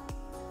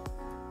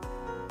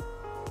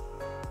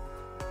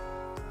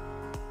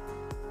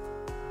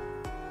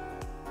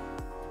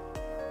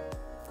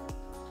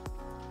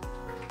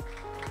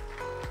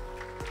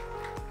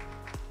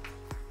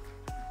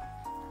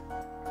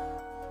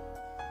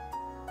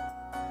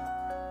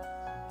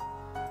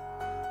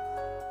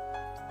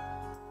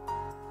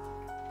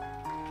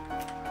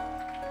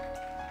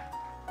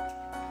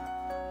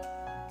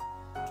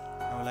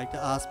 I would like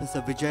to ask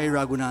Mr. Vijay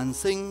Raghunan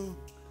Singh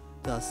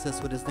to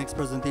assist with this next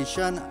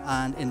presentation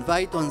and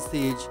invite on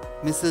stage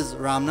Mrs.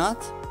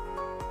 Ramnath.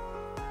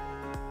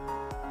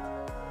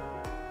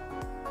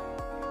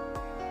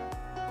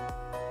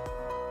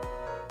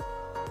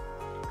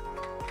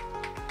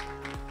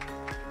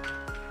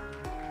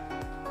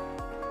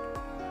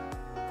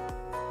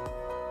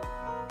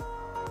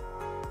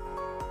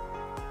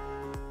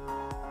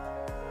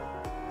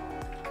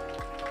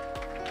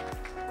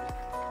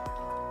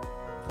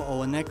 For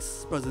our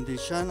next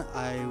presentation,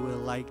 I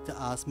would like to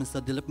ask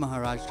Mr. Dilip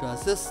Maharaj to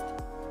assist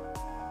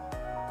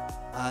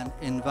and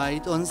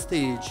invite on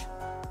stage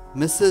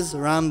Mrs.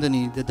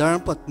 Ramdani, the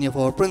Dharmpatni of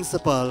our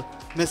principal,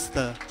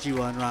 Mr.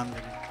 Jiwan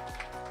Ramdani.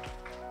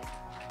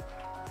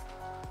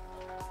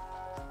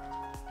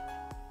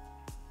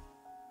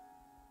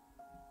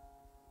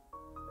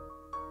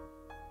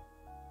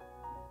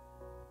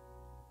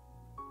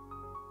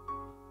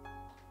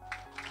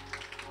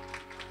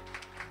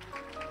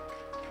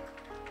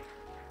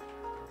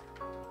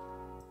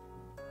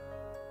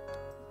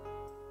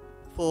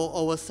 For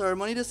our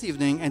ceremony this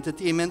evening,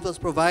 entertainment was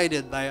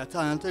provided by a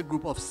talented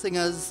group of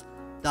singers,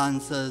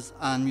 dancers,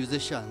 and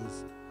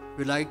musicians.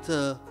 We'd like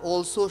to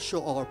also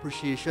show our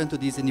appreciation to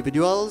these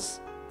individuals.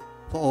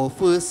 For our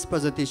first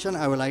presentation,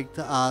 I would like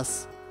to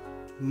ask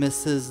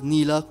Mrs.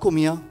 Neela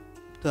Kumia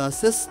to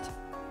assist.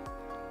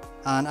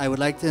 And I would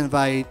like to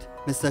invite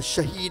Mr.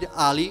 Shahid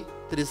Ali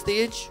to the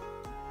stage.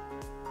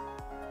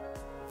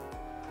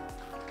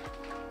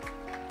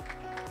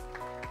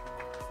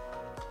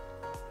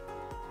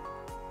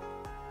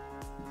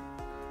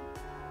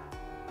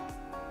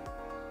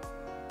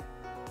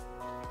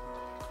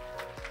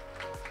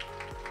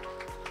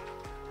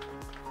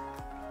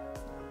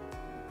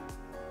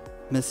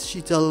 Ms.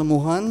 Sheetal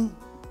Mohan,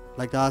 I'd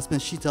like to ask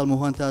Ms. Sheetal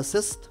Mohan to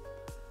assist.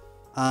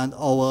 And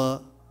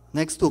our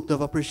next token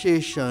of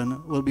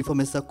appreciation will be for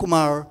Mr.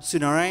 Kumar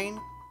Sunarain.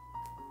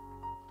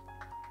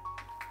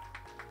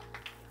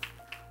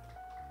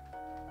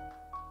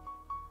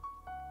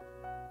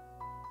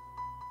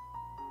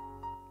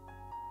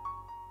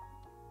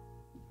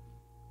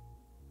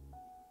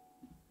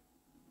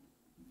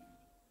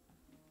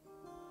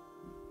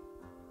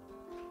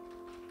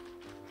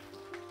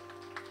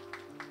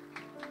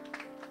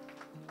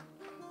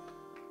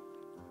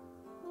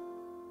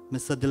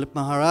 Mr. Dilip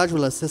Maharaj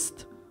will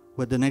assist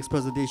with the next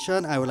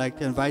presentation. I would like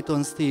to invite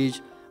on stage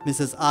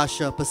Mrs.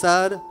 Asha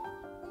Prasad.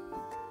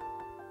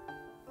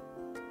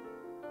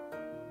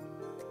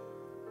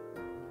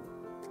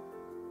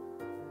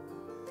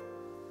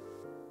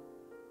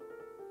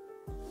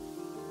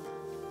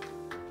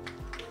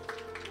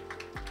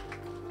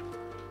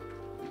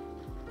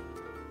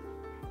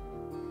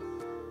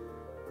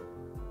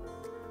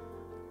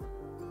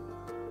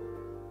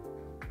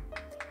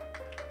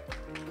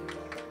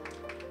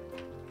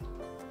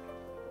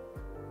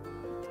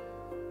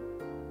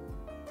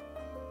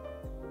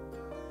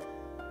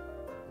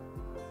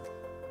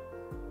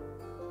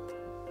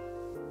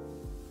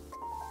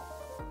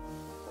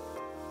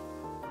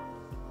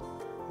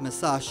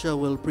 Ms. Asha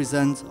will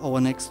present our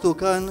next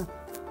token,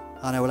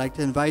 and I would like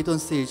to invite on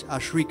stage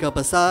Ashrika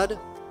Prasad.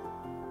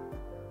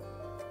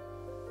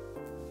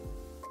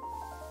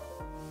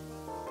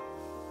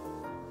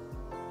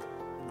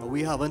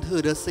 We haven't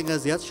heard her sing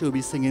as yet. She'll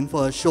be singing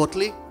for us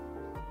shortly.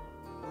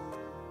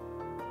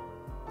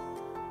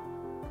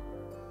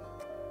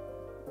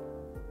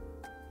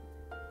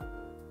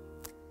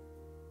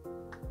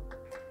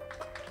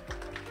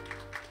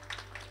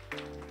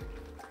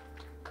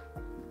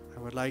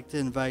 I would like to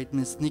invite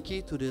Ms.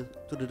 Nikki to do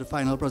the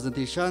final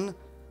presentation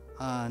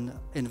and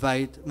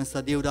invite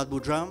Mr. Devdat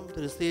Budram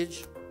to the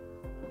stage.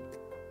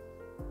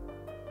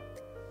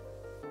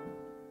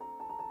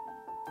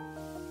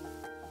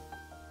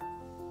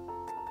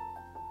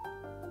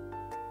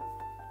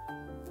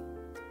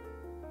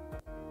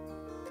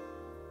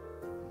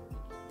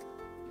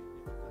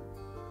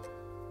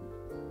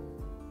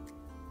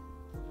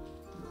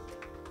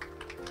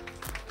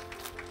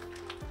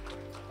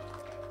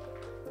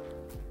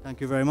 Thank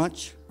you very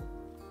much.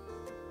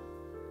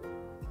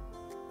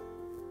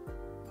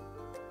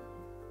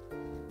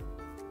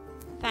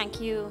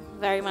 Thank you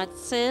very much,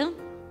 sir.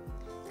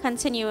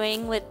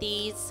 Continuing with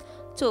these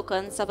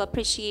tokens of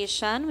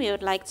appreciation, we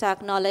would like to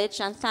acknowledge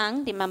and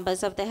thank the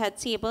members of the head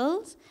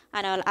tables,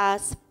 and I'll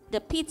ask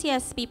the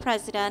PTSB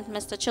president,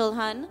 Mr.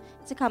 Chulhan,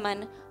 to come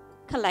and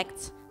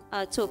collect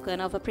a token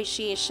of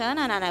appreciation,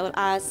 and then I will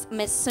ask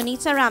Ms.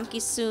 Sunita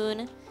Ramki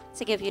soon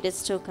to give you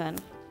this token.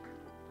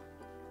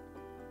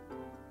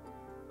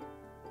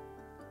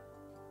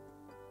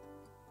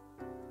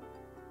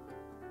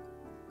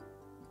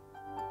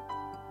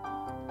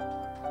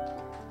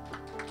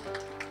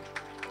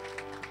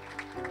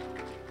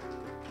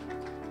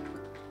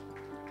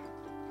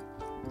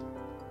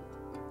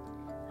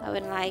 I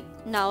would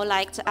now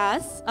like to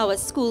ask our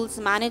school's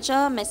manager,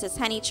 Mrs.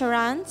 Henny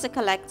Charan, to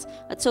collect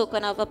a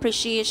token of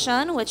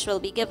appreciation, which will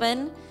be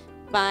given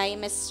by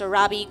Mr.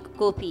 Rabi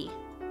Gopi.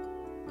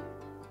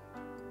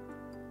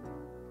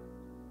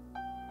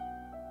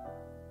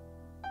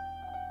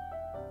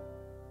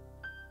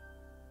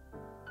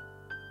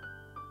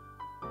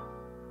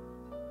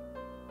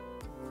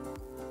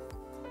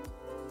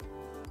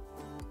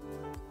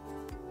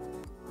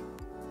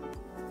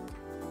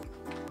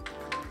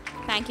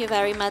 Thank you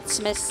very much,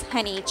 Ms.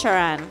 Henny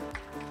Charan.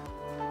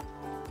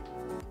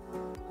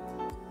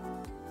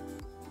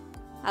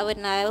 I would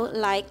now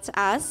like to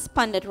ask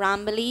Pandit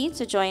Rambali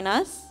to join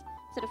us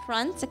to the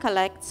front to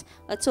collect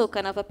a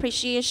token of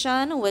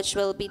appreciation, which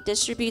will be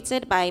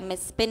distributed by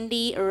Ms.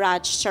 Bindi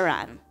Raj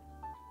Charan.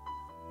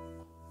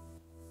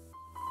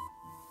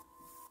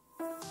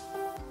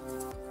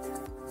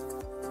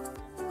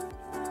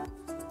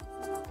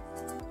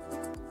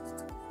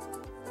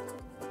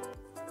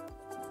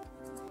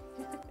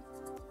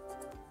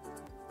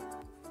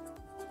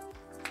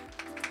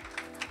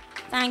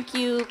 Thank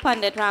you,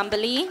 Pandit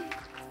Rambali.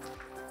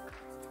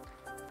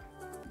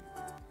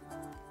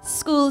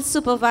 School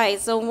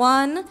Supervisor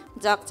 1,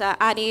 Dr.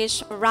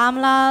 Adesh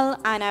Ramlal,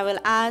 and I will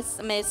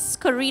ask Ms.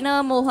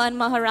 Karina Mohan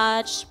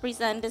Maharaj to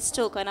present this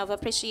token of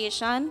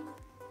appreciation.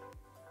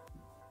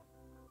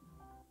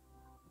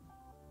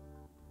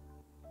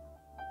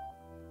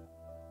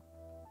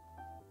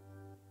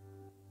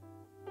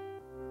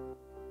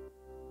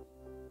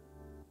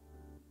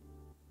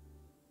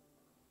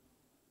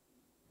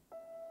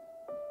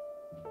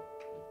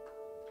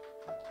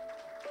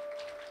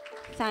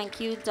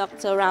 Thank you,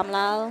 Dr.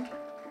 Ramlal.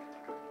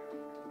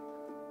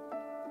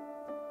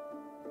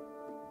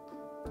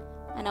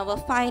 And our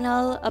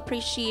final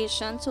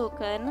appreciation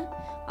token,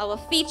 our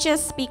featured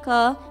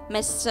speaker,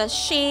 Mr.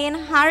 Shane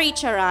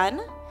Haricharan,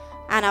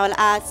 and I will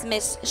ask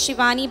Ms.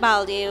 Shivani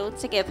Baldev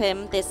to give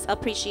him this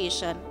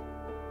appreciation.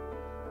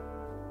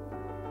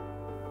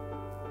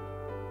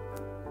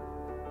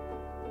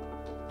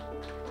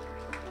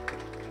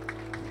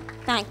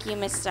 Thank you,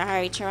 Mr.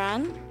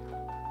 Haricharan.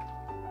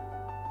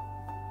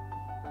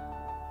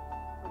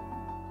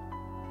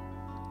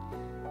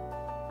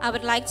 I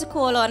would like to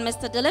call on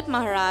Mr. Dilip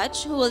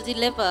Maharaj, who will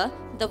deliver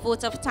the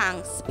vote of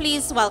thanks.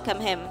 Please welcome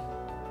him.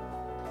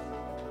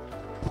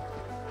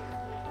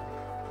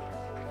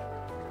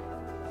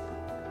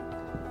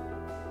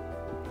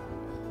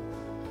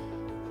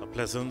 A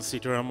pleasant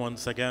Sitaram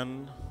once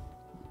again.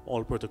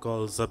 All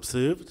protocols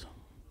observed.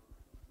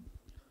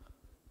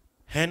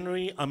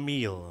 Henry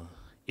Amiel,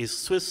 a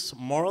Swiss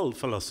moral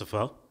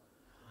philosopher,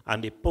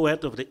 And a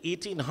poet of the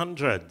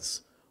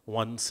 1800s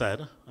once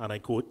said, and I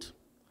quote,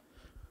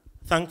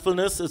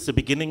 "Thankfulness is the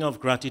beginning of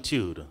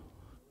gratitude.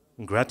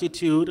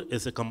 Gratitude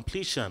is the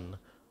completion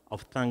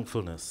of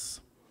thankfulness."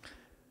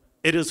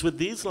 It is with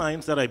these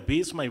lines that I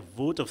base my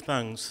vote of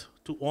thanks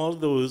to all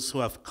those who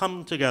have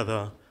come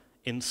together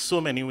in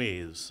so many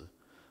ways,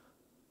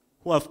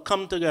 who have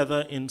come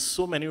together in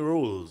so many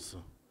roles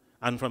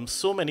and from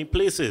so many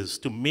places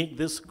to make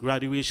this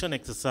graduation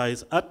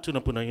exercise at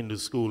Tunapuna Hindu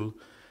School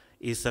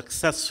a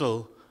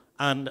successful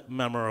and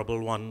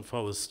memorable one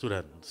for our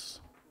students.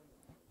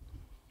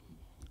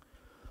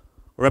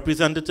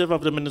 Representative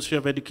of the Ministry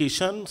of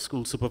Education,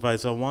 School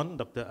Supervisor 1,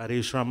 Dr.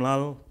 Aresh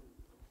Ramlal,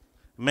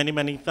 many,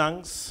 many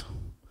thanks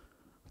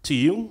to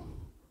you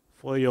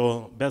for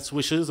your best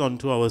wishes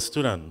unto our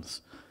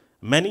students.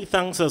 Many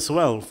thanks as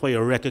well for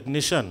your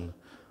recognition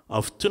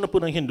of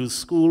Tunapuna Hindu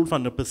School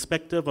from the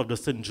perspective of the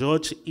St.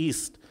 George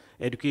East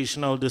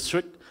Educational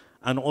District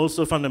and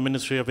also from the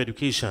Ministry of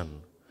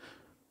Education.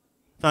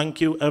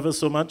 Thank you ever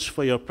so much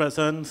for your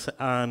presence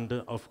and,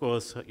 of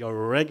course,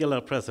 your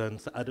regular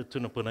presence at the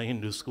Tunapuna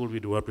Hindu School.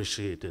 We do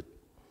appreciate it.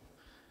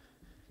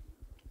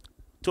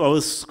 To our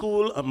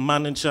school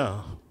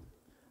manager,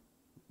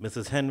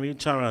 Mrs. Henry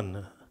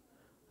Charan,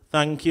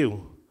 thank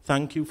you.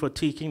 Thank you for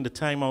taking the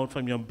time out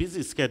from your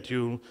busy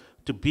schedule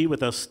to be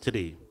with us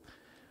today.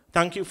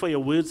 Thank you for your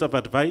words of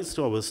advice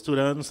to our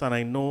students, and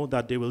I know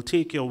that they will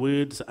take your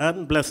words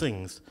and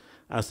blessings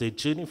as they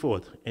journey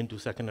forth into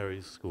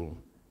secondary school.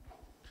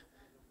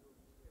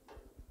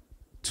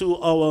 To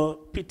our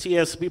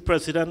PTSB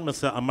President,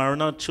 Mr.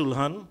 Amarnath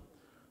Chulhan,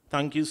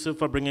 thank you, sir,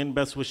 for bringing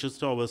best wishes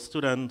to our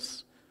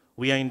students.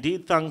 We are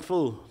indeed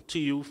thankful to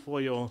you for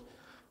your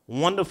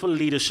wonderful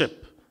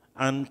leadership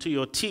and to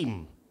your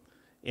team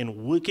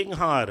in working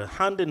hard,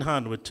 hand in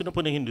hand with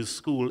Tunapuna Hindu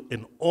School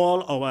in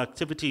all our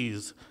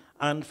activities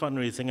and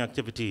fundraising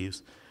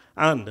activities.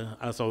 And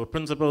as our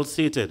principal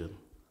stated,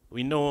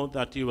 we know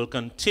that you will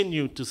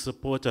continue to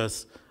support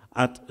us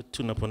at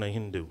Tunapuna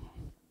Hindu.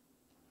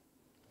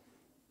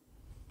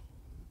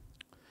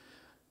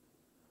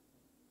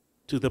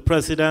 To the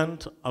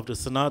President of the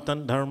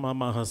Sanatan Dharma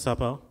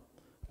Mahasabha,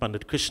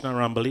 Pandit Krishna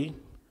Rambali,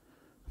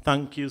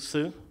 thank you,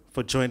 sir,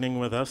 for joining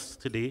with us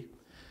today.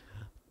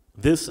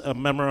 This is a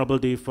memorable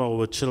day for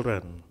our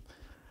children.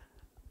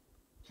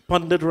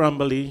 Pandit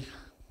Rambali,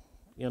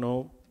 you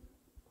know,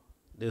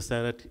 they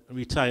said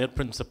retired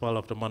principal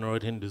of the Monroe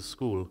Hindu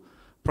School.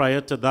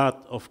 Prior to that,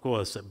 of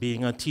course,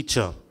 being a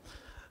teacher.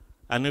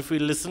 And if we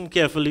listen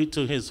carefully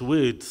to his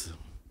words,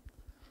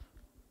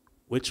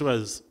 which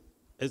was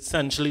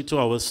essentially to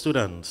our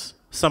students,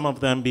 some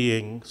of them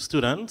being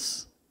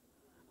students,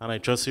 and I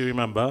trust you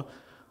remember,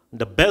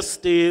 the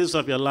best days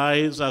of your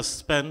lives are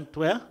spent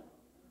where?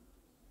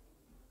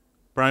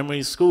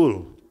 Primary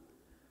school.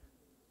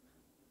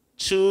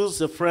 Choose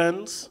the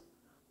friends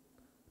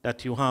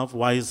that you have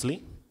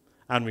wisely,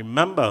 and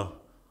remember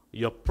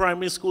your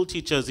primary school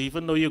teachers,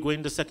 even though you're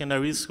going to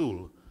secondary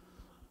school.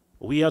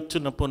 We at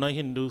Tunapuna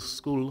Hindu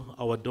School,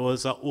 our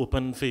doors are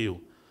open for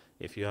you.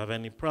 If you have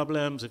any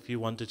problems, if you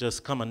want to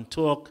just come and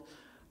talk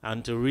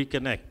and to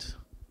reconnect,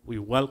 we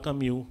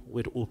welcome you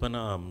with open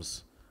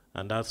arms.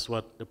 And that's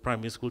what the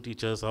primary school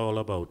teachers are all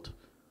about.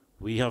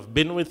 We have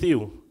been with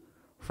you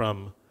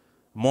from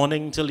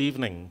morning till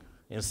evening.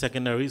 In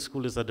secondary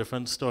school is a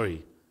different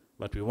story.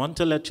 But we want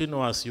to let you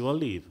know as you all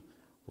leave,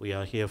 we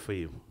are here for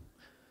you.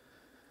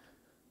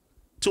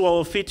 To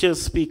our featured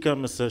speaker,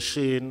 Mr.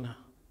 Shane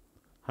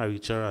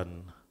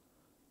Haricharan,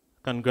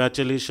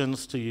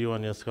 congratulations to you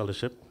on your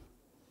scholarship.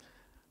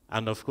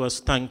 And of course,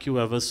 thank you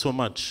ever so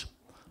much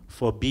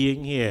for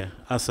being here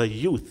as a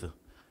youth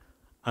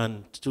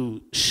and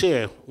to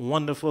share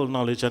wonderful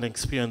knowledge and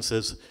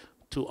experiences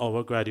to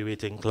our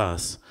graduating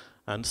class.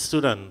 And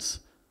students,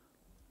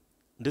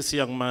 this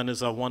young man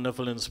is a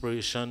wonderful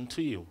inspiration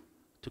to you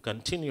to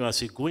continue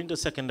as you go into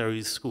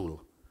secondary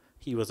school.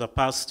 He was a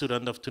past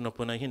student of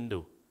Tunapuna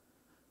Hindu,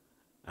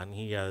 and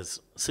he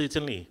has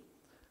certainly,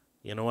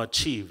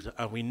 achieved.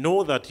 And we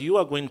know that you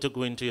are going to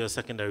go into your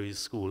secondary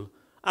school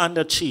and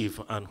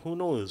achieve, and who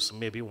knows,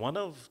 maybe one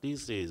of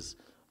these days,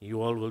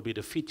 you all will be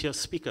the featured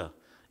speaker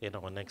in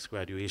our next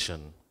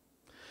graduation.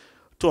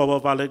 To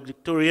our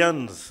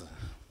valedictorians,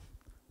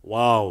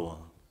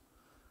 wow.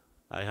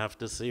 I have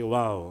to say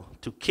wow.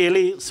 To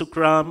Kaylee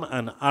Sukram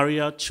and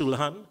Arya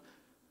Chulhan,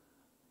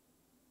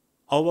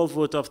 our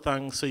vote of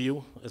thanks to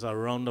you is a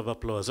round of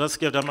applause. Let's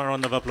give them a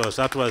round of applause.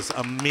 That was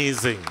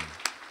amazing.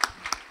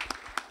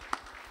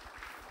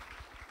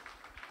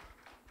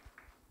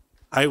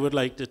 I would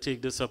like to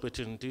take this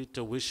opportunity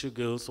to wish you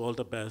girls all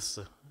the best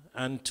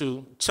and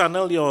to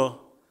channel your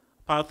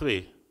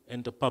pathway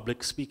into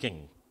public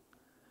speaking.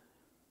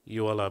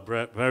 You all are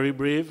very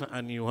brave,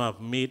 and you have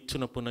made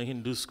Tunapuna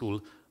Hindu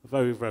School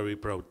very, very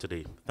proud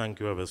today. Thank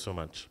you ever so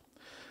much.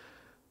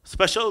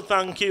 Special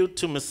thank you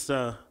to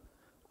Mr.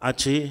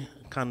 Ache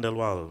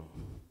Kandelwal.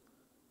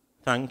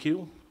 Thank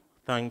you,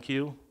 thank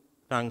you,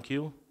 thank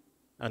you,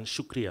 and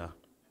shukriya.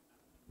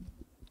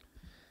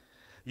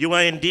 You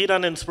are indeed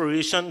an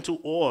inspiration to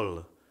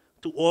all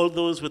to all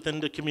those within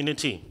the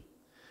community.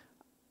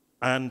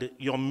 And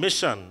your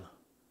mission,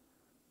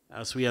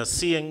 as we are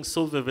seeing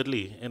so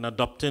vividly in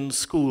adopting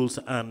schools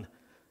and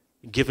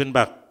giving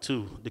back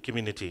to the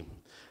community.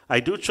 I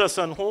do trust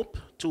and hope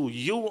to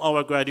you,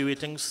 our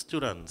graduating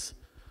students.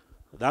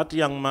 That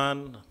young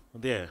man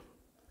there,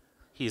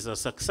 he's a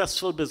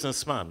successful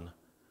businessman,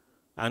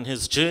 and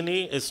his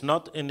journey is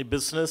not in the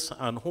business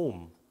and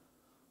home,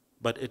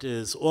 but it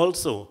is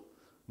also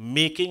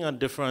making a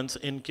difference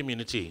in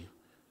community.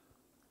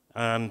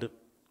 And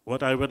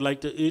what I would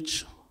like to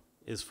urge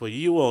is for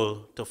you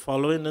all to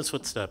follow in his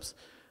footsteps,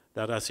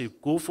 that as you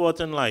go forth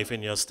in life,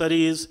 in your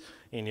studies,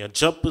 in your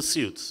job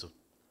pursuits,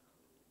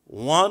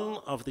 one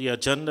of the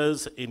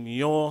agendas in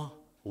your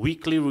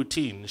weekly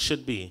routine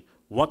should be,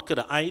 what could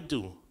I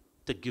do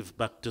to give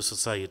back to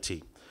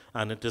society?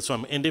 And it is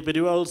from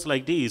individuals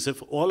like these,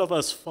 if all of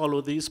us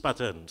follow these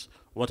patterns,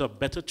 what a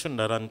better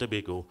Trinidad and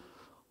Tobago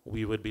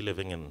we would be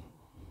living in.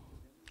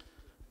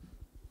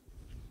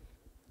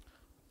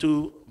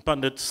 To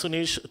Pandit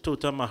Sunish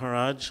Tota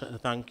Maharaj,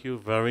 thank you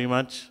very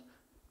much.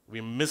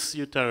 We miss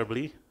you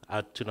terribly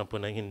at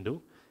Tunapuna Hindu,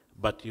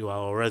 but you are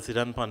our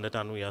resident Pandit,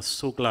 and we are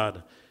so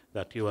glad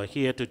that you are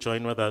here to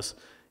join with us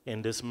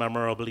in this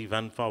memorable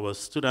event for our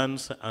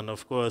students. And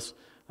of course,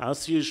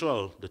 as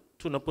usual, the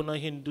Tunapuna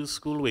Hindu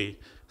School way,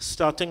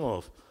 starting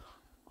off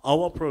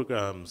our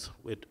programs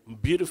with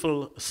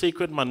beautiful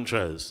sacred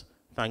mantras.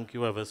 Thank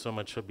you ever so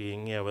much for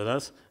being here with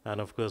us. And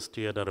of course,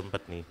 to your Dharam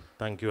Patni,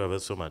 thank you ever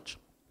so much.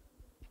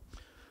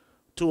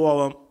 To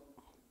our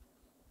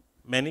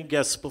many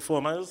guest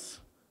performers,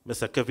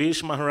 Mr.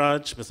 Kavish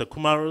Maharaj, Mr.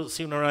 Kumar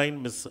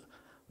Sinarayan,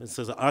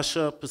 Mrs.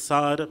 Asha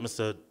Prasad,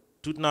 Mr.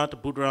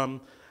 Tudnath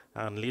Budram,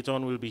 and later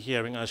on we'll be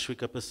hearing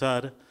Ashwika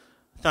Prasad.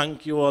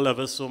 Thank you all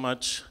ever so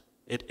much.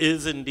 It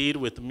is indeed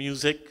with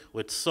music,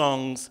 with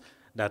songs,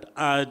 that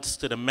adds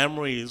to the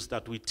memories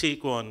that we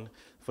take on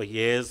for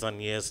years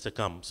and years to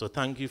come. So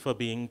thank you for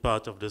being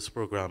part of this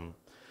program.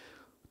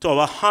 To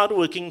our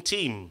hardworking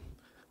team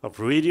of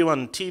radio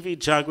and TV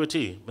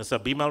Jagrati, Mr.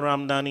 Bimal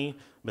Ramdani,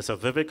 Mr.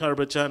 Vivek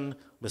Harbachan,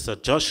 Mr.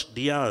 Josh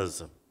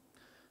Diaz.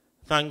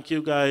 Thank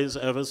you guys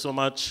ever so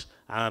much.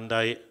 And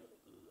I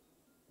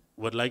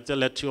would like to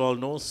let you all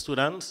know,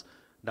 students,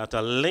 that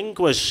a link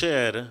was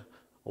shared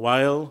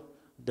while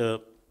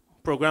the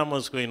program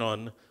was going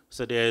on.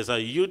 So there is a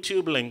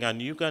YouTube link,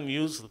 and you can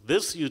use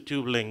this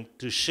YouTube link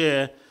to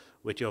share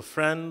with your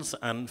friends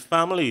and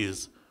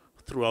families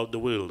throughout the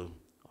world,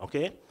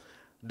 okay?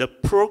 The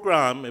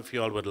program, if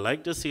you all would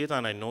like to see it,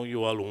 and I know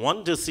you all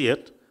want to see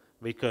it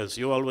because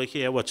you all were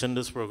here watching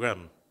this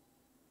program,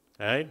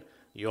 right?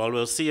 You all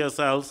will see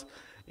yourselves.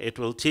 It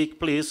will take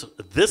place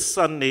this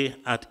Sunday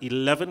at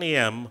 11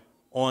 a.m.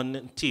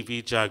 on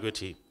TV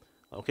Jagrati,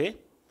 okay?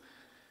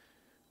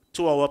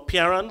 To our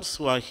parents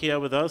who are here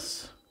with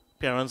us,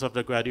 parents of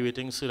the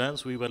graduating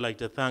students, we would like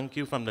to thank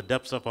you from the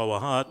depths of our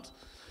heart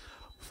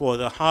for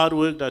the hard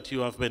work that you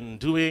have been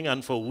doing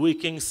and for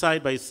working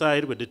side by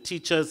side with the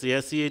teachers,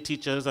 the SEA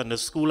teachers, and the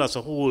school as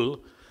a whole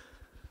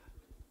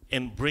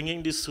in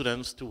bringing the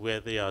students to where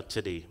they are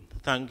today.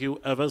 Thank you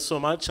ever so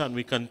much, and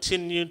we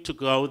continue to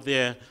go out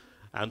there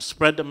and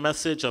spread the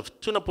message of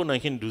Tunapuna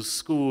Hindu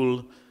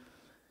School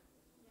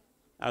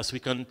as we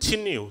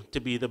continue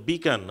to be the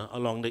beacon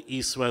along the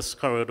east-west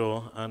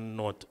corridor and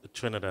North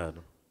Trinidad.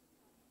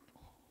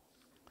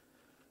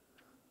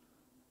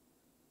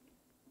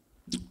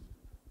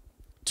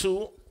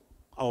 To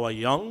our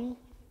young,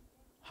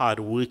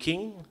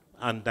 hardworking,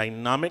 and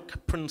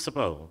dynamic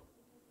principal,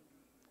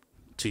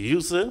 to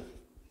you, sir,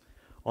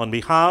 on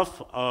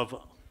behalf of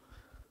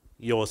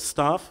your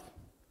staff,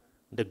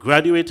 the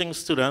graduating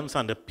students,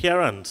 and the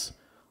parents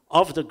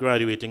of the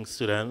graduating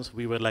students,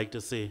 we would like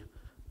to say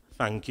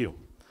thank you.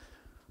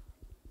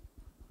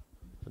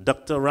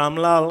 Dr.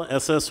 Ramlal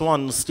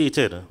SS1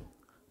 stated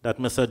that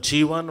Mr.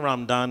 Jiwan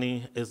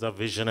Ramdani is a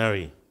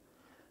visionary.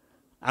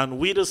 And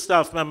we, the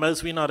staff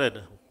members, we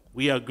nodded.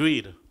 We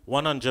agreed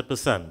 100%.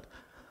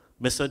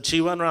 Mr.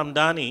 Jiwan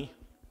Ramdani,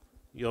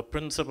 your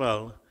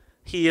principal,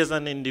 he is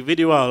an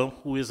individual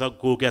who is a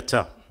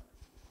go-getter.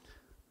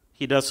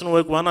 He doesn't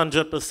work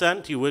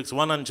 100%, he works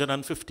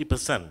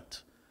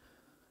 150%.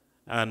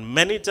 And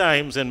many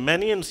times in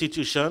many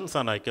institutions,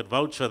 and I could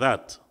vouch for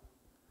that,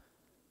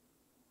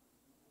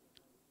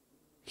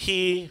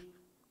 he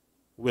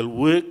will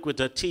work with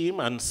a team,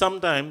 and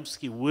sometimes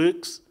he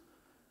works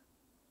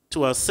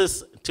to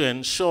assist, to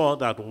ensure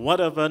that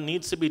whatever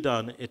needs to be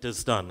done, it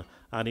is done.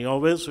 And he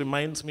always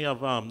reminds me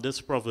of this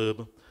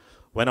proverb,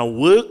 when a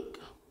work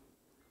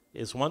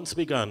is once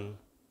begun,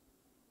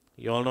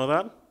 you all know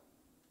that?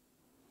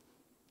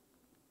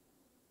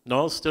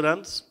 No,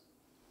 students?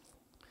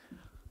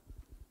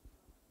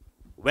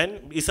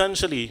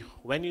 Essentially,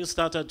 when you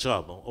start a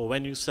job or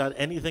when you start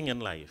anything in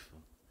life,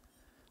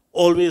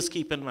 always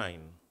keep in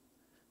mind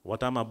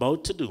what I'm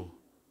about to do.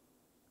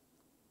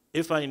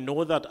 If I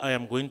know that I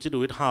am going to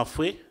do it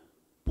halfway,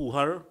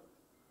 puhar,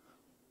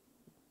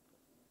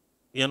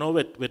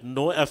 with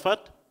no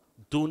effort,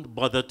 don't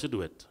bother to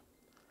do it.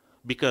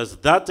 Because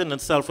that in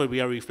itself will be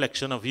a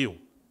reflection of you.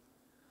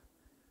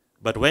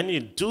 But when you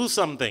do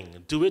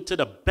something, do it to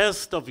the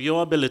best of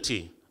your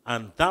ability,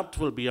 and that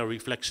will be a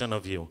reflection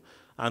of you.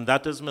 And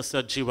that is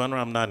Mr. Jiwan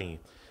Ramdani.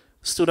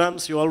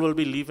 Students, you all will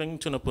be leaving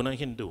Tunapuna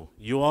Hindu.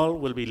 You all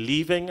will be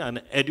leaving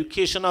an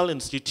educational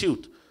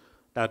institute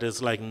that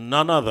is like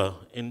none other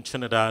in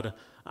Trinidad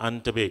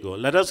and Tobago.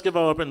 Let us give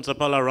our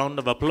principal a round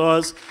of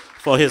applause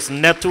for his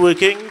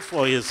networking,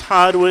 for his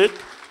hard work,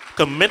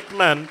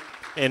 commitment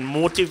in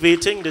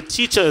motivating the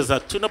teachers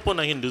at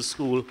Tunapuna Hindu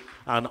School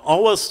and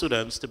our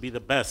students to be the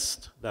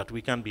best that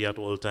we can be at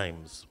all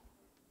times.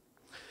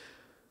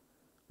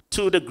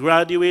 To the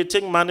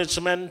graduating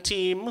management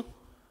team,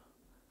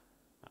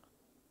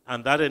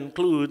 and that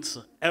includes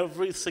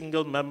every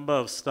single member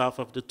of staff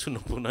of the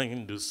Tunapuna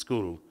Hindu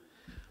School.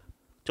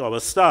 To our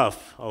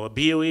staff, our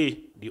BOA,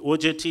 the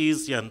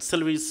OJTs, the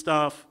ancillary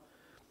staff,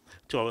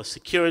 to our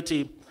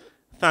security,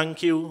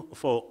 thank you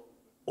for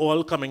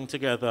all coming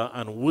together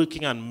and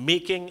working and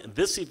making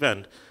this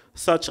event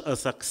such a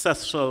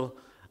successful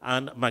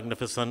and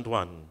magnificent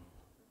one.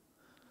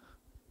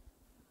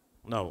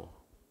 Now,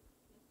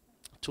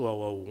 to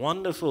our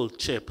wonderful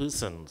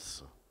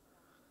chairpersons,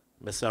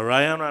 Mr.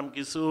 Ryan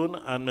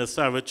Ramkisoon and Ms.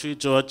 Savitri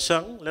George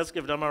Chung. Let's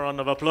give them a round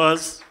of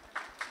applause.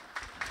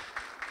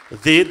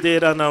 They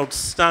did an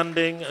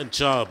outstanding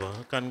job.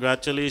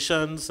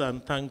 Congratulations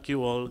and thank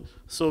you all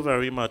so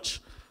very much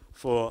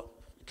for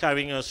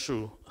carrying us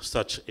through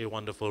such a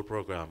wonderful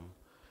program.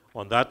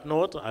 On that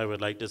note, I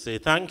would like to say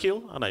thank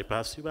you and I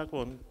pass you back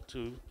on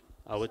to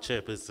our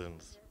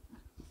chairpersons.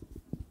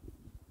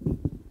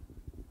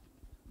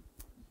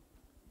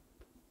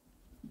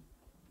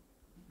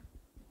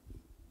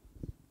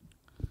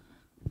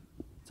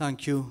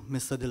 Thank you,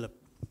 Mr. Dilip.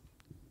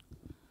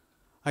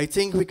 I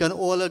think we can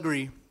all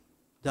agree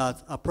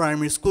that a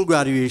primary school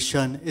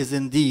graduation is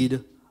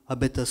indeed a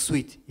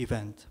bittersweet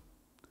event.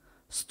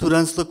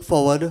 Students look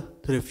forward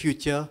to the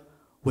future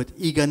with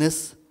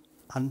eagerness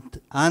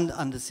and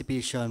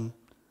anticipation,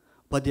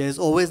 but there is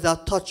always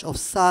that touch of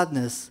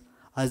sadness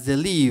as they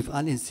leave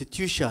an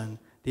institution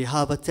they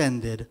have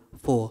attended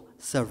for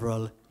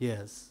several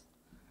years.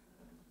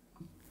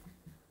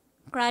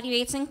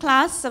 Graduating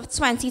class of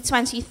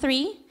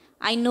 2023,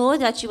 I know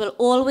that you will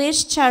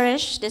always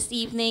cherish this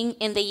evening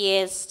in the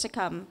years to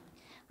come.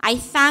 I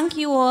thank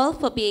you all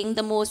for being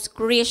the most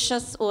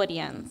gracious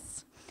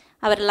audience.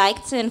 I would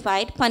like to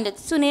invite Pandit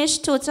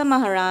Sunesh Tota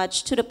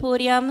Maharaj to the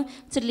podium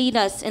to lead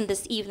us in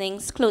this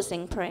evening's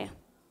closing prayer.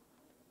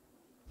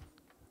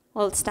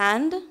 All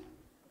stand.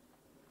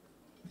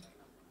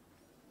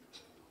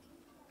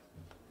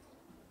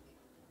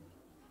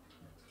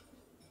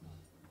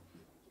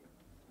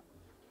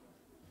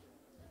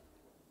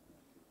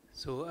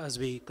 So as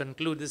we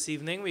conclude this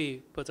evening, we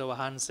put our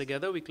hands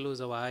together, we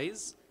close our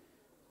eyes.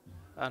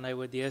 And I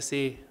would dare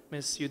say,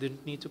 Miss, you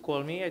didn't need to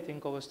call me. I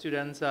think our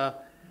students are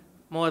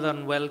more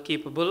than well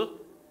capable.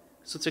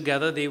 So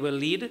together they will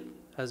lead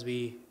as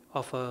we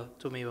offer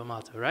Tumeva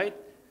Mata, right?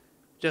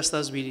 Just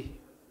as we,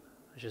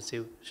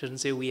 shouldn't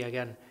say we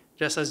again,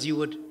 just as you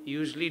would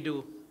usually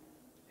do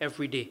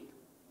every day.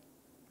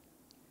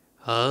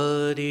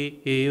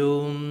 Hari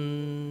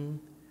Om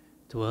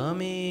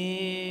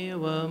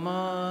Tvameva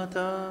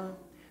Mata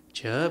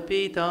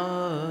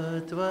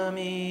Chapita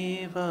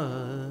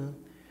Tvameva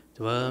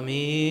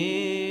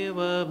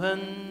Tvameva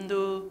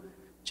Bandhu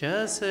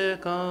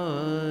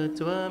Chasaka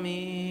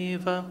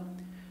Tvameva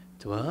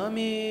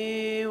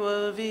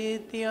Tvameva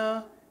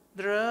Vidya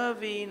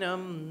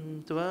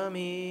Dravinam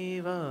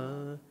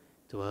Tvameva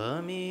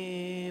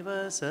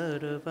Tvameva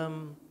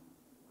Sarvam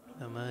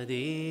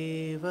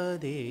Namadeva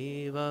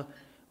Deva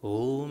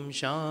Om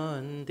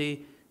Shanti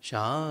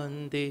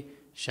Shanti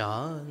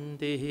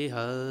Shanti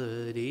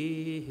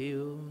Hari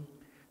Om.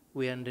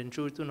 We end in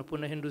true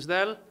Tunapuna Hindu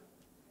style.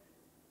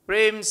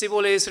 Prem se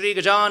bole Sri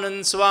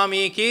Gajanan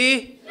Swami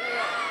ki,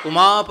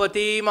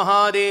 Umapati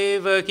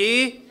Mahadev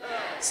ki,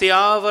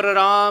 Siyavar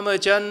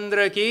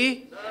Ramachandra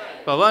ki,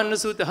 Pavan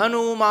Sut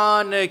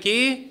Hanuman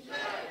ki,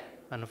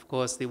 and of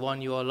course the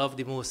one you all love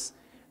the most.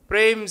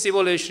 Prem se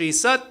bole Sri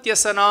Satya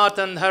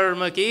Sanatan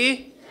Dharma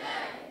ki.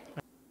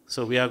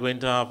 So we are going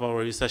to have our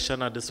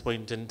recession at this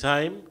point in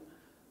time.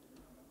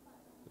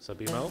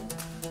 Sabimal.